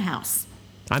in the house.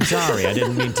 I'm sorry. I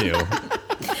didn't mean to.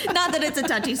 Not that it's a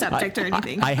touchy subject or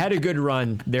anything. I had a good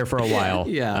run there for a while.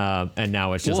 Yeah. And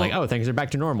now it's just Well, like, oh, things are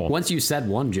back to normal. Once you said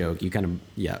one joke, you kind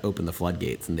of opened the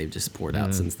floodgates, and they've just poured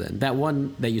out since then. That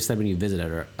one that you said when you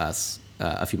visited us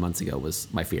a few months ago was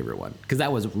my favorite one, because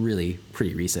that was really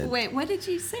pretty recent. Wait, what did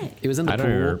you say? It was in the I pool.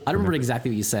 don't I don't remember exactly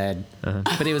what you said,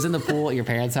 but it was in the pool at your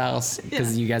parents' house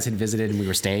because you guys had visited and we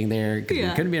were staying there because we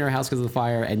couldn't be in our house because of the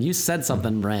fire. And you said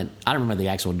something, Brent. I don't remember the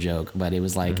actual joke, but it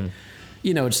was like,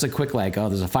 just a quick like, oh,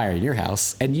 there's a fire in your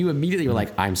house, and you immediately were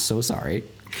like, I'm so sorry.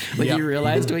 Like Yep. you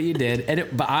realized what you did,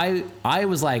 but I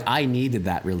was like, I needed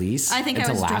that release. I think and I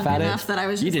to was laugh drunk at enough it. that I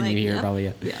was You just didn't like, even hear it yep. probably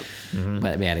yet. Yep.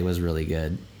 But man, it was really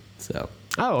good. So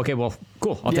Oh, okay. Well,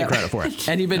 cool. I'll take credit for it.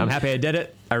 And you've been- I'm happy I did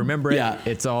it. I remember it. Yeah.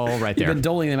 It's all right you've there. been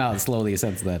doling them out slowly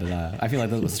since then, and I feel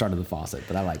like that was the start of the faucet,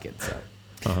 but I like it. So,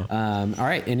 all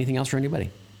right. Anything else for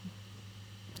anybody?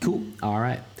 Cool. All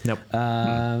right. Nope.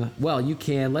 Well, you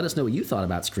can let us know what you thought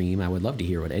about Scream. I would love to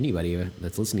hear what anybody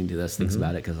that's listening to this thinks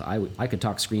about it, because I could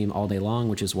talk Scream all day long,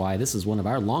 which is why this is one of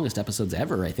our longest episodes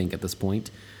ever, I think, at this point.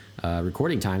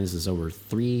 Recording time, this is over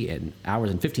 3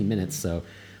 hours and 15 minutes. So,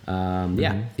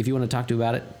 if you want to talk to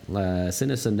about it,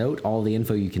 send us a note. All the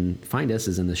info you can find us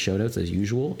is in the show notes as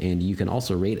usual. And you can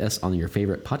also rate us on your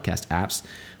favorite podcast apps.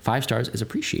 5 stars is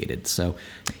appreciated. So,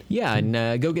 Yeah,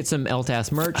 and go get some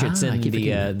LTAS merch. It's I in keep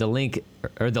forgetting. the link,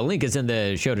 or the link is in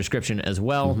the show description as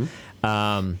well.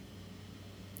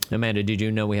 Amanda, did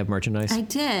you know we have merchandise? I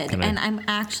did, Can I- and I'm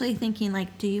actually thinking,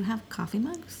 like, do you have coffee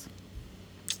mugs?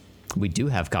 We do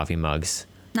have coffee mugs.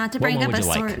 Not to What bring one up would a you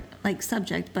like? sort like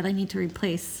subject, but I need to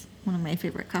replace one of my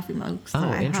favorite coffee mugs. that Oh,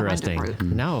 I have interesting. under broke.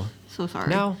 No, So sorry.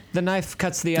 no, the knife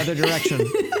cuts the other direction.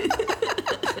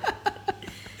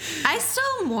 I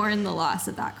still mourn the loss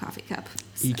of that coffee cup.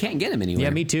 you can't get them anywhere. Yeah,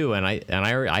 me too. And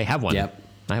I have one. Yep.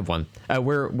 I have one.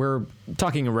 We're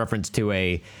talking in reference to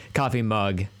a coffee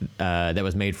mug that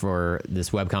was made for this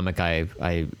webcomic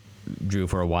I drew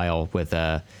for a while with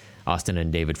Austin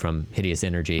and David from Hideous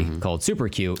Energy called Super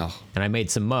Cute. Oh. And I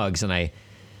made some mugs, and I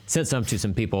sent some to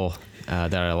some people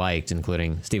that I liked,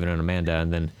 including Stephen and Amanda.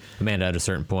 And then Amanda, at a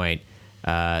certain point,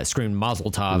 screamed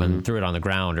Mazel Tov and threw it on the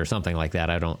ground or something like that.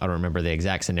 I don't remember the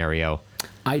exact scenario.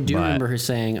 I do But- remember her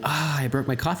saying, I broke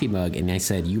my coffee mug. And I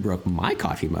said, you broke my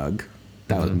coffee mug.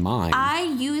 That was mine. I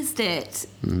used it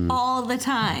all the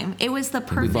time. It was the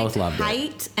perfect both loved it.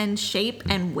 height and shape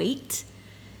and weight.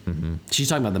 She's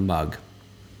talking about the mug.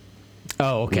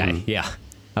 Oh, okay. Yeah.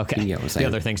 Okay. You get what I'm The saying.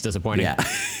 other thing's disappointing. Yeah.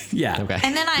 Yeah. Okay.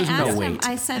 And then I There's no asked him, weight.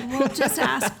 I said, well, just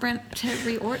ask Brent to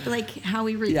reorder, like how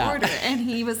we reorder. And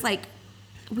he was like,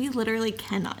 we literally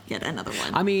cannot get another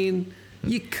one. I mean,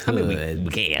 you could. we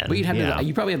can, But you'd have yeah.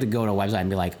 you probably have to go to a website and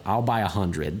be like, I'll buy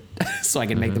 100 so I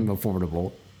can make them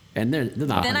affordable. And they're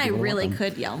not. then I 100 people really want them.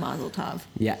 could yell Mazel Tov.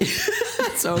 Yeah.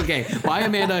 So, okay. Buy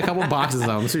Amanda a couple boxes of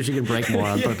them so she can break more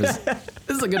on purpose.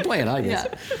 This is a good plan, I guess.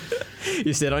 Yeah.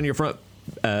 You sit on your front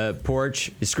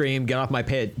porch, you scream, get off my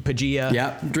Pajia.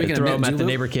 Yep, drinking a throw them Mint at the Julep.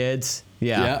 neighbor kids.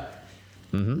 Yeah.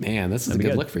 Man, this is a be good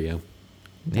good. look for you.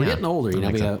 We're getting older, you know.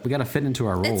 Makes We got to fit into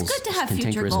our roles. good to as have future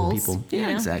cantankerous goals, people. you Yeah,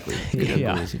 know? exactly. We got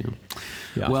Yeah. goals, you know.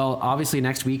 Yeah. Well, obviously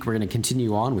next week we're going to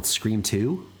continue on with Scream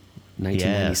 2,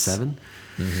 1997.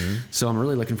 So I'm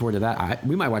really looking forward to that.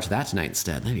 We might watch that tonight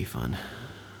instead. That'd be fun.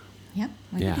 Yeah,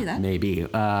 we Yeah, can do that. maybe.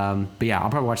 But yeah, I'll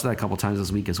probably watch that a couple times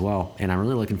this week as well. And I'm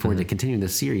really looking forward to continuing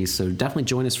this series. So definitely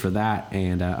join us for that.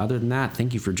 And other than that,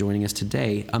 thank you for joining us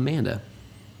today, Amanda.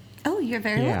 Oh, you're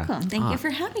very Yeah. welcome. Thank you for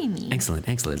having me. Excellent,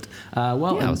 excellent.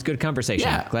 Well, Yeah, it was a good conversation.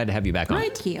 Yeah. Glad to have you back on.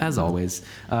 Thank you. as always.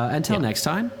 Until next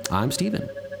time, I'm Steven.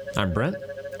 I'm Brent.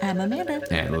 I'm Amanda.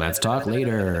 And let's talk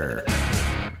later.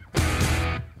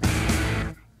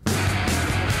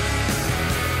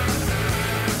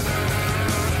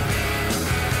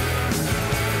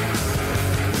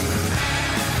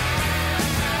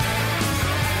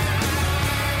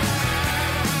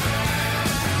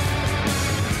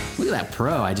 Look at that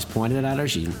pro. I just pointed it at her.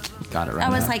 She got it right. I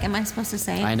was up. like, am I supposed to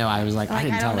say it? I know. I was like, I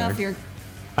didn't I tell don't know her. if you're.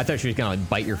 I thought she was gonna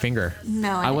bite your finger.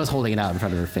 No, I was holding it out in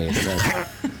front of her face. But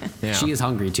Yeah. She is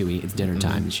hungry too. It's dinner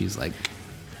time, and she's like,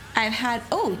 I've had.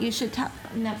 Oh, you should tell.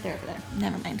 No, they're over there.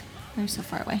 Never mind. They're so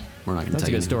far away. "We're not going to That's tell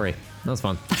a you." good story. That was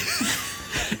fun.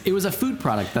 It was a food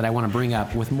product that I want to bring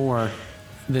up with more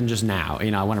than just now.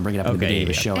 You know, I want to bring it up in the Okay, beginning of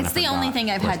the yeah. show. and It's I the only forgot.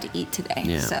 thing I've had to eat today.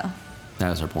 Yeah. So, That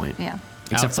was her point. yeah.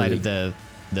 Except Outside for of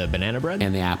the banana bread.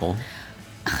 and the apple.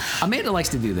 Amanda likes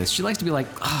to do this. She likes to be like,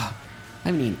 I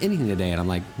haven't eaten anything today, and I'm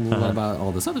like, well, what about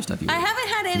all this other stuff you I eat? haven't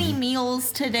had any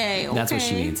meals today. Okay? That's what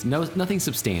she means. No, nothing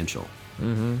substantial.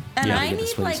 And Yeah, I to get the need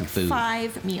swing like some food.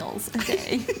 5 meals a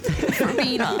day, for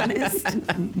being honest.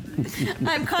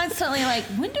 I'm constantly like,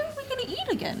 when are we going to eat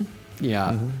again?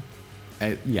 Yeah.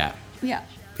 Yeah. Yeah,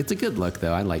 It's a good look,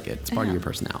 though. I like it. It's part of Yeah. your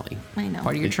personality. I know.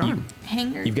 Part of your charm.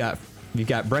 Hanger. You've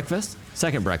got breakfast,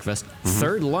 second breakfast,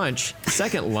 third lunch,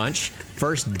 second lunch,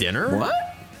 first dinner. What?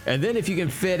 And then if you can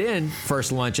fit in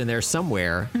first lunch in there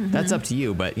somewhere, that's up to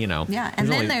you. But you know. yeah, and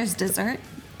then only- there's dessert.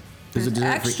 There's a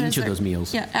dessert for extra each of those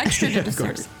meals. Yeah, extra Yeah, of dessert.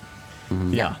 course.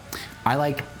 Yeah. I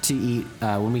like to eat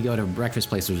when we go to breakfast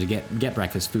places to get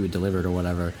breakfast food delivered or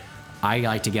whatever. I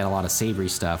like to get a lot of savory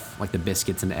stuff, like the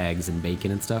biscuits and eggs and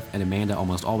bacon and stuff. And Amanda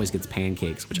almost always gets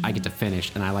pancakes, which I get to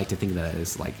finish, and I like to think of that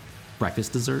as like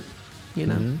breakfast dessert. You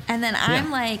know, And then I'm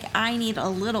like, I need a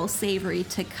little savory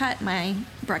to cut my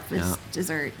breakfast Yeah.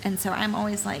 dessert. And so I'm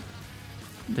always like,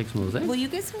 take some of those eggs. will you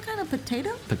get some kind of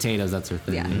potato? Potatoes, that's her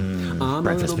thing. Yeah. I'm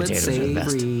Breakfast a little bit potatoes are the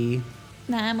best. savory.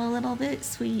 I'm a little bit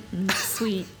sweet and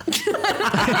sweet.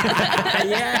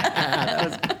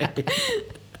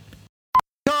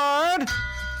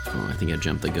 Oh, I think I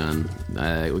jumped the gun.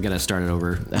 We gotta start it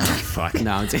over. Fuck.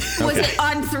 No, it's, Was it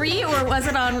on 3 or was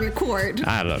it on record?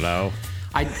 I don't know.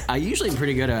 I usually am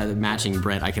pretty good at matching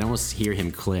Brent. I can almost hear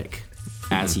him click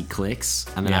as he clicks,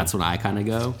 and then Yeah. that's when I kind of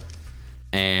go.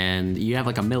 And you have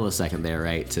like a millisecond there,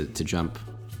 right, to jump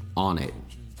on it,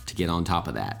 to get on top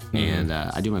of that. And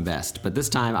I do my best. But this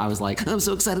time I was like, I'm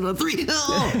so excited on 3.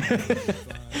 Oh!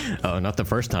 Oh, not the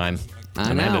first time.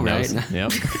 I Amanda know, knows. right?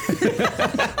 Yep.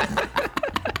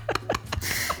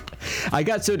 I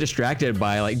got so distracted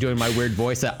by like doing my weird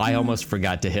voice that I almost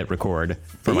forgot to hit record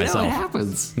for You know, myself. it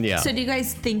happens. Yeah. So do you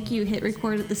guys think you hit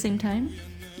record at the same time?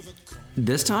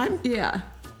 This time? Yeah.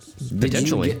 Did you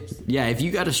Potentially. yeah, if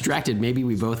you got distracted, maybe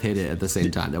we both hit it at the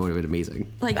same time. That would have been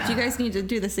amazing. Like, do you guys need to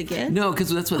do this again? No, because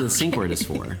that's what the sync word is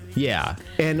for. Yeah,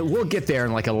 and we'll get there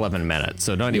in like 11 minutes,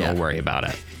 so don't even Yeah. worry about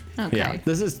it. Okay. Yeah,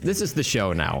 this is the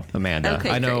show now, Amanda. Okay,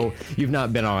 I know you've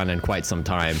not been on in quite some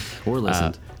time, Or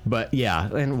listened. but yeah,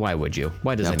 and why would you?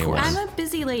 Why does Of anyone? course. I'm a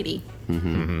busy lady.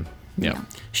 Yeah.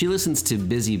 She listens to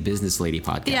Busy Business Lady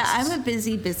podcasts. Yeah, I'm a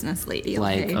busy business lady.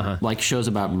 Okay? like shows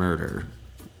about murder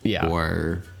Yeah,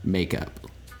 or makeup.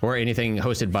 or anything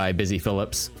hosted by Busy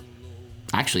Phillips.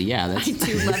 Actually, yeah, that's. I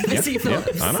do love busy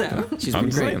Phillips. I know. So. She's I'm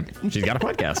been great. saying. She's got a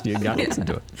podcast. You got to listen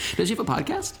to it. Does she have a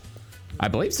podcast? I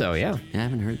believe so. Yeah. Yeah, I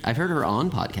haven't heard. I've heard her on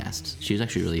podcasts. She's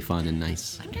actually really fun and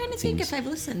nice. I'm trying to think if I've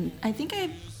listened. I think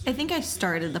I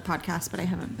started the podcast, but I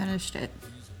haven't finished it.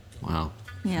 Wow.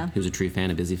 Yeah. Who's a true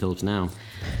fan of Busy Phillips now?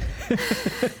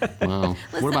 Wow.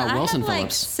 Listen, What about Wilson I have like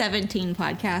Phillips? 17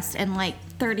 podcasts and like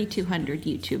 3,200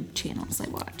 YouTube channels I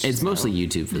watch. It's so, mostly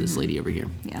YouTube for this lady over here.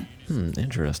 Yeah.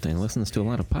 Interesting. Listens to a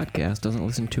lot of podcasts. Doesn't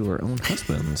listen to her own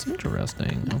husband's.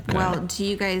 Interesting. Okay. Well, do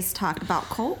you guys talk about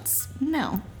cults?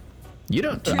 No. You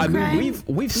don't. True I mean, crime?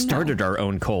 we've started our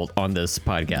own cult on this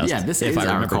podcast. Yeah, this if is I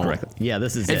our remember cult. correctly. Yeah,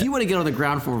 this is If it. you want to get on the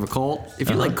ground floor of a cult, if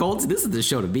you like cults, this is the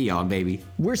show to be on, baby.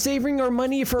 We're saving our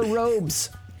money for robes.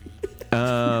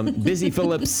 Busy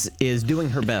Phillips is doing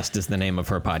her best. Is the name of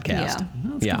her podcast. Yeah.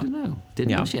 Well, that's Yeah. good to know. Didn't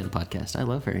Yeah. know she had a podcast. I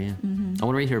love her. Yeah. I want to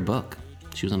read her book.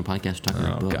 She was on a podcast talking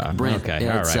about Oh book. God. Brent, Okay.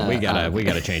 All it's, right. We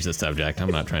gotta change the subject.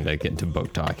 I'm not trying to get into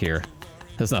book talk here.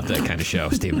 That's not that kind of show,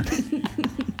 Steven.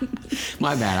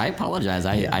 My bad. I apologize.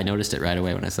 I noticed it right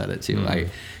away when I said it too.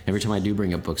 Every time I do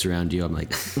bring up books around you, I'm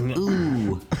like,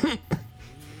 ooh.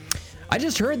 I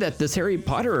just heard that this Harry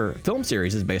Potter film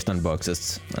series is based on books.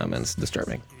 It's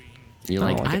disturbing. You're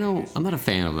like, like I'm not a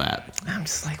fan of that. I'm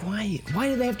just like, why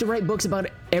do they have to write books about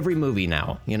every movie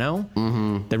now? You know?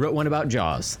 Mm-hmm. They wrote one about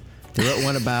Jaws. They wrote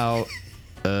one about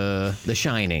The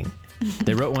Shining.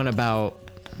 They wrote one about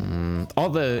all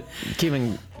the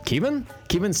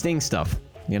Kevin Sting stuff.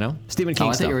 You know, Stephen King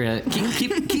I stuff. thought you were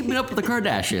gonna keep it up with the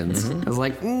Kardashians. I was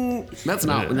like, that's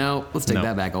not. No, let's take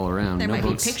that back all around. There no might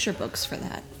books. be picture books for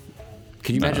that.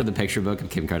 Can you imagine the picture book of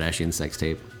Kim Kardashian's sex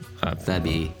tape? That'd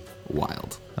be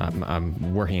wild.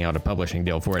 I'm working out a publishing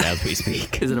deal for it as we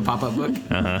speak. Is it a pop-up book?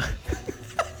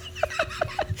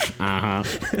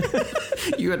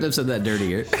 You had to have said that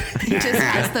dirtier. It just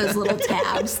has those little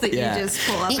tabs that Yeah. you just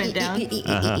pull up and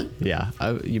down. Yeah,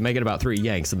 you make it about 3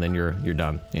 yanks and then you're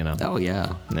done. You know. Oh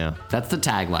yeah. Yeah. That's the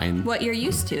tagline. What you're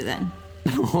used to then.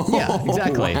 Yeah,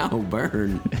 exactly. Wow,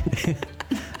 burn.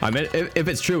 I mean, if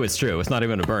it's true, it's true. It's not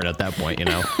even a burn at that point. You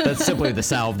know, that's simply the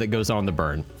salve that goes on the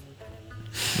burn.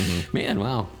 Man,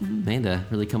 wow. Amanda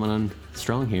really coming on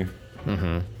strong here.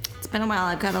 It's been a while.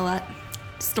 I've got a lot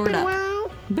stored up.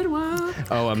 Been a while.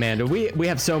 Oh, Amanda, we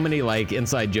have so many like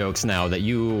inside jokes now that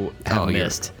you have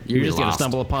missed. You're just gonna lost.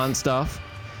 stumble upon stuff.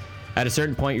 At a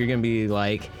certain point, you're gonna be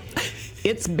like,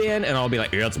 "It's been," and I'll be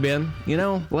like, "Yeah, it's been." You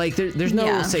know, like there's no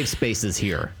Yeah. safe spaces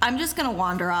here. I'm just gonna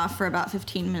wander off for about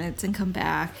 15 minutes and come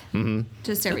back. Mm-hmm.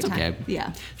 Just every That's time. okay.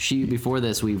 Yeah. Before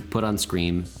this, we put on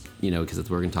Scream, you know, because that's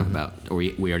what we're going to talk about, or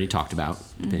we already talked about,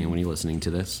 depending on when you're listening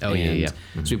to this. Oh, yeah.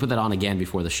 So we put that on again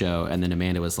before the show, and then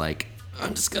Amanda was like,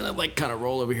 I'm just gonna like kind of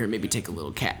roll over here and maybe take a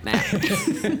little cat nap.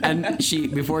 And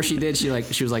before she did, she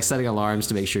was like setting alarms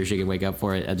to make sure she could wake up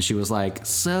for it. And she was like,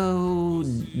 so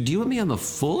do you want me on the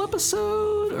full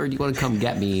episode or do you want to come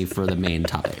get me for the main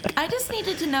topic? I just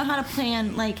needed to know how to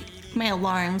plan like my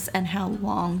alarms and how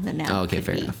long the nap. Oh, okay, could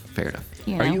fair be, enough. Fair enough.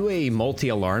 You know? Are you a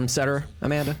multi-alarm setter,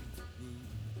 Amanda?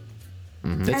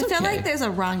 I feel okay. like there's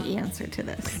a wrong answer to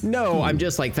this. No, I'm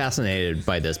just like fascinated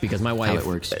by this because my wife it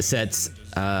works. sets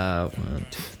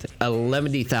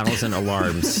 11,000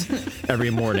 alarms every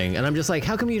morning, and I'm just like,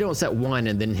 how come you don't set one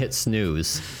and then hit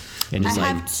snooze? And I just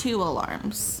like, have 2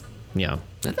 alarms. yeah.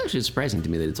 That's actually surprising to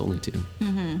me that it's only 2.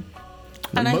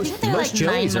 And I think they're most like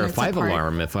Chili's 9 are minutes 5 apart.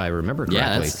 alarm, if I remember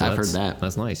correctly. Yeah, so I've heard that.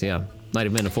 That's nice. Yeah, might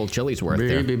have been a full Chili's worth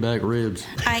there. Baby back ribs.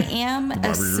 I am a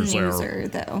yourself. snoozer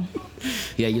though.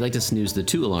 Yeah, you like to snooze the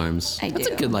 2 alarms. I That's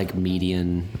do. a good like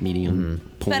medium point.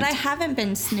 But I haven't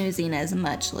been snoozing as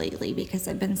much lately because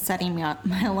I've been setting my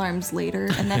alarms later,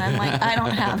 and then I'm like, I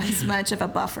don't have as much of a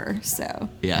buffer, so.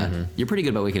 Yeah, you're pretty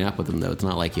good about waking up with them though. It's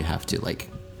not like you have to like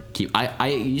keep. I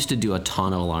used to do a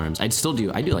ton of alarms. I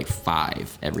do like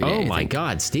 5 every day. Oh I my think.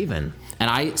 God, Steven.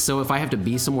 And so if I have to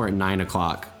be somewhere at 9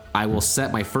 o'clock, I will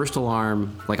set my first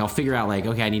alarm. Like I'll figure out like,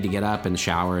 okay, I need to get up and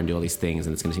shower and do all these things,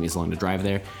 and it's gonna take me so long to drive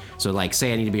there. So like,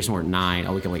 say I need to be somewhere at 9,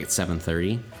 I'll wake up like at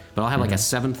 7:30. But I'll have like a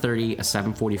 7:30, a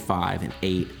 7:45, an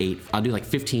 8. I'll do like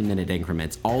 15-minute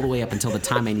increments all the way up until the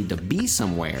time I need to be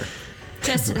somewhere.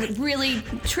 Just really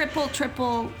triple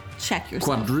check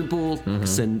yourself. Quadruple,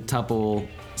 centuple,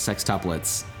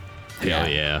 sextuplets. Hell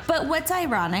yeah. But what's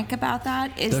ironic about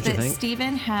that is Don't you that think?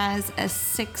 Steven has a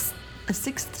sixth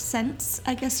sense,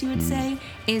 I guess you would say,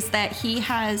 is that he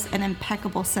has an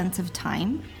impeccable sense of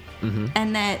time.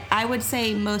 And that I would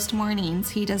say most mornings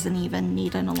he doesn't even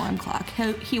need an alarm clock.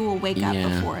 He will wake up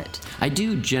before it. I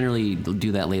do generally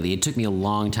do that lately. It took me a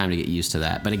long time to get used to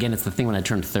that. But again, it's the thing when I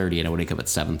turned 30 and I would wake up at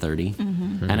 7:30.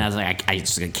 And I was like, I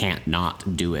just can't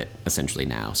not do it essentially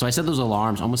now. So I set those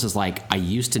alarms almost as like I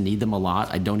used to need them a lot.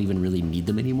 I don't even really need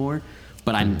them anymore.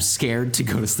 But I'm scared to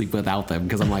go to sleep without them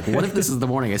because I'm like, what if this is the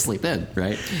morning I sleep in,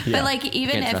 right? But like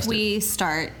even Can't if trust we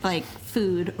start like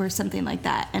food or something like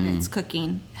that and it's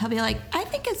cooking, he'll be like, I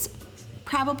think it's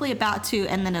probably about to,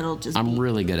 and then it'll just I'm be.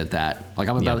 really good at that. Like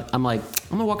I'm like, I'm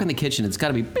gonna walk in the kitchen. It's got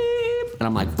to be beep, and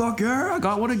I'm like, fuck yeah, I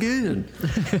got one again.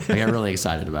 I get really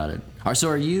excited about it. So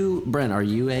are you, Brent? Are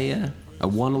you a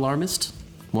one alarmist?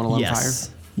 One alarm Yes.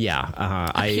 fire? Yeah.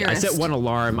 I set purist. one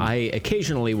alarm. I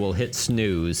occasionally will hit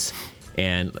snooze,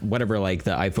 and whatever like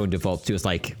the iPhone defaults to is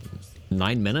like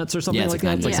 9 minutes or something Yeah, it's like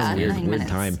like that. It's 9 like some minutes. weird, Yeah, 9 weird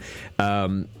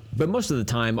time. But most of the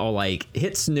time, I'll like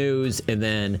hit snooze and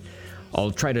then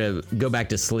I'll try to go back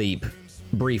to sleep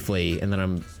briefly, and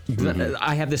then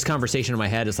I have this conversation in my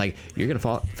head. It's like, you're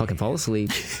gonna fucking fall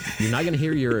asleep. You're not gonna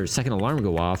hear your second alarm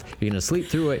go off. You're gonna sleep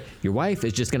through it. Your wife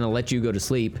is just gonna let you go to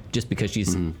sleep just because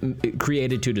she's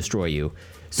created to destroy you.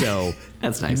 So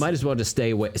That's nice. You might as well just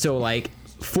stay away. So like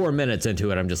 4 minutes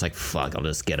into it, I'm just like, fuck, I'll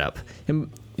just get up. And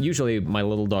usually my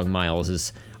little dog Miles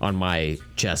is on my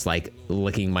chest, like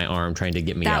licking my arm, trying to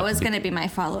get me up. That was going to be my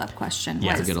follow-up question.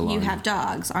 Yeah. was, That's a good alarm. you have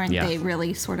dogs. Aren't Yeah. they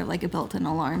really sort of like a built-in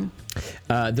alarm?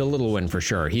 The little one for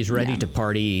sure. He's ready Yeah. to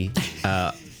party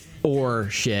or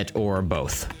shit or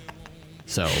both.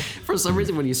 So For some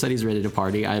reason, when you said he's ready to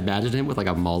party, I imagined him with like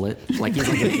a mullet, like he's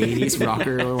like an '80s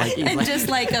rocker, or like he's And like just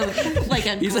like a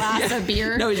he's glass like, of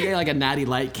beer. No, he's getting like a natty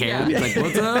light can. Yeah. He's like,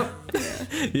 "What's up?"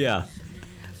 yeah.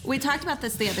 We talked about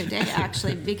this the other day,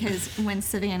 actually, because when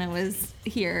Savannah was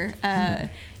here,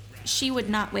 she would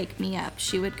not wake me up.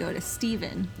 She would go to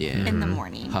Steven in the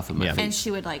morning. Huff in my Yeah. face. And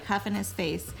she would like huff in his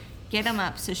face, get him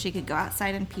up so she could go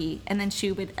outside and pee. And then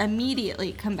she would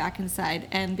immediately come back inside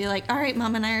and be like, all right,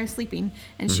 Mom and I are sleeping.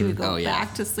 And she would go Oh, yeah.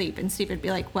 back to sleep. And Steve would be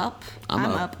like, well, I'm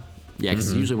up. Yeah,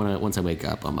 because usually once I wake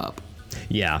up, I'm up.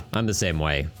 Yeah, I'm the same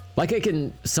way. Like I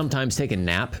can sometimes take a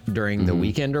nap during the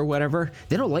weekend or whatever.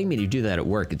 They don't like me to do that at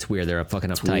work. It's weird. They're fucking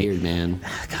uptight. Weird, man.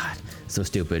 God, so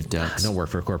stupid. I don't work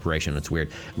for a corporation. It's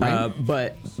weird. Right.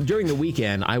 But during the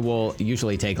weekend, I will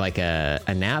usually take like a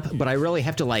nap, but I really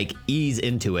have to like ease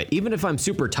into it. Even if I'm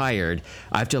super tired,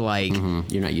 I have to like,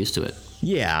 You're not used to it.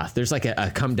 yeah, there's like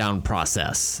a come down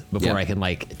process before Yeah. I can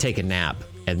like take a nap.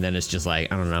 And then it's just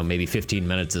like, I don't know, maybe 15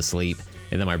 minutes of sleep.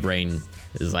 And then my brain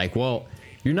is like, well,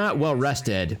 you're not well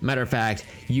rested. Matter of fact,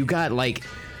 you got like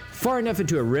far enough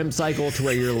into a REM cycle to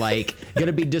where you're like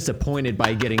gonna be disappointed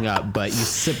by getting up, but you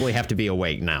simply have to be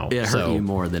awake now. It hurt So, you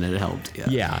more than it helped. Yeah.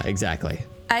 yeah, exactly.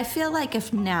 I feel like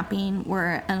if napping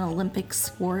were an Olympic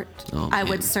sport, Oh, I man.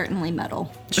 would certainly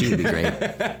medal. She would be great.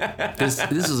 This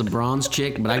is a bronze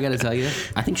chick, but I got to tell you,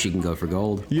 I think she can go for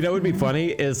gold. You know what would be funny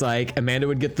is like Amanda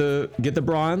would get the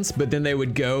bronze, but then they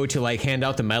would go to like hand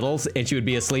out the medals and she would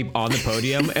be asleep on the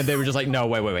podium and they were just like, no,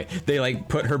 wait. They like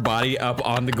put her body up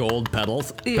on the gold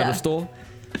pedestal.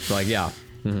 So like, yeah.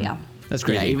 Yeah. That's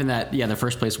crazy. Yeah, even that. Yeah, the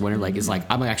first place winner like is like,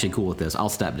 I'm actually cool with this. I'll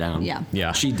step down. Yeah.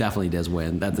 Yeah. She definitely does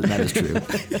win. That is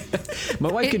true.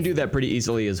 My wife can do that pretty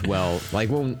easily as well. Like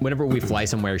whenever we fly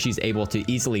somewhere, she's able to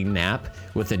easily nap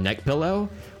with a neck pillow,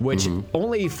 which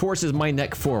only forces my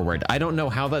neck forward. I don't know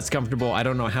how that's comfortable. I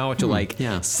don't know how to like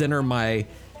yeah. center my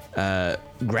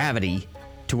gravity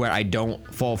to where I don't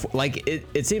fall. Like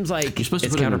it seems like You're supposed to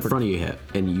it's put it in front of your hip,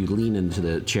 and you lean into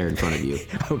the chair in front of you.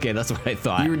 Okay, that's what I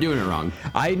thought. You were doing it wrong.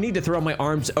 I need to throw my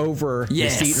arms over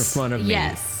Yes. the seat in front of me.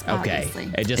 Yes, Okay. obviously.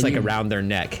 And just And like you- around their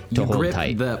neck to You hold grip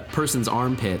tight. the person's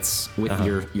armpits with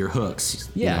your hooks.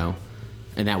 Yeah. You know?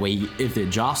 And that way, if it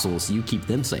jostles, you keep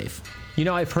them safe. You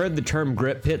know, I've heard the term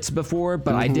grip pits before,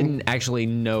 but I didn't actually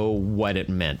know what it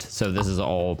meant. So this is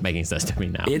all making sense to me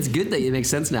now. It's good that it makes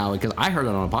sense now because I heard it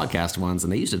on a podcast once,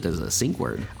 and they used it as a sync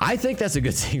word. I think that's a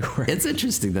good sync word. It's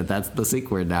interesting that that's the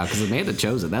sync word now because Amanda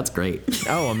chose it. That's great.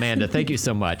 Oh, Amanda, thank you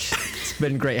so much. It's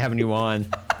been great having you on.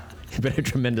 You've been a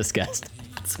tremendous guest.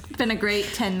 It's been a great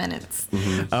 10 minutes.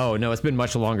 Oh, no, it's been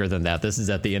much longer than that. This is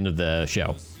at the end of the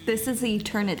show. This is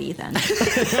eternity then.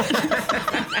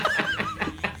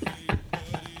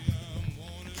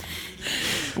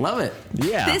 Love it.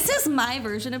 Yeah. This is my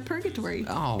version of purgatory.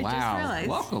 Oh, I wow. just realized.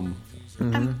 Welcome.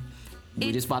 We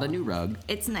It- just bought a new rug.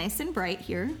 It's nice and bright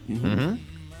here.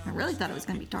 I really thought it was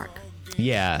going to be dark.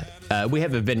 Yeah. We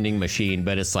have a vending machine,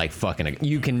 but it's like fucking,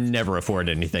 you can never afford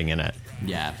anything in it.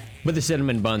 Yeah. But the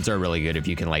cinnamon buns are really good if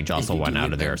you can like jostle If you one can out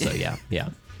get of there. them. So yeah. You're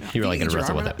really You going get to your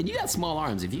wrestle arm with up, it. and you got small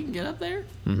arms. If you can get up there,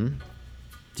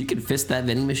 you can fist that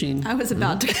vending machine. I was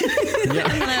about to. and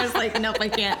then I was like, nope, I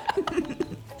can't.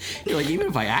 You're like, even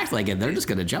if I act like it, they're just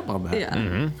gonna jump on that.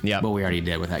 Yeah. Yeah. But we already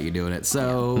did without you doing it.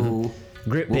 So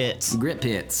Grip pits. Grit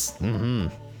pits.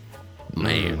 Man,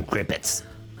 grip it.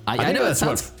 I think know that's that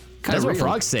what sounds kind that's of what real.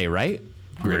 frogs say, right?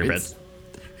 Grippets.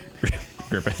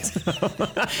 Grip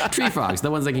it. Tree frogs,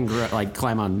 the ones that can like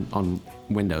climb on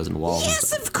windows and walls. and Yes,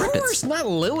 stuff. of Grippets. course. Not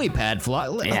lily pad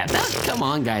frog. Yeah, come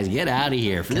on, guys, get out of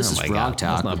here. This Oh is my Frog God,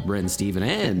 Talk that's not- with Brent, Steven,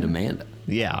 and Amanda.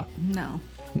 Yeah. No.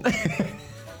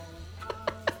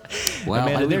 Well,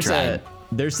 Amanda, we tried.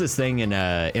 there's this thing in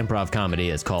improv comedy.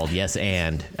 It's called Yes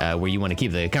and, where you want to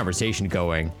keep the conversation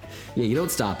going. Yeah, you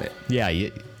don't stop it. Yeah,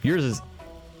 yours is.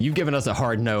 You've given us a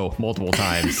hard no multiple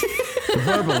times,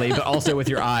 verbally, but also with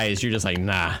your eyes. You're just like,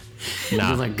 nah. You're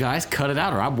like, guys, cut it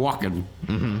out, or I'm walking.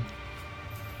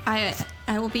 I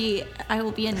will be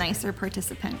a nicer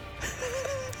participant.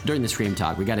 during the stream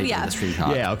talk. We got to get the stream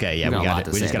talk. Yeah, okay, yeah, we got a got lot it.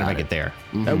 to We say just got to about make it there,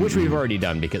 Mm-hmm. which we've already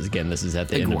done because, again, this is at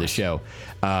the end of the course. show.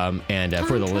 And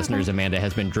for the listeners, Amanda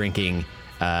has been drinking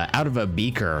out of a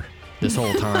beaker this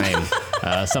whole time.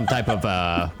 Some type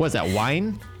of, what is that,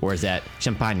 wine? Or is that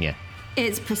champagne?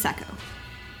 It's Prosecco.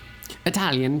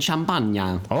 Italian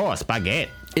champagne. Oh,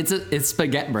 spaghetti. It's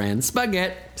Spaghetti brand.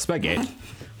 Spaghetti. Spaghetti.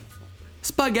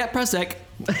 Spaghetti Prosec.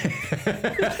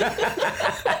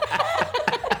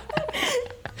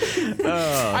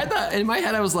 I thought in my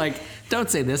head I was like, "Don't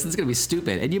say this. It's gonna be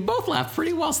stupid." And you both laughed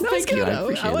pretty well. So thank it's you. good. I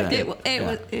appreciate I liked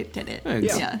that. It did it.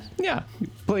 Thanks. Yeah. Yeah.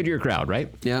 Play to your crowd,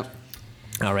 right? Yep.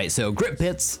 All right, so grip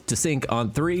pits to sink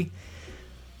on 3.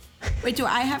 Wait, do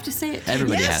I have to say it?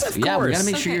 Everybody Yes, has to. of Yeah, we course. gotta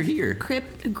make sure Okay. you're here.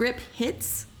 Grip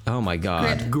hits. Oh my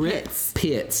God. Grip. Grip Hits.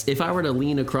 pits. If I were to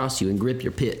lean across you and grip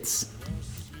your pits.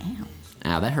 Ow.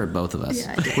 Ow, that hurt both of us.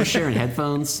 Yeah, it did. We're sharing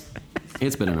headphones.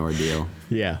 It's been an ordeal.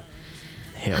 Yeah.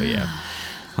 Hell yeah.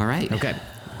 All right. Okay.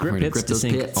 We're Grip gonna hits grip to those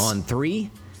sink pits. on 3.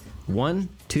 1,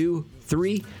 2,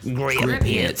 3. Grip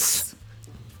hits.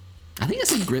 I think I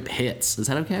said grip hits. Is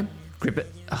that okay? Grip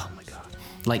it. Oh my God.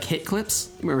 Like hit clips?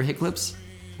 Remember hit clips?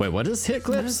 Wait, what is hit What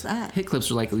clips? is that? Hit clips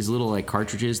are like these little like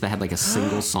cartridges that had like a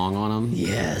single song on them.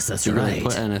 Yes, that's You really right.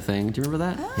 put in a thing. Do you remember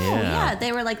that? Oh, Yeah. yeah.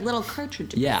 They were like little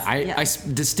cartridges. Yeah, I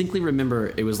distinctly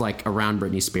remember it was like around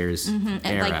Britney Spears and,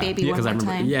 era. like, Baby yeah, One 'cause I More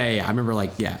remember, Time. Yeah. I remember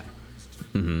like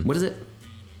What is it?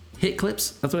 Hit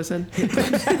clips? That's what I said.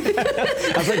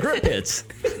 I was like, grip hits.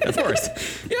 Of course.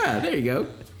 Yeah, there you go.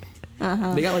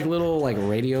 They got like little like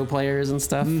radio players and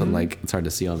stuff, but like it's hard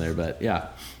to see on there. But yeah,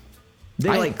 They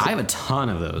I have a ton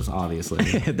of those, obviously.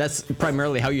 that's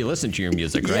primarily how you listen to your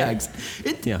music, right?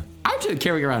 Yeah. I actually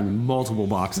carry around multiple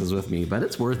boxes with me, but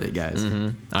it's worth it, guys.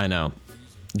 I know.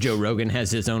 Joe Rogan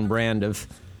has his own brand of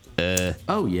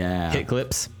Oh yeah, hit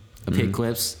clips. of hit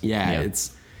clips. Yeah, Yeah.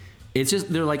 it's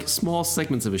just they're like small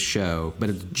segments of a show,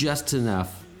 but it's just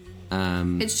enough.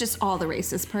 It's just all the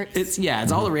racist parts.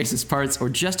 It's all the racist parts, or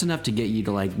just enough to get you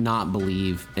to like not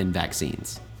believe in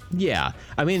vaccines. Yeah.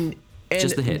 I mean, and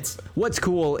Just the hits. What's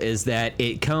cool is that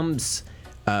it comes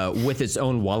with its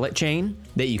own wallet chain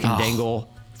that you can Oh,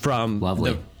 dangle from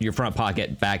lovely. your front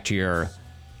pocket back to your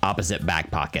opposite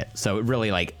back pocket. So it really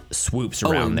like swoops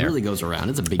Oh, around it there. really goes around.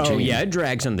 It's a big Oh chain. yeah, it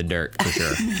drags on the dirt for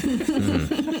sure.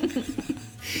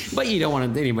 But you don't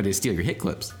want anybody to steal your hit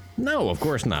clips No, of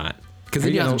course not. because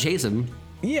then you have know, to chase them.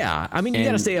 Yeah, I mean you got to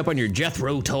And- stay up on your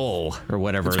Jethro Tull or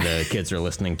whatever the kids are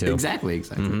listening to. Exactly.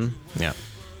 Yeah.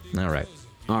 All right.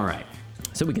 All right.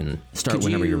 So we can start Could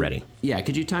whenever you- you're ready. Yeah.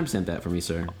 Could you timestamp that for me,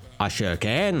 sir? I sure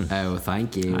can. Oh,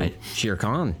 thank you. Shere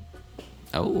Khan.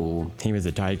 Oh, He was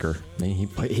a tiger. He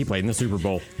played in the Super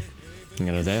Bowl. He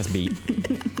got his ass beat.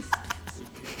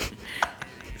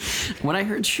 when I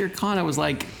heard Shere Khan, I was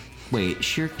like, wait,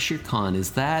 Shere Khan,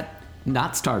 is that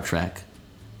not Star Trek?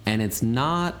 And it's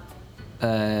not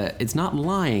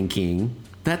Lion King.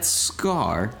 That's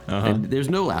Scar. And there's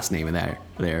no last name in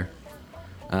there.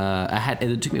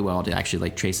 It took me a while to actually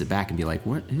like trace it back and be like,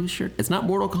 what? Who's Shere? It's not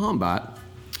Mortal Kombat.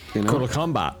 You know? Total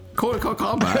Combat. Mortal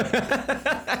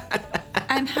Kombat.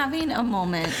 I'm having a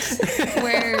moment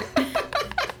where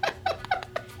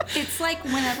it's like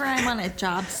whenever I'm on a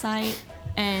job site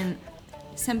and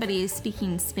somebody is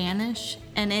speaking Spanish,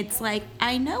 and it's like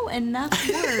I know enough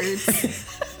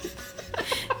words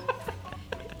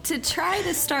to try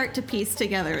to start to piece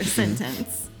together a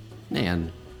sentence.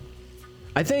 Man.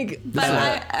 I think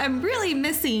But I'm really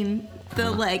missing the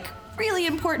like really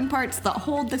important parts that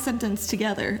hold the sentence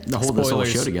together. To hold this whole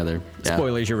Spoilers. show together. Yeah.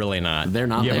 spoilers, you're really not. They're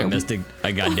not You haven't there. missed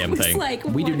a goddamn It's thing. like,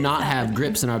 We do what is not have happening?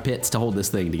 grips in our pits to hold this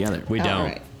thing together. we don't.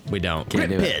 right. We don't. Can't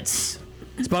Grip do it. Pits.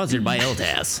 Sponsored by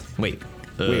LTAS. Wait.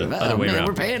 oh, man,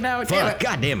 we're paying now. Damn Fuck, it.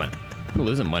 God damn it. I'm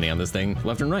losing money on this thing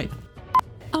left and right.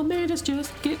 Amanda's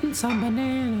just getting some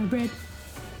banana bread.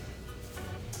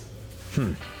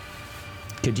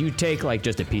 Could you take like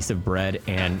just a piece of bread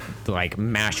and like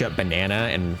mash up banana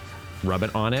and rub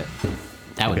it on it?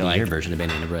 That would be be like- your version of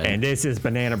banana bread. And this is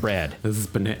banana bread. this is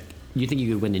banana. You think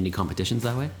you could win any competitions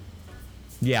that way?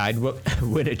 Yeah, I'd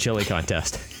win a chili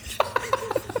contest.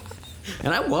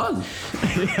 And I won.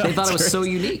 They thought it was so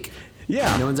unique.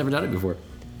 Yeah. No one's ever done it before.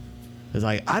 It's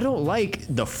like, I don't like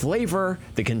the flavor,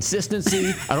 the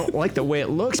consistency, I don't like the way it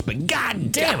looks, but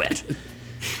god damn it.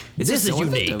 This is so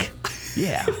unique. effective.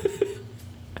 Yeah.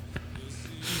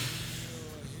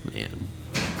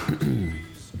 Man.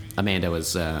 Amanda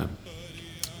was about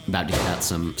to get out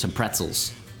some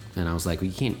pretzels. And I was like, well,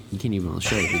 you can't even on the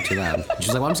show eat too loud. She was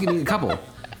like, well, I'm just gonna eat a couple. And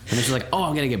then she's like, oh,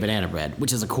 I'm gonna get banana bread,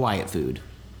 which is a quiet food.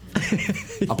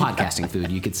 A podcasting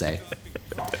food, you could say.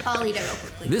 I'll eat it real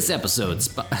quickly. This episode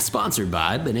sponsored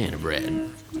by Banana Bread.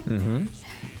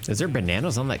 Is there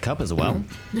bananas on that cup as well?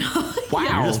 Wow.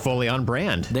 You're just fully on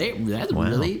brand. That's Wow.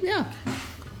 really, yeah.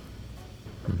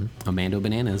 Amando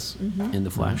bananas in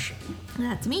the flesh.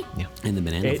 That's me. Yeah. In the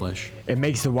banana flesh. It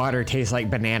makes the water taste like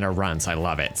banana runs. I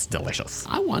love it. It's delicious.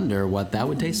 I wonder what that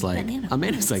would taste like. Banana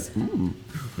Amanda's like, runs.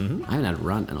 I haven't had a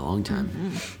runt in a long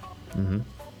time.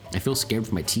 I feel scared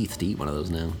for my teeth to eat one of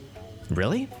those now.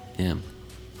 Really? Yeah.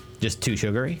 Just too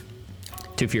sugary?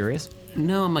 Too furious?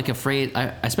 No, I'm like afraid,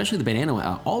 especially the banana one.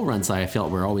 All runts I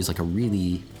felt were always like a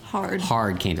really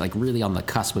hard candy, like really on the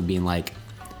cusp of being like,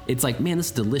 it's like, man, this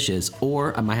is delicious,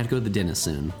 or I might have to go to the dentist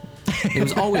soon. It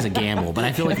was always a gamble, but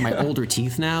I feel like my older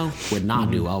teeth now would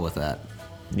not do well with that.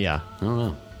 Yeah. I don't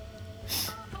know.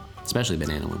 Especially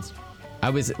banana ones.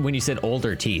 When you said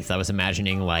older teeth, I was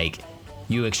imagining like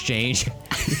you exchange,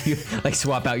 you like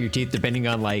swap out your teeth depending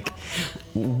on like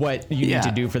what you need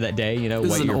to do for that day, you know,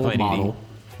 This what is an you're old planning model. to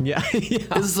eat. Yeah. Yeah.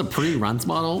 This is a pre-runts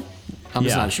model. I'm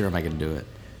just Yeah. not sure if I can do it.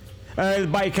 The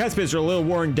bicuspids are a little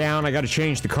worn down. I got to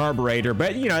change the carburetor,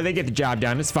 but you know they get the job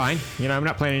done. It's fine. You know I'm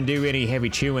not planning to do any heavy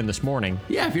chewing this morning.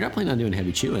 Yeah, if you're not planning on doing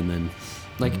heavy chewing, then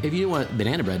like if you want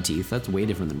banana bread teeth, that's way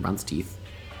different than runts teeth.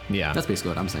 Yeah. That's basically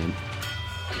what I'm saying.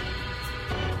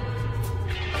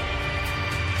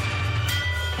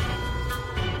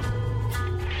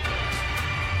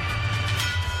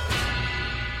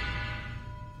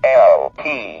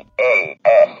 LP